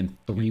played melee in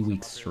 3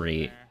 weeks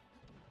straight,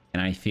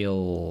 and I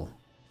feel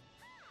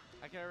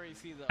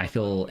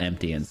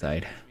empty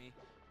inside.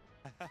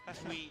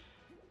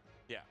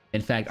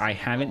 In fact, I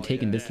haven't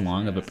taken this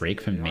long of a break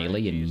from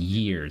melee in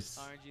years.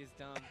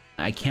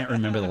 I can't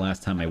remember the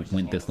last time I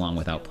went this long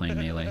without playing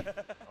melee.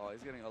 Oh,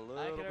 he's getting a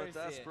little bit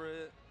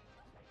desperate.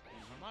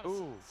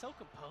 Ooh. So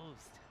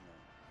composed.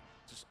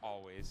 Just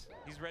always.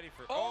 He's ready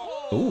for.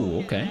 Ooh,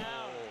 okay.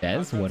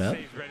 Dez, what up?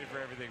 He's ready for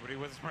everything, but he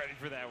wasn't ready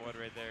for that one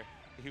right there.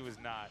 He was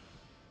not.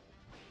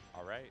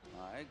 All right.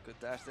 Good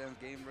dash dance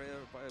game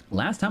right.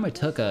 Last time I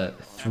took a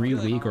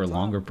 3-week or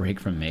longer break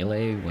from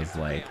melee was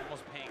like.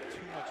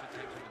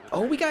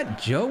 Oh, we got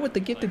Joe with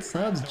the gifted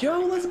subs. Joe,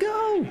 let's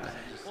go!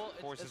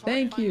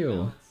 Thank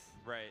you.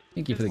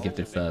 Thank you for the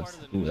gifted subs.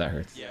 Ooh, that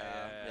hurts. Yeah,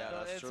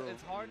 that's true.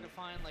 It's hard to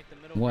find like the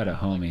middle. What a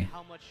homie.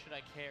 How much should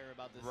I care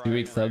about this?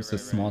 3-week subs to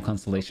small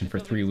constellation for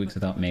 3 weeks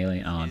without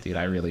melee. Oh, dude,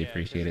 I really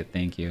appreciate it.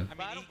 Thank you.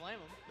 I don't blame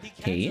him.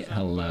 Kate,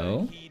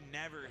 hello.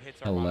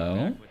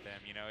 Hello.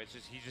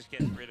 He just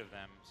gets rid of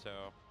them. So.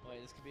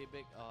 Wait, this could be a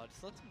big. Oh,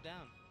 just let them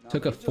down.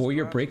 Took a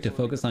 4-year break to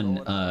focus on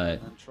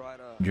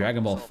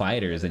Dragon Ball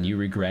Fighters, and you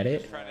regret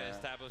it?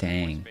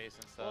 Dang.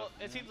 Well,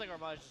 it seems like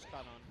Armada's just caught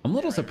on. I'm a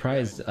little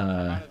surprised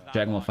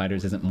Dragon Ball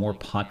Fighters isn't more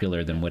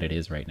popular than what it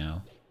is right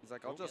now.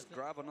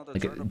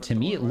 Like, to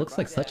me, it looks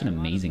like such an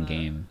amazing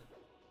game.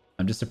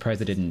 I'm just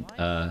surprised it didn't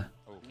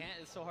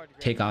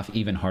take off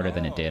even harder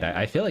than it did.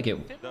 I feel like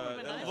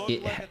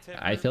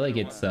I feel like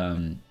it's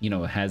you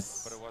know,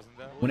 has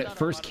when it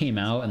first came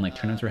out and like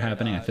tournaments were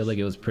happening, I feel like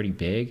it was pretty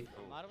big.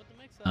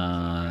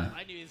 And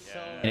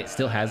it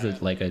still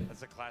has like a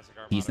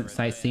decent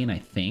sized scene, I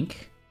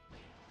think.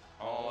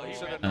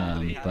 But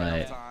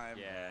I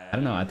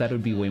don't know. I thought it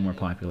would be way more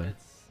popular.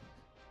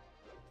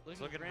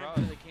 Looking grand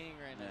for the king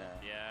right now.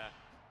 Yeah.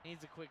 He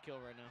needs a quick kill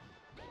right now.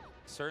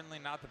 Certainly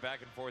not the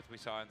back and forth we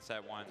saw in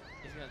set 1.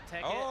 He's gonna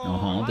tech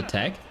it. The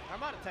tech.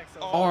 Armada tech.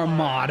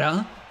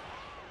 Armada.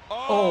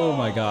 Oh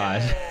my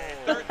gosh.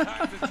 Third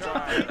time's a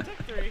charm.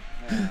 Took 3.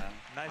 Yeah.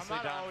 Nicely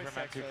done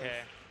from M2K.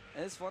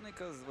 It's funny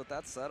because with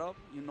that setup,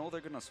 you know they're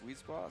gonna sweet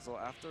spot. So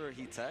after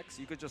he techs,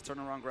 you could just turn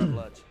around, grab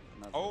ledge.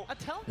 Oh,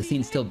 the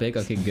scene's still big.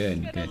 Okay,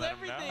 good.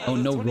 Oh,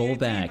 no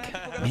rollback,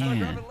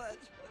 man.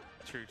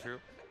 True.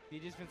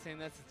 He's just been saying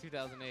that since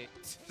 2008.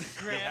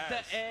 Grab the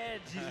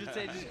edge. He's been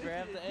saying just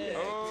grab the edge.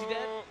 See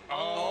that?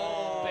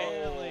 Oh,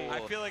 barely.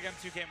 I feel like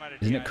M2K might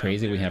have. Isn't it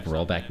crazy we have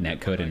rollback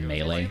netcode in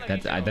melee?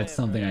 That's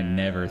something I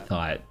never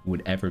thought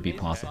would ever be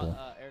possible.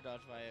 Air dodge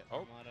by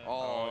Armada.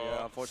 Oh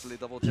yeah, unfortunately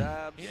double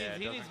jab. He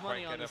needs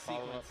money on the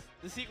sequence.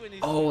 The sequence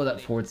needs Oh,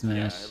 that forward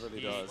smash. Yeah, it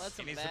really does.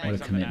 What a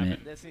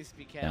commitment. This needs to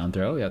be Down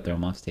throw. Yeah, throw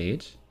him off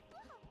stage.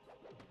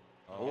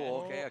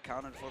 Oh, okay,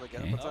 accounted for the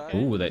get Okay. attack.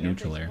 Ooh, that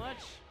neutral air.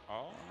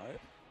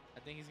 I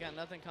think he's got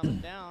nothing coming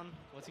down.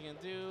 What's he gonna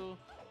do?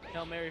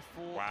 Hail Mary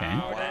full. Okay.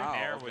 Wow, that Wow,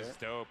 air okay. was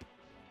dope.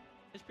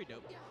 It's pretty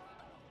dope.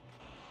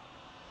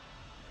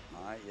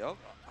 Yup,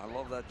 I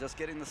love that. Just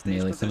getting the stage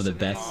Melee, some of the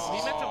positioning. best.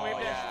 He meant to wave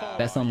dash forward.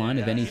 Best online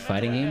of any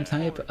fighting game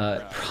type?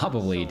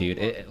 Probably,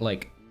 dude.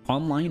 Like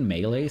online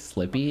melee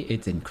Slippy,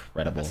 it's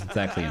incredible. It's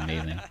actually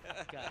amazing.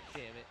 God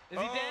damn it. Is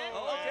he dead?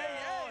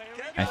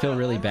 I feel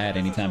really bad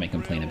anytime I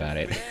complain about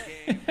it.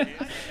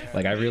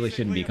 Like I really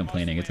shouldn't be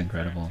complaining. It's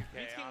incredible.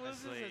 If King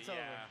loses, it's over.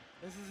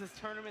 This is his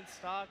tournament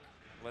stock.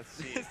 Let's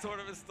see. It's sort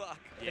of a stock.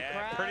 Yeah,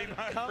 crowd pretty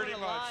much coming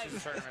alive.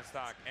 his tournament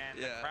stock,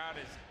 and the crowd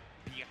is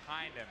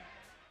behind him.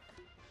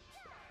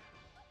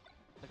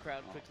 The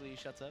crowd quickly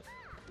shuts up.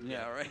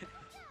 Yeah, right.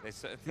 They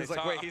He's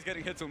like, wait, he's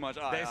getting hit too much.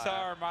 They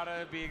saw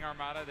Armada being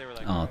Armada. They were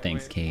like, Oh,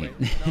 thanks, Kate.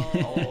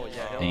 Oh,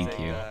 yeah, he'll Thank take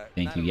you. that.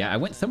 Thank you. Yeah, I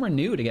went somewhere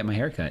new to get my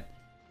haircut.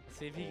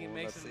 See if he can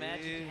make some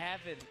magic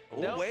happen.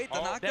 Oh, wait,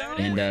 the knockdown?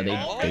 And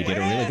they did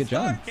a really good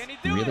job.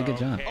 Really good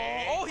job.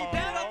 Oh, he did it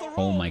out the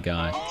roll. Oh my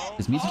god.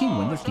 Does Music King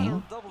win this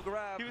game? Double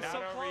grab. He was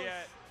so close.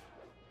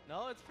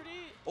 No, it's pretty.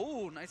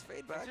 Oh, nice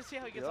fade back. Let's just see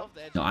how he gets off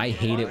the edge. No, I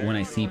hate it when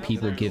I see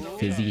people give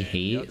Fizzy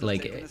hate.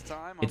 Like,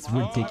 it's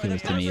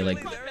ridiculous to me.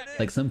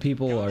 Like some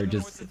people are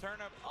just,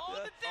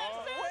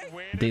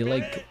 they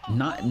like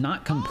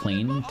not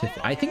complain to.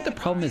 I think the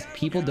problem is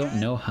people don't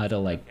know how to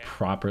like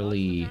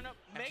properly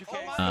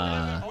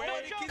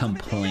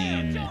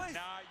complain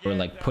or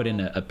like put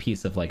in a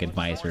piece of like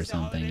advice or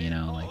something, you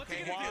know,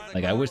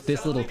 like I wish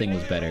this little thing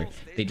was better.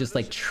 They just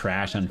like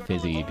trash on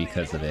Fizzy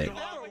because of it,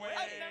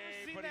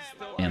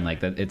 and like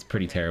that, it's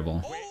pretty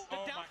terrible.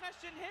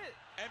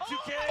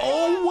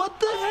 Oh, what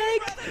the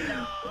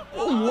heck?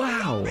 Oh,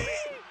 wow.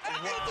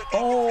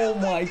 Oh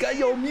my god,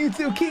 yo,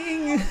 Mewtwo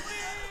King.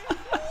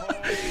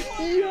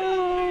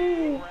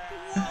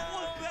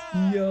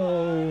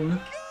 Yo.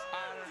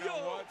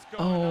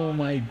 Oh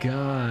my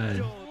god.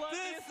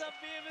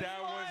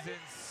 That was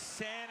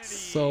insanity.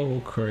 So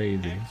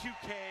crazy.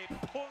 M2K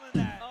pulling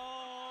that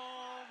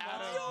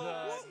out of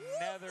the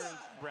nether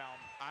realm.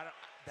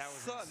 That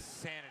was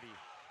insanity.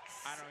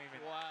 I don't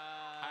even. Wow.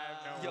 I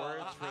have no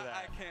words for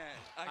that.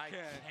 I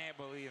can't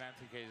believe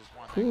M2K just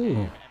won that game,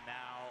 Ooh. and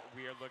now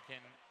we are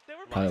looking.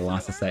 Probably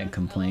lost a set and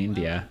complained,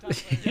 yeah.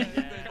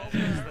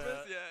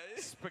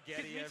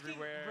 Spaghetti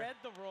everywhere. Read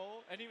the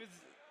roll, and he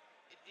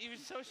was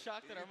so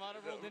shocked that Armada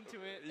rolled into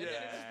it, and then it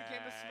just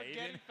became a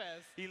spaghetti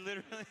fest. He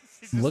literally.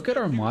 Look at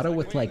Armada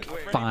with like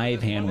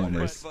 5 hand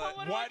warmers.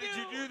 Why did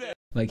you do that?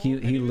 Like he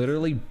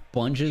literally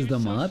bunches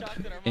them up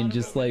and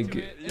just like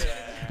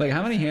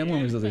how many hand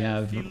warmers does he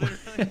have? He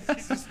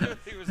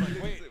was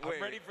like, wait,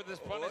 I'm ready for this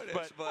punish,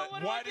 but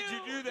why did you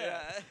do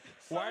that?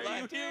 Why are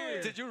you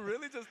here? Did you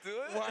really just do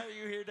it? Why are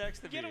you here next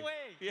to me? Get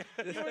away! Yeah.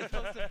 You weren't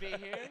supposed to be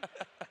here.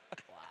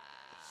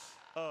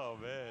 Oh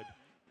man,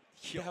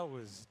 that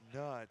was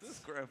nuts. This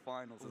grand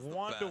finals is the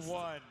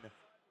 1-1.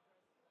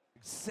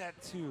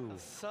 Set 2.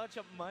 Such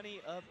a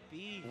money up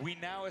B. We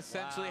now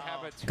essentially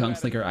have a 2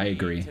 Gunslinger, I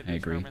agree. to I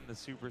agree. determine the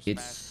Super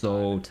It's Smash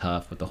so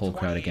tough with the whole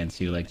crowd against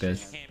you like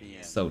this.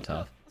 So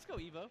tough. Let's go,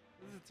 Evo.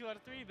 This is 2 out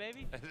of 3,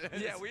 baby.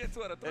 Yeah, we had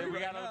 2 out of 3. Hey, we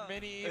right got now. a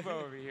mini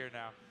Evo over here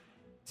now.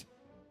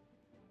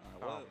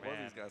 What are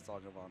man. these guys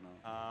talking about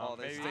now?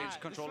 They maybe- stage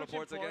controller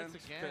ports again?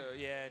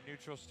 Yeah,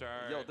 neutral star.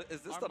 Yo,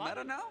 is this the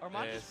meta now?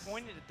 Armada Yes. just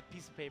pointed at the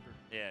piece of paper.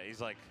 Yeah, he's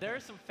like, There are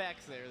some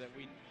facts there that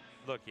we...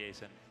 look,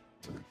 Jason,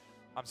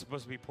 I'm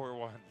supposed to be port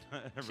 1.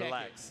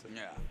 Relax.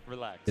 Yeah.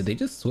 Relax. Did they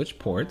just switch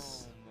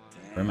ports?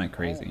 Or am I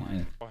crazy?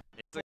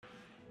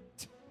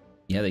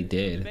 Yeah, they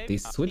did. They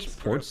switched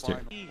ports to...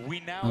 We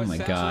now Oh my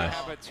essentially gosh.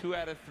 have a 2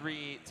 out of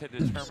 3 to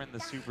determine the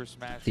Super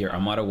Smash. Here,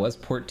 Armada was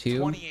port 2.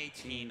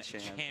 2018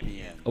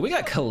 champion. Oh, we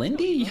got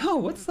Kalindi? Yo,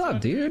 what's up,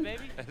 dude?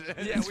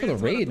 Thanks for the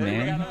raid, We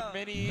man. got a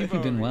mini Hope Evo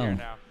you're doing over here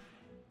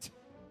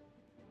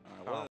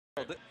well.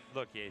 now.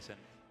 Look, Jason,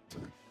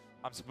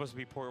 I'm supposed to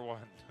be port 1.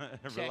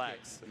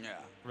 Relax. Yeah.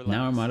 Relax.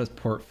 Now Armada's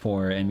port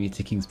 4 and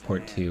Mewtwo King's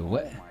port 2.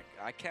 What? Oh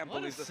my, I can't What a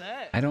believe this.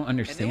 set. I don't And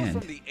it was understand.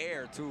 from the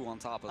air, too, on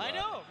top of that. I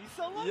know. He's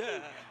so lucky. Yeah.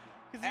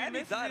 'Cause And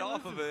he misses, died he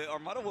off of loses. it.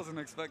 Armada wasn't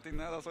expecting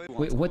that. That's why he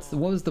Wait, what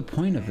was the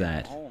point of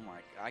that? Oh my,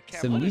 I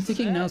can't So believe Mewtwo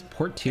King that. now is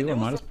port 2,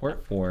 Armada's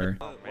port 4.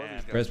 What are these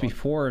guys Whereas talking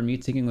before,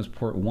 Mewtwo King was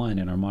port 1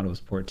 and Armada was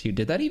port 2.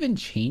 Did that even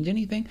change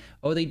anything?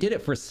 Oh, they did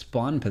it for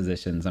spawn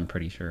positions, I'm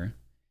pretty sure.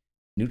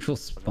 Neutral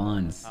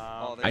spawns.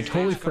 Oh, they I changed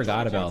totally control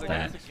forgot ports about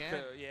again? that.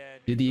 Yeah,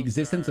 Dude, the neutral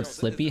existence star. of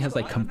Slippy has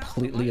like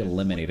completely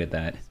eliminated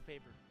that. Yeah,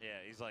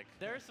 he's like,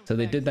 There are some So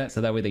they facts did that there.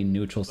 so that way they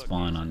neutral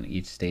spawn on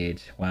each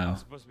stage. Wow. I'm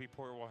supposed to be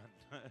port 1.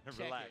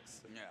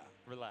 Relax. Yeah.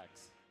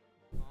 Relax.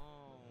 Oh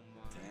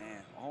my.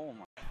 Damn.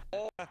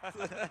 Oh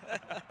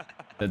my.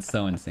 That's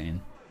so insane.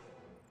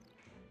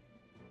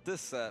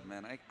 This set,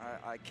 man,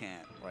 I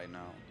can't right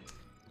now.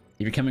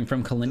 If you're coming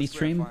from Kalindi This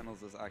grand stream,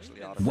 finals is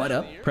actually out of what my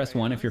up? league. Press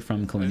 1 if you're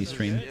from Kalindi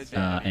stream.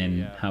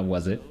 And how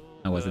was it?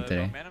 How was it The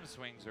today? momentum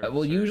swings are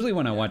Well, absurd. usually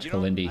when I watch You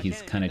don't- Kalindi, I he's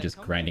can't kind of even just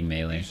come- grinding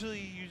melee. Usually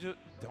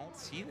don't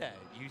see that.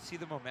 You see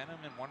the momentum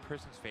in one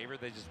person's favor.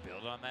 They just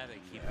build on that. They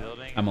keep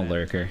building. I'm a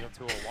lurker.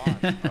 Into a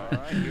watch. All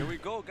right, here we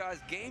go, guys.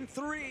 Game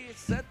 3,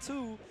 set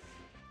 2.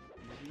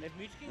 If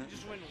Mucci can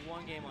just win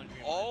one game on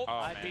Dream,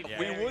 I'd be we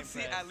very would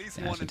see at least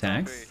Dash one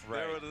attacks. in top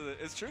 8. Right.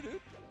 It's true, dude.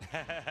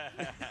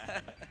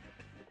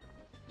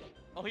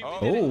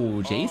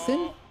 Oh,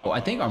 Jason? Oh,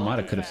 I think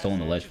Armada could have stolen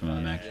the ledge from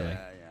him, actually.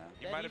 Yeah.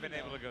 You might have been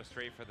able to go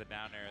straight for the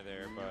down air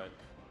there, but...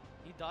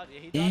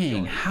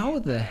 Dang, how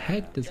the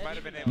heck does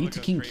Muta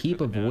King keep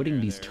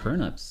avoiding these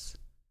turnips?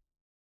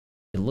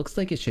 It looks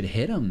like it should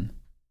hit him.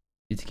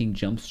 Muta King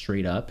jumps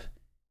straight up.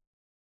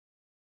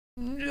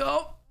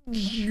 Nope.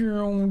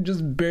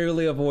 Just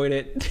barely avoid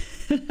it.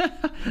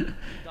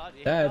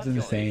 That's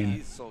insane.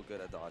 He's so good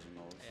at dodging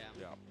those.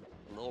 Yeah.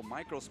 A little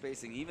micro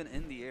spacing, even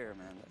in the air,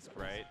 man. That's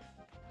right.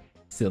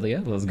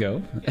 Cilia, let's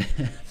go. You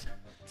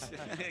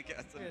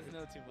guys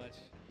know too much.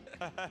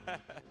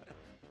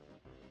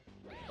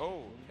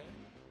 Oh, okay.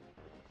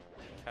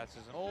 Catches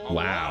him. Oh,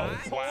 wow.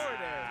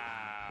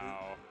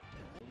 Wow.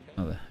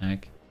 How the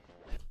heck?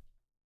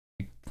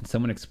 Can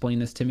someone explain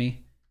this to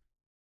me?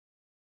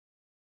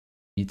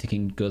 Muta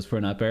King goes for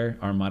an up air,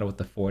 Armada with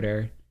the forward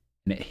air,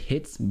 and it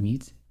hits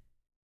Mute.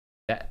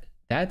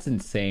 That's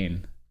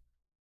insane.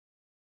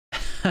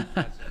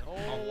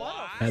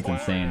 That's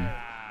insane.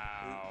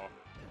 Wow.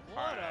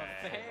 What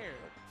a fair.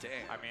 Damn.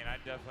 I mean, I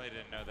definitely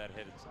didn't know that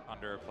hit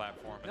under a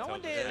platform. No one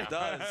until did. just It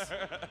does.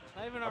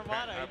 Not even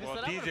Armada. He just Well,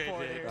 said I'm DJ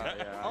gonna did.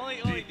 Yeah. Only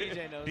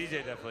DJ knows.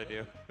 DJ definitely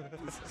do.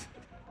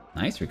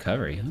 Nice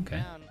recovery. Okay.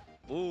 Down.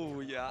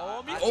 Ooh, yeah.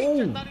 Oh, Mucci Oh.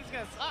 King thought he was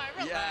gonna. Alright,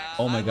 relax. Yeah.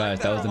 Oh my I gosh,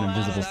 like that was an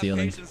invisible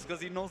stealing.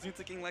 Because he knows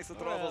Muta King likes to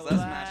throw those S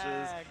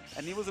smashes,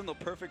 and he was in the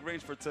perfect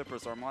range for tipper.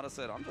 So Armada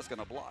said, "I'm just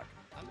gonna block."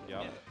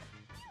 Yep.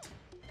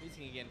 Mucci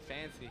King getting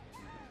fancy.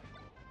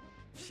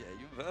 Yeah,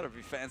 you better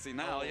be fancy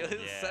now. Yeah,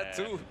 it's set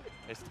 2.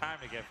 It's time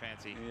to get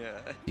fancy. Yeah.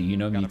 Do you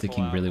know Gotta Muta pull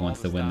King out really all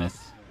wants the to win stops.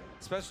 this?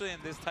 Especially in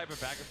this type of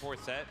back and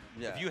forth set.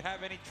 Yeah. If you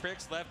have any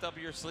tricks left up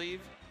your sleeve,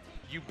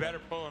 you better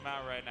pull them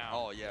out right now.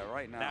 Oh yeah,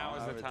 right now. Now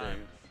is the everything.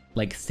 time.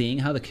 Like, seeing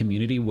how the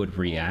community would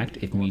react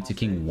if Muta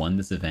King won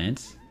this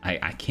event, I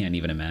can't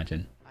even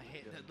imagine. I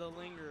hate the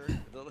linger.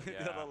 The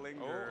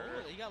linger.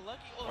 Oh, he got lucky.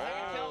 Oh, Oh,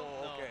 second kill.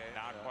 No. okay.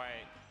 Not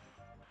quite.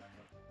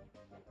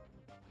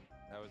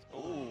 That was.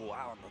 Oh,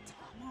 wow, on the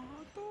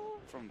tomahawk though?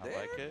 From there?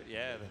 I like it.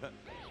 Yeah.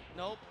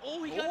 Nope.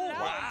 Oh, he got Oh, it out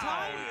wow. in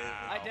time.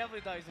 I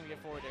definitely thought he was going to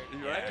get forward air.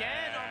 Right.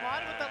 Again,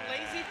 Armada with the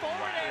lazy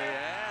forward air.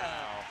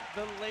 Yeah.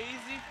 The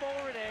lazy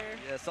forward air.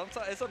 Yeah,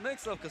 sometimes it's a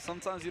mix-up because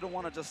sometimes you don't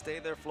want to just stay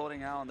there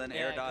floating out and then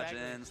air dodge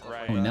exactly. in. Stuff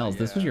Right. like Oh, that. Nels,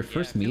 this was your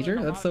first I feel major?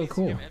 like That's so Armada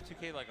cool. needs to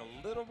give M2K like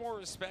a little more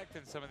respect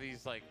in some of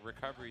these like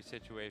recovery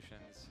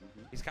situations.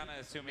 He's kind of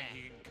assuming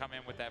he can come in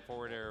with that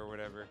forward air or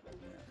whatever.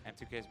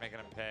 M2K is making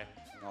him pay.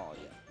 Oh,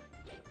 yeah.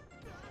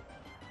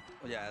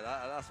 Yeah,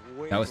 that's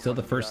way That was still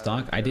the first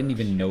stock? I didn't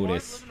even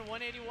notice. Living to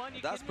 181,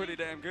 you That's kidding pretty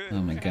me? damn good. Oh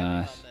my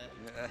gosh.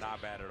 Yeah.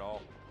 Not bad at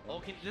all.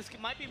 Oh, this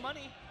might be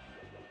money.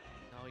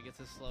 No, he gets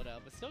his slowed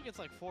out, but still gets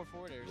like 4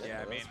 forward airs. Yeah,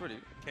 I mean, that's pretty.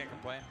 can't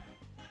complain.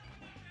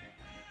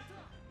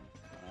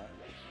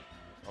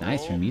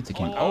 Nice from Muta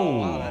King. Oh,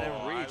 wow, Oh, that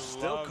didn't I reach.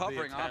 Still love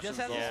covering the options.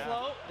 Doesn't have his Yeah.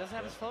 float. Doesn't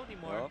have his float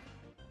anymore. Yup.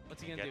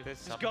 What's he gonna Get do?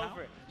 this Just go somehow?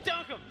 for it.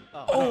 Dunk him.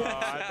 Oh. Oh,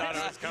 I thought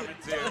it was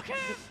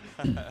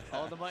coming too.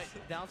 Oh, the might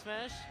down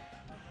smash.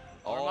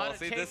 Oh, Armada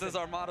see, this chasing. is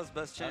Armada's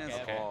best chance.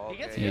 Okay. Oh, He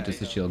gets okay. yeah, Yeah,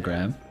 just a shield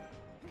grab.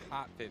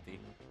 Hot 50.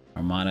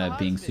 Armada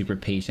being super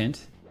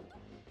patient.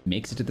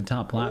 Makes it to the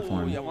top Oh,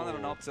 platform. yeah, wanted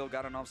an up tilt,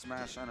 got an up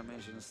smash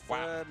animation instead.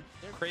 Wow.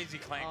 Crazy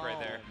clank right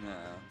there. Yeah.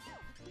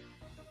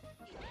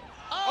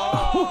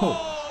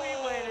 Oh,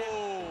 he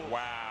waited.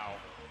 Wow.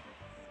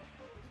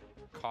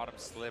 Caught him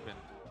slipping.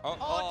 Oh, Oh,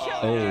 Oh, chill.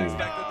 Oh. yeah,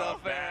 expected the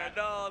fair.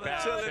 No, the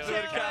Bad chilling chilling to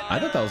the cat. cat. I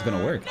thought that was going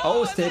to work.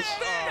 Oh, Stitch.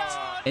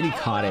 And he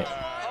caught it.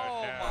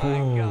 Oh,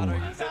 Oh. my God. Are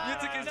you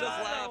Muta King's just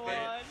laughing.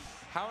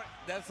 How?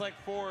 That's like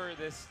for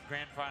this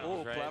grand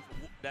finals, Oh, right?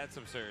 That's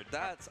absurd.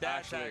 That's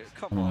actually, actually-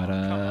 come on.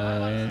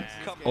 What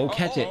Come Oh, on.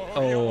 catch it. he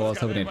Oh, I was almost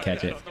hoping got he'd it,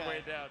 catch but it. on the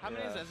way down. How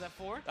many is that? Is that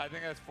 4? I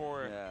think that's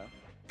 4. Yeah.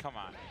 Come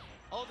on.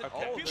 Oh, the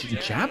Okay. Oh, Did you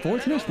jab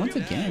forward smash once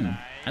again?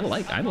 I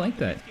like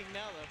that.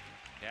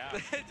 Yeah.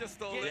 Just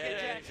stole Get it.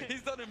 jacked.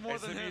 He's done it more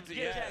It's than the him. Muta-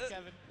 Get yeah. jacked,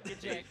 Kevin.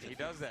 Get jacked. He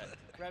does that.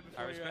 Right I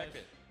before your eyes. respect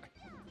it.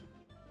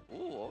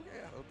 Ooh, okay.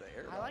 I hope the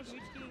air I like dodge.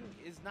 Mucci King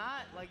is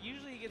not like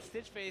usually he gets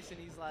stitch face and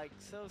he's like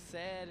so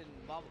sad and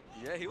blah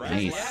blah. Yeah, he was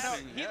Nice.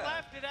 laughing. He Yeah.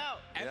 laughed it out.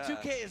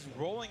 M2K is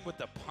rolling with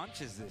the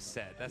punches this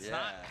set. That's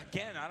not, Yeah.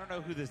 again, I don't know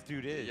who this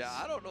dude is. Yeah,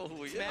 I don't know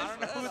who he is. I don't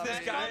know who I this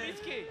mean, guy Mucci is.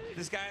 King.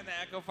 This guy in the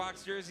Echo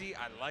Fox jersey,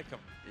 I like him.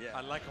 Yeah. I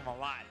like him a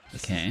lot.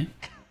 Okay.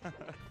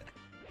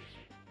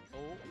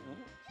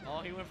 Oh,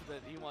 he went for the.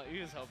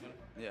 He was hoping.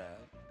 Yeah.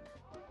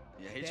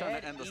 Yeah, he's trying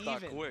to Dead end the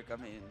stock even. quick. I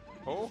mean,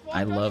 Oh.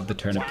 I love the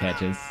turnip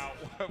catches.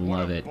 What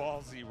Love a it.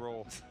 ballsy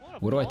roll.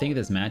 What do I think of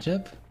this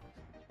matchup?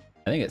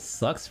 I think it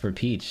sucks for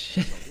Peach.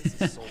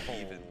 this is so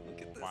even.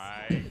 Look at this.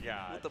 My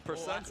God. With the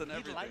percents and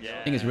everything. I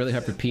think it's really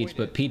hard for Peach,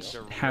 but Peach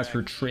has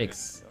her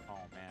tricks Oh,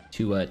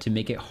 man. to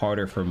make it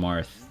harder for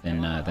Marth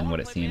than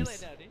what it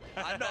seems.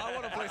 I know, I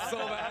want to play so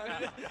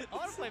bad. I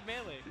want to play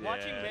melee. Yeah.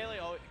 Watching melee,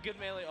 good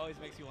melee always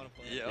makes you want to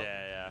play. Yeah,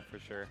 yeah, for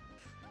sure.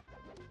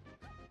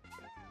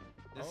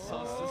 This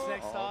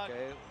next stock.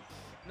 Okay.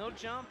 No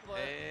jump, but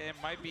It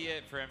might be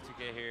it for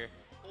M2K here.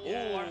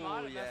 oh,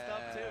 Armada messed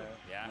up too.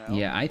 Yeah.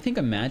 Yeah, I think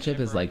a matchup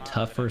is like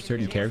tough for a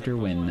certain character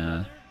when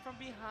From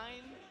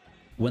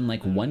behind.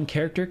 like one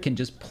character can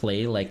just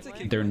play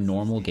like their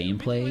normal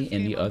gameplay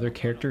and the other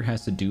character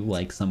has to do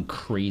like some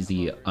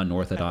crazy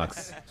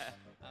unorthodox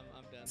I'm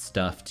done.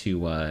 stuff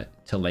to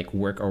like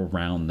work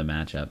around the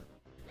matchup.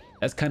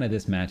 That's kind of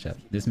this matchup.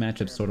 This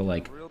matchup's sort of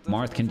like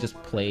Marth can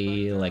just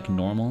play like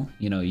normal,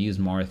 you know, use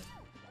Marth,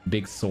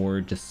 big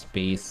sword, just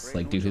space,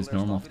 like do his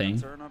normal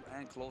thing,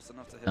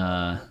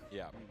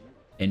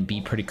 and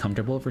be pretty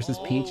comfortable versus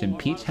Peach. And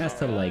Peach has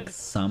to like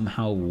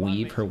somehow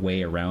weave her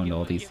way around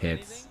all these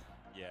hits.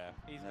 Yeah.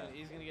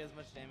 He's gonna get as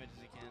much damage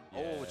as he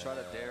can. Oh, try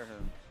to dare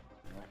him.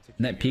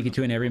 And that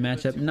Pikachu in every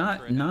matchup,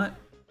 not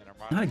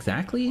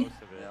exactly.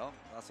 Yeah,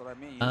 that's what I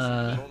mean. You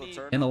control the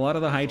turn In a up, lot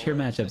of the high tier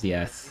control it. matchups,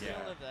 yes. He's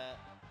gonna live that.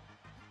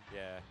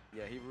 Yeah.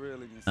 Yeah, he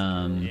really needs to.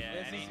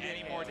 Yeah,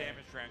 any more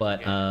damage for M2K But,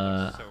 is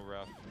so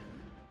rough.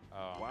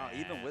 Oh, Wow, man.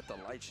 even with the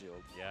light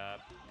shield.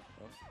 Yep.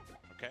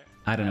 Okay.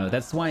 I don't know.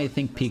 That's why I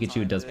think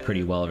Pikachu does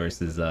pretty well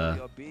versus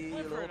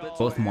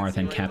both Marth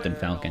and Captain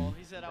Falcon.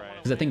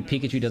 Because I think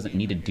Pikachu doesn't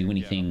need to do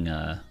anything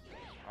I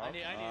need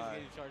he's gonna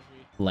charge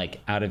me. like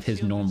out of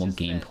his normal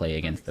gameplay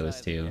against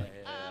those two.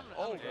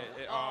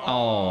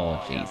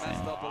 Oh, Jason.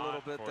 Messed up a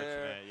little bit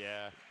there.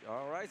 Yeah.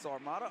 All right, so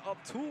Armada up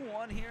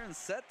 2-1 here in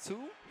set 2.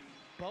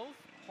 Both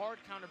hard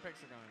counter picks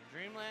are gone.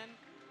 Dreamland,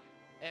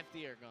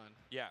 FD are gone.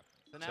 Yeah.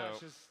 So now it's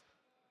just.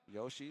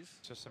 Yoshi's.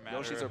 Just a matter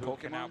Yoshi's of are who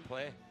can Pokemon.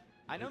 outplay.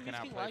 I know Who can Mew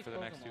King outplay likes for the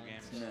next two Pokemon,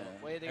 games.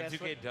 so- Wait, they got M2K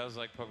switch. does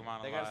like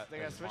Pokemon They a lot. got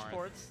There's switch Marth.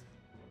 ports.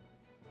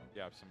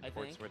 Yeah, some I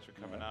port think. switch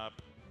are coming up.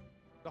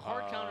 The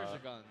hard counters are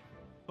gone.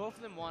 Both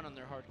of them won on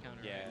their hard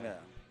counter. Yeah. Yeah.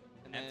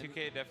 And then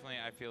M2K definitely,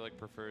 I feel like,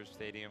 prefers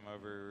Stadium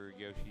over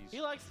Yoshi's. he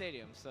likes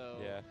Stadium, so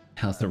Yeah.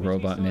 How's the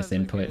robot still miss has a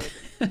input?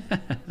 he's got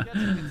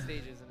some good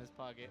stages in his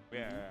pocket.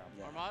 Yeah.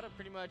 Armada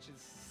pretty much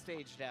is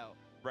staged out.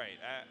 Right.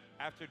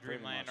 After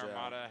Dreamland, much, yeah.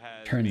 Armada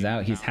has. Turns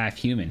out he's become- half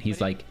human. He's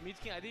But like Mew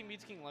King, I think Mew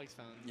King likes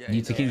Fountain. Yeah,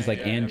 Mewtwo King's like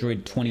yeah.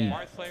 Android Marth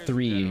players in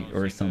 23 general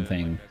or seem to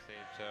something. like that stage,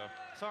 so.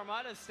 So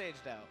Armada's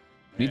staged out.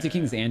 Mewtwo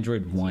King's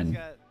Android He's 1.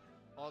 got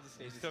all the He's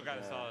stages. still got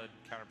a Yeah. solid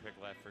counter pick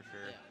left for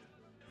sure. Yeah.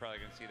 Probably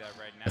gonna see that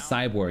right now. A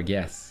cyborg,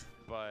 yes.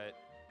 But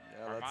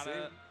Yeah, let's see.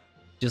 Armada.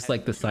 Just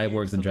like the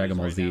cyborgs in Dragon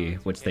Ball Z,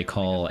 which they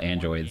call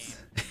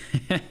androids.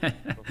 Before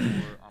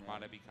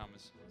Armada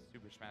becomes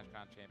Super Smash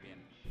Con champion.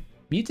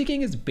 Mewtwo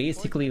King is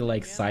basically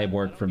like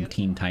Cyborg from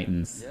Teen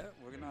Titans. Yeah,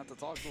 we're going to have to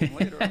talk to him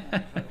later.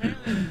 Apparently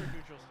it's for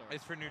neutral star.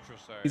 It's for neutral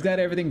star. He's got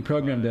everything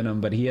programmed in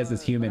him, but he has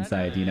his human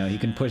side, you know, he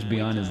can push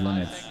beyond his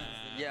limits.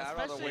 Yeah, I'd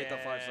rather wait the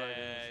 5 seconds.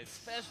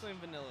 Especially in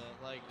vanilla,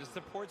 like Just the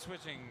port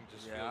switching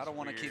just Yeah, feels I don't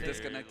want to keep weird.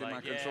 disconnecting my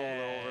Like, controller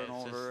over and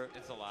it's over. Just,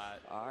 it's a lot.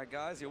 All right,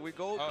 guys, here we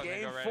go. Oh, they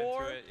Game go right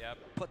 4. into it. Yep.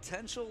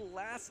 Potential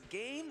last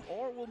game,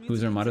 or will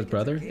Who's Mewtwo Armada's take it to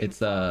brother? game It's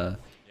 5?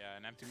 Yeah,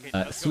 and M2K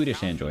does go Swedish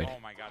bounce. android. Oh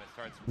my god, it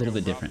starts A little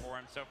real bit rough different. for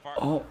him so far.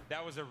 Oh.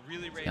 That was a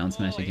really Down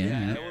smash again,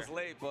 Yeah, yeah. it was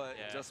late, but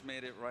Yeah. just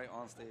made it right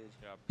on stage.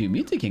 Yep. Dude,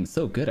 Mewtwo King's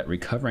so good at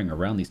recovering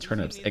around these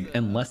turnips,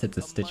 unless it's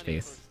a Stitch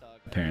face,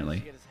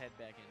 apparently. Get his head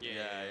back in.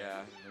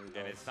 Yeah.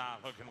 And goes. it's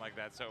not looking like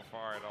that so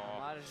far at all.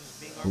 Armada's just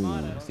being Ooh,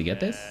 Armada. does he get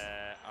this?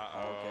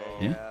 Uh-oh.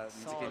 Okay, Yeah. yeah.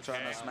 Mewtwo King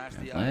trying to smash the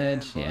Ledge,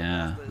 island, but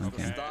yeah, that's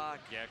the okay. stock.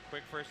 Yeah,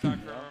 quick first stock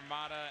for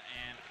Armada,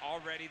 and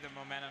already the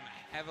momentum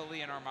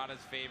heavily in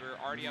Armada's favor.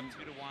 Already up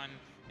 2-1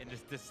 in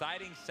this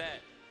deciding set.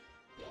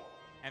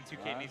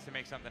 M2K needs to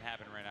make something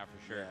happen right now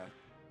for sure.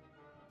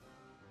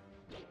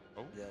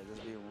 Oh. Yeah,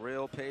 just be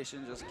real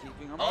patient, just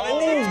keeping him. Oh,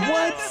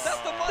 what? That's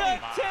the money.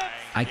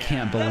 I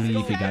can't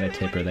believe he got a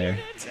tipper there.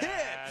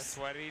 That's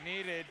what he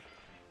needed.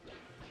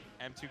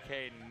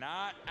 M2K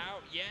not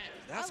out yet.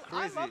 That's I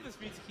crazy. love this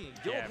Mew King.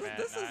 Yo, Yeah,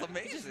 this man, is nice.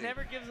 amazing. He just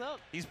never gives up.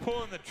 He's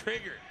pulling the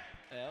trigger.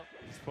 Yep.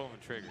 He's pulling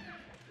the trigger.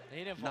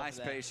 He didn't fall Nice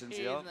for that. patience,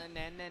 He's yup.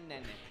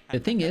 The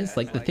thing is,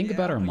 like, the thing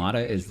about Armada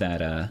is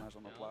that,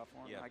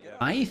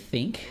 I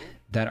think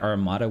that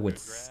Armada would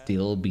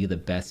still be the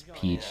best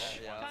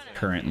Peach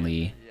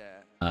currently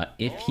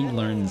if he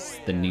learns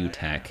the new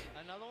tech.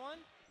 Another one?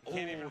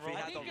 Can't even roll.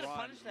 I think you could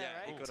punch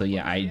that, right? So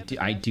yeah,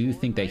 I do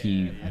think that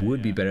he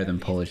would be better than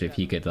Polish if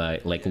he could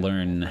like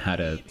learn how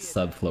to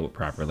sub float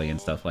properly and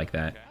stuff like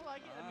that. I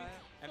like it.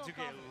 I mean,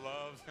 M2K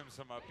loves him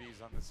some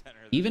upbeats on the center.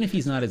 Even if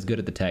he's not as good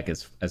at the tech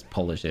as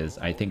Polish is,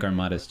 I think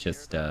Armada's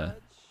just an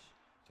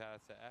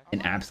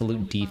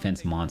absolute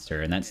defense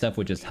monster, and that stuff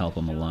would just help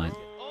him a lot.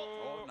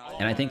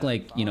 And I think,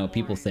 like, you know,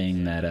 people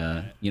saying that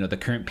you know, the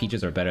current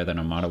Peaches are better than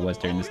Armada was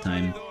during this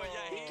time,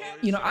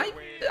 you know, I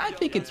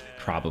think it's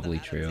probably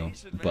true,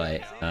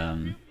 but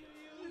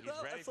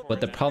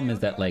the problem is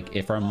that, like,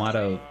 if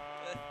Armada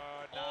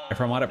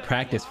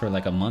practiced for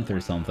like a month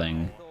or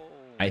something,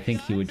 I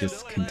think he would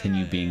just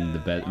continue being the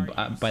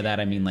best. By that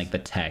I mean like the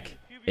tech.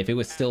 If it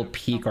was still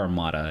peak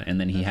Armada and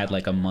then he had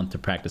like a month to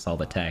practice all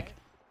the tech,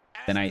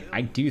 then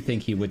I do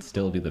think he would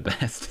still be the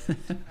best.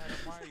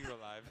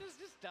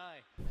 just die.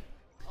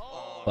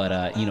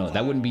 But you know,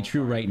 that wouldn't be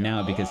true right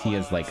now because he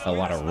has like a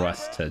lot of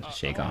rust to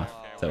shake off.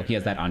 So he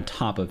has that on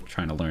top of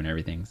trying to learn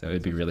everything. So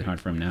it'd be really hard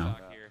for him now.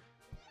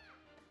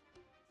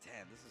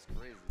 Damn, this is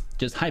crazy.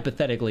 Just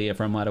hypothetically, if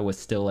Armada was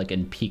still like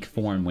in peak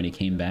form when he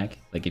came back,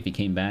 like if he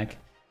came back,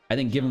 I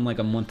think give him like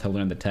a month to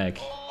learn the tech.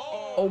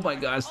 Oh my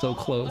god, so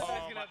close.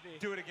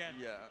 Do it again.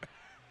 Yeah.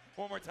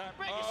 One more time.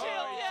 Break your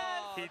shield,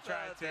 yes! He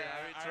tried to.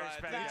 I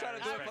respect He that. tried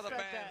to do it for the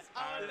respect fans.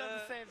 that. I would have done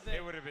the same thing.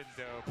 It would have been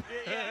dope.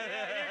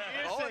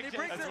 You're Oh, sick, and he Jay.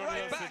 brings it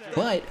right back.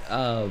 But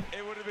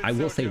It would have been I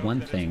will so say dope one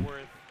that it's thing.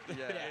 worth- Yeah.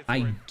 it's I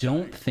worth don't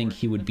dying think for.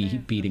 he would be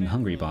beating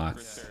Hungry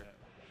Box.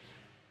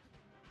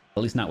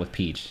 At least not with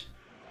Peach.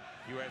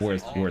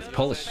 USA. Whereas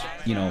Polish,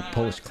 you know,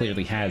 Polish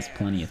clearly has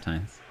plenty of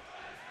times.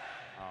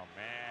 Oh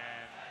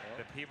man,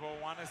 the people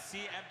want to see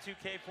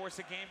M2K force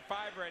a game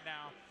 5 right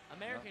now.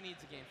 America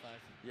needs a game 5.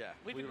 Yeah.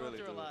 We've we been going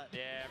really through do. a lot.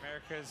 Yeah,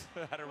 America's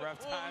had a rough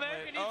Well, time.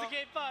 America with- needs a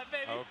game 5,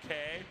 baby.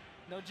 Okay.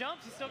 No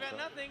jumps. He still got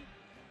nothing.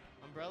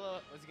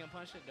 Umbrella, was he going to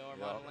punch it? No,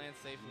 Armada lands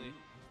safely.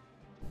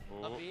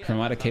 Up B, If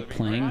Armada kept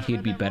playing,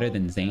 he'd be better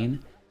than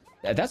Zane.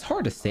 That's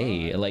hard to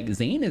say. Like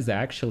Zane is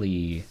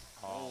actually,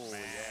 Oh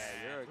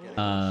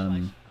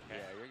man. Yeah,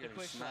 you're getting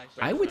quick smacked.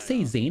 I would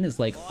say Zane is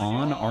like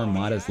on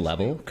Armada's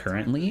level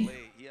currently.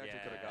 He actually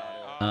could have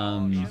Yeah.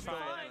 got it. He's fine,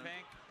 I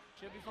think.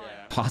 Should be fine.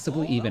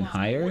 Possibly even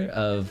higher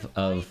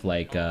of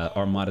like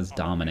Armada's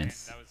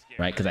dominance,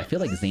 right? Because I feel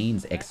like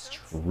Zane's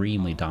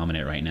extremely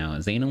dominant right now.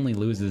 Zane only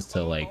loses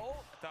to like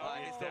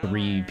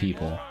 3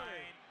 people,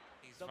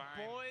 He's The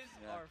fine. boys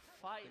are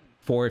fighting.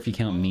 4 if you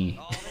count me.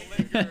 Oh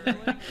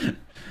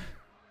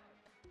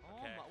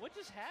my, what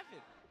just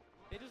happened?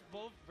 They just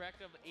both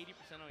racked up 80%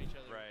 on each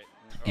other.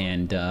 Right.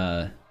 And Oh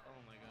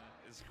my god.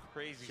 It's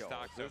crazy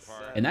stock so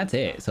far. and that's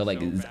it. So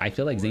like I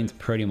feel like Zane's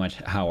pretty much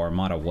how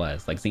Armada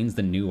was. Like Zane's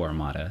the new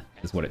Armada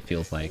is what it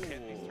feels like.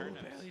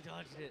 Barely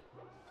dodged it.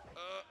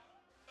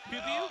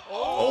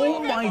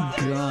 Oh my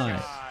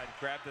god.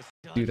 Grab this.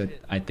 Dude,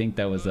 I think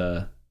that was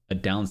a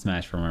down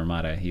smash from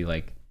Armada. He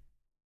like,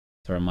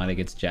 so Armada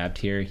gets jabbed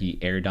here. He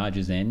air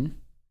dodges in.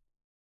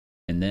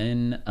 And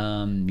then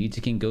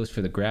Mutaking goes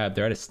for the grab.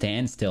 They're at a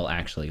standstill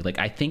actually. Like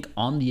I think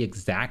on the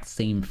exact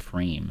same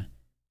frame.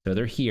 So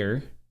they're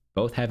here.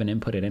 Both haven't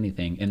inputted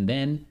anything. And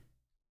then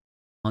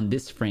on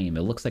this frame,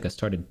 it looks like a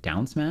started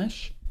down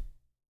smash.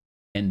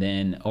 And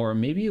then, or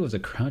maybe it was a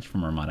crouch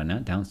from Armada,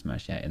 not down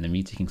smash yet. And then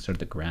Mutaking started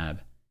the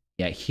grab.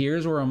 Yeah,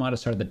 here's where Armada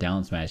started the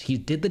down smash. He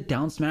did the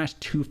down smash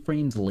 2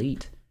 frames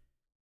late.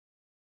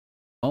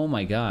 Oh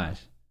my gosh.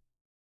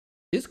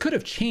 This could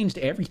have changed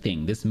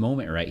everything, this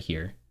moment right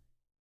here.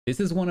 This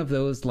is one of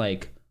those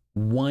like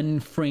 1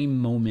 frame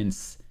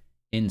moments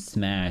in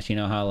Smash. You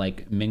know how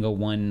like Mingo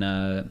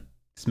won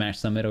Smash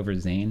Summit over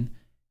Zane?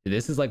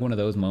 This is like one of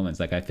those moments.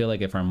 Like I feel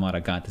like if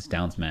Armada got this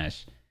down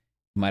smash,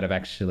 he might have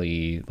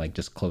actually like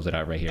just closed it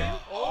out right here.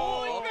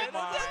 Oh my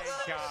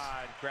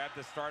god. Grab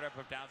the startup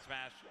of down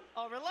smash.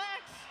 Oh,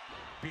 relax.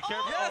 Be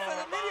careful. Yes,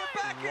 and immediate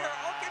back here.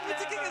 Okay,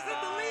 Mutaking is in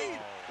the lead.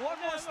 One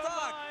more Never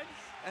stock. mind.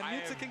 And I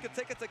Mutaking am- can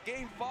take it to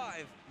game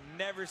 5.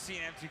 Never seen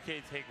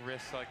M2K take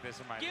risks like this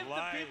in my Give the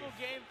life. people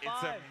game It's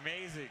 5.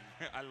 amazing.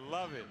 I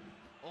love it.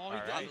 Oh, All he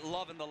right. I'm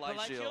loving the light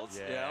light shields.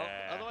 shields? Yeah.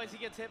 Otherwise, he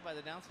gets hit by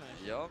the down smash.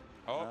 Yup.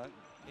 Oh.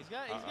 He's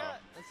got.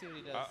 Let's see what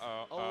he does.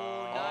 Uh-oh.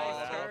 Oh,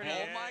 nice Oh, turn.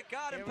 Oh my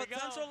god, and Here we go.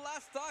 potential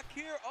last stock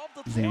here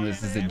of the Zane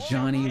versus a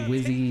Johnny,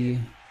 Wizzy,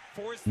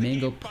 Force the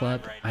Mango game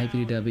 5 Plup, right now. Needs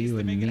IPW, to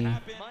and make it me.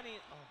 happen. Money.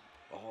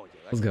 Oh, Oh, yeah.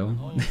 Let's go.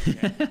 oh, he's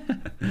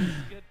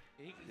good.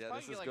 He's Yeah, probably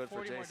this is get like good for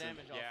 40 more Jason.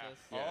 damage Yeah.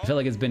 off this. I feel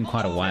like it's been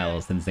quite a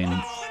while since Zane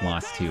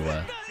lost to He goes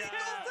to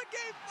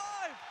game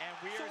 5. And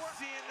we are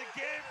seeing the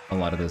game. a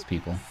lot of those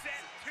people. Set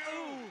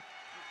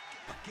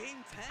 2.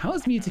 Game 10. How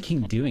is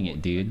Mutaking doing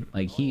it, dude?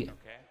 Like Okay.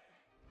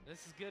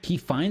 This is good. he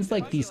finds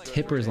like these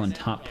tippers on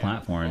top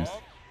platforms.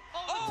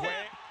 Oh, Wait.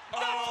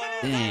 Oh,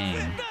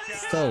 Dang,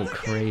 so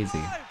crazy.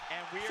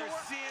 and we are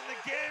seeing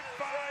the game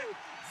 5.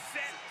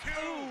 Set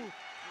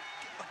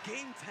 2.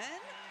 Game 10?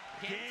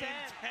 Game 10.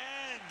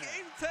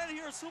 Game 10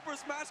 here, Super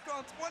Smash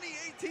Bros.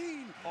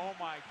 2018. Oh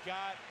my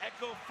god.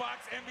 Echo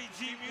Fox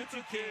MBG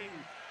Mutaking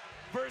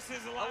versus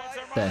Alliance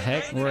Armada. The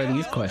heck? Where are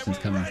these questions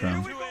coming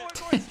from?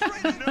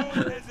 No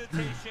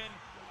hesitation.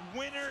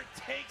 Winner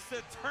takes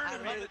the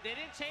tournament. They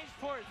didn't change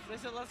ports. They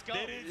said, let's go.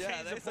 They didn't Yeah,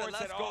 change they the said, ports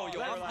let's at go, all. yo.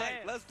 Let's We're like,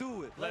 dance. let's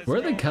do it. Let's Where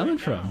are they go. coming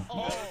from?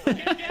 Oh,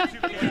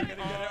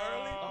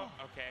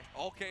 Okay.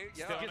 Okay,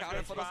 yeah, Still counted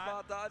good for the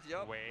spot. spot dodge,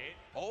 yep. Wait.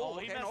 Oh,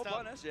 he okay, no messed up.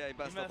 punish. Yeah, he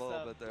messed up a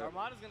little bit there.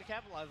 Armada's going to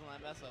capitalize on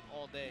that mess up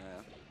all day.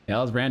 Yeah. Yeah,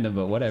 that was random,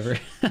 but whatever.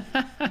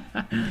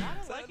 Armada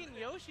liking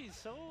Yoshi,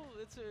 so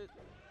it's a...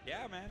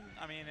 Yeah, man.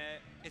 I mean,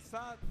 it's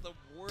not the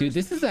worst. Dude,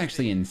 this is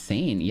actually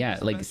insane. Yeah,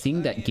 like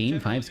seeing that game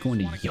 5's going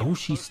to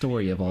Yoshi's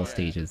story of all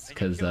stages,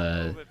 because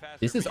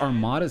this is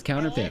Armada's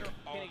counter pick.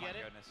 Oh Gonna my get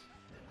it? goodness.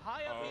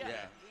 High up, Oh, yeah. yeah.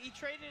 He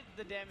traded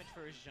the damage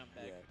for his jump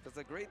back. Yeah, because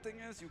the great thing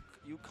is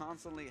you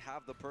constantly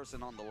have the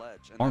person on the ledge.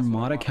 And that's what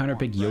Armada counter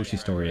pick wants. Yoshi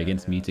story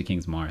against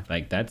Mutaking's Marth.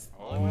 Like that's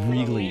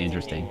really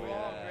interesting. Oh,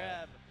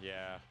 grab.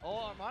 Yeah.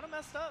 Oh, Armada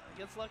messed up.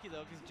 Gets lucky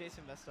though, because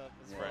Jason messed up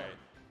as well. Right.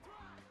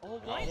 Oh,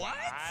 what?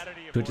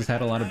 Twitch has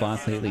had a lot of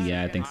bots lately.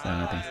 Yeah, I think so.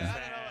 I think so.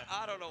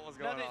 I don't know what's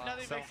going on.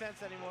 Nothing makes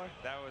sense anymore.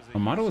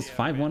 Armada was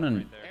 5-1 on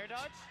Air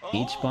dodge?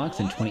 H-Box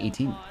in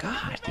 2018.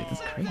 God, dude,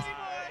 that's crazy.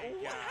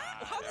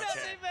 How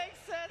Nothing makes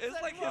sense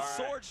It's like his anymore.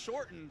 sword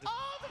shortened.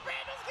 Oh, the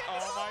Randall's getting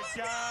Oh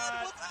my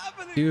god. What's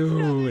happening?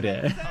 Dude.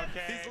 Okay.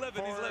 He's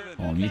living, he's living.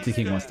 Oh, Mewtwo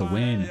King wants to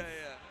win. Yeah, yeah.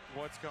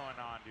 What's going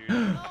on,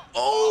 dude?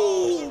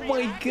 Oh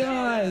my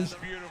gosh.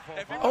 Beautiful.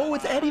 Oh,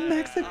 it's Eddie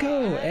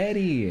Mexico.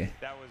 Eddie.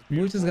 That was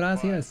Muchas beautiful,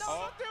 gracias.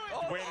 Oh,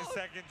 wait a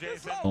second,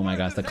 Jason. Oh my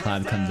gosh, the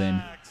cloud comes in.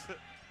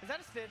 Is that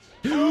a Stitch?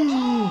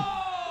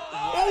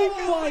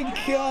 Oh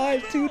my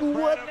god, dude,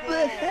 what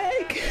the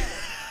heck?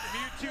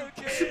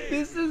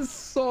 This is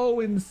so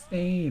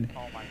insane.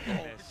 Oh my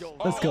goodness.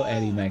 Let's go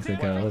Eddie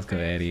Mexico. Let's go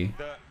Eddie.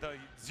 The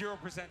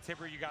 0%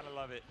 tipper, you gotta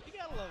love it. You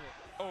gotta love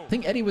it. Oh, I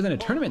think Eddie was in a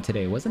tournament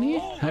today, wasn't he?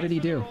 How did he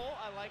do?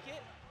 I like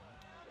it.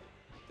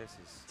 this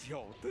is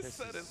This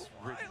set is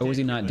wild. Or was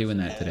he not doing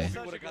that today? Such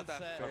a would've good got that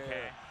set. fair.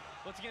 okay.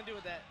 What's he gonna do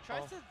with that? Try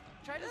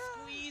to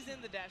squeeze in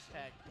the dash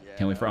tag. Yeah.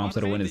 Can't wait for Amsa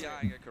to win his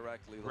Eyeing it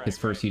correctly, though. his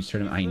first huge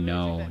tournament. I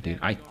know, dude.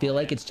 I feel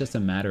like it's just a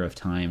matter of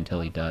time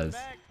till he does.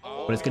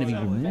 But it's gonna be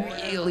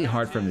really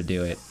hard for him to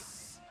do it.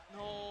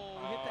 No,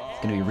 hit the It's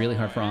gonna be really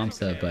hard for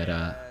Amsa, but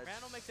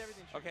Randall makes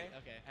everything tricky. Okay.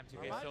 Okay.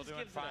 M2K Armada still just doing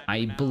gives it fine. up.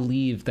 I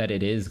believe that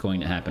it is going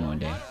to happen one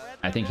day.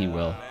 I think he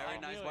will. Very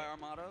nice by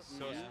Armada.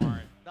 So Yeah.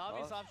 smart. The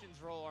obvious options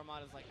roll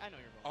Armada's like, I know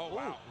you're wrong. Oh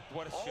wow.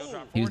 What a shield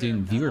drop. He was forward doing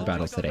air. viewer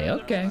battles today.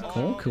 Okay,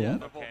 cool, Yeah, cool. they're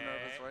both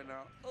nervous right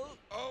now.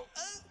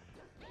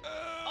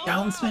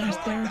 Down smash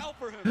there. Out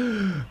for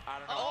him. I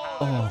don't know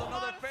Oh. how.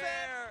 Another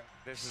fair.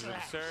 This is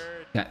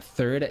absurd. Got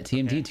third at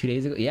TMT 2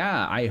 days ago.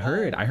 Yeah, I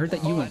heard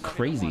that you went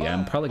crazy.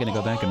 I'm probably gonna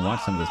go back and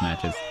watch some of those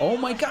matches. Oh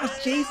my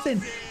gosh,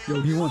 Jason!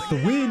 Yo, he wants to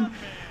win.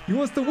 He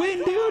wants to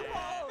win, dude.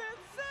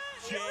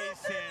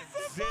 Jason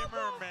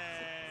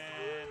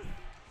Zimmerman.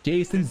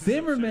 Jason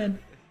Zimmerman.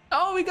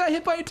 Oh, we got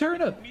hit by a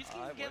turnip.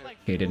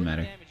 Okay, it didn't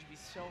matter.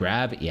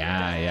 Grab,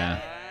 yeah.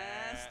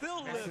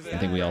 Still living. I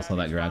think we all saw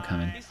that grab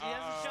coming.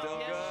 Still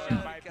It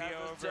good. might be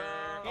over.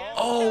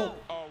 Oh,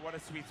 Oh, what a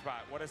sweet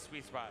spot. What a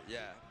sweet spot. Yeah,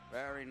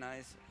 very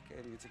nice.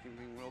 Okay, Mewtwo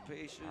being real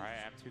patient. All right,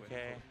 M2K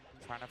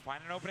trying to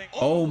find an opening.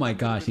 oh my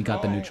gosh, he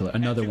got the neutral.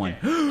 Another one.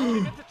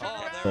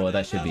 Oh,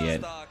 that should be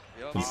it.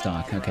 Yep. Good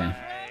stock. Okay.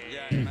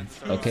 Yeah, meant to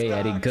throw Okay,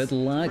 stock. Eddie. Good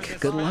luck.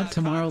 Good luck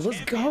tomorrow.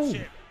 Let's go.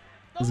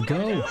 Let's go.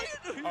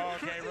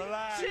 Okay,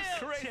 relax.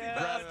 Crazy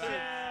bastard.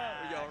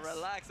 Yo,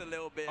 relax a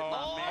little bit,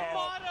 Oh, my man.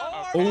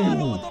 Oh.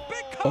 Armada with a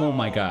big combo. Oh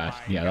my gosh.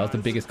 Yeah, that was the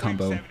biggest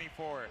combo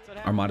 74.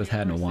 Armada's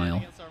had in a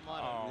while.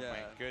 Oh Yeah. my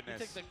He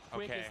goodness. took the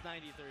Okay. quickest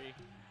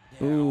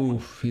 93.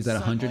 Ooh, he's at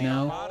 100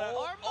 now.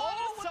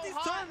 Oh, with these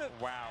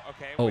turnips. Wow.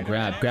 Okay. Oh, wait a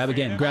grab. minute. Grab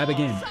again. Grab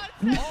again. Oh,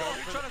 he's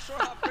trying to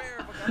short hop fair,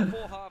 but got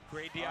full hop.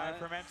 Great DI Alright.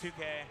 from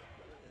M2K.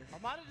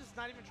 Armada just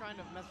not even trying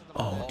to mess with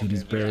the Oh, dude,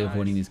 he's barely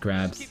avoiding these Just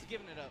grabs. keeps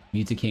giving it up.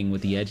 Mewtwo King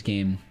with the edge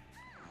game.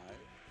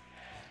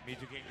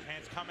 Mewtwo King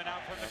hands coming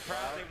out from the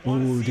crowd. They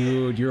wanna Oh, see it.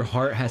 dude, your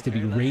heart has to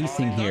be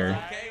racing here.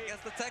 Okay,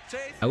 gets the tech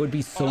chase. I would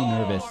be so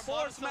nervous.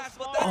 Forward smash,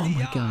 but Oh then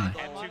my DI. god.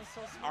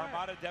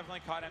 Armada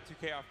definitely caught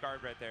M2K off guard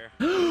right there.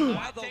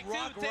 Wow, the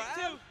rock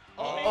grab.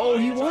 Oh,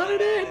 he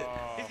wanted it.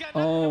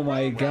 Oh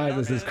my god,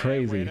 this is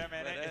crazy. Wait a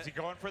minute. Is he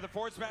going for the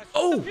forward smash?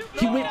 Oh,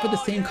 he went for the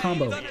same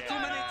combo. Done it too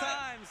many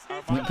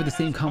times. Went for the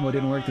same combo.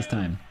 Didn't work this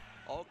time.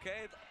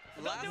 Okay,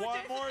 last One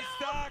more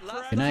stock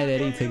for Good night,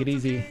 Eddie. M2K. Take it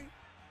easy.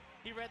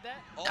 He read that?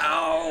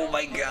 Oh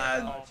my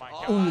god. Oh my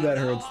god. Ooh, that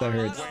hurts. That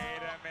hurts. Wait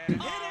a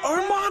minute.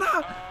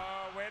 Armada.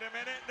 Wait a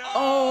minute. No.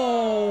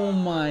 Oh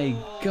my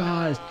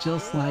gosh,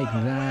 just like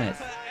that.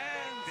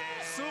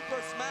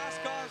 Super Smash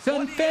Bros.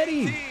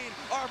 Confetti. 2018.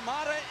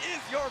 Armada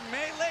is your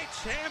Melee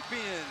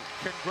champion.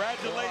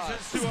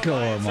 Congratulations to Let's go,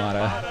 Alliance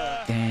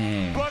Armada.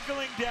 Dang.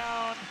 Buckling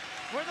down.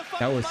 Where the fuck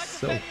That was was my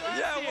so- confetti last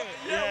Yeah,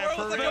 year? where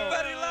for was the real.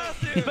 confetti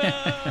last year?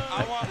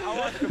 I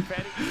want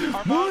confetti.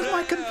 Where was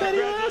my confetti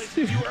last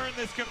year? You earned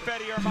this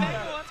confetti, Armada.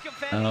 Everyone wants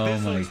confetti. Oh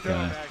This my looks dope,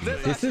 god. actually.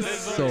 This is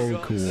so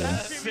cool.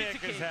 Sick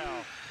as hell.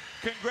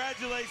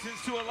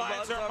 Congratulations to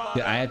Alliance Armada.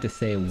 Yeah, I have to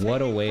say,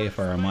 what a way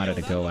for Armada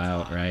to go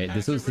out, right?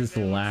 This was his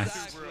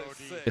last.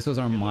 This was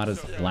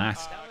Armada's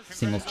last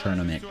singles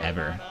tournament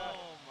ever.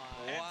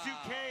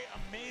 M2K,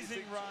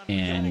 amazing run.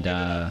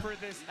 And For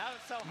this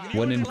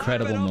what an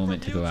incredible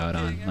moment to go out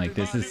on. Like,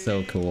 this is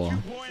so cool.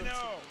 2.0.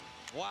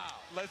 Wow.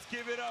 Let's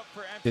give it up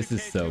for M2K. This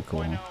is so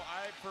cool. 2.0. I,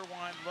 for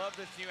one, love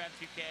this new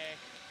M2K.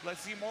 Let's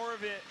see more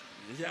of it.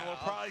 Yeah. And we'll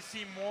probably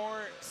see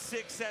more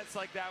 6 sets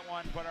like that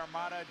one, but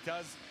Armada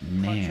does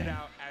punch Man. it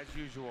out as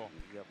usual.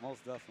 Yeah, most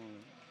definitely.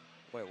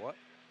 Wait, what?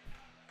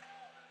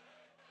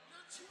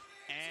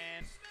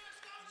 And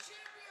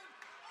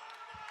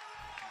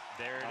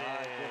there it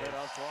Give is. it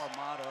up to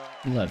Armada.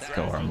 Let's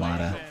go,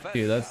 Armada.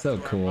 Dude, that's so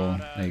cool.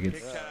 Like, Big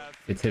shout out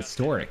it's to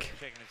historic.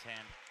 shaking his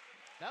hand.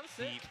 That was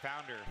The sick.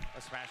 founder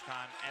of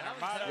SmashCon and That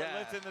was Armada sick.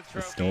 lifting the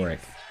trophy. Historic.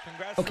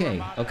 Congrats to Okay,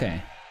 Armada.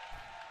 okay.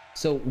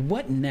 So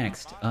what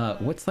next?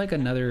 What's like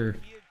another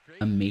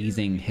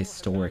amazing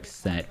historic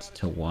set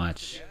to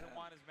watch? Doesn't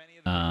want as many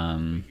of them.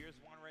 Um, Here's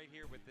one right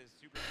here with this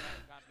Super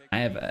SmashCon big I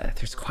have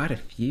there's quite a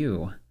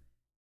few.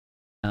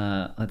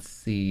 Let's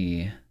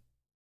see.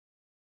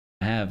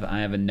 I have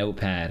a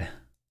notepad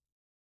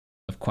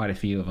of quite a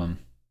few of them.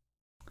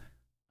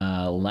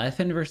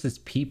 Leffen versus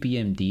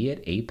PPMD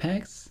at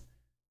Apex.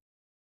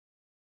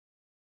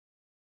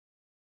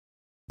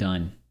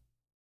 Done.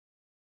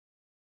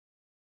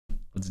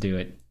 Let's do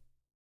it.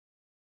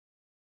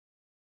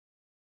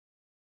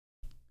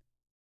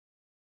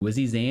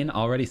 Wizzy Zane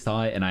already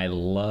saw it and I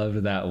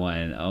loved that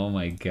one. Oh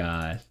my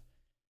gosh.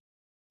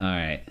 All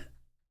right.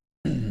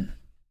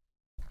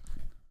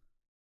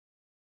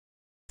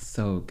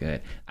 So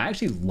good. I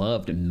actually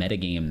loved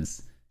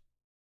metagames.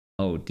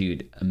 Oh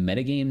dude,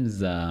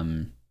 metagames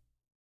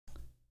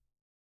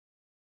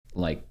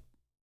like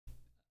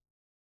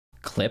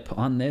clip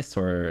on this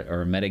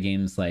or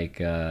metagames like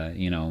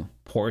you know,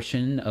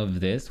 portion of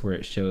this where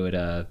it showed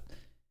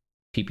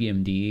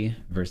PPMD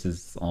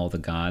versus all the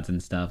gods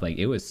and stuff. Like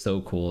it was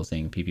so cool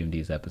seeing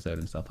PPMD's episode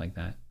and stuff like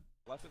that.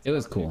 It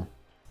was cool.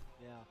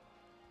 Yeah.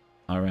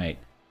 All right.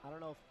 I don't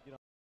know if, you know,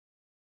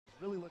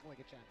 really looking like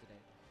a champ today.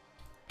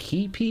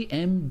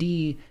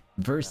 PPMD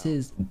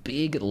versus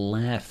Big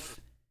Lef.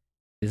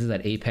 This is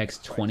at Apex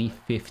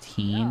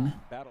 2015. Yeah.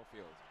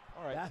 Battlefield.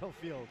 All right.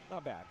 Battlefield.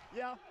 Not bad.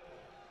 Yeah.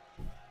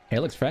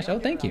 Hair looks fresh. Oh,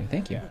 thank you.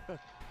 Thank you.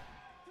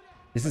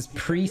 This is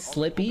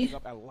pre-Slippy.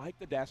 I like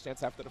the dash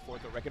dance after the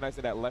fourth, but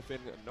recognizing that Leffen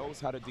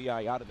knows how to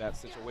DI out of that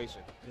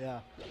situation. Yeah.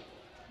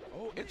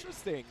 Oh,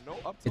 interesting. No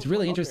up It's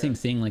really interesting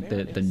seeing like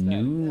the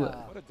new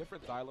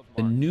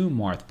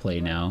Marth play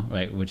now,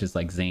 right? Which is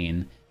like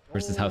Zane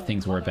versus how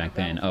things were back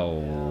then.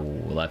 Oh,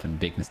 Leffen,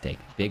 big mistake.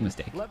 Big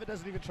mistake. Leffen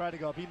doesn't even try to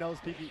go up. He knows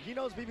PP. He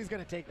knows PP's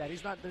gonna take that.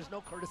 He's not. There's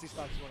no courtesy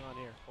stocks going on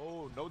here.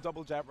 Oh, no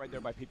double jab right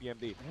there by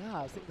PPMD. Yeah,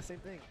 I was thinking the same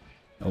thing.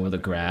 Oh, the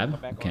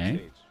grab.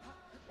 Okay.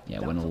 Yeah,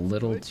 went a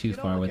little too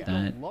far with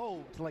that.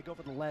 Low to like go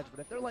for the ledge, but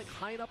if they're like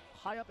high up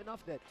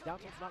enough that down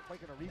tilt's not quite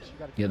gonna reach, you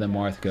gotta. Yeah, the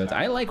Marth goes.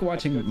 I like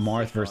watching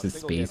Marth versus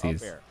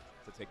Spaceys.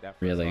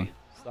 Really.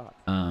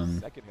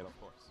 Second hit, of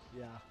course.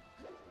 Yeah.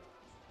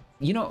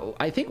 You know,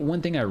 I think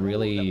one thing I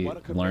really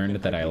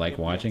learned that I like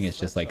watching is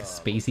just like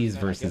Spaceys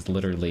versus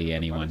literally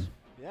anyone.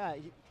 Yeah,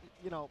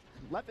 you know,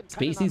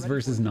 Spaceys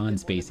versus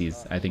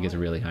non-Spaceys, I think is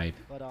really hype.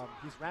 But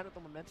he's ran with the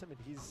momentum and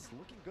he's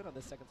looking good on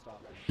this second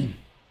stop.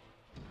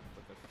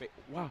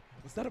 Wow,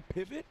 was that a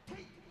pivot?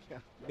 Yeah.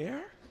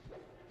 There?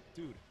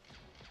 Dude.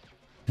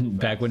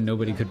 Back when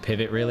nobody could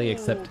pivot really,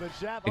 except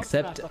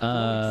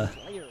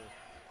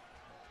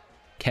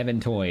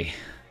Kevin Toy.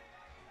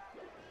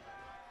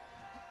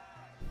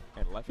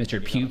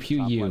 Mr. Pew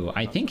Pew U.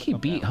 I think he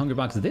beat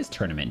Hungrybox this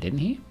tournament, didn't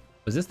he?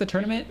 Was this the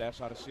tournament that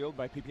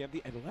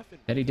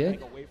he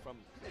did?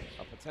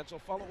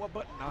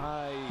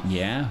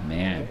 Yeah,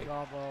 man.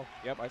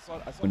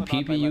 When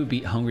PPU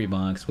beat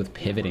Hungrybox with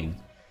pivoting,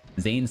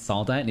 Zane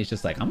saw that and he's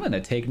just like, I'm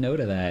gonna take note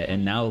of that.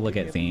 And now look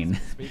at Zane.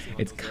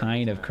 It's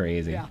kind of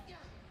crazy.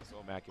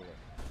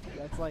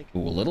 That's like Ooh,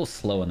 a little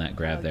slow on that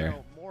grab there.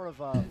 More of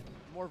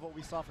what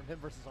we saw from him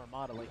versus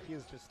Armada. Like he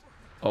is just.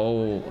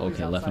 Oh,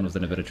 okay. Leffen was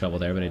in a bit of trouble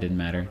there, but it didn't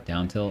matter.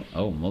 Down tilt.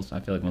 Oh, I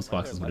feel like most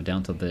foxes would have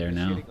down tilted there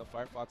now. A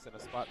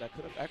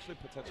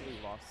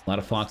lot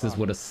of foxes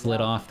would have slid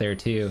off there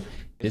too.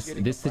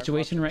 This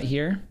situation right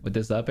here with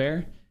this up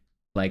air,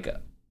 like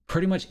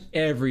pretty much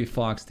every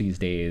fox these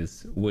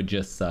days would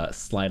just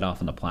slide off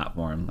on the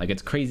platform. Like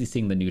it's crazy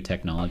seeing the new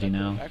technology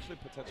now.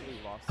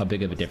 How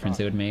big of a difference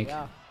it would make.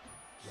 Yeah.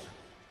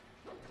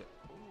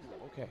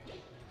 Okay.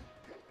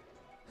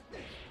 Is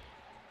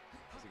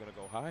he gonna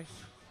go high?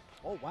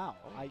 Oh wow,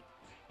 I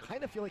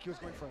kind of feel like he was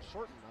going for a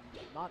shorten. I'm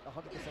not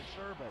 100%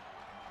 sure, but.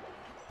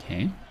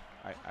 Okay.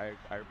 I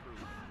approve.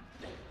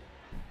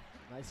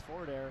 Nice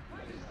forward air.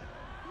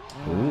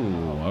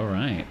 Ooh, all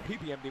right.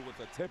 PPMD with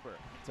a tipper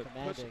to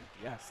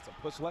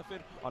push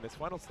Leffen on his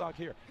final stock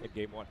here in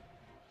game one.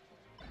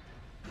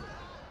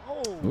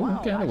 Oh ooh,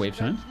 wow! Okay, the wave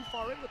time. Too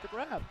far in with the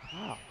grab.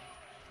 Wow.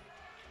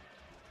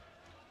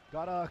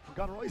 Got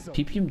Royzo.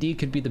 PPMD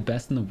could be the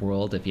best in the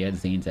world if he had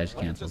Zane's edge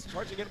cancels.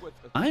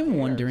 I'm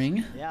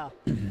wondering. Yeah.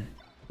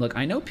 Look,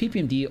 I know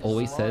PPMD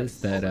always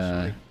says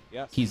that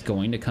he's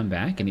going to come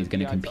back and he's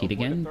going to compete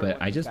again,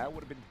 but I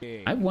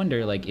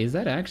wonder, like, is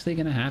that actually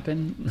going to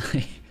happen?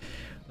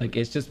 Like,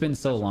 it's just been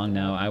so long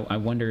now. I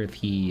wonder if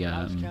he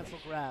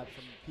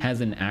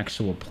has an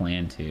actual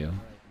plan to.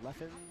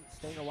 Leffen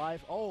staying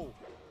alive. Oh.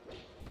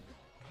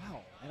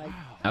 Wow. And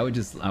I would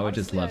just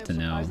love to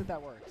know.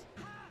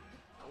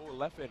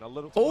 Leffen, a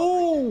little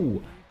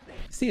oh!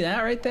 See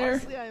that right there?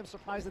 Honestly, I am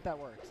surprised that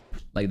works.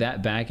 Like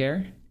that back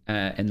air,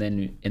 and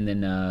then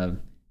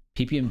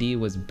PPMD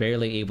was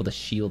barely able to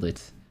shield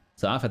it.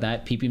 So off of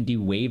that, PPMD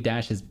wave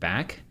dashes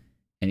back,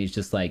 and he's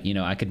just like, you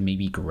know, I could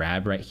maybe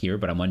grab right here,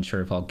 but I'm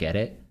unsure if I'll get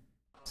it.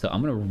 So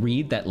I'm gonna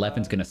read that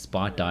Leffen's gonna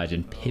spot dodge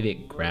and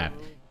pivot grab.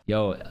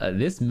 Yo,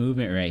 this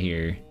movement right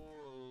here,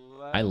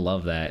 I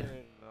love that.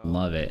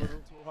 Love it.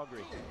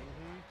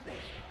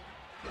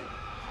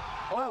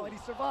 Wow, and he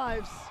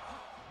survives.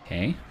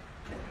 Okay.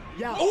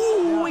 Yeah.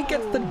 Oh, he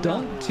gets the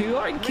dunk too.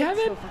 All right,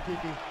 Kevin.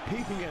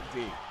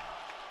 PPMD.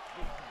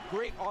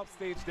 great off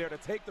stage there to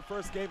take the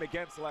first game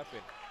against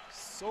Leffen.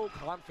 So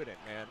confident,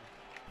 man.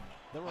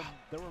 There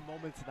were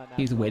moments in that match.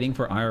 He's waiting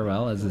for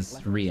IRL as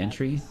his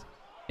re-entry.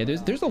 Yeah,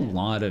 there's a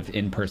lot of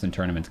in-person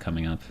tournaments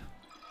coming up.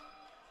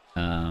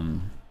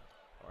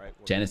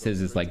 Genesis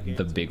is like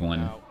the big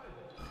one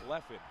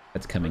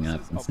that's coming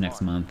up. It's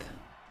next month.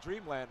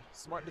 Dreamland,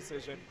 smart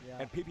decision,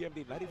 and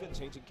PPMD not even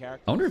changing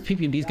character. I wonder if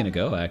PPMD is gonna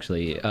go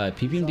actually.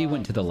 PPMD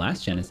went to the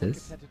last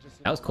Genesis.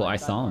 That was cool. I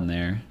saw him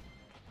there.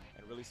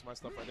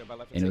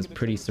 And it was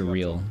pretty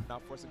surreal.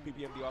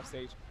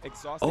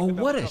 Oh,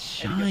 what a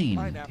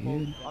shine,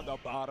 dude. On the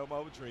bottom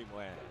of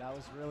Dreamland. That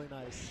was really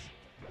nice.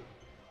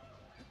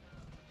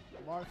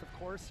 Marth, of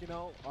course, you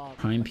know,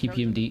 Prime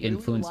PPMD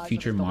influence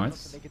future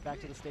Marths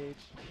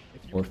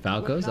or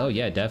Falcos? Oh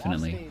yeah,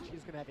 definitely.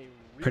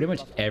 Pretty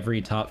much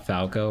every top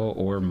Falco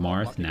or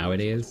Marth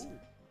nowadays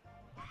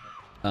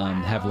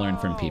have learned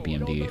from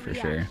PPMD for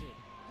sure.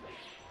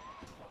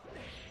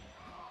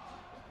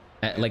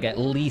 Like at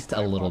least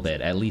a little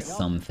bit, at least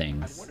some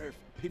things.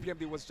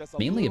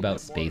 Mainly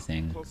about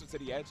spacing. Closer to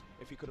the edge,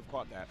 if he could have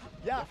caught that.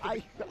 Yeah,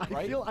 I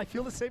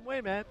feel the same way,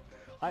 man.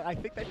 I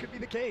think that could be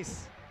the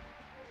case.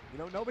 You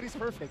know, nobody's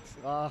perfect.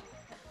 Hopefully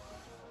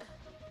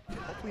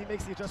he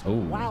makes the adjustment.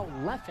 Ooh. Wow,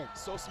 Leffen.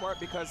 So smart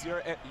because your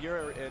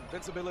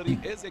invincibility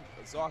is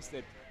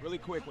exhausted really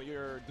quick when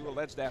you're doing a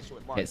ledge dash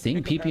with Mark. Yeah,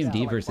 seeing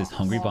PPMD versus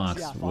Hungry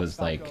Box was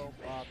like,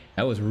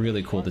 that was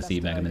really cool to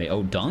see back in the day.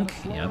 Oh, dunk?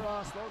 Slower, Yep.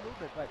 slower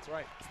movement, but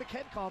right. It's the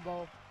Ken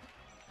combo.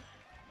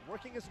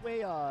 Working his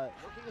way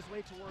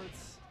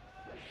towards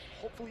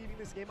hopefully eating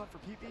this game up for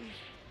PP.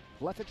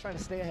 Leffen trying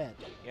to stay ahead.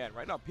 Yeah, and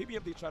right now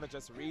PPMD trying to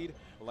just read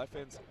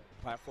Leffen's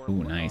platform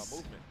Ooh, nice.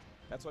 movement.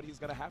 That's what he's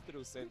gonna have to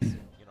do since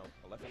you know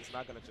Leffen's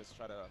not gonna just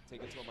try to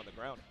take it to him on the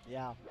ground.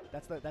 Yeah,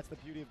 that's the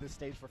beauty of this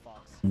stage for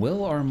Fox.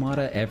 Will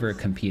Armada ever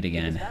compete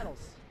again? You can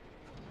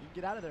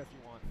get out of there if you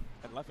want.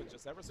 And Leffen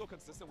just ever so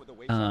consistent with the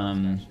way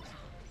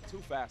too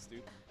fast,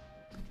 dude.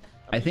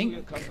 I think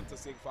accustomed to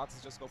seeing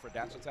Foxes just go for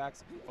dash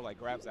attacks or like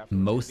grabs after.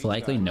 most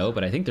likely no,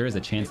 but I think there is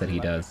a chance that he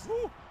does.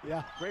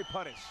 Yeah, great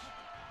punish.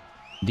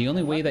 The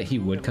only way that he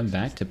would come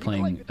back to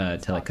playing,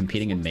 to like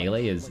competing in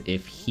Melee is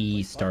if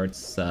he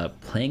starts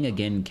playing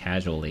again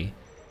casually,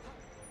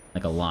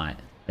 like a lot.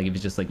 Like if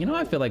he's just like, you know,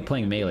 I feel like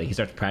playing Melee. He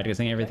starts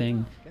practicing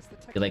everything.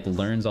 He like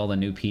learns all the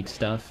new Peach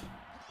stuff.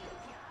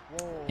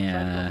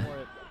 Yeah.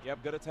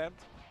 Yep, good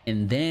attempt.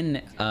 And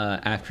then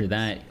after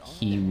that,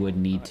 he would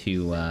need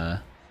to.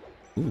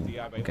 Ooh,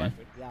 okay.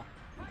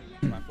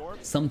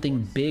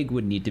 Something big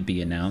would need to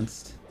be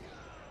announced.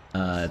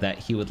 That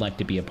he would like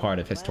to be a part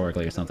of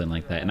historically or something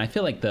like that. And I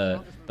feel like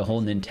the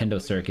whole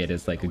Nintendo circuit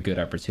is like a good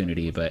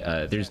opportunity,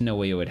 but there's no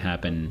way it would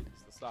happen.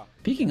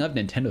 Speaking of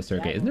Nintendo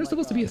circuit, isn't there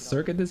supposed to be a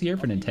circuit this year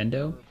for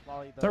Nintendo?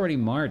 It's already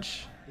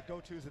March.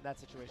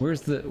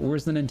 Where's the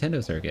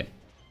Nintendo circuit?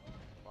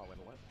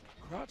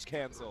 Crouch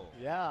cancel.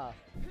 Yeah.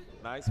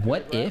 Nice.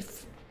 What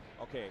if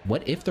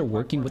they're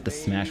working with the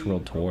Smash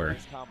World Tour?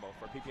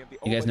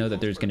 You guys know that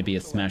there's going to be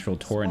a Smash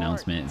World Tour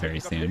announcement very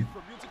soon.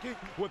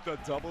 With the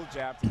double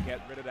jab to get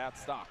rid of that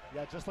stock.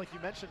 Yeah, just like you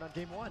mentioned on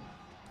game 1.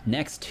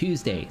 Next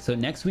Tuesday. So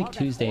next week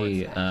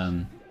Tuesday,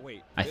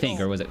 I think,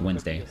 or was it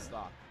Wednesday?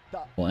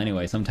 Well,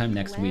 anyway, sometime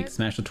next week,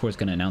 Smash World Tour is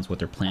going to announce what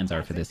their plans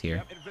are for this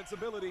year.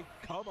 Invincibility,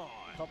 come on.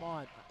 Come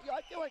on. Yeah,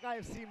 I feel like I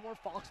have seen more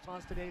Fox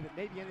taunts today than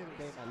maybe any other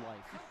day in my life.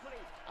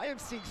 I am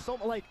seeing so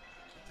much, like,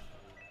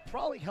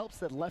 probably helps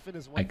that Leffen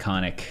is one.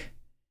 Iconic.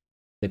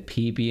 The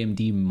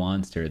PBMD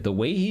monster. The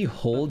way he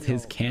holds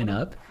his can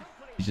up,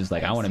 he's just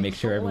like, I want to make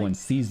sure everyone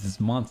sees this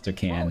monster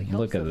can.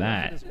 Look at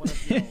that.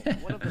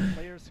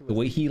 The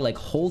way he like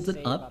holds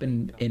it up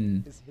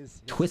and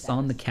twists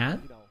on the cap.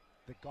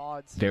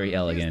 Very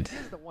elegant.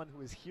 He's the one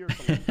who is here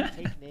to like,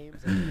 take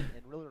names and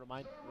really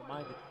remind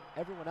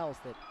everyone else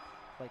that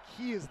like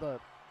he is the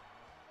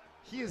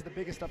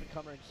biggest up and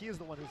comer and he is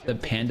the one who's the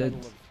Panda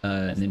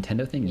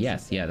Nintendo thing.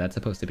 Yes, yeah, that's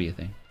supposed to be a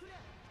thing.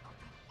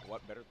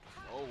 What better?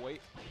 Oh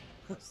wait,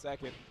 a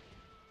second.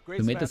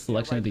 Who made the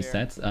selection of these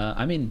sets?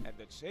 I mean,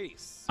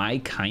 I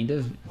kind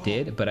of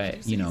did, but I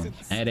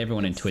had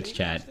everyone in Twitch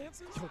chat.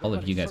 All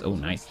of you guys, oh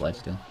nice ledge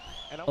still.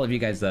 All of you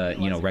guys,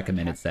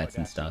 recommended sets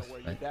and stuff.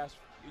 But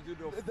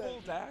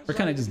we're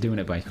kind of just doing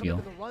it by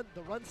feel.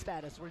 The run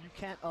status where you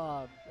can't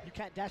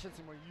dash in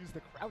somewhere, you use the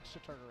crouch to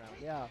turn around.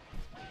 Yeah.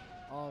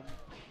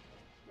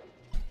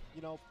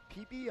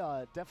 PP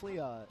definitely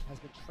has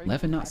been training.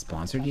 Leffen not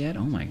sponsored yet?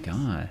 Oh my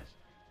god.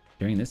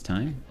 During this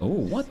time? Oh,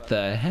 what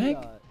the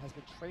heck?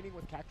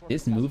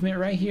 This movement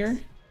right here?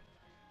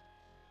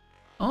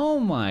 Oh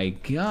my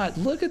god,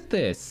 look at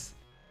this.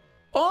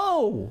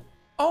 Oh,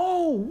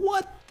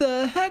 what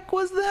the heck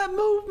was that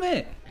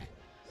movement?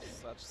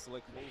 Such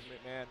slick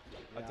movement, man.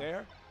 Yeah.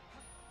 Adair?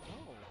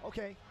 Oh,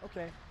 okay.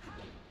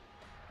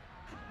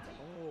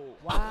 Oh,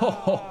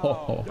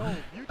 wow.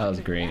 That was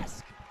great.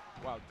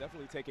 Wow,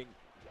 definitely taking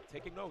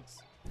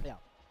notes. Yeah.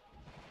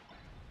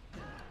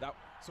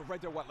 So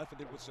right there, what Leffen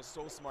did was just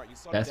so smart. You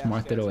saw best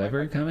Marth Ditto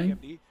ever coming?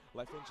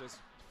 Leffen just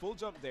full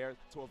jump there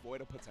to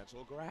avoid a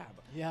potential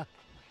grab. Yeah.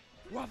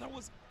 Wow,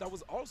 that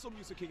was also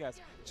Music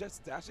King-esque.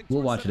 Just dashing.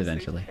 We'll watch it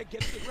eventually. And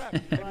getting the grab.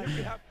 And here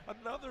we have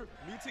another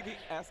Music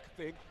King-esque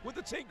thing with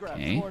the chain grab.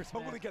 Okay. Of course,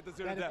 hopefully get the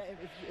 0 to death.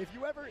 If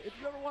you ever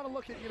want to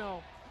look at, you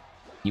know,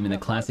 You mean the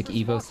classic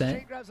Evo set?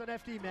 chain grabs on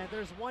FD, man,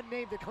 there's one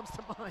name that comes to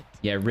mind.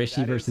 Yeah,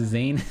 Rishi versus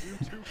Zane.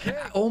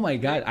 Oh my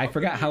god, I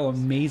forgot how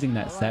amazing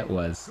that set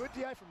was. Good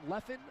DI from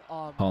Leffen.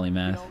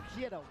 Polymath. You know,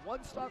 he had a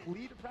one-stock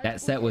lead.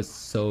 That set was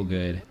so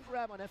good.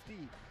 Grab on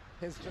FD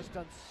has just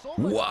done so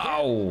much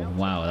Wow, damage.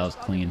 wow, that was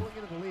clean.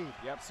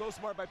 Yep, so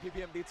smart by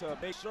PPMD to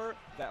make sure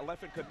that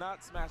Leffen could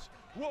not smash.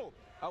 Whoa!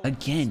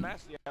 Again,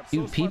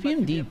 dude,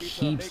 PPMD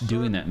keeps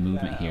doing that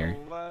movement here.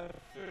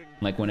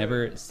 Like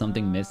whenever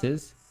something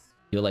misses,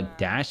 he'll like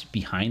dash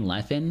behind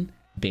Leffen,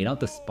 bait out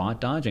the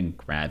spot dodge, and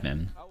grab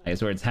him. I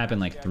swear it's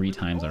happened like 3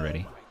 times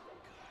already.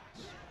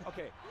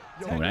 Okay.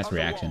 Oh, nice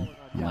reaction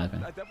on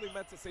Leffen. I definitely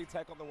meant to say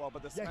tech on the wall,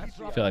 but the smash.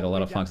 I feel like a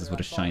lot of Foxes would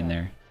have shined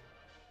there.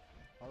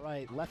 All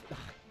right, left,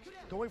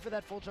 going for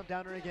that full jump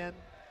downer again.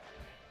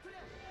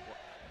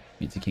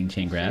 Music King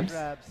chain grabs.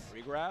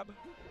 Re-grab.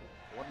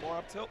 One more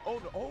up tilt. Oh,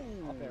 no.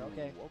 Oh, up there,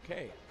 okay.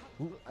 Okay.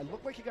 It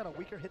looked like he got a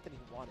weaker hit than he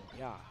wanted.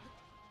 Yeah.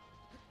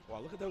 Wow,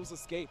 look at those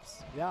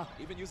escapes. Yeah.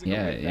 Even using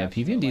Yeah,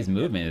 PPMD's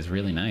movement is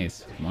really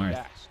nice. Marth.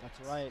 That's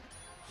right.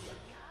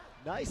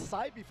 Nice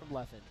side B from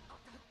Leffen.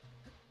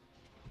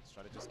 Let's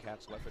try to just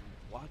catch Leffen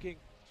blocking.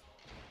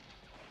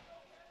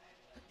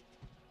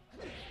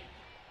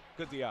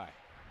 Good DI.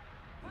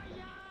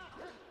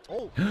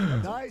 Oh,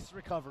 nice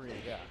recovery.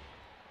 Yeah.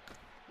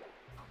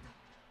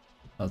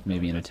 That was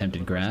maybe an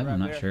attempted grab, I'm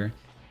not sure.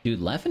 Dude,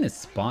 Leffen is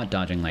spot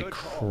dodging like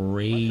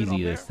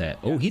crazy this set.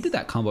 Oh, he did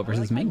that combo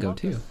versus Mango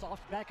too.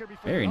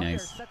 Very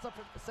nice. Sets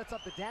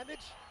up the damage,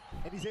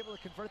 and he's able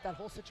to convert that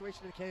whole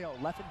situation to KO.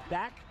 Leffen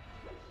back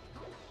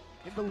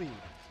in the lead.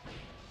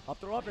 Up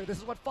throw up here. This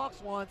is what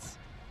Fox wants.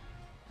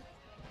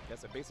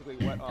 Yes, and basically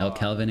what El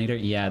Calvinator,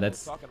 yeah,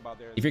 that's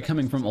if you're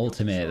coming from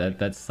Ultimate,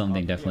 that's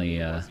something definitely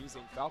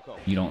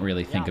you don't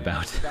really think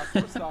about.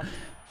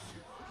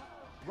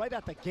 Right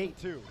at the gate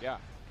too. Yeah.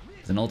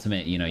 It's an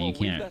Ultimate, you know, you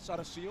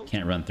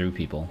can't run through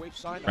people,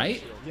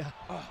 right? Yeah.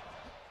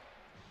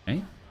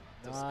 Right?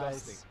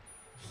 Nice.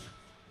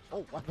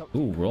 Oh,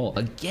 ooh, roll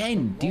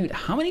again, dude.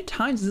 How many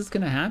times is this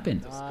gonna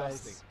happen?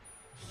 Nice.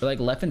 Or like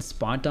Leffen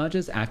spot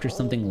dodges after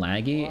something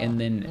laggy, and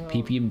then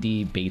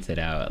PPMD baits it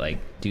out. Like,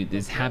 dude,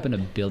 this happened a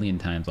billion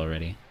times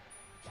already.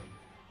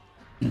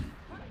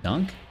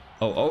 Dunk?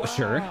 Oh,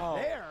 sure.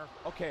 There.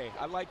 Okay,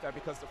 I like that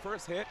because the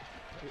first hit,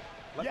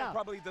 Leffen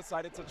probably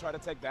decided to try to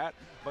take that,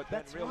 but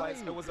then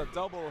realized it was a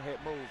double hit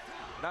move,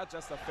 not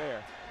just a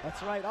fair.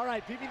 That's right. All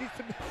right, PP needs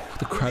to.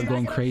 The crowd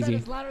going crazy.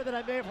 It's louder than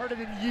I may have heard it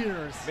in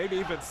years. Maybe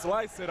even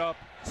slice it up.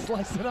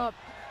 Slice it up.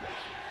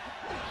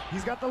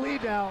 He's got the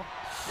lead now.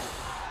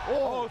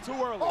 Oh, too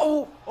early.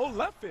 Oh,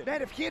 Leffen.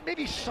 Man, if he had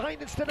maybe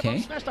shined instead of up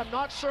smashed, I'm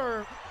not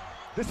sure.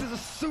 This is a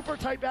super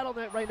tight battle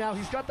net right now.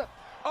 He's got the.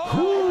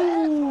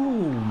 Oh,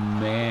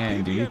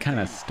 man, dude, he kind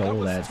of stole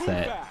that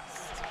set.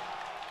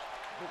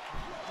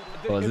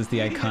 Oh, is this the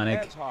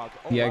iconic,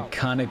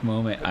 iconic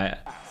moment?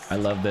 I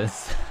love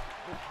this.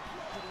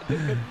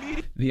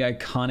 The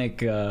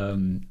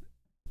iconic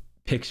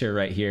picture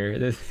right here.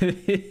 This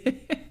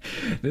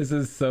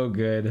is so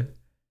good.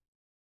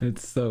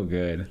 It's so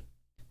good.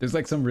 There's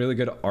like some really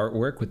good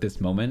artwork with this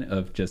moment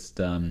of just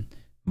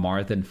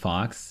Marth and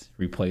Fox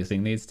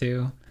replacing these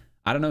two.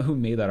 I don't know who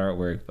made that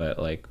artwork, but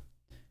like,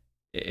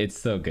 it's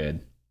so good.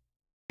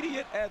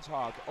 Idiot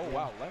Edgehog. Oh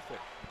wow, Leffen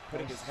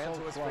putting his hand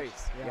to his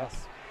face.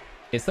 Yes.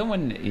 Is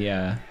someone,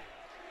 yeah.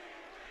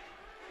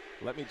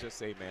 Let me just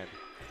say, man,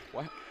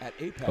 what at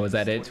Apex? Oh, is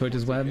that it,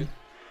 Twitch's web?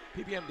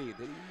 PPMD,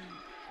 did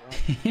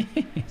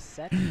he?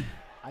 Set?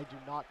 I do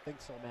not think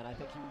so, man. I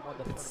think he won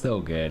the. It's so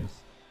good.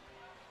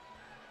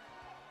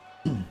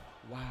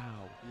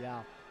 Wow.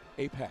 Yeah.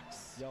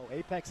 Apex. Yo,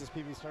 Apex is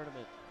PB's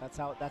tournament. That's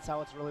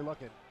how it's really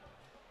looking.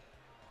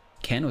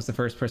 Ken was the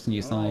first person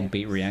you saw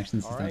bait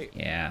reactions and stuff.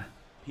 Yeah.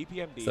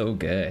 PPMD. So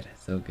good.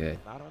 So good.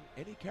 Not on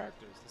any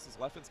characters. This is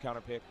Leffen's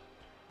counter pick.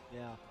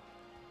 Yeah.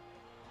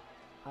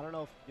 I don't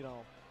know if, you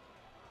know,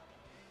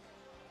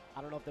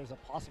 I don't know if there's a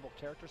possible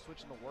character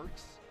switch in the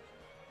works.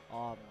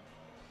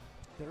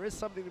 There is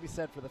something to be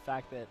said for the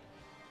fact that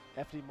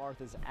FD Marth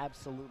is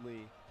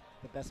absolutely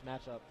the best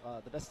matchup,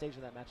 the best stage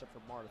in that matchup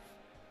for Marth,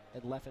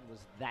 and Leffen was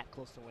that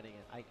close to winning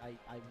it.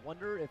 I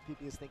wonder if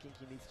PP is thinking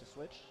he needs to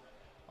switch,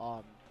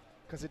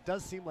 because it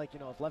does seem like, you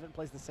know, if Leffen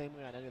plays the same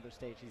way on any other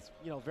stage, he's,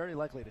 you know, very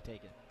likely to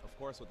take it. Of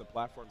course, with the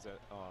platforms that,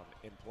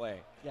 in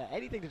play. Yeah,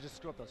 anything to just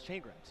screw up those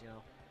chain grabs, you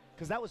know,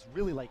 because that was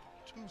really like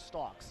 2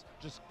 stocks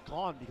just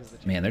gone because of the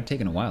chain. Man, they're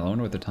taking a while. I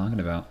wonder what they're talking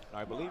about.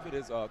 I believe it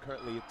is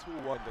currently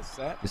 2-1 the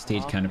set. The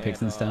stage counter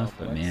picks and stuff,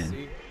 but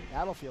man.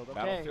 Battlefield, okay.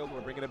 Battlefield,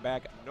 we're bringing it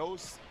back. No.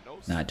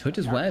 Nah,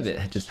 Twitch's web,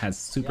 it just has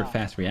super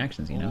fast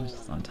reactions, you know,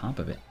 just on top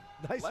of it.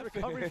 Nice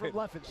recovery from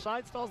Leffen.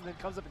 Shine stalls and then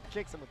comes up and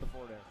kicks him with the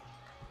forward air.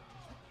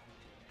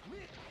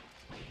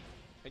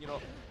 And you know,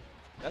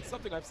 that's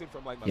something I've seen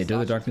from like Do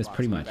the Darkness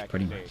pretty much.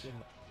 Okay,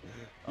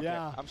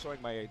 yeah. I'm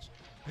showing my age.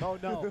 Oh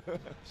no.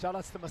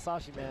 Shoutouts to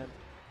Masashi, man.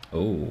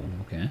 Oh,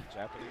 okay.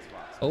 Japanese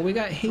Fox. Oh, we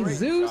got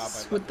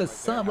Jesus with the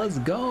sub. Let's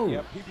go.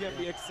 Yep,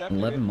 PBMD accepted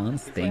 11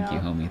 months. Thank you,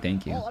 homie.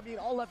 Thank you. Well, I mean,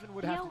 all Leffen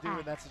would have to do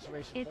in that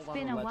situation. It's hold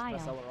on been to a ledge, while.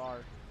 press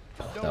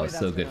LRR. That was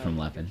so good from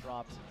Leffen.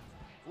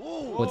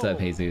 What's up,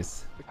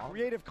 Jesus? The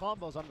creative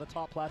combos on the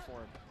top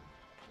platform.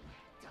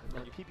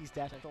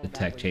 The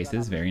tech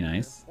chases, very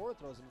nice.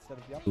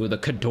 Ooh, the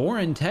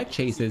Kadoran tech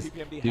chases.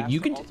 Dude, you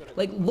can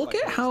like look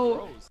at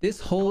how this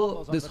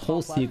whole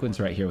sequence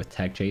right here with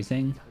tech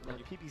chasing.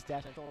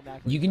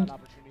 You can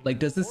like,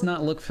 does this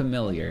not look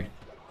familiar?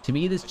 To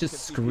me, this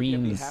just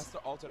screams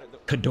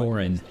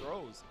Kadoran.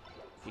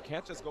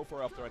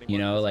 You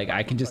know, like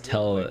I can just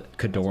tell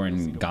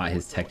Kadoran got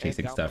his tech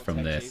chasing stuff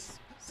from this.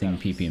 Seeing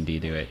PPMD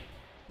do it.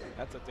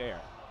 That's a dare.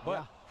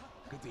 But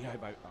good DI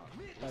by.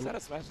 Is that a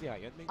smash DI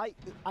ending?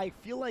 I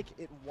feel like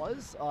it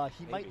was.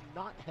 He might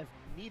not have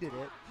needed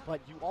it, but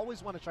you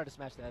always want to try to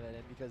smash that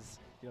in because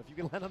if you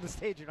can land on the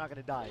stage, you're not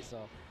going to die. So,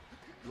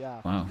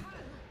 yeah. Wow.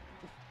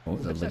 Oh,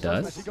 the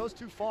does. If he goes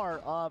too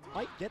far,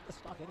 might get the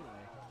stock anyway.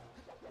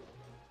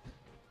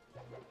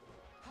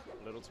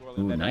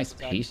 Ooh, nice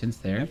patience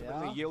there.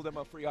 Definitely yield him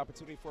a free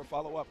opportunity for a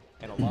follow-up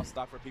and a lost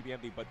stock for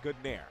PBMD, but good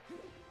nair.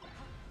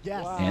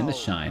 Yes. Wow. And the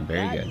shine,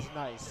 very good. That is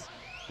nice.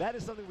 That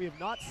is something we have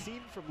not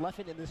seen from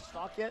Leffen in this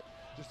stock yet.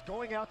 Just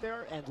going out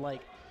there and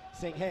like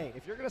saying, hey,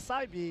 if you're gonna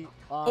side B,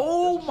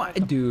 oh my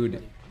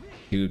dude,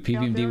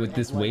 PBMD with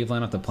this wave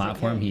line off the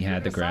platform, he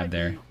had the grab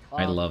there.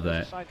 I love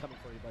that.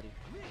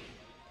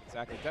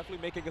 Exactly,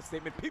 definitely making a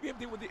statement.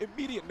 PBMD with the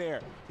immediate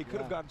nair. He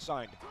could have gotten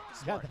shined.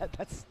 Smart. Yeah,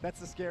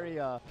 that's a scary.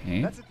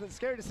 That's a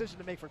scary decision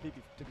to make for PP,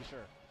 to be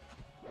sure.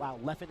 Wow,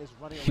 Leffen is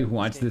running. You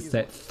watched this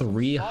set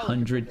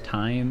 300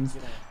 times,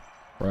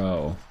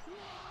 bro.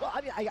 Well,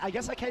 I mean, I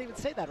guess I can't even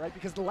say that, right?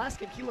 Because the last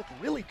game he looked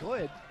really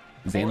good.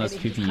 Zane lost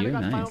PPU,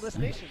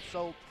 nice.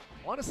 So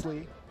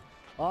honestly,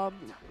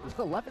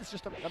 Leffen's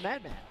just a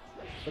madman.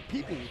 But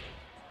PP.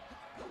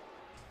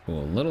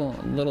 Cool,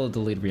 little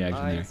delayed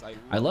reaction there.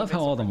 I love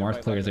how all the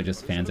Marth players are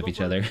just fans of each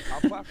other.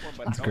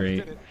 That's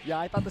great. Yeah,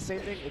 I thought the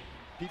same thing.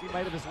 PP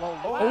might have as well.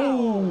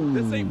 Oh,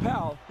 this ain't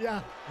pal.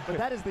 Yeah, but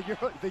that is the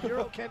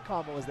Euro Ken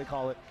combo, as they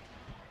call it.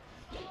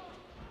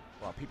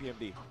 Wow,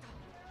 PPMD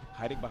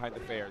hiding behind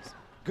the fairs.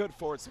 Good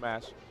forward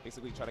smash,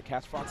 basically trying to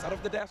catch Fox out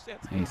of the dash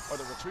dance, or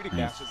the retreating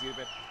dashes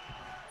even.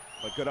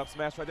 But good up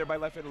smash right there by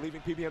Leffen,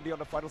 leaving PPMD on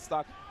the final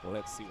stock.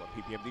 Let's see what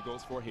PPMD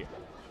goes for here.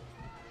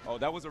 Oh,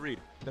 that was a read.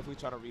 Definitely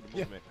trying to read the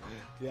movement.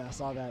 Yeah, I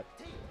saw that.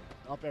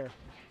 Up air.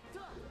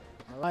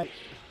 All right.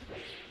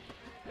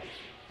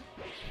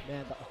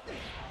 Man,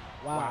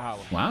 wow.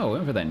 Wow,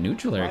 went for that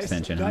neutral air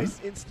extension,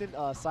 nice instant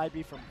side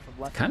B from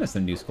Leffen. Kind of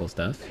some new school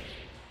stuff.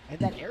 And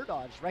that air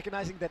dodge,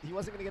 recognizing that he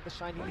wasn't going to get the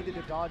shine, he needed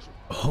to dodge.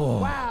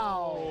 Oh.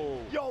 Wow.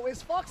 Yo,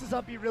 is Fox's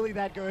up B really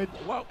that good?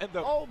 Wow, and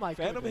the my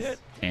Phantom goodness. hit.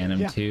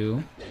 Phantom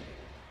 2.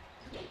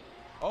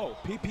 Oh,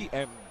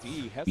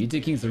 PPMD.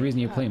 YouTube King's the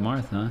reason you play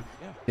Marth, huh?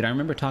 Yeah. Dude, I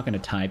remember talking to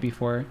Ty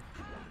before.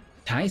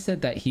 Ty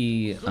said that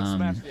he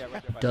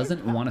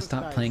doesn't want to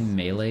stop playing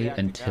Melee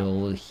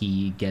until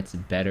he gets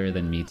better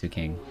than Mewtwo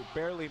King.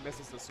 Barely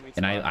misses the sweet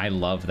and I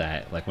love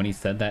that. Like when he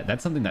said that,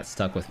 that's something that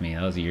stuck with me.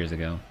 That was years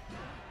ago.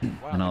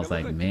 Wow, and I was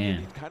like,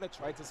 man,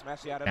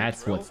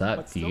 that's what's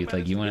up, dude.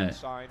 Like you want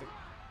to,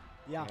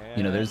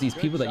 you know, there's these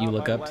people that you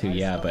look up to,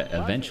 yeah, but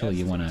eventually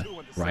you want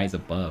to rise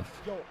above.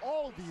 Yo,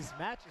 all these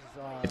matches,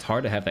 it's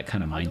hard to have that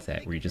kind of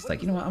mindset where you're just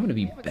like, you know what, I'm going to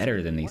be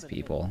better than these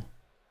people.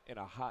 In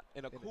a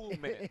cool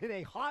minute. In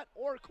a hot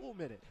or cool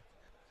minute.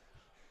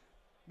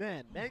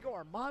 Man, Mango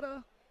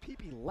Armada,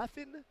 PP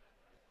Leffen,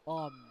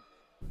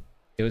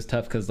 it was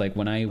tough because like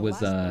when I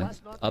was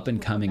up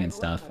and coming and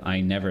stuff, I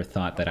never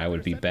thought that I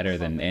would be better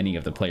than any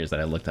of the players that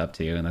I looked up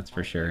to, and that's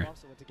for sure.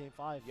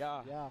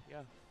 Yeah.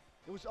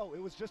 It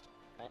was just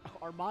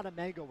Armada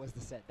Mango was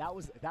the set. That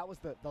was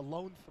the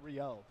lone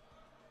 3-0.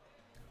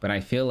 But I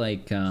feel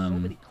like so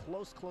many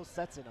close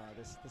sets in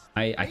this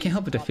I can't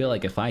help but to feel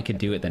like if I could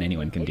do it, then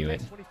anyone can do it.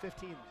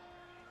 2015,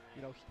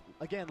 you know,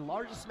 again,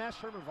 largest Smash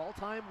tournament of all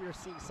time. We are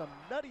seeing some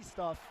nutty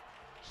stuff.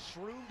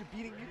 Shroomed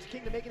beating Mewtwo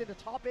King to make it into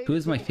top 8. Who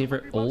is my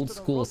favorite old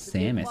school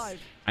Samus?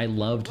 I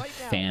loved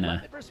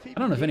Fana. I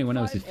don't know if anyone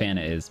knows who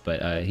Fana is,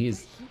 but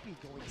he's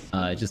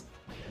just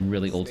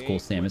really old school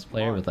Samus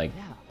player with like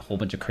a whole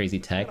bunch of crazy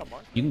tech.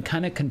 You can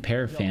kind of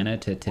compare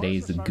Fana to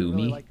today's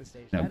Gumi.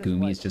 You know,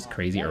 Gumi is just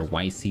crazy, or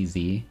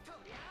YCZ.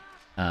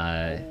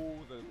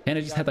 Fana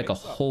just had like a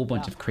whole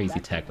bunch of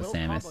crazy tech with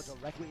Samus.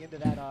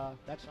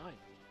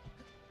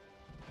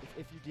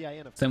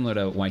 Similar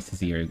to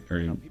YCZ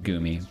or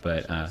Gumi,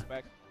 but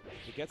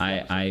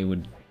I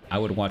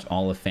would watch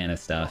all of Fana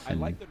stuff,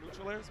 and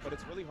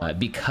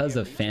because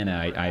of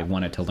Fana, I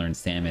wanted to learn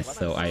Samus,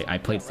 so I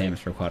played Samus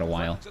for quite a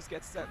while.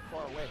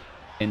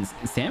 And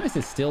Samus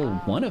is still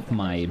one of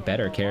my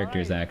better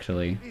characters,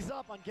 actually. He's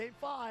up on game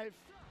 5.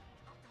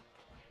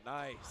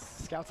 Nice.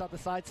 Scouts out the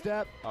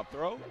sidestep. Up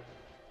throw.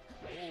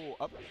 Oh,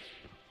 up.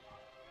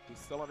 He's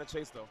still on the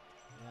chase though.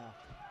 Yeah.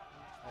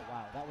 Oh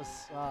wow, that was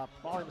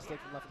probably a mistake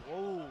from Leffen.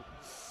 Whoa,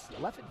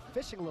 Leffen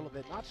fishing a little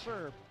bit, not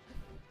sure.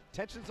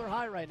 Tensions are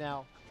high right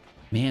now.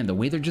 Man, the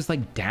way they're just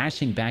like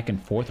dashing back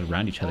and forth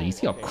around each other. You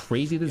see how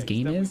crazy this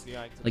game is?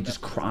 Like just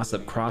cross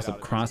up, cross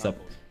up, cross up.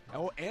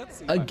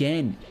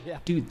 Again,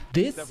 dude,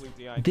 this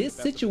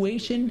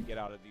situation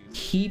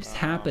keeps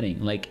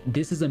happening. Like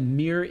this is a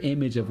mirror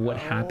image of what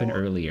happened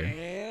earlier.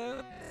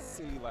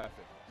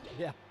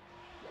 Yeah.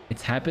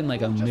 It's happened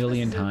like a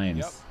million times.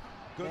 Yep.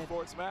 Good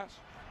forward smash.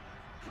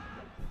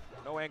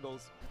 No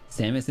angles.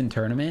 Samus in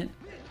tournament?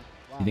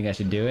 You think I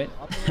should do it?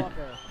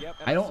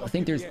 I don't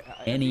think there's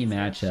any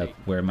matchup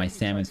where my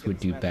Samus would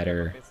do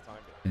better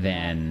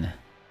than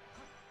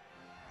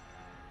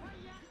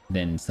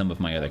some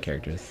of my other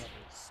characters.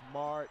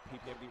 Smart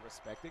PPMD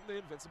respecting the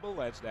invincible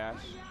ledge dash.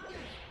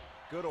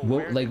 Good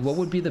what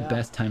would be the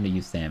best time to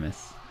use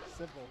Samus?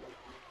 Simple.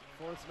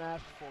 Forward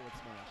smash, forward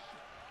smash.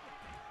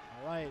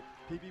 All right,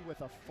 PB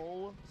with a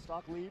full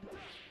stock lead.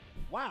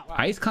 Wow.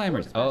 Ice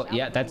climbers. Oh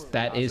yeah,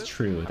 that is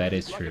true. That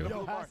is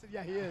true.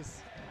 Yeah, he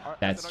is.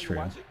 That's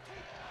true.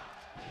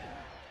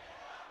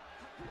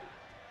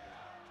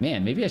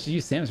 Man, maybe I should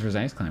use Samus versus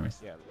ice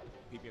climbers.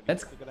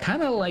 That's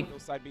kind of like,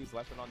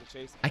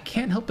 I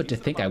can't help but to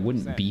think I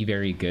wouldn't be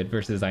very good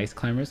versus ice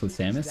climbers with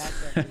Samus.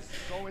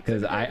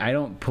 Because I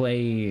don't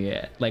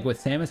play, like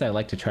with Samus, I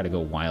like to try to go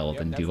wild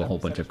and do a whole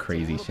bunch of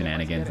crazy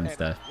shenanigans and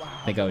stuff.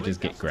 I think I would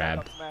just get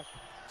grabbed.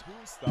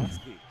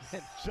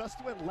 And just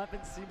when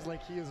Levin seems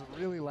like he is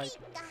really like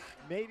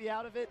maybe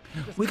out of it.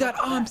 We got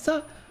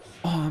Amsa.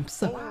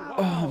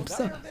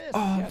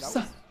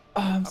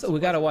 We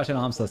gotta watch an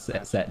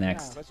Amsa set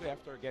next. All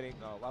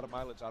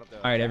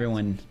right,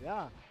 everyone.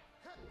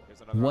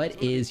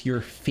 What is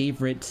your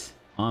favorite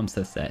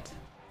Amsa set?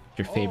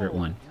 Your favorite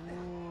one?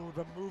 Ooh,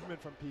 the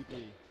movement from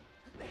PP.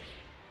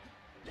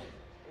 Oh,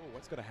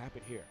 what's gonna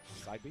happen here?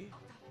 Side B?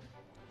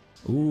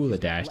 Ooh, the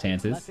dash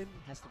dances. Levin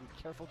has to be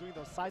careful doing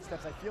those side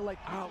steps. I feel like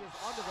he is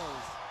onto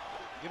those.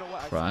 You know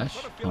what? Crush,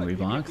 Hungry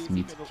Box,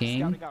 meets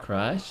King,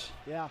 Crush.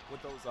 Yeah.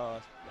 With those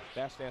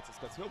dash dances,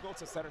 because he'll go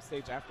to center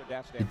stage after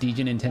dash dances. The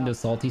DJ Nintendo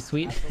Salty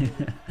Suite.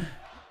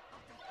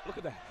 Look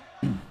at that.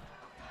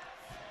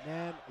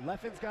 Man,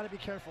 Levin's got to be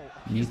careful.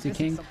 Mewtwo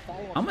King.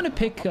 I'm gonna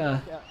pick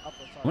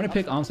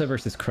Amsa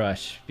versus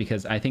Crush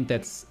because I think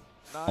that's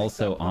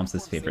also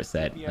Amsa's favorite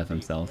set of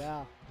himself.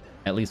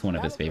 At least one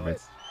of his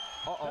favorites.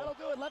 That'll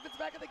do it. Levin's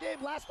back in the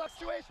game. Last stock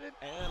situation.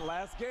 And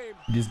last game.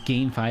 This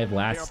game 5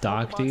 last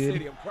stock,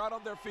 dude.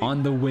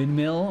 On the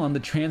windmill, on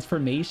the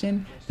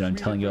transformation. Dude, I'm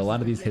telling you, a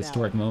lot of these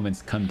historic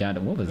moments come down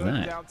to, what was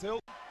that?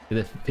 Did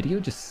the video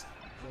just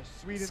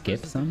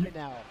skip some?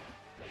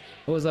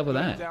 What was up with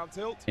that?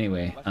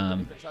 Anyway,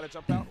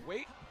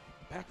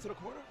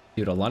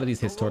 dude, a lot of these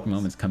historic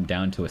moments come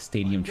down to a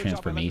stadium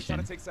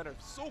transformation.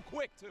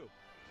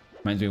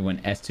 Reminds me of when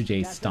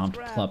S2J stomped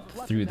Plup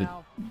through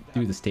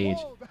the stage.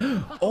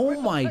 Oh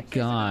my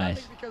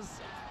gosh!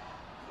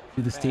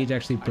 Dude, the stage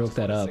actually broke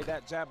that up.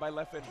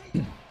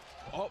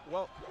 Oh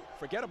well,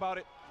 forget about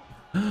it.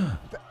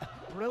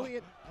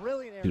 Brilliant.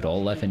 Dude,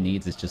 all Leffen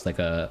needs is just like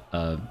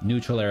a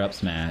neutral air up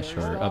smash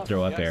or up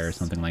throw up air or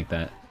something like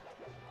that.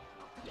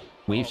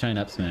 Wave shine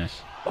up smash.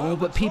 Oh,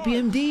 but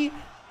PPMD.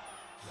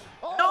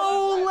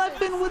 No,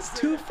 Leffen was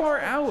too far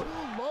out.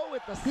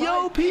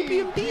 Yo,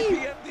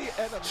 PPMD!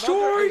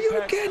 Sure,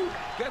 you can!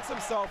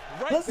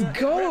 Let's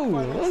go!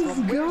 Let's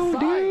go,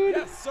 dude!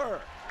 Yes,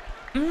 sir!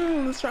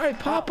 Let's try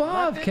pop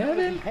off,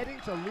 Kevin! Heading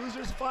to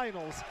losers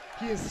finals.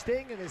 He is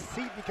staying in his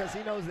seat because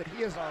he knows that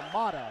he is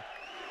Armada.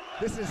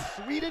 This is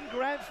Sweden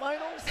Grand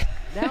Finals.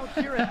 Now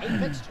here at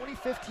Apex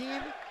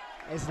 2015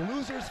 is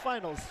losers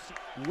finals.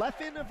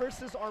 Leffen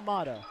versus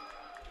Armada.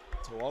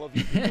 To all of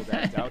you people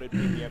that doubted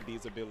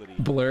PPMD's ability,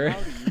 Blur.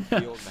 How do you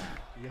feel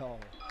now? Yo.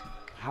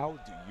 How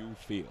do you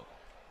feel?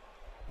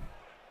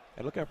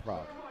 And look at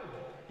Prague.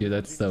 Dude,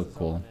 that's so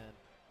cool.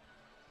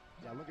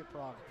 Yeah, look at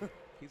Prague.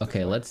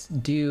 Okay, let's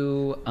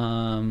do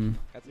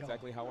That's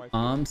exactly how I feel.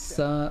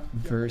 Amsa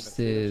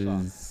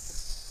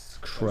versus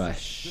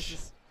Crush. This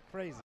is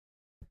crazy.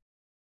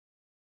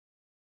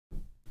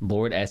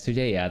 Lord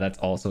S2J, yeah, that's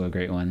also a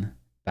great one.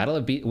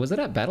 Was it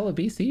at Battle of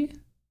BC?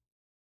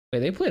 Wait,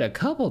 they played a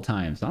couple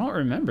times. I don't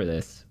remember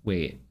this.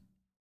 Wait.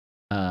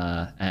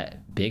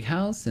 At Big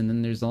House, and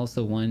then there's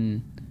also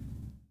one.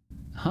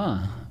 Huh.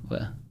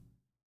 Well,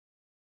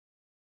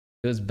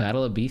 it was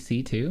Battle of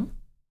BC too.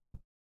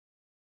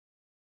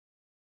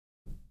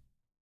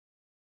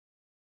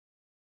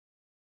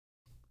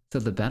 So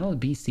the Battle of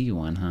BC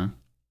one, huh?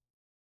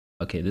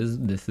 Okay,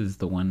 this is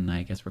the one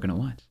I guess we're gonna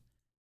watch.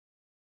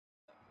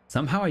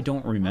 Somehow I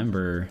don't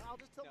remember.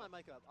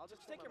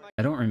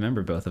 I don't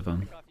remember both of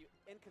them.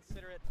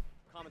 Inconsiderate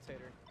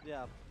commentator.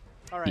 Yeah.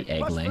 All right. The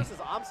egg lay. Versus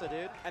Amsa,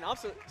 dude. And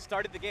Amsa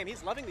started the game.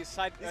 He's loving these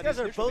side. These guys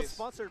are both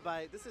sponsored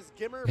by. This is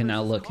Gimmer. Okay,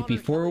 now look.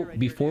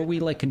 Before we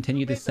like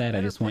continue this set,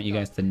 I just want you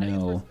guys to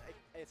know,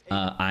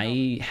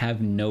 I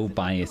have no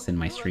bias in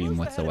my stream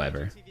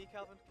whatsoever.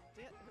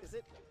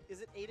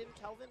 Is it Aiden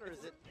Calvin or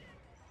is it?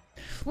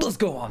 Let's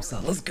go,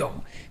 Amsa. Let's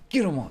go.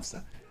 Get him,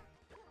 Amsa.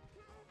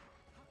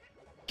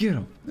 Get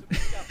him.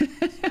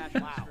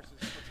 Smash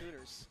versus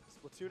Splatooners.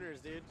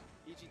 Splatooners, dude.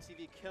 EGTV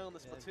be killing the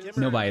Splatoon.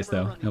 No bias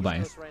though. No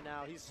bias. Right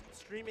now, he's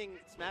streaming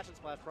Smash and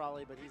Splash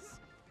probably, but he's.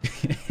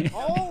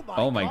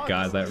 Oh my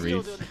god, that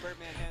reads.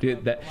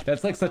 Dude,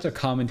 that's like such a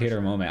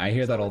commentator moment. I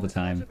hear that all the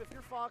time.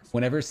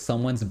 Whenever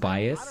someone's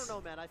biased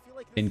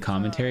in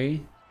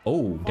commentary.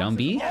 Oh, down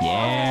B?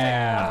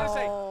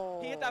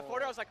 Yeah. He hit that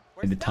forward, I was like,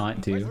 In the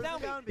taunt too.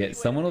 Yeah,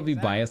 someone will be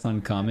biased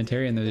on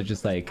commentary and they're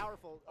just like,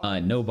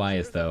 no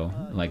bias though.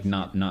 Like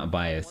not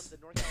biased.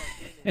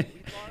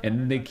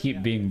 And they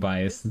keep being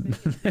biased. You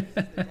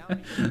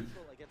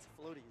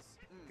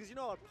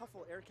know, a Puff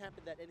will air camp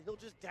in that, and he'll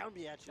just down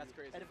me at you. That's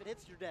crazy. And if it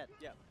hits, you're dead.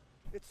 Yeah.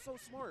 It's so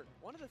smart.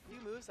 One of the few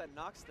moves that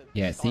knocks the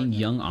Yeah, seeing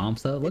young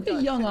Amsa. Look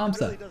at young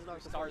Amsa. Really does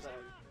knock the stars out.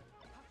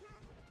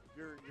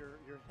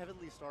 Your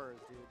heavenly stars,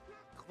 dude.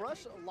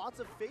 Crush lots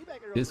of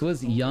feedback. This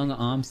was young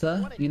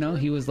Amsa. You know,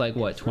 he was like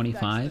what,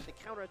 25?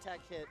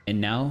 And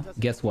now,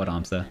 guess what,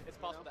 Amsa?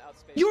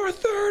 You're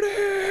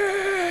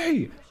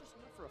 30!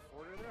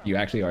 You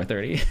actually are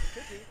 30. Look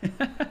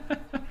at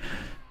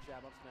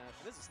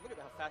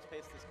how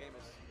fast-paced this game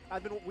is.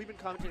 We've been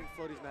commentating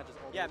Floaty's matches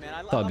all day. Yeah,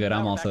 man. It's all good.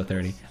 I'm also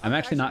 30. I'm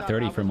actually not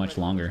 30 for much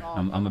longer.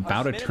 I'm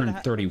about to turn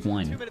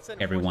 31,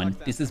 everyone.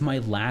 This is my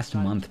last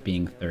month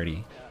being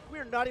 30.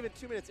 We're not even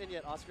 2 minutes in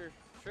yet, Oscar.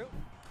 True.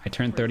 I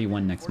turn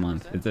 31 next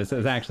month. It's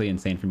actually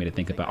insane for me to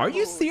think about. Are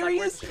you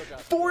serious?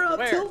 4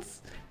 up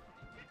tilts?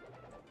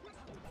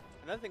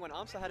 Another thing, when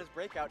Amsa had his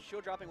breakout,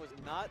 shield dropping was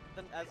not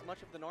as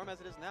much of the norm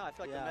as it is now. I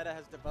feel like the meta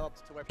has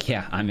developed to where...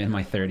 Yeah, I'm in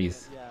my 30s.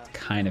 It's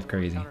kind of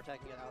crazy.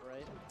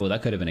 Well,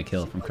 that could have been a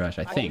kill from Crush,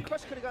 I think.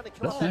 Let's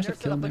smash a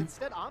kill there.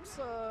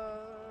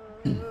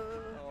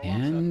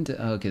 And,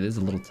 okay, this is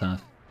a little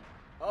tough.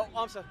 Oh,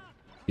 Amsa.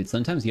 Dude,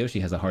 sometimes Yoshi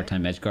has a hard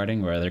time edge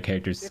guarding where other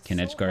characters can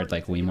edge guard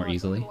like way more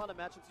easily. A lot of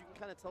matchups, you can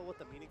kind of tell what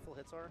the meaningful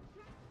hits are.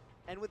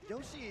 And with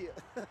Yoshi,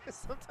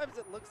 sometimes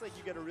it looks like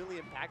you get a really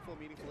impactful,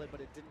 meaningful hit,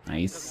 but it didn't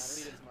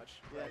nice. As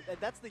much. Yeah, and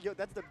that's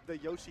the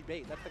Yoshi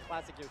bait. That's the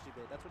classic Yoshi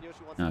bait. That's what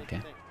Yoshi wants to make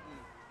you think.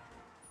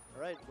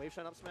 All right, wave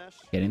shine up smash.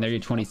 Getting there, you're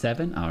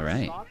 27. All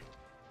right.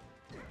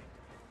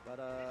 But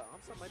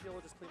Amsa might be able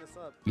to just clean this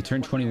up. You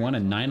turned 21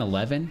 on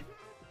 9/11.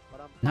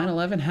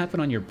 9/11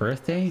 happened on your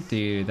birthday,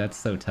 dude. That's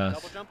so tough.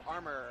 Double jump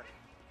armor.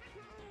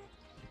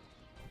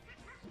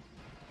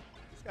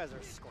 These guys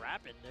are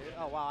scrapping, dude.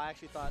 Oh wow, I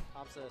actually thought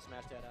Amsa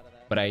smashed that out of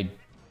that. But I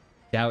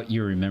doubt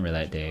you remember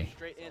that day.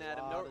 Straight in at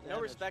him. No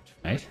respect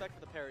for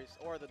the parries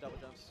or the double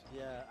jumps.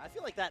 Yeah, I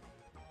feel like that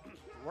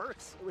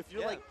works if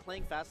you're like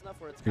playing fast enough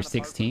where it's. You're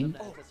 16.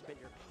 Oh.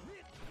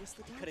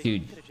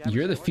 Dude,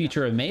 you're the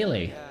future of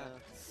Melee. Yeah.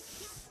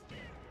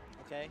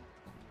 Okay.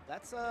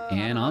 That's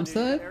and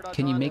Amsa,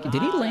 can you make it?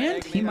 Did he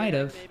land? He might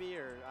have.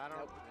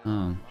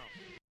 Oh.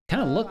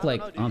 Kind of looked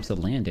like Amsa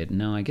landed.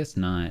 No, I guess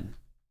not.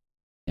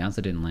 Yeah,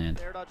 Amsa didn't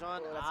land. Air dodge on.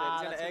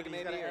 He's gonna egg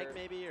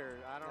maybe, or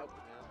I don't know.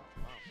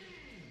 Wow.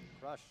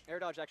 Crush. Air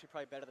dodge actually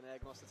probably better than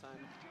egg most of the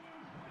time.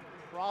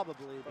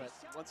 Probably, but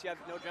once you have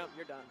no jump,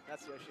 you're done.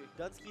 That's Yoshi.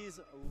 Dunskies,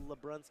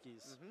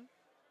 LeBrunskies.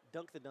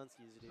 Dunk the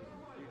Dunskies, dude.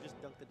 You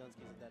just dunk the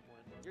Dunskies at that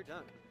point. You're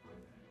done.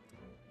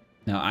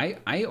 Now,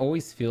 I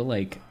always feel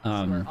like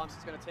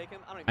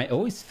I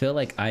always feel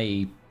like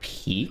I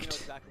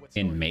peaked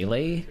in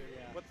Melee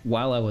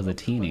while I was a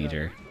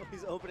teenager.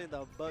 He's opening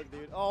the bug,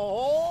 dude.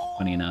 Oh.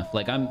 Funny enough,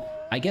 like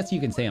I guess you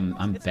can say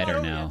I'm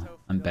better now.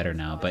 I'm better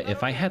now. But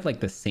if I had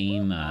like the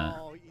same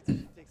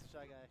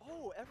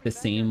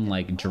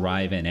like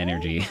drive and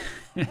energy,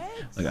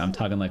 like I'm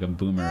talking like a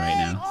boomer right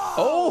now.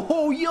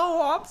 Oh,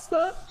 yo,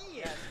 Amsa!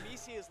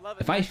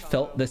 If I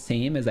felt the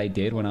same as I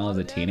did when I was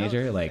a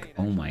teenager, like,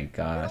 oh my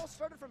gosh.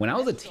 When I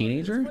was a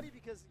teenager,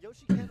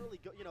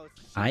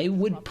 I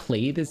would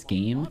play this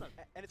game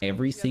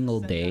every single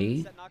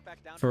day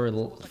for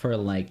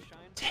like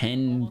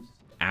 10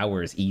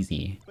 hours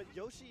easy.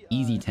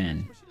 Easy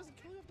 10.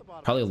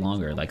 Probably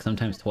longer, like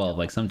sometimes 12,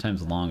 like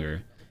sometimes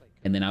longer.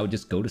 And then I would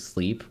just go to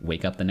sleep,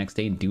 wake up the next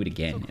day and do it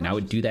again. And I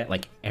would do that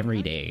like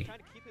every day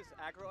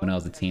when I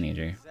was a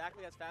teenager.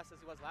 Exactly as fast as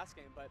he was last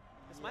game, but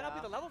this might not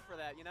be the level for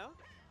that, you know?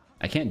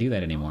 I can't do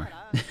that anymore.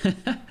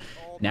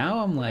 Now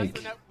I'm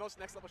like,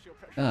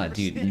 oh,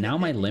 dude, now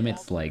my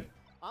limit's like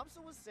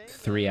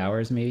 3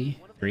 hours maybe?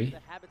 3?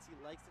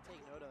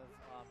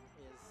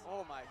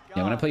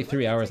 Yeah, when I play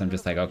 3 hours, I'm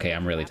just like, okay,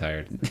 I'm really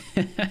tired.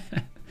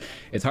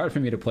 It's hard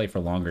for me to play for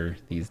longer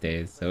these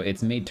days, so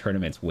it's made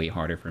tournaments way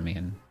harder for me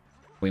and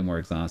way more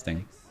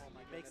exhausting.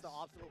 Makes the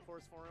obstacle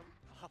course for him.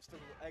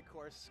 Obstacle egg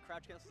course.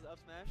 Crouch cancels the up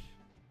smash.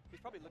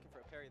 He's probably looking for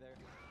a parry there.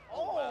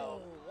 Oh,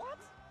 wow. What?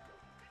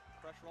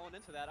 Crush rolling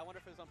into that. I wonder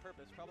if it was on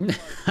purpose. Probably.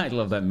 I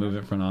love that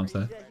movement from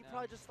Amsa. Yeah, he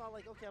probably just thought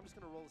like, okay, I'm just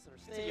gonna roll the center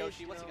stage. It's a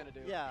Yoshi. What's he gonna do?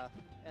 Yeah,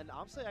 and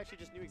Amsa actually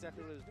just knew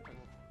exactly what he was doing.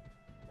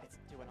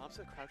 Dude, when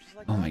Amsa crouches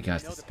like oh my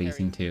gosh, the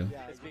spacing too.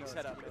 Yeah, it's being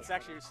set up. It's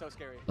actually so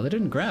scary. Well, they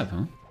didn't grab,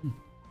 huh?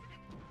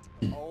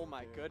 Oh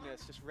my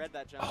goodness, just read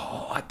that jump.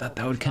 Oh, I thought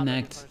that would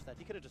connect.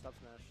 He could have just up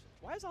smashed.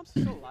 Why is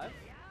Amsa still alive?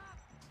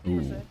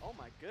 Ooh. Oh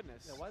my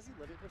goodness. Yeah, why is he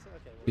living %?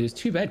 Okay. It was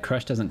too bad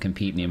Crush doesn't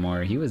compete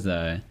anymore. He was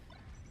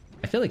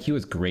I feel like he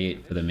was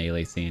great for the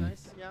Melee scene.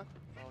 Nice. Yeah.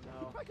 Oh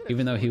no.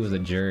 Even though he was a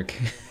jerk.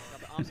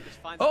 Amsa just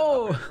finds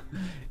Oh!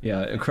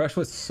 Yeah, Crush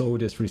was so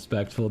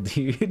disrespectful,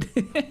 dude.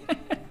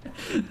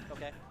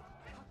 Okay.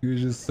 He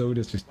was just so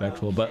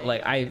disrespectful, but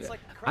like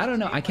I don't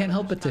know, I can't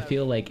help but to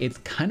feel like it's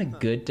kind of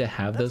good to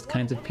have those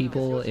kinds of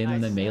people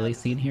in the melee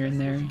scene here and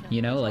there,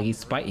 you know, like he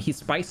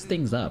spiced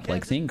things up.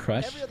 Like seeing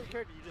Crush,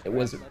 it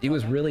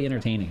was really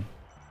entertaining.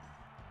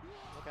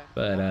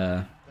 But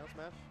Down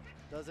smash.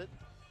 Does it?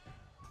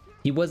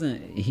 he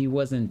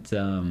wasn't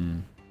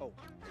Oh.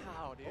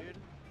 Wow, dude.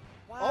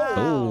 Wow.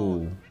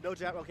 Oh. No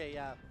jab. Okay,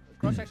 yeah.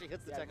 Crush actually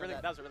hits the tech. Really,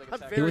 that was a really good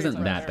tech. He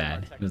wasn't that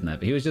bad. He wasn't that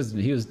bad.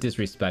 He was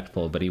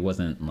disrespectful, but he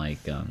wasn't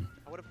like I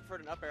would have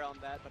preferred an up air on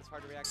that, but it's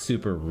hard to react to.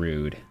 super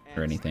rude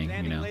or anything,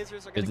 you know.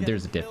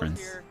 There's a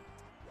difference.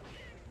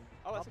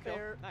 Oh, that's a kill.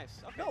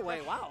 Nice. Okay. No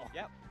way, wow.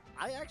 Yep.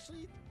 I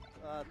actually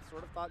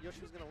sort of thought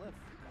Yoshi was going to live.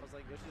 I was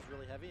like, Yoshi's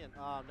really heavy, and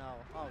oh no.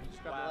 Oh, he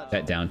just grabbed the ledge.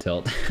 That down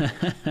tilt.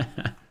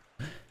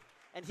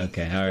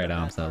 Okay, alright,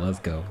 Amsa, let's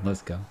go.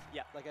 Let's go.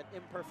 Yeah, like an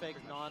imperfect,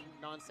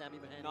 non-Sammy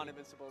Mahan.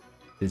 Non-invincible.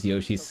 Is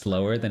Yoshi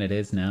slower than it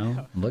is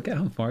now? Look at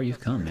how far you've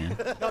come, man.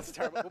 That's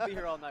terrible. We'll be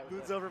here all night.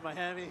 Boots over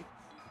Miami.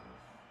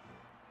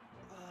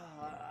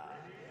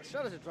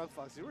 Shout out to Drug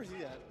Fox, dude. Where's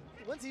he at?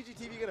 When's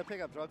EGTV gonna pick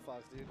up Drug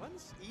Fox, dude?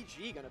 When's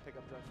EG gonna pick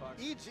up Drug Fox?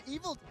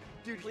 Evil,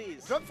 dude.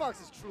 Please. Drug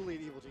Fox is truly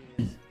an evil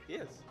genius. He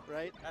is.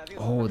 Right?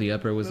 Oh, the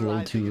upper was a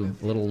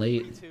little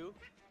late.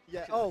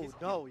 Yeah. Oh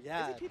no,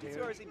 yeah. Is he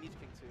PP2 or is he Mew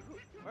King 2?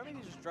 Or maybe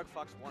he's just Drug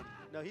Fox 1.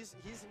 No, he's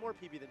more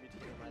PB than Mew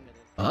 2 in my opinion.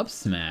 Up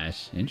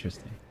smash,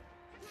 interesting.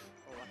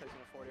 Oh, I thought he was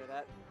gonna forward air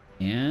that.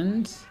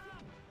 And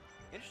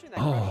Interesting that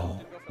oh,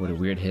 what a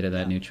weird hit of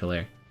that neutral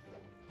air.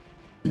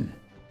 Wow,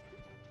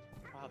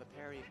 the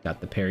parry.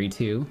 Got the parry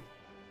too.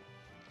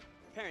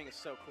 Parrying is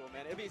so cool,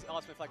 man. It'd be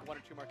awesome if like 1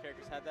 or 2 more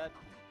characters had that.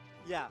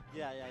 Yeah.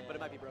 But it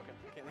might be broken.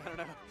 I don't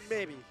know.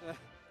 Maybe.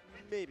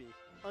 Maybe.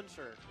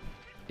 Unsure.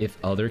 If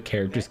other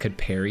characters could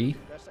parry,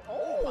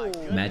 Oh,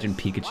 imagine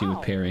Pikachu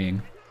with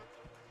parrying.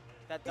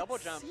 That double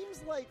jump.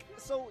 Seems like,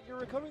 so you're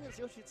recovering against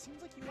Yoshi, it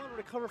seems like you want to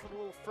recover from a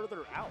little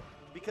further out.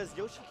 Because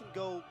Yoshi can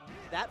go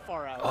that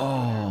far out.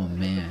 Oh,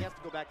 man. He has to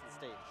go back to the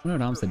stage. I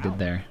wonder what Amsa did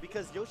there.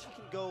 Because Yoshi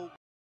can go...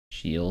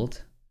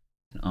 Shield.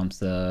 And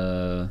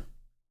Amsa...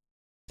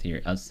 So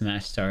your up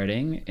smash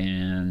starting,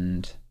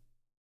 and...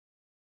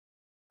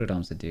 What did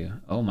Amsa do?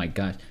 Oh my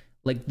gosh.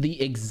 Like,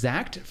 the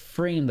exact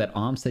frame that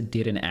Amsa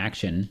did in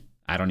action,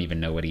 I don't even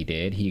know what he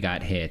did. He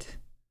got hit.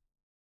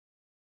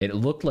 It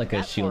looked like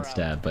a shield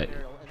stab, but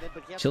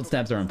shield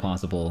stabs are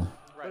impossible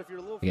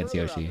against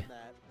Yoshi,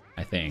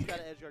 I think. He's got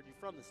to edge guard you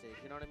from the stage,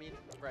 you know what I mean?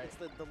 Right. It's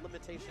the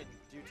limitation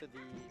due to the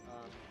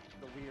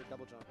weird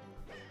double jump.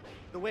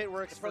 The way it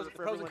works for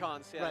pros and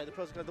cons, yeah. Right, the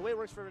pros and cons. The way it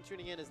works for everyone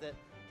tuning in is that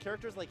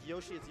characters like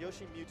Yoshi, it's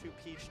Yoshi, Mewtwo,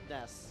 Peach,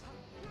 Ness.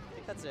 I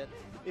think that's it.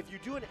 If you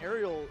do an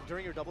aerial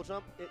during your double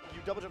jump,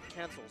 you double jump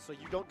cancels, so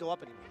you don't go up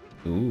anymore.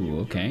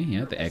 Ooh, okay,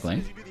 yeah, the egg lane.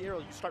 As soon as you do the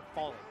aerial, you start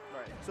falling.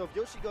 Right. So if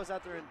Yoshi goes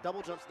out there and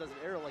double jumps and does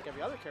an aerial like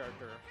every other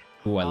character...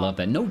 Ooh, I love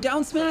that. No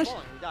down smash!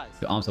 Falling, he dies.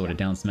 So Amsa would have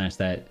down smashed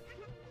that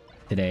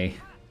today.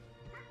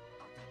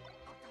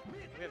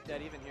 We have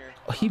dead even here.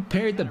 Oh, he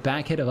parried the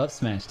back hit of up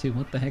smash too.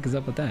 What the heck is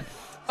up with that?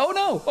 Oh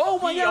no! Oh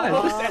my god!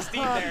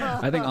 there.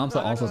 I think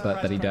Amsa also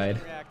thought that he died.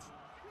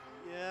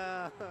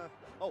 Yeah.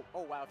 Oh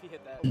wow, if he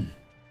hit that.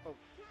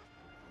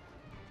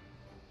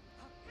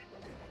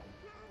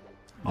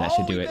 That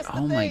should do it.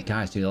 Oh my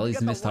gosh, dude, all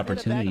these missed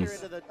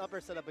opportunities. The upper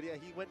setup, but yeah,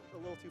 he went a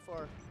little too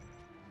far.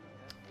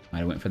 Might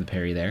have went for the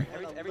parry there.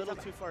 Every time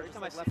too far.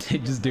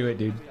 Just do it,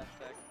 dude.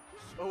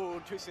 Oh,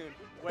 too soon.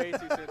 Way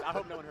too soon. I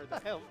hope no one heard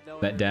that. Hell, no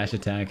That dash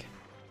attack.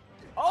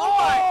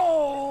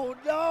 Oh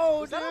no,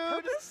 was that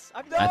on purpose?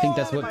 I think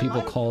that's what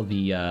people call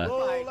the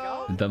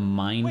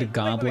mind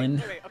goblin.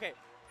 Wait, okay.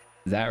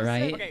 Is that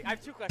right? Okay, I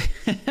have 2 questions.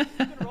 You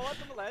can roll up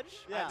from the ledge.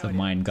 Yeah. It's a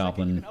mind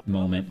goblin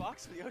moment.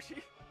 Fox with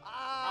Yoshi?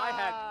 I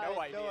had no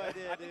idea. No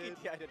idea, I think dude.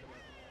 he did.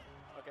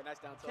 Okay, nice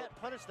down tilt. Can't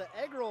punish the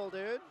egg roll,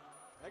 dude.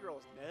 Egg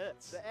roll's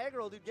nuts. The egg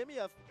roll, dude. Give me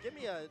a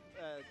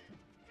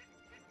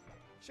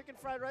chicken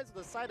fried rice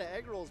with a side of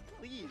egg rolls,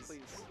 please.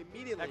 Please.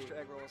 Immediately. Extra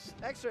egg rolls.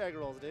 Extra egg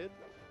rolls, dude.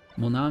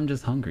 Well, now I'm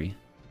just hungry.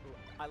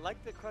 I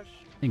like the Crush.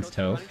 Thanks,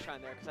 Toph.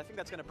 Shine there because I think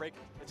that's gonna break.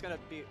 It's gonna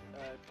be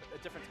a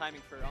different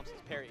timing for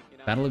Amsa's parry. You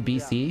know. Battle of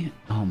BC? Yeah.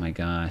 Oh my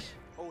gosh.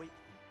 Oh, he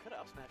could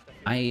have up smashed that.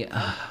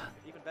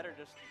 Even better,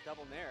 just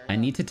double nair. I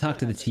need to talk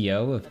to the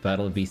TO of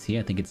Battle of BC.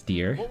 I think it's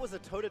Deer. What was a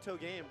toe-to-toe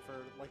game for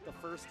like the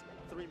first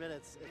 3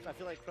 minutes? I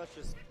feel like Crush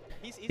just...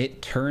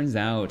 It turns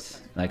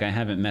out, like I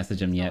haven't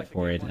messaged him yet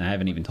for it, and I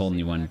haven't even told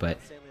anyone, but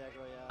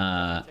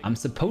I'm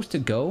supposed to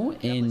go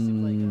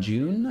in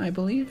June, I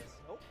believe.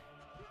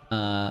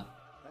 I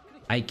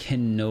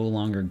can no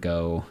longer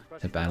go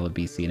to Battle of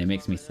BC, and it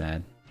makes me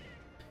sad.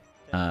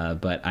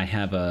 But I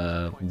have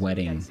a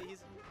wedding.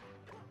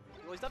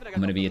 I'm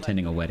going to be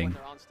attending a wedding.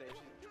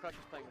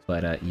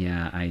 But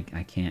yeah,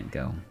 I can't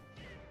go.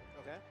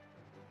 Okay.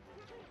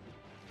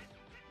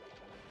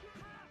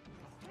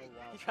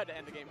 He tried to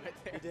end the game right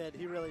there. He did.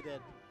 He really did.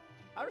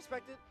 I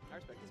respect it.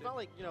 It's not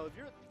like, you know, if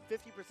you're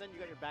 50%, you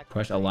got your back.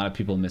 Crush. A lot of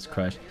people miss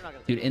Crush.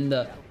 Dude, in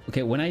the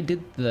when I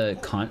did the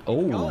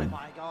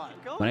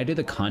when I did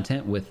the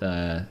content with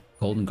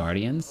Golden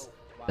Guardians,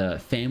 the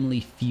Family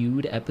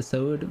Feud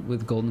episode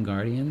with Golden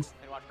Guardians,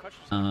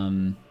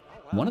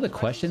 one of the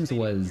questions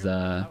was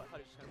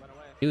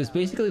it was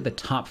basically the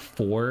top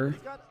 4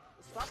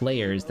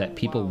 players that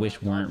people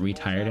wish weren't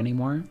retired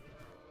anymore,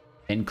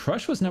 and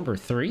Crush was number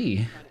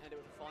 3.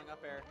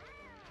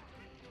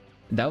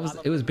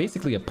 It was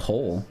basically a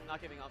poll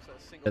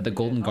that the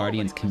Golden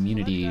Guardians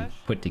community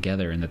put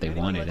together and that they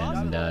wanted,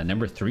 and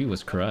number 3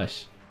 was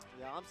Crush.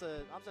 Yeah,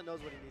 Amsa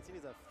knows what he needs. He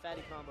needs a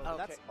fatty combo. Okay.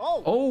 That's,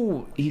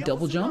 oh, he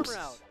double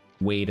jumps?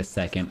 Wait a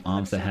second,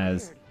 Amsa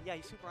has Yeah,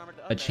 he's super armored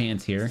a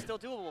chance here. Still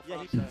doable.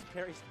 Yeah, he's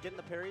getting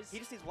the parries. He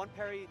just needs one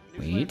parry.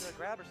 Wait.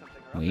 Grab or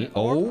something. Wait.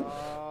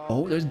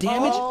 Oh, there's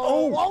damage.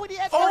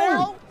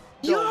 Oh,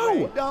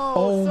 yo! No,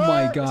 oh sir,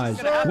 my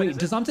gosh. Wait,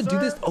 does Amsa do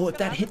this? Oh, if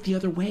that hit the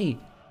other way.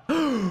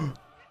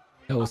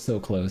 That was so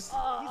close.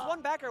 He's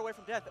one back air away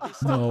from death.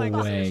 He's No playing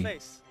this in his way.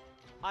 face.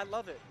 I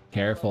love it.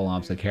 Careful,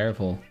 Amsa,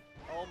 careful.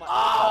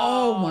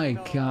 Oh my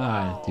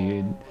god,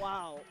 dude.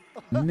 Wow.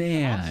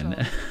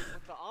 Man.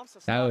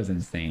 That was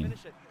insane.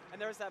 Finish it. And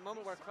there was that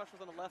moment where Crush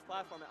was on the left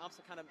platform and Amsa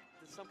kind of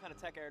did some kind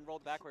of tech air and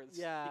rolled backwards.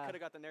 Yeah. He could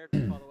have got the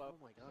narrative follow up. Oh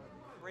my god.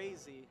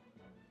 Crazy.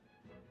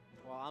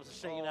 Well, Amsa's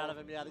shaking out of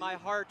him. Yeah. My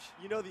heart.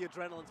 You know the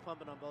adrenaline's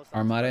pumping on both sides.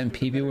 Armada and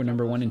PB were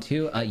number 1 and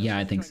 2? Yeah,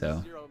 I think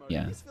so.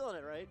 Yeah. He's feeling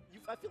it, right?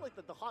 I feel like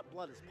the hot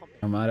blood is pumping.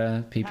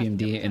 Armada,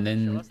 PPMD, and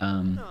then That's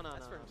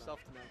for himself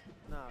to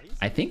know. No,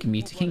 I think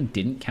Mewtwo King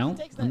didn't count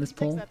on this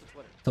poll.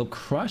 So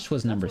Crush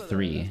was number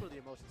 3.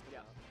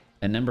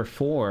 And number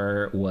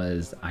 4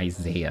 was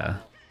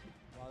Isaiah.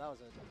 Wow, that was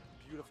a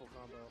beautiful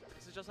combo.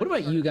 What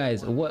about you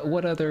guys?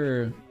 What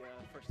other...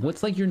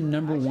 What's like your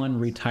number 1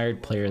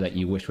 retired player that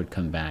you wish would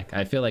come back?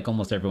 I feel like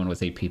almost everyone would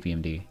say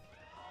PPMD.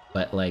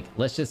 But like,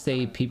 let's just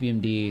say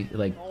PPMD,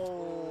 like...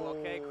 Oh,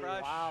 okay,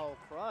 Crush. Wow,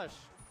 Crush.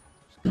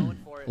 Just going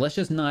for it. Let's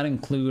just not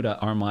include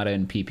Armada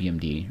and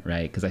PPMD,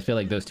 right? Because I feel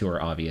like those two are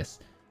obvious.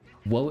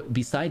 What,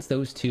 besides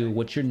those two,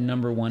 what's your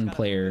number 1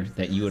 player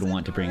that you would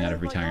want to bring out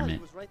of retirement? He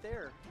was right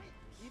there.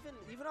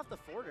 Even off the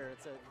forward air,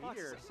 it's a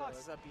meteor.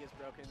 Fox's up B is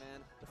broken,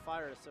 man. The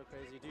fire is so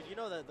crazy, dude. You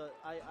know that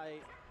I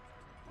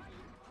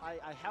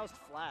housed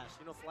Flash.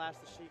 You know Flash,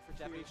 the Sheik for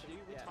Japanese.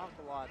 We talked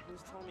a lot. He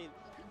was telling me,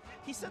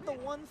 he said the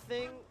one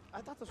thing,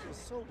 I thought this was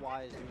so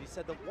wise, dude. He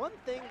said the one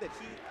thing that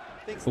he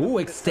thinks... Ooh,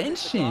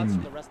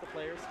 extension! The rest of the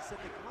players, he said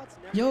the gods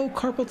never... Yo,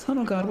 Carpal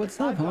Tunnel God, what's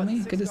up,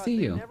 homie? Good to see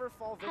you.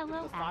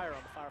 Hello,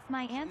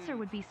 my answer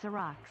would be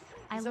Cyrox.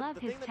 I love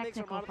his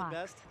technical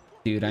fox.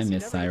 Dude, I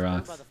miss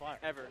Cyrox.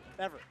 Ever.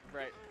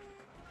 Right.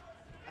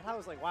 And I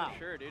was like, wow.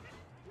 Sure, dude.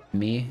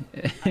 Me?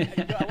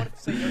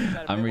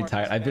 I'm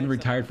retired. I've been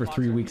retired for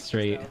 3 weeks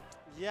straight.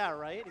 Yeah,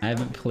 right? I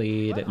haven't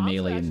played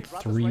Melee in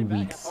 3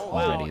 weeks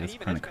already. That's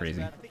kind of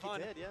crazy. I think he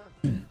did, yeah.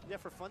 Yeah,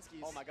 for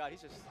funskies. Oh my god,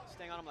 he's just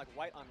staying on him like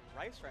white on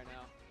rice right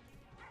now.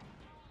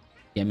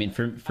 Yeah, I mean,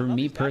 for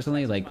me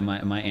personally, like,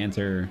 my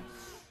answer...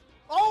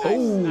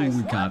 Oh, nice.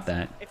 We got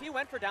that. If he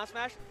went for down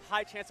smash,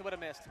 high chance it would have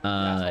missed.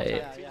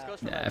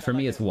 For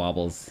me, it's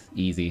wobbles.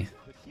 Easy.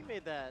 But he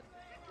made that...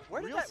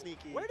 Where did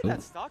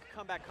that stock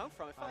comeback come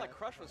from? It felt like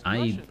Crush was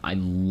I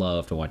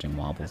loved watching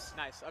wobbles.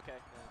 Nice, okay.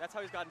 That's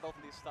how he's gotten both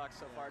of these stocks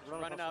so far. Just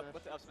running up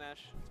with the up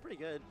smash. It's pretty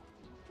good.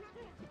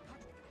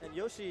 And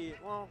Yoshi,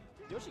 well,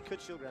 Yoshi could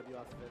shield grab you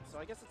off of it, so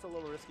I guess it's a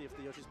little risky if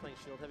the Yoshi's playing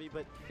shield heavy,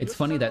 but... It's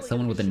funny that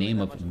someone with the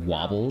name of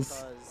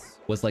Wobbles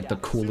was like the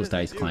coolest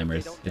ice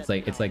climbers. It's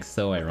like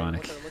so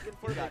ironic.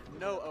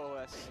 No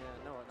OOS.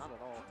 Yeah, no, not at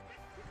all.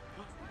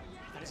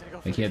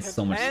 Like he had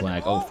so much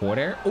swag. Oh, forward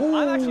air. Ooh,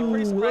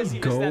 let's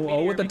go.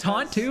 Oh, with the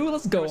taunt too.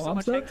 Let's go,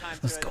 Amsa.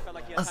 Let's go.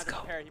 Let's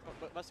go. He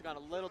must have gone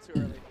a little too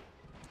early.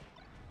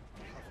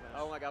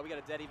 Oh my god, we got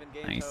a dead even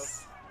game.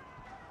 Nice.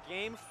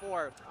 Game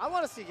 4. I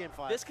want to see game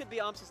 5. This could be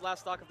Amsa's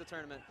last stock of the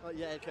tournament.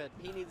 Yeah, it could.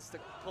 He needs to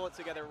pull it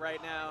together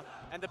right now.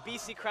 And the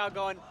BC crowd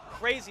going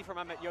crazy for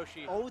my Met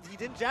Yoshi. Oh, he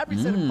didn't jab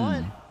reset in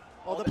front.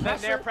 Oh, the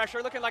pressure.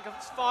 Pressure looking like a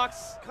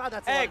fox. God,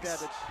 that's eggs. A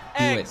lot of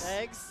damage. Eggs.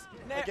 Eggs.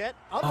 Again.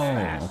 Up oh,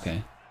 smash.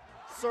 Okay.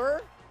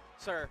 Sir.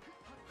 Sir.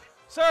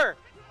 Sir.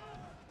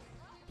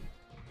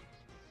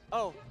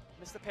 Oh,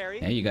 Mr.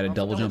 Parry. Yeah, you got a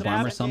double jump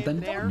arm or something?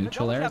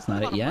 Neutral air, it's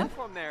not it yet?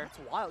 It's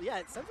wild. Yeah,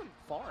 it sends him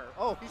far.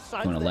 Oh, he's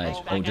trying going to ledge.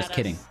 Oh, just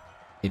kidding.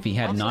 If he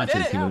had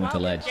notches, he would have went to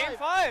ledge. Game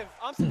 5.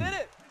 Amsa did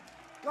it.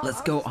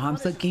 Let's go,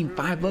 Amsa. Game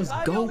 5. Let's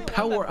go.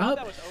 Power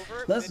up.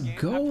 Let's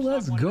go.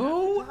 Let's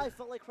go.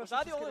 Was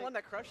I the only one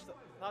that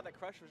thought that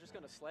Crush was just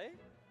going to slay?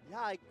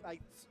 Yeah,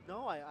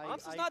 no,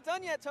 Amsa's not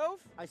done yet, Toph.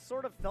 I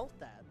sort of felt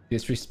that.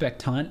 Disrespect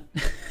taunt.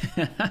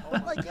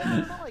 But like, yeah, I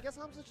don't know. I guess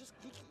Amsa just,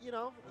 you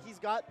know, he's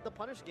got the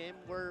punish game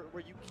where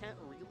you can't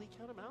really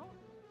count him out.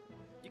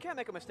 You can't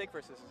make a mistake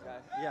versus this guy.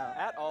 Yeah.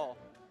 At all.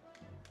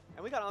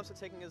 And we got Amsa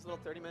taking his little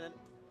 30-minute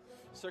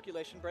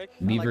circulation break.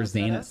 Beaver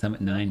Zane at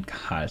Summit 9.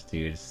 Gosh,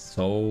 dude,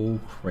 so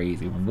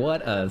crazy.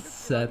 What a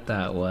set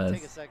that was.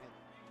 Take a second.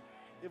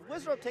 If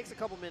Wizrobe takes a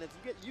couple minutes,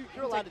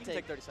 you're allowed to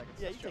take 30 seconds.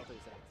 Yeah, you take 30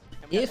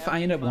 seconds. If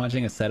I end up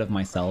watching a set of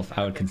myself,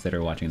 I would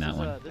consider watching that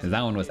one, because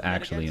that one was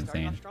actually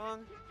insane.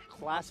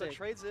 Classic.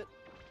 Trades it.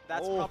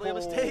 That's probably a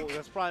mistake.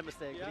 That's probably a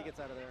mistake, Yeah. but he gets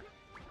out of there.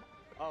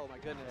 Oh my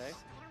goodness.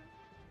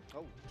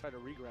 Oh, try to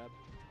re-grab.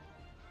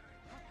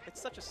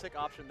 It's such a sick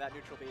option, that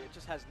neutral B. It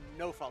just has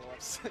no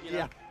follow-ups.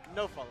 Yeah.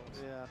 No follow-ups.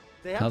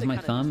 Yeah. How's my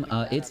thumb?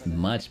 It's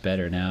much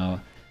better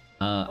now.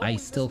 I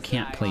still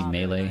can't play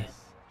Melee.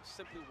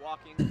 Simply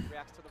walking,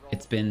 reacts to the roll.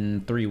 It's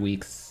been 3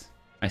 weeks.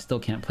 I still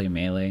can't play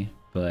Melee,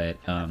 but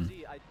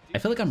I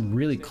feel like I'm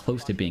really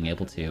close to being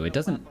able to. It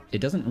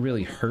doesn't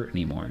really hurt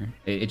anymore.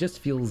 It just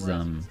feels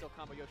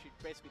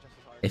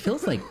it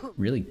feels like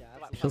really,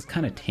 it feels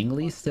kind of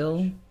tingly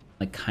still,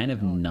 like kind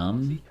of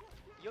numb,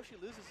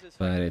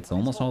 but it's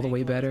almost all the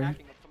way better.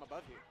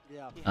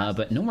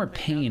 But no more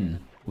pain,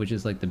 which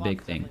is like the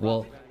big thing.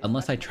 Well,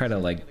 unless I try to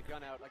like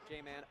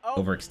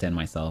overextend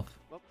myself.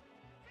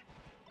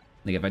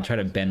 Like if I try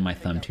to bend my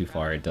thumb too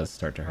far, it does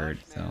start to hurt.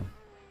 So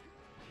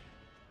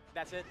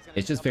that's it.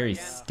 it's just very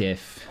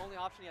stiff. Only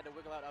option, you had to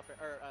wiggle out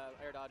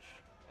air dodge,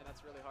 and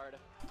that's really hard.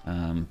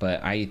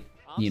 But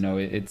you know,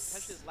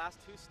 it's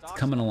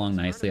coming along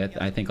nicely.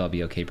 I think I'll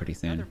be okay pretty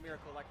soon.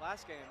 Miracle like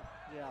last game.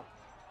 Yeah.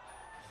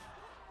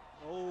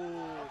 Oh.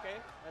 Okay.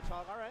 That's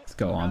all right. Let's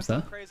go,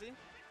 Amsa. Crazy.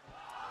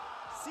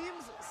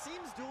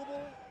 Seems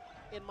doable.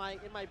 In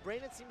my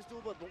brain, it seems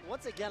doable. But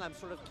once again, I'm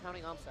sort of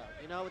counting Amsa out.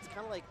 You know, it's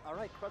kind of like, all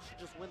right, Crush should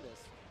just win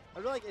this. I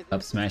really like it.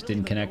 Up smash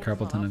didn't connect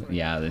carpal tunnel.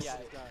 Yeah, this.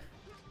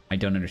 I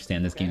don't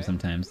understand this game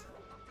sometimes.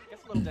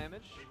 Gets a little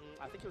damage.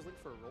 I think he was looking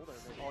for a roll there.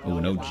 Oh,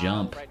 no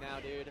jump. Right now,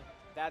 dude.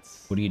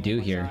 That's what do you do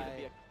here?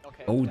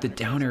 Oh, the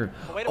downer.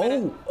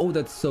 Oh,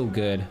 that's so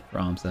good for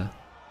Amsa.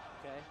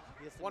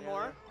 Okay. One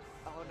more.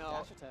 Oh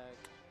no.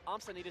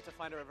 Amsa needed to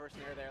find a reverse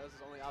nair there. This is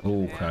only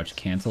option. Oh, crouch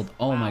canceled.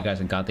 Oh my gosh,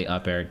 and got the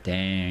up air.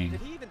 Dang.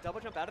 Did he even double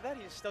jump out of that?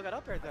 He still got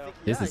up air though.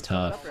 This is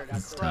tough.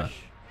 This is tough.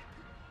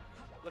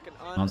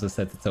 Amsa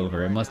says it's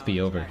over. It must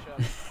be over.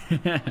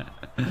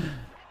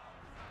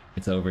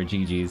 It's over.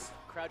 GG's.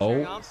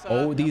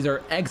 Oh, these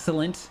are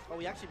excellent. Oh,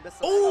 we actually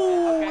missed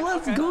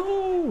let's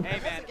go. Hey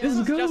man, this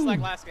is good. Just like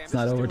last game. It's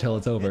not over till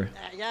it's over.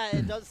 Yeah,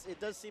 it does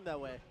seem that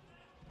way.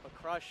 But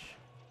Crush.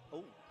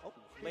 Oh,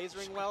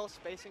 lasering well,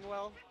 spacing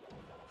well.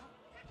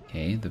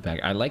 Okay, the back.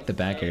 I like the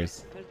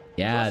backers.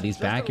 Yeah, these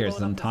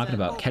backers I'm talking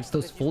about. Catch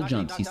those full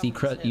jumps.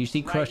 You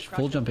see Crush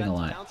full jumping a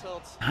lot.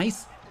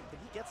 Nice.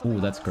 Oh,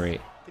 that's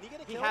great.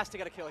 He has to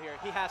get a kill here.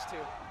 He has to.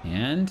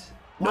 And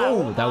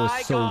no, that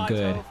was so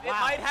good. It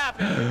might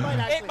happen.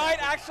 It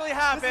might actually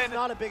happen. This is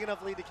not a big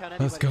enough lead to count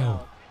anybody. Let's go.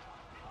 Out.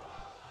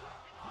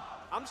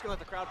 I'm just gonna let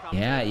the crowd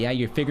comment. Yeah,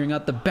 you're figuring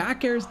out the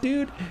back airs,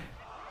 dude.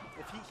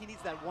 If he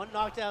needs that one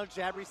knockdown,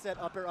 jab reset,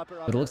 up air.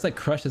 But it looks like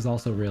Crush has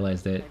also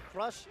realized it. And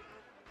Crush.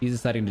 He's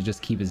deciding to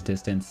just keep his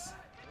distance.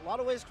 A lot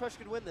of ways Crush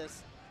could win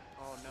this.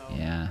 Oh no.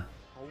 Yeah.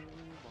 Oh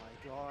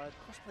my god.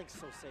 Crush playing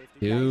so safe,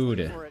 dude. Yeah, he's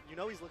looking for it. You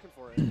know he's looking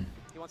for it.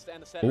 He wants to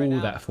end the set right now.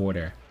 Oh, that forward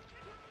air.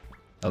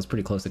 That was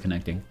pretty close to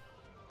connecting.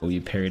 Oh, you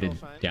parried it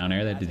down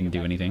air. That didn't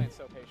do anything.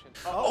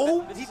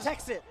 Oh, he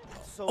techs it.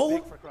 So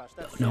big for Crush.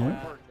 That's so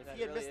important. If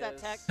he had missed that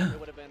tech, it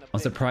would have been I'm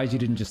surprised you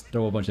didn't just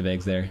throw a bunch of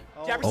eggs there.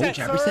 Jab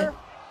reset.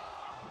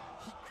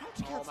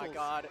 Oh my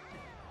god.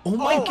 Oh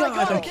my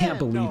god, I can't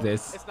believe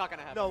this. It's not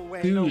gonna happen. No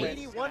way. Dude. No way.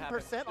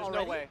 81%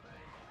 already. No way.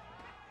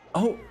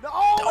 Oh, no,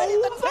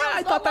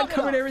 I thought that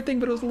covered everything,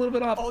 but it was a little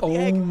bit off. Oh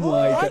my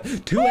god.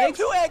 Two eggs?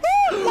 2 eggs?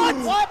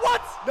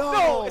 What?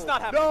 No, it's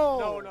not happening.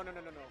 No. No.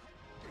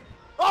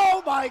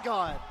 Oh my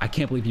god. I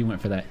can't believe you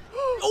went for that.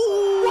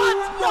 Oh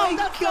my no,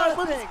 that's god,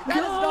 not a thing. That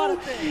is not a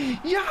thing.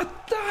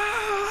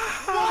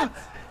 Yatta! What?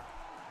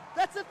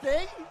 That's a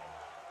thing?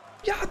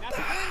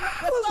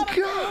 Yatta! Let's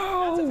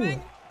go! That's a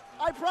thing?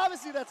 I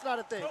promise you that's not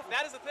a thing. No,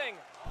 that is a thing.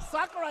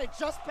 Sakurai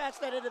just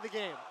patched that into the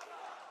game.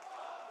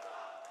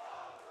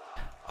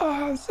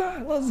 Oh,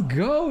 let's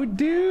go,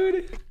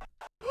 dude.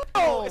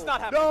 No, it's not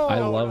happening. I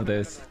love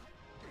this.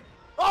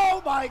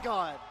 Oh my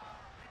god.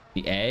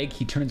 The egg,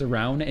 he turns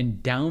around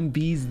and down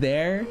B's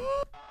there.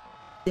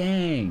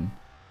 Dang.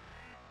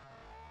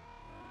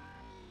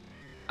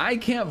 I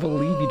can't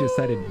believe you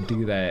decided to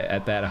do that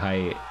at that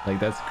height. Like,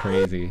 that's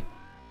crazy.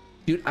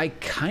 Dude, I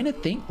kind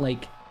of think,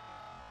 like,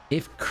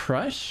 if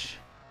Crush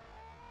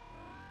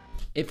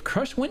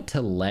went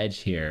to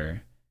ledge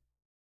here,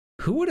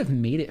 who would have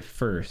made it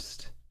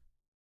first?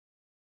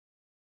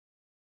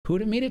 Who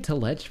would have made it to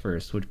ledge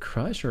first? Would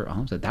Crush or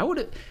Amsa? That would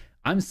have...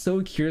 I'm so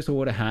curious what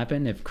would have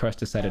happened if Crush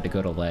decided to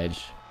go to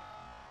ledge.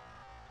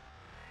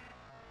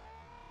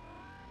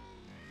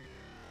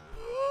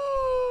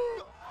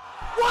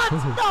 What?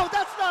 No,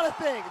 that's not a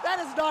thing. That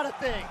is not a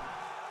thing.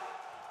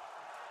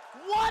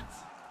 What?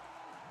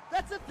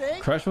 That's a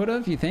thing? Crush would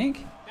have, you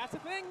think? That's a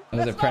thing.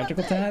 Was it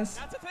practical Taz?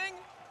 That's a thing.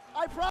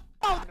 I promise.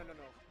 No.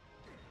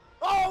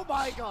 Oh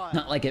my god.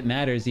 Not like it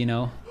matters, you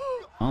know.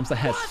 Amsa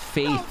has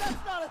faith. No,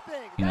 that's not a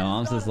thing. You know,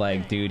 Amsa's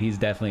like, dude, he's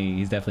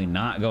definitely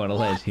not going to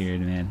ledge here,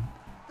 man.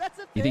 That's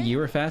a thing. You think you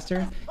were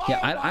faster? Yeah,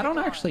 I don't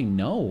actually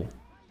know.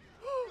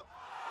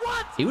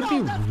 What? It would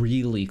be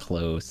really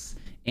close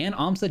And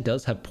AMSA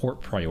does have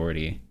port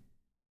priority.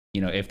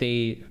 You know, if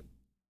they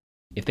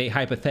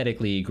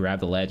hypothetically grab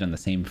the ledge on the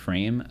same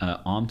frame,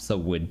 AMSA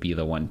would be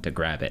the one to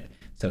grab it.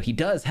 So he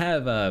does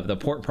have the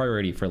port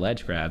priority for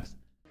ledge grabs.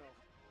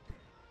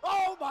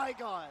 Oh my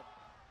god!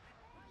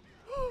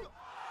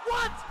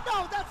 What?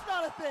 No, that's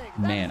not a thing!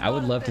 Man, I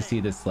would love to see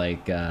this,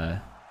 like...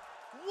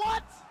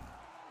 What?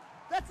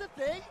 That's a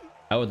thing?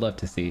 I would love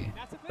to see.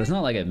 But it's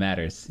not like it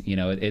matters. You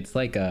know, it's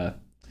like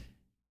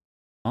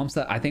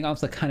AMSA, I think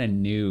AMSA kind of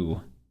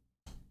knew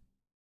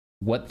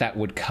what that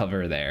would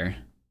cover there.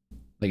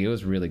 Like, it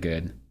was really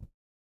good.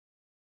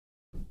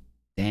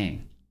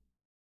 Dang.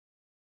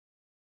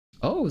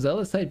 Oh,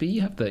 Zelda Side B,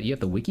 you have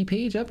the wiki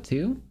page up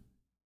too?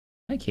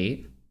 Hi,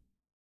 Kate.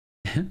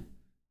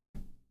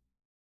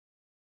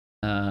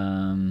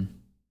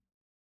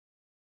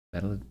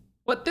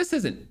 What? This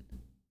isn't...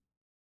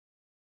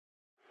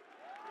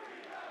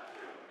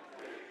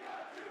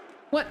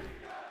 What?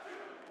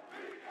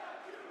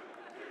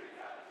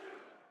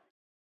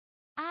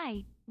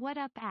 What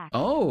up, Axe?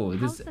 Oh,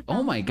 this...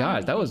 Oh my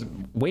gosh, that was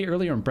way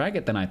earlier in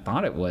bracket than I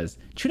thought it was.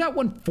 Shootout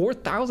won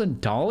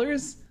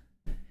 $4,000?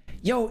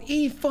 Yo,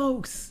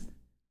 E-Folks!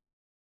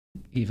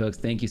 E-Folks,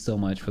 thank you so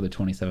much for the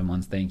 27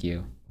 months. Thank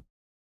you.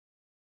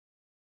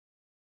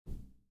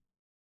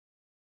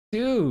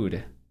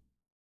 Dude!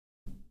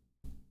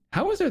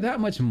 How is there that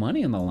much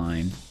money on the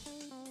line?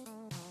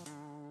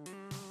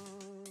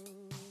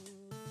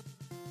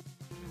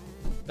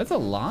 That's a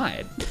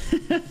lot.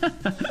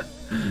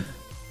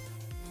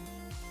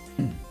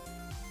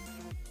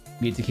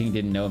 Mewtwo King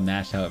didn't know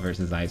Mash Out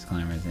versus Ice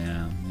Climbers.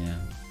 Yeah.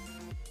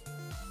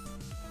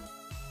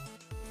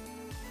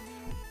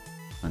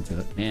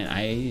 Man,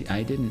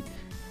 I didn't...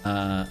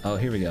 oh,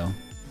 here we go.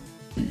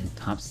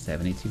 Top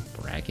 72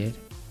 bracket.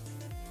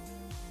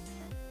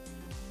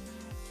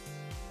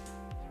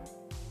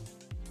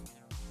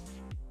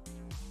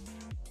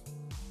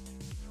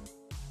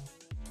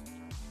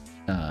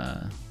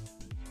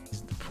 This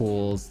is the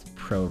Pools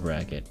Pro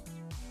bracket.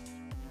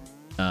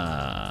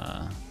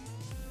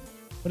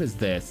 What is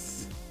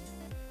this?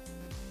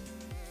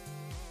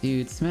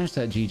 Dude,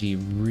 Smash.gg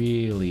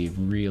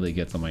really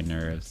gets on my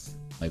nerves.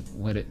 Like,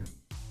 what it...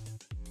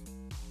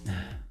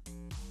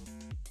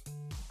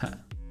 Huh.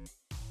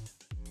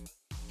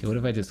 Okay, what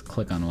if I just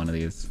click on one of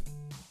these?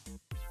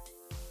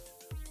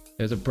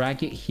 There's a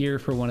bracket here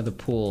for one of the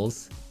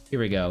pools. Here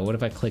we go. What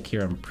if I click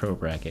here on Pro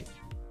Bracket?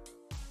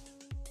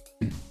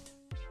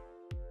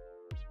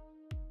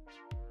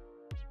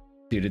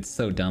 Dude, it's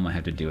so dumb I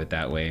have to do it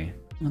that way.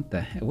 What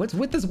the heck? What's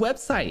with this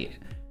website?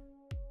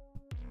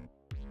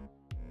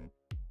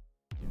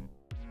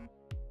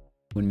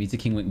 When Mewtwo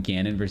King went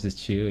Ganon versus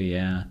Chew,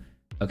 yeah.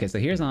 Okay, so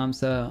here's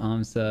AMSA.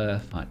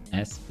 AMSA fought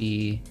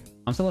SB.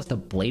 AMSA lost to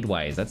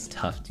Bladewise. That's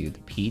tough, dude.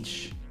 The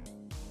Peach.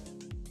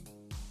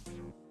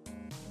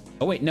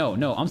 Oh wait, no.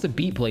 AMSA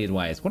beat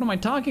Bladewise. What am I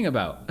talking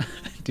about?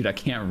 Dude, I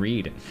can't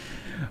read.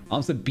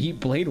 AMSA beat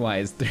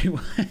Bladewise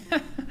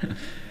 3-1.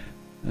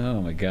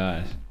 Oh my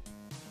gosh.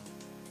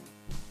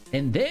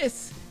 And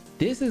this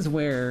is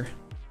where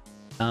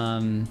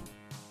the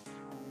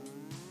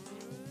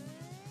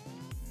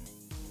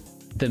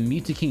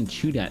Mewtwo King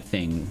Chudat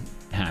thing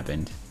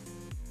happened.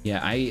 Yeah,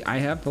 I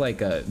have like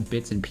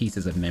bits and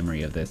pieces of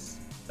memory of this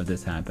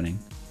happening.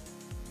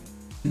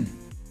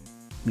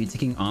 Mewtwo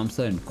King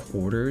AMSA in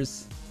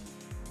quarters.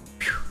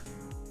 Phew.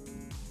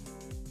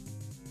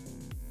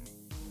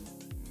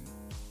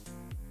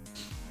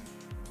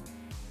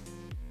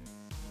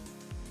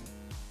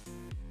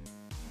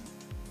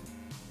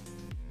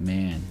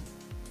 Man.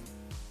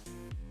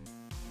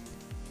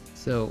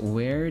 So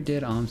where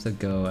did AMSA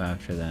go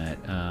after that?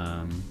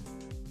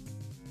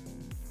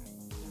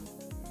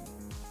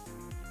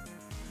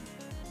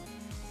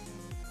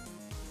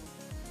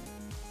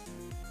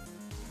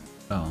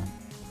 Oh,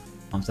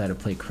 AMSA had to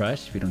play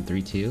Crush, beat him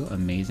 3-2,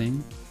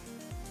 amazing.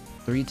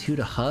 3-2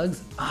 to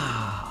Hugs?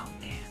 Ah, oh,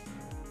 man.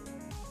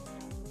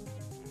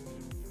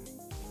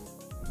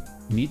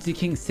 Mewtwo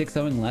King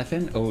 6-0ing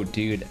Leffen? Oh,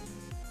 dude,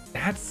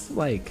 that's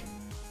like...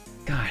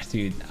 Gosh,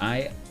 dude,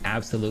 I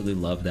absolutely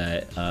love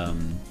that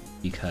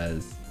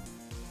because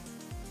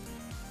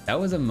that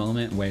was a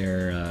moment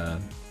where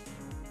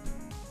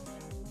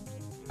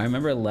I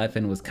remember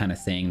Leffen was kind of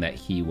saying that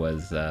he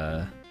was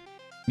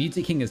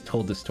Mewtwo King has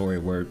told the story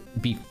where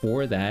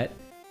before that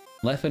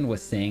Leffen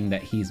was saying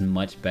that he's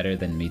much better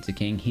than Mewtwo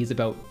King. He's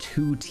about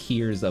 2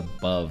 tiers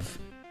above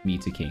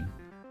Mewtwo King.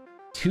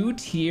 2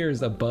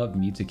 tiers above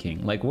Mewtwo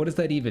King. Like, what does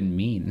that even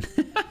mean?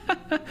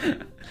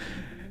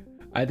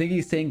 I think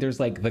he's saying there's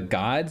like the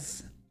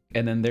gods,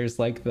 and then there's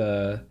like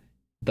the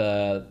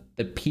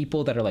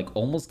people that are like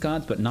almost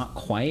gods but not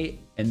quite,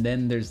 and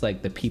then there's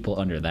like the people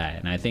under that.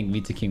 And I think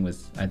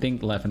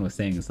Leffen was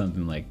saying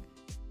something like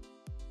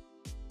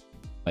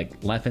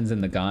Leffen's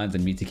in the gods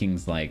and Mewtwo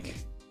King's like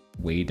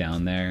way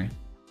down there.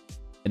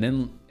 And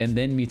then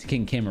Mewtwo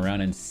King came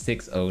around and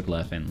 6-0'd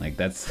Leffen. Like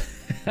that's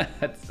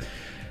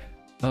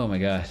oh my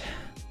god.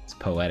 It's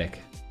poetic.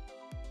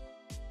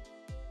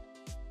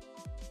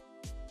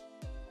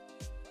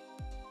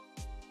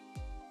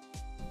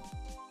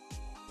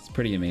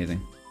 pretty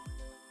amazing.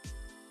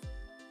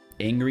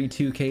 Angry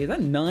 2K, is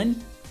that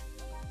none?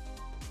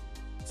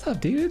 What's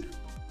up, dude?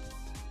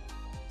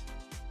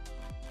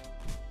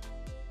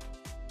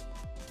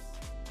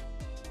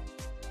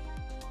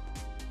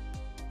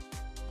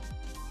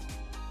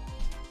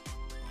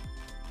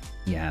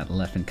 Yeah,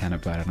 Leffen kind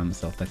of brought it on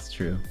himself, that's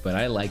true. But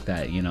I like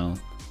that, you know.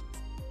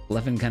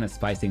 Leffen kind of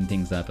spicing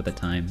things up at the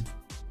time.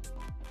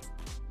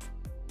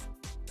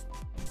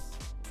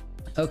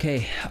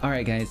 Okay,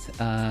 alright guys.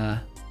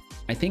 I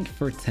think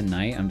for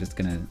tonight, I'm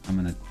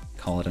gonna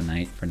call it a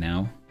night for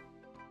now.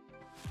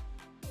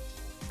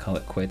 Call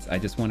it quits. I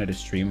just wanted to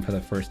stream for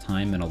the first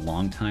time in a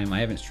long time. I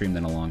haven't streamed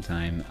in a long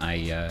time.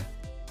 I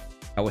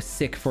was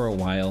sick for a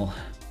while.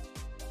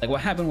 Like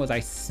what happened was I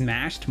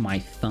smashed my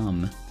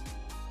thumb.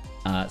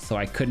 So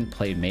I couldn't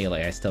play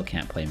Melee. I still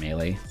can't play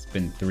Melee. It's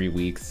been 3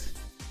 weeks.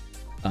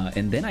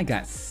 And then I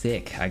got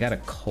sick. I got a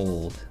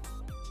cold.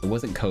 It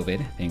wasn't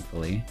COVID,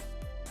 thankfully.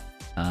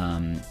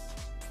 And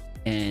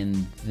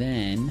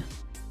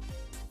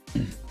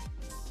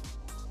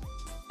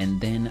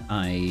then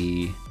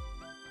I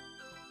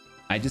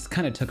just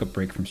kind of took a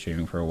break from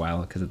streaming for a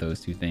while because of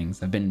those two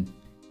things. It's been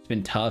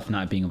tough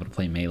not being able to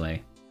play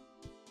Melee.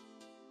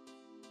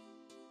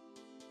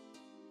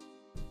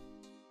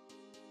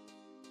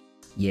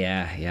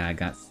 Yeah, I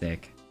got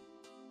sick.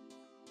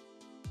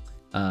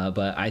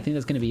 But I think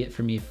that's gonna be it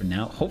for me for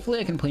now. Hopefully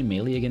I can play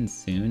Melee again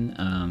soon.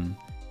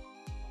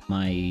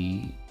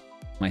 My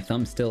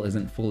thumb still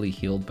isn't fully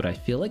healed, but I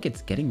feel like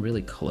it's getting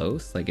really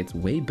close. Like it's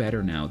way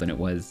better now than it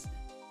was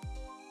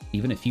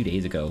even a few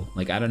days ago.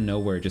 Like out of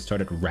nowhere, it just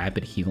started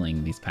rapid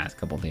healing these past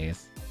couple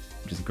days,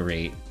 which is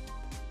great.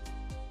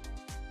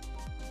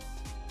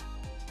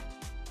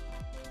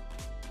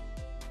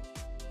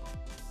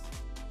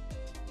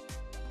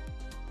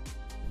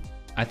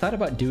 I thought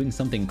about doing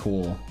something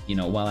cool, you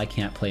know, while I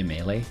can't play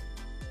Melee.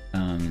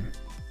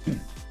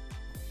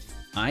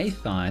 I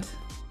thought,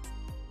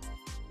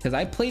 because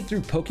I played through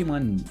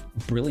Pokemon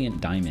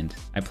Brilliant Diamond.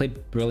 I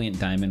played Brilliant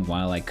Diamond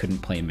while I couldn't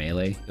play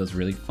Melee. It was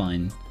really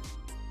fun.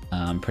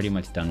 I'm pretty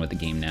much done with the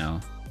game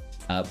now.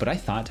 But I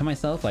thought to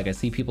myself, like I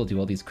see people do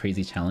all these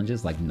crazy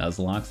challenges like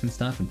Nuzlocke and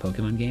stuff in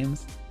Pokemon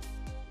games.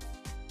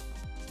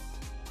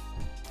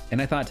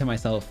 And I thought to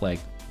myself, like,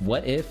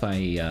 what if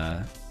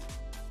I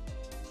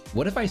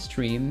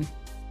stream,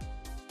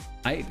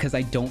 because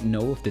I don't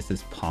know if this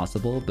is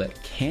possible, but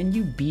can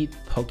you beat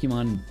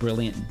Pokemon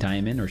Brilliant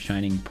Diamond or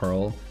Shining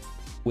Pearl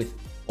with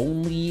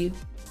only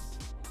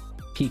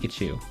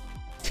Pikachu?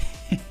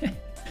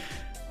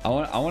 I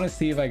want to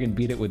see if I can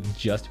beat it with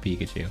just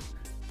Pikachu.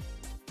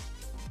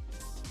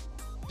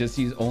 Just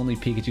use only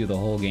Pikachu the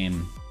whole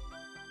game.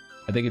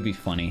 I think it'd be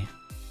funny.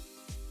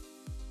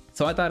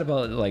 So I thought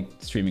about like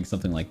streaming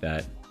something like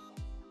that.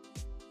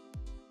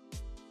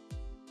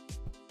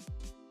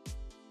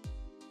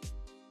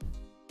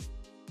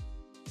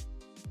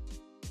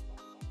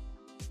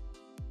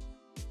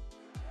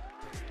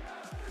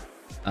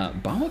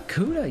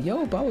 Bawakuda,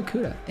 yo,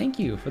 Bawakuda, thank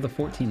you for the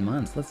 14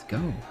 months. Let's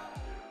go.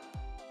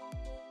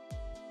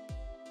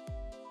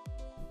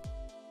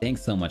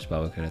 Thanks so much,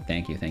 Bawakuda.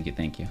 Thank you, thank you,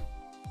 thank you.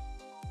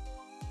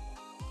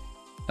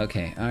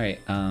 Okay, all right.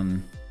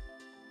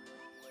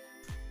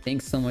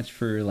 Thanks so much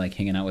for like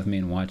hanging out with me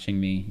and watching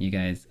me, you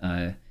guys.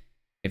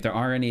 If there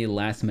are any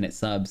last-minute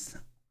subs,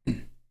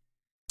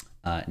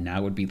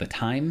 now would be the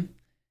time.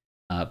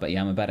 But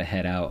yeah, I'm about to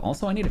head out.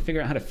 Also, I need to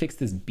figure out how to fix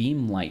this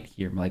beam light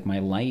here. Like my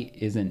light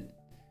isn't.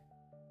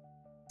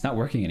 It's not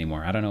working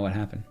anymore. I don't know what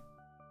happened.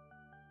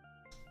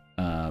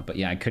 But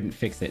yeah, I couldn't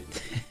fix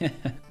it.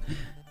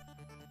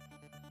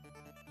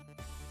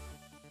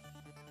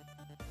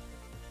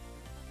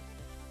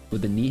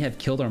 Would the knee have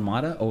killed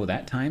Armada? Oh,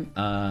 that time?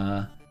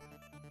 I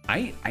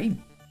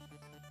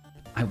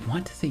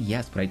want to say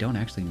yes, but I don't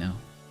actually know.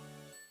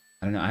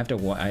 I don't know. I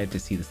have to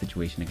see the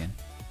situation again.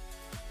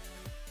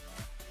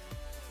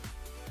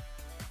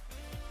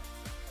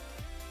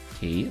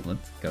 Okay,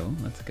 let's go.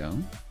 Let's go.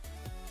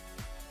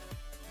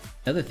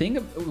 Now the thing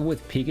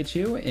with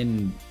Pikachu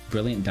in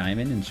Brilliant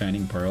Diamond and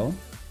Shining Pearl,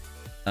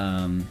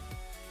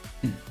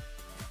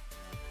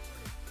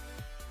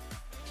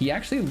 he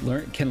actually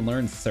can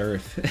learn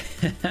Surf.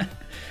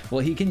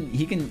 Well, you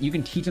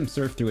can teach him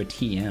Surf through a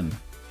TM,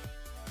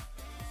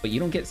 but you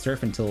don't get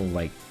Surf until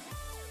like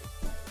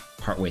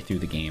partway through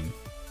the game.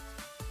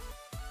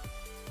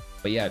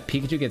 But yeah,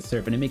 Pikachu gets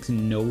Surf, and it makes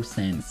no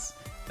sense.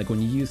 Like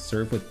when you use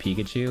Surf with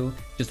Pikachu,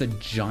 just a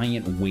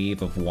giant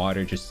wave of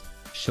water just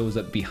shows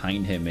up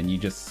behind him and you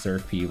just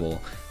surf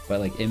people. But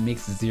like it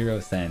makes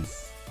zero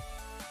sense.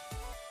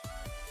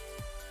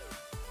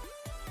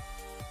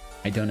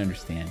 I don't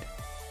understand.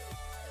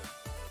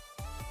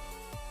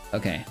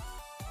 Okay.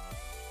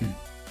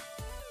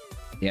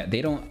 Yeah,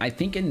 they don't. I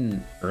think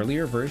in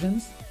earlier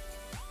versions,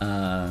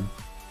 I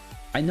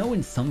know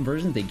in some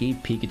versions they gave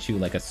Pikachu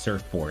like a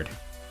surfboard,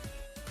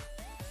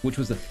 which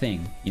was a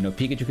thing. You know,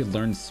 Pikachu could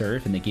learn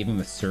surf and they gave him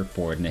a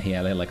surfboard and he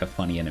had like a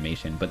funny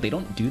animation, but they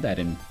don't do that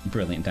in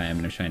Brilliant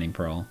Diamond or Shining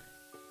Pearl.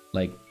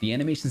 Like the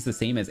animation's the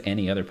same as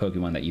any other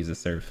Pokemon that uses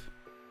surf.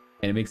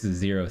 And it makes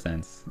 0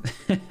 sense.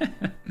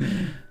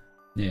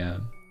 Yeah.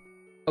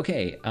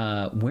 Okay,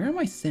 where am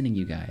I sending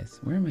you guys?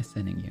 Where am I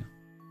sending you?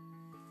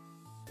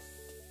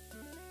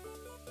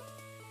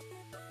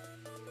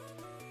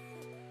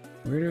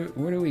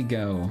 Where do we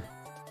go?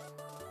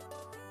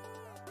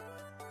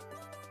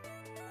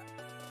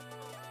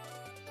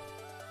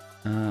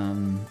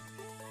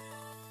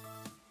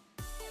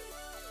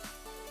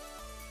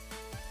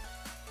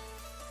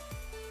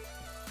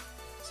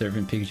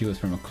 Surfing Pikachu was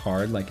from a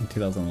card like in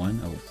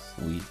 2001. Oh,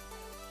 sweet.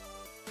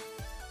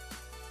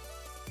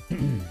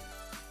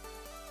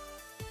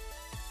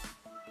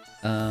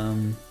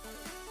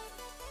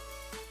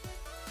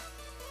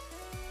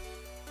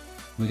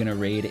 We're gonna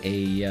raid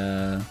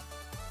a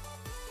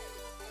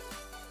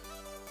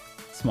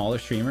smaller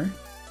streamer.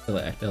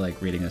 I feel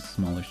like raiding a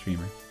smaller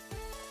streamer.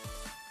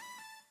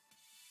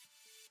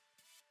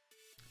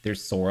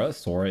 There's Sora.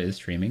 Sora is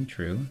streaming,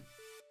 true.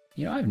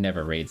 You know, I've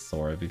never raided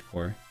Sora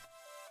before.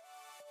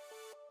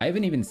 I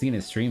haven't even seen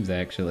his streams,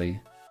 actually.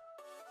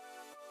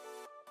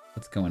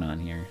 What's going on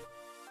here?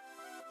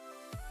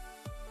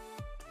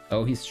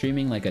 Oh, he's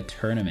streaming like a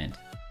tournament.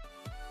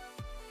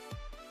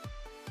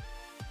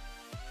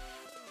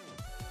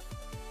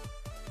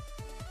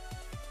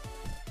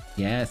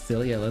 Yeah,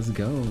 Celia, let's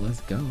go,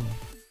 let's go.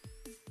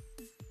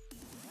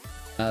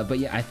 But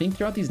yeah, I think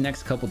throughout these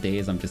next couple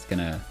days, I'm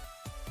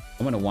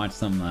gonna watch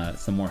some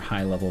more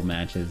high-level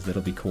matches.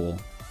 It'll be cool.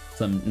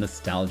 Some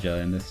nostalgia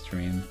in this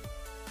stream.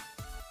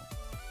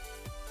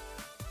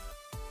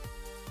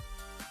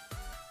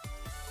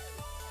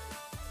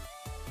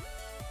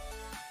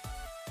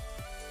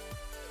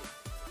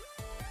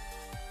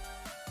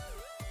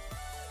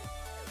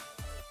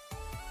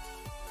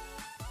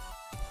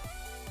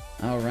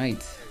 All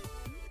right.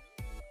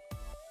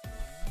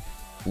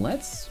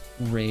 Let's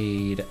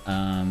raid,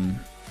 I'm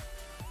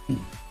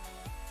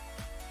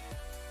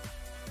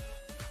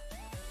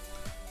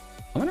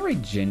gonna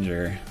raid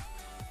Ginger.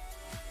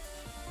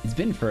 It's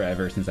been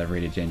forever since I've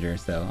raided Ginger,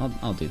 so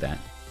I'll do that.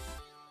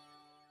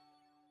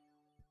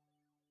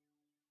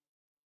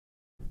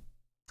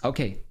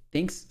 Okay,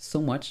 thanks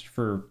so much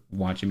for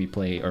watching me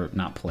play, or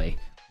not play,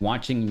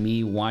 watching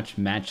me watch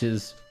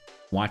matches,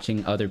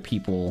 watching other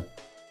people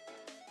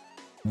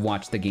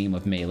watch the game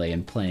of Melee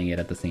and playing it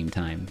at the same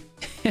time.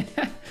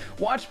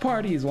 Watch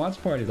parties,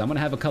 watch parties. I'm gonna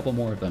have a couple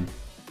more of them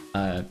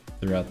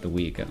throughout the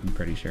week, I'm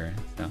pretty sure.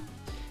 So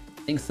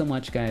thanks so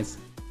much, guys.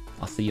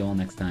 I'll see you all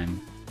next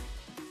time.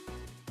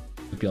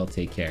 Hope you all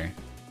take care.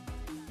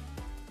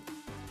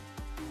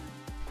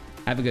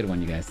 Have a good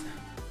one, you guys.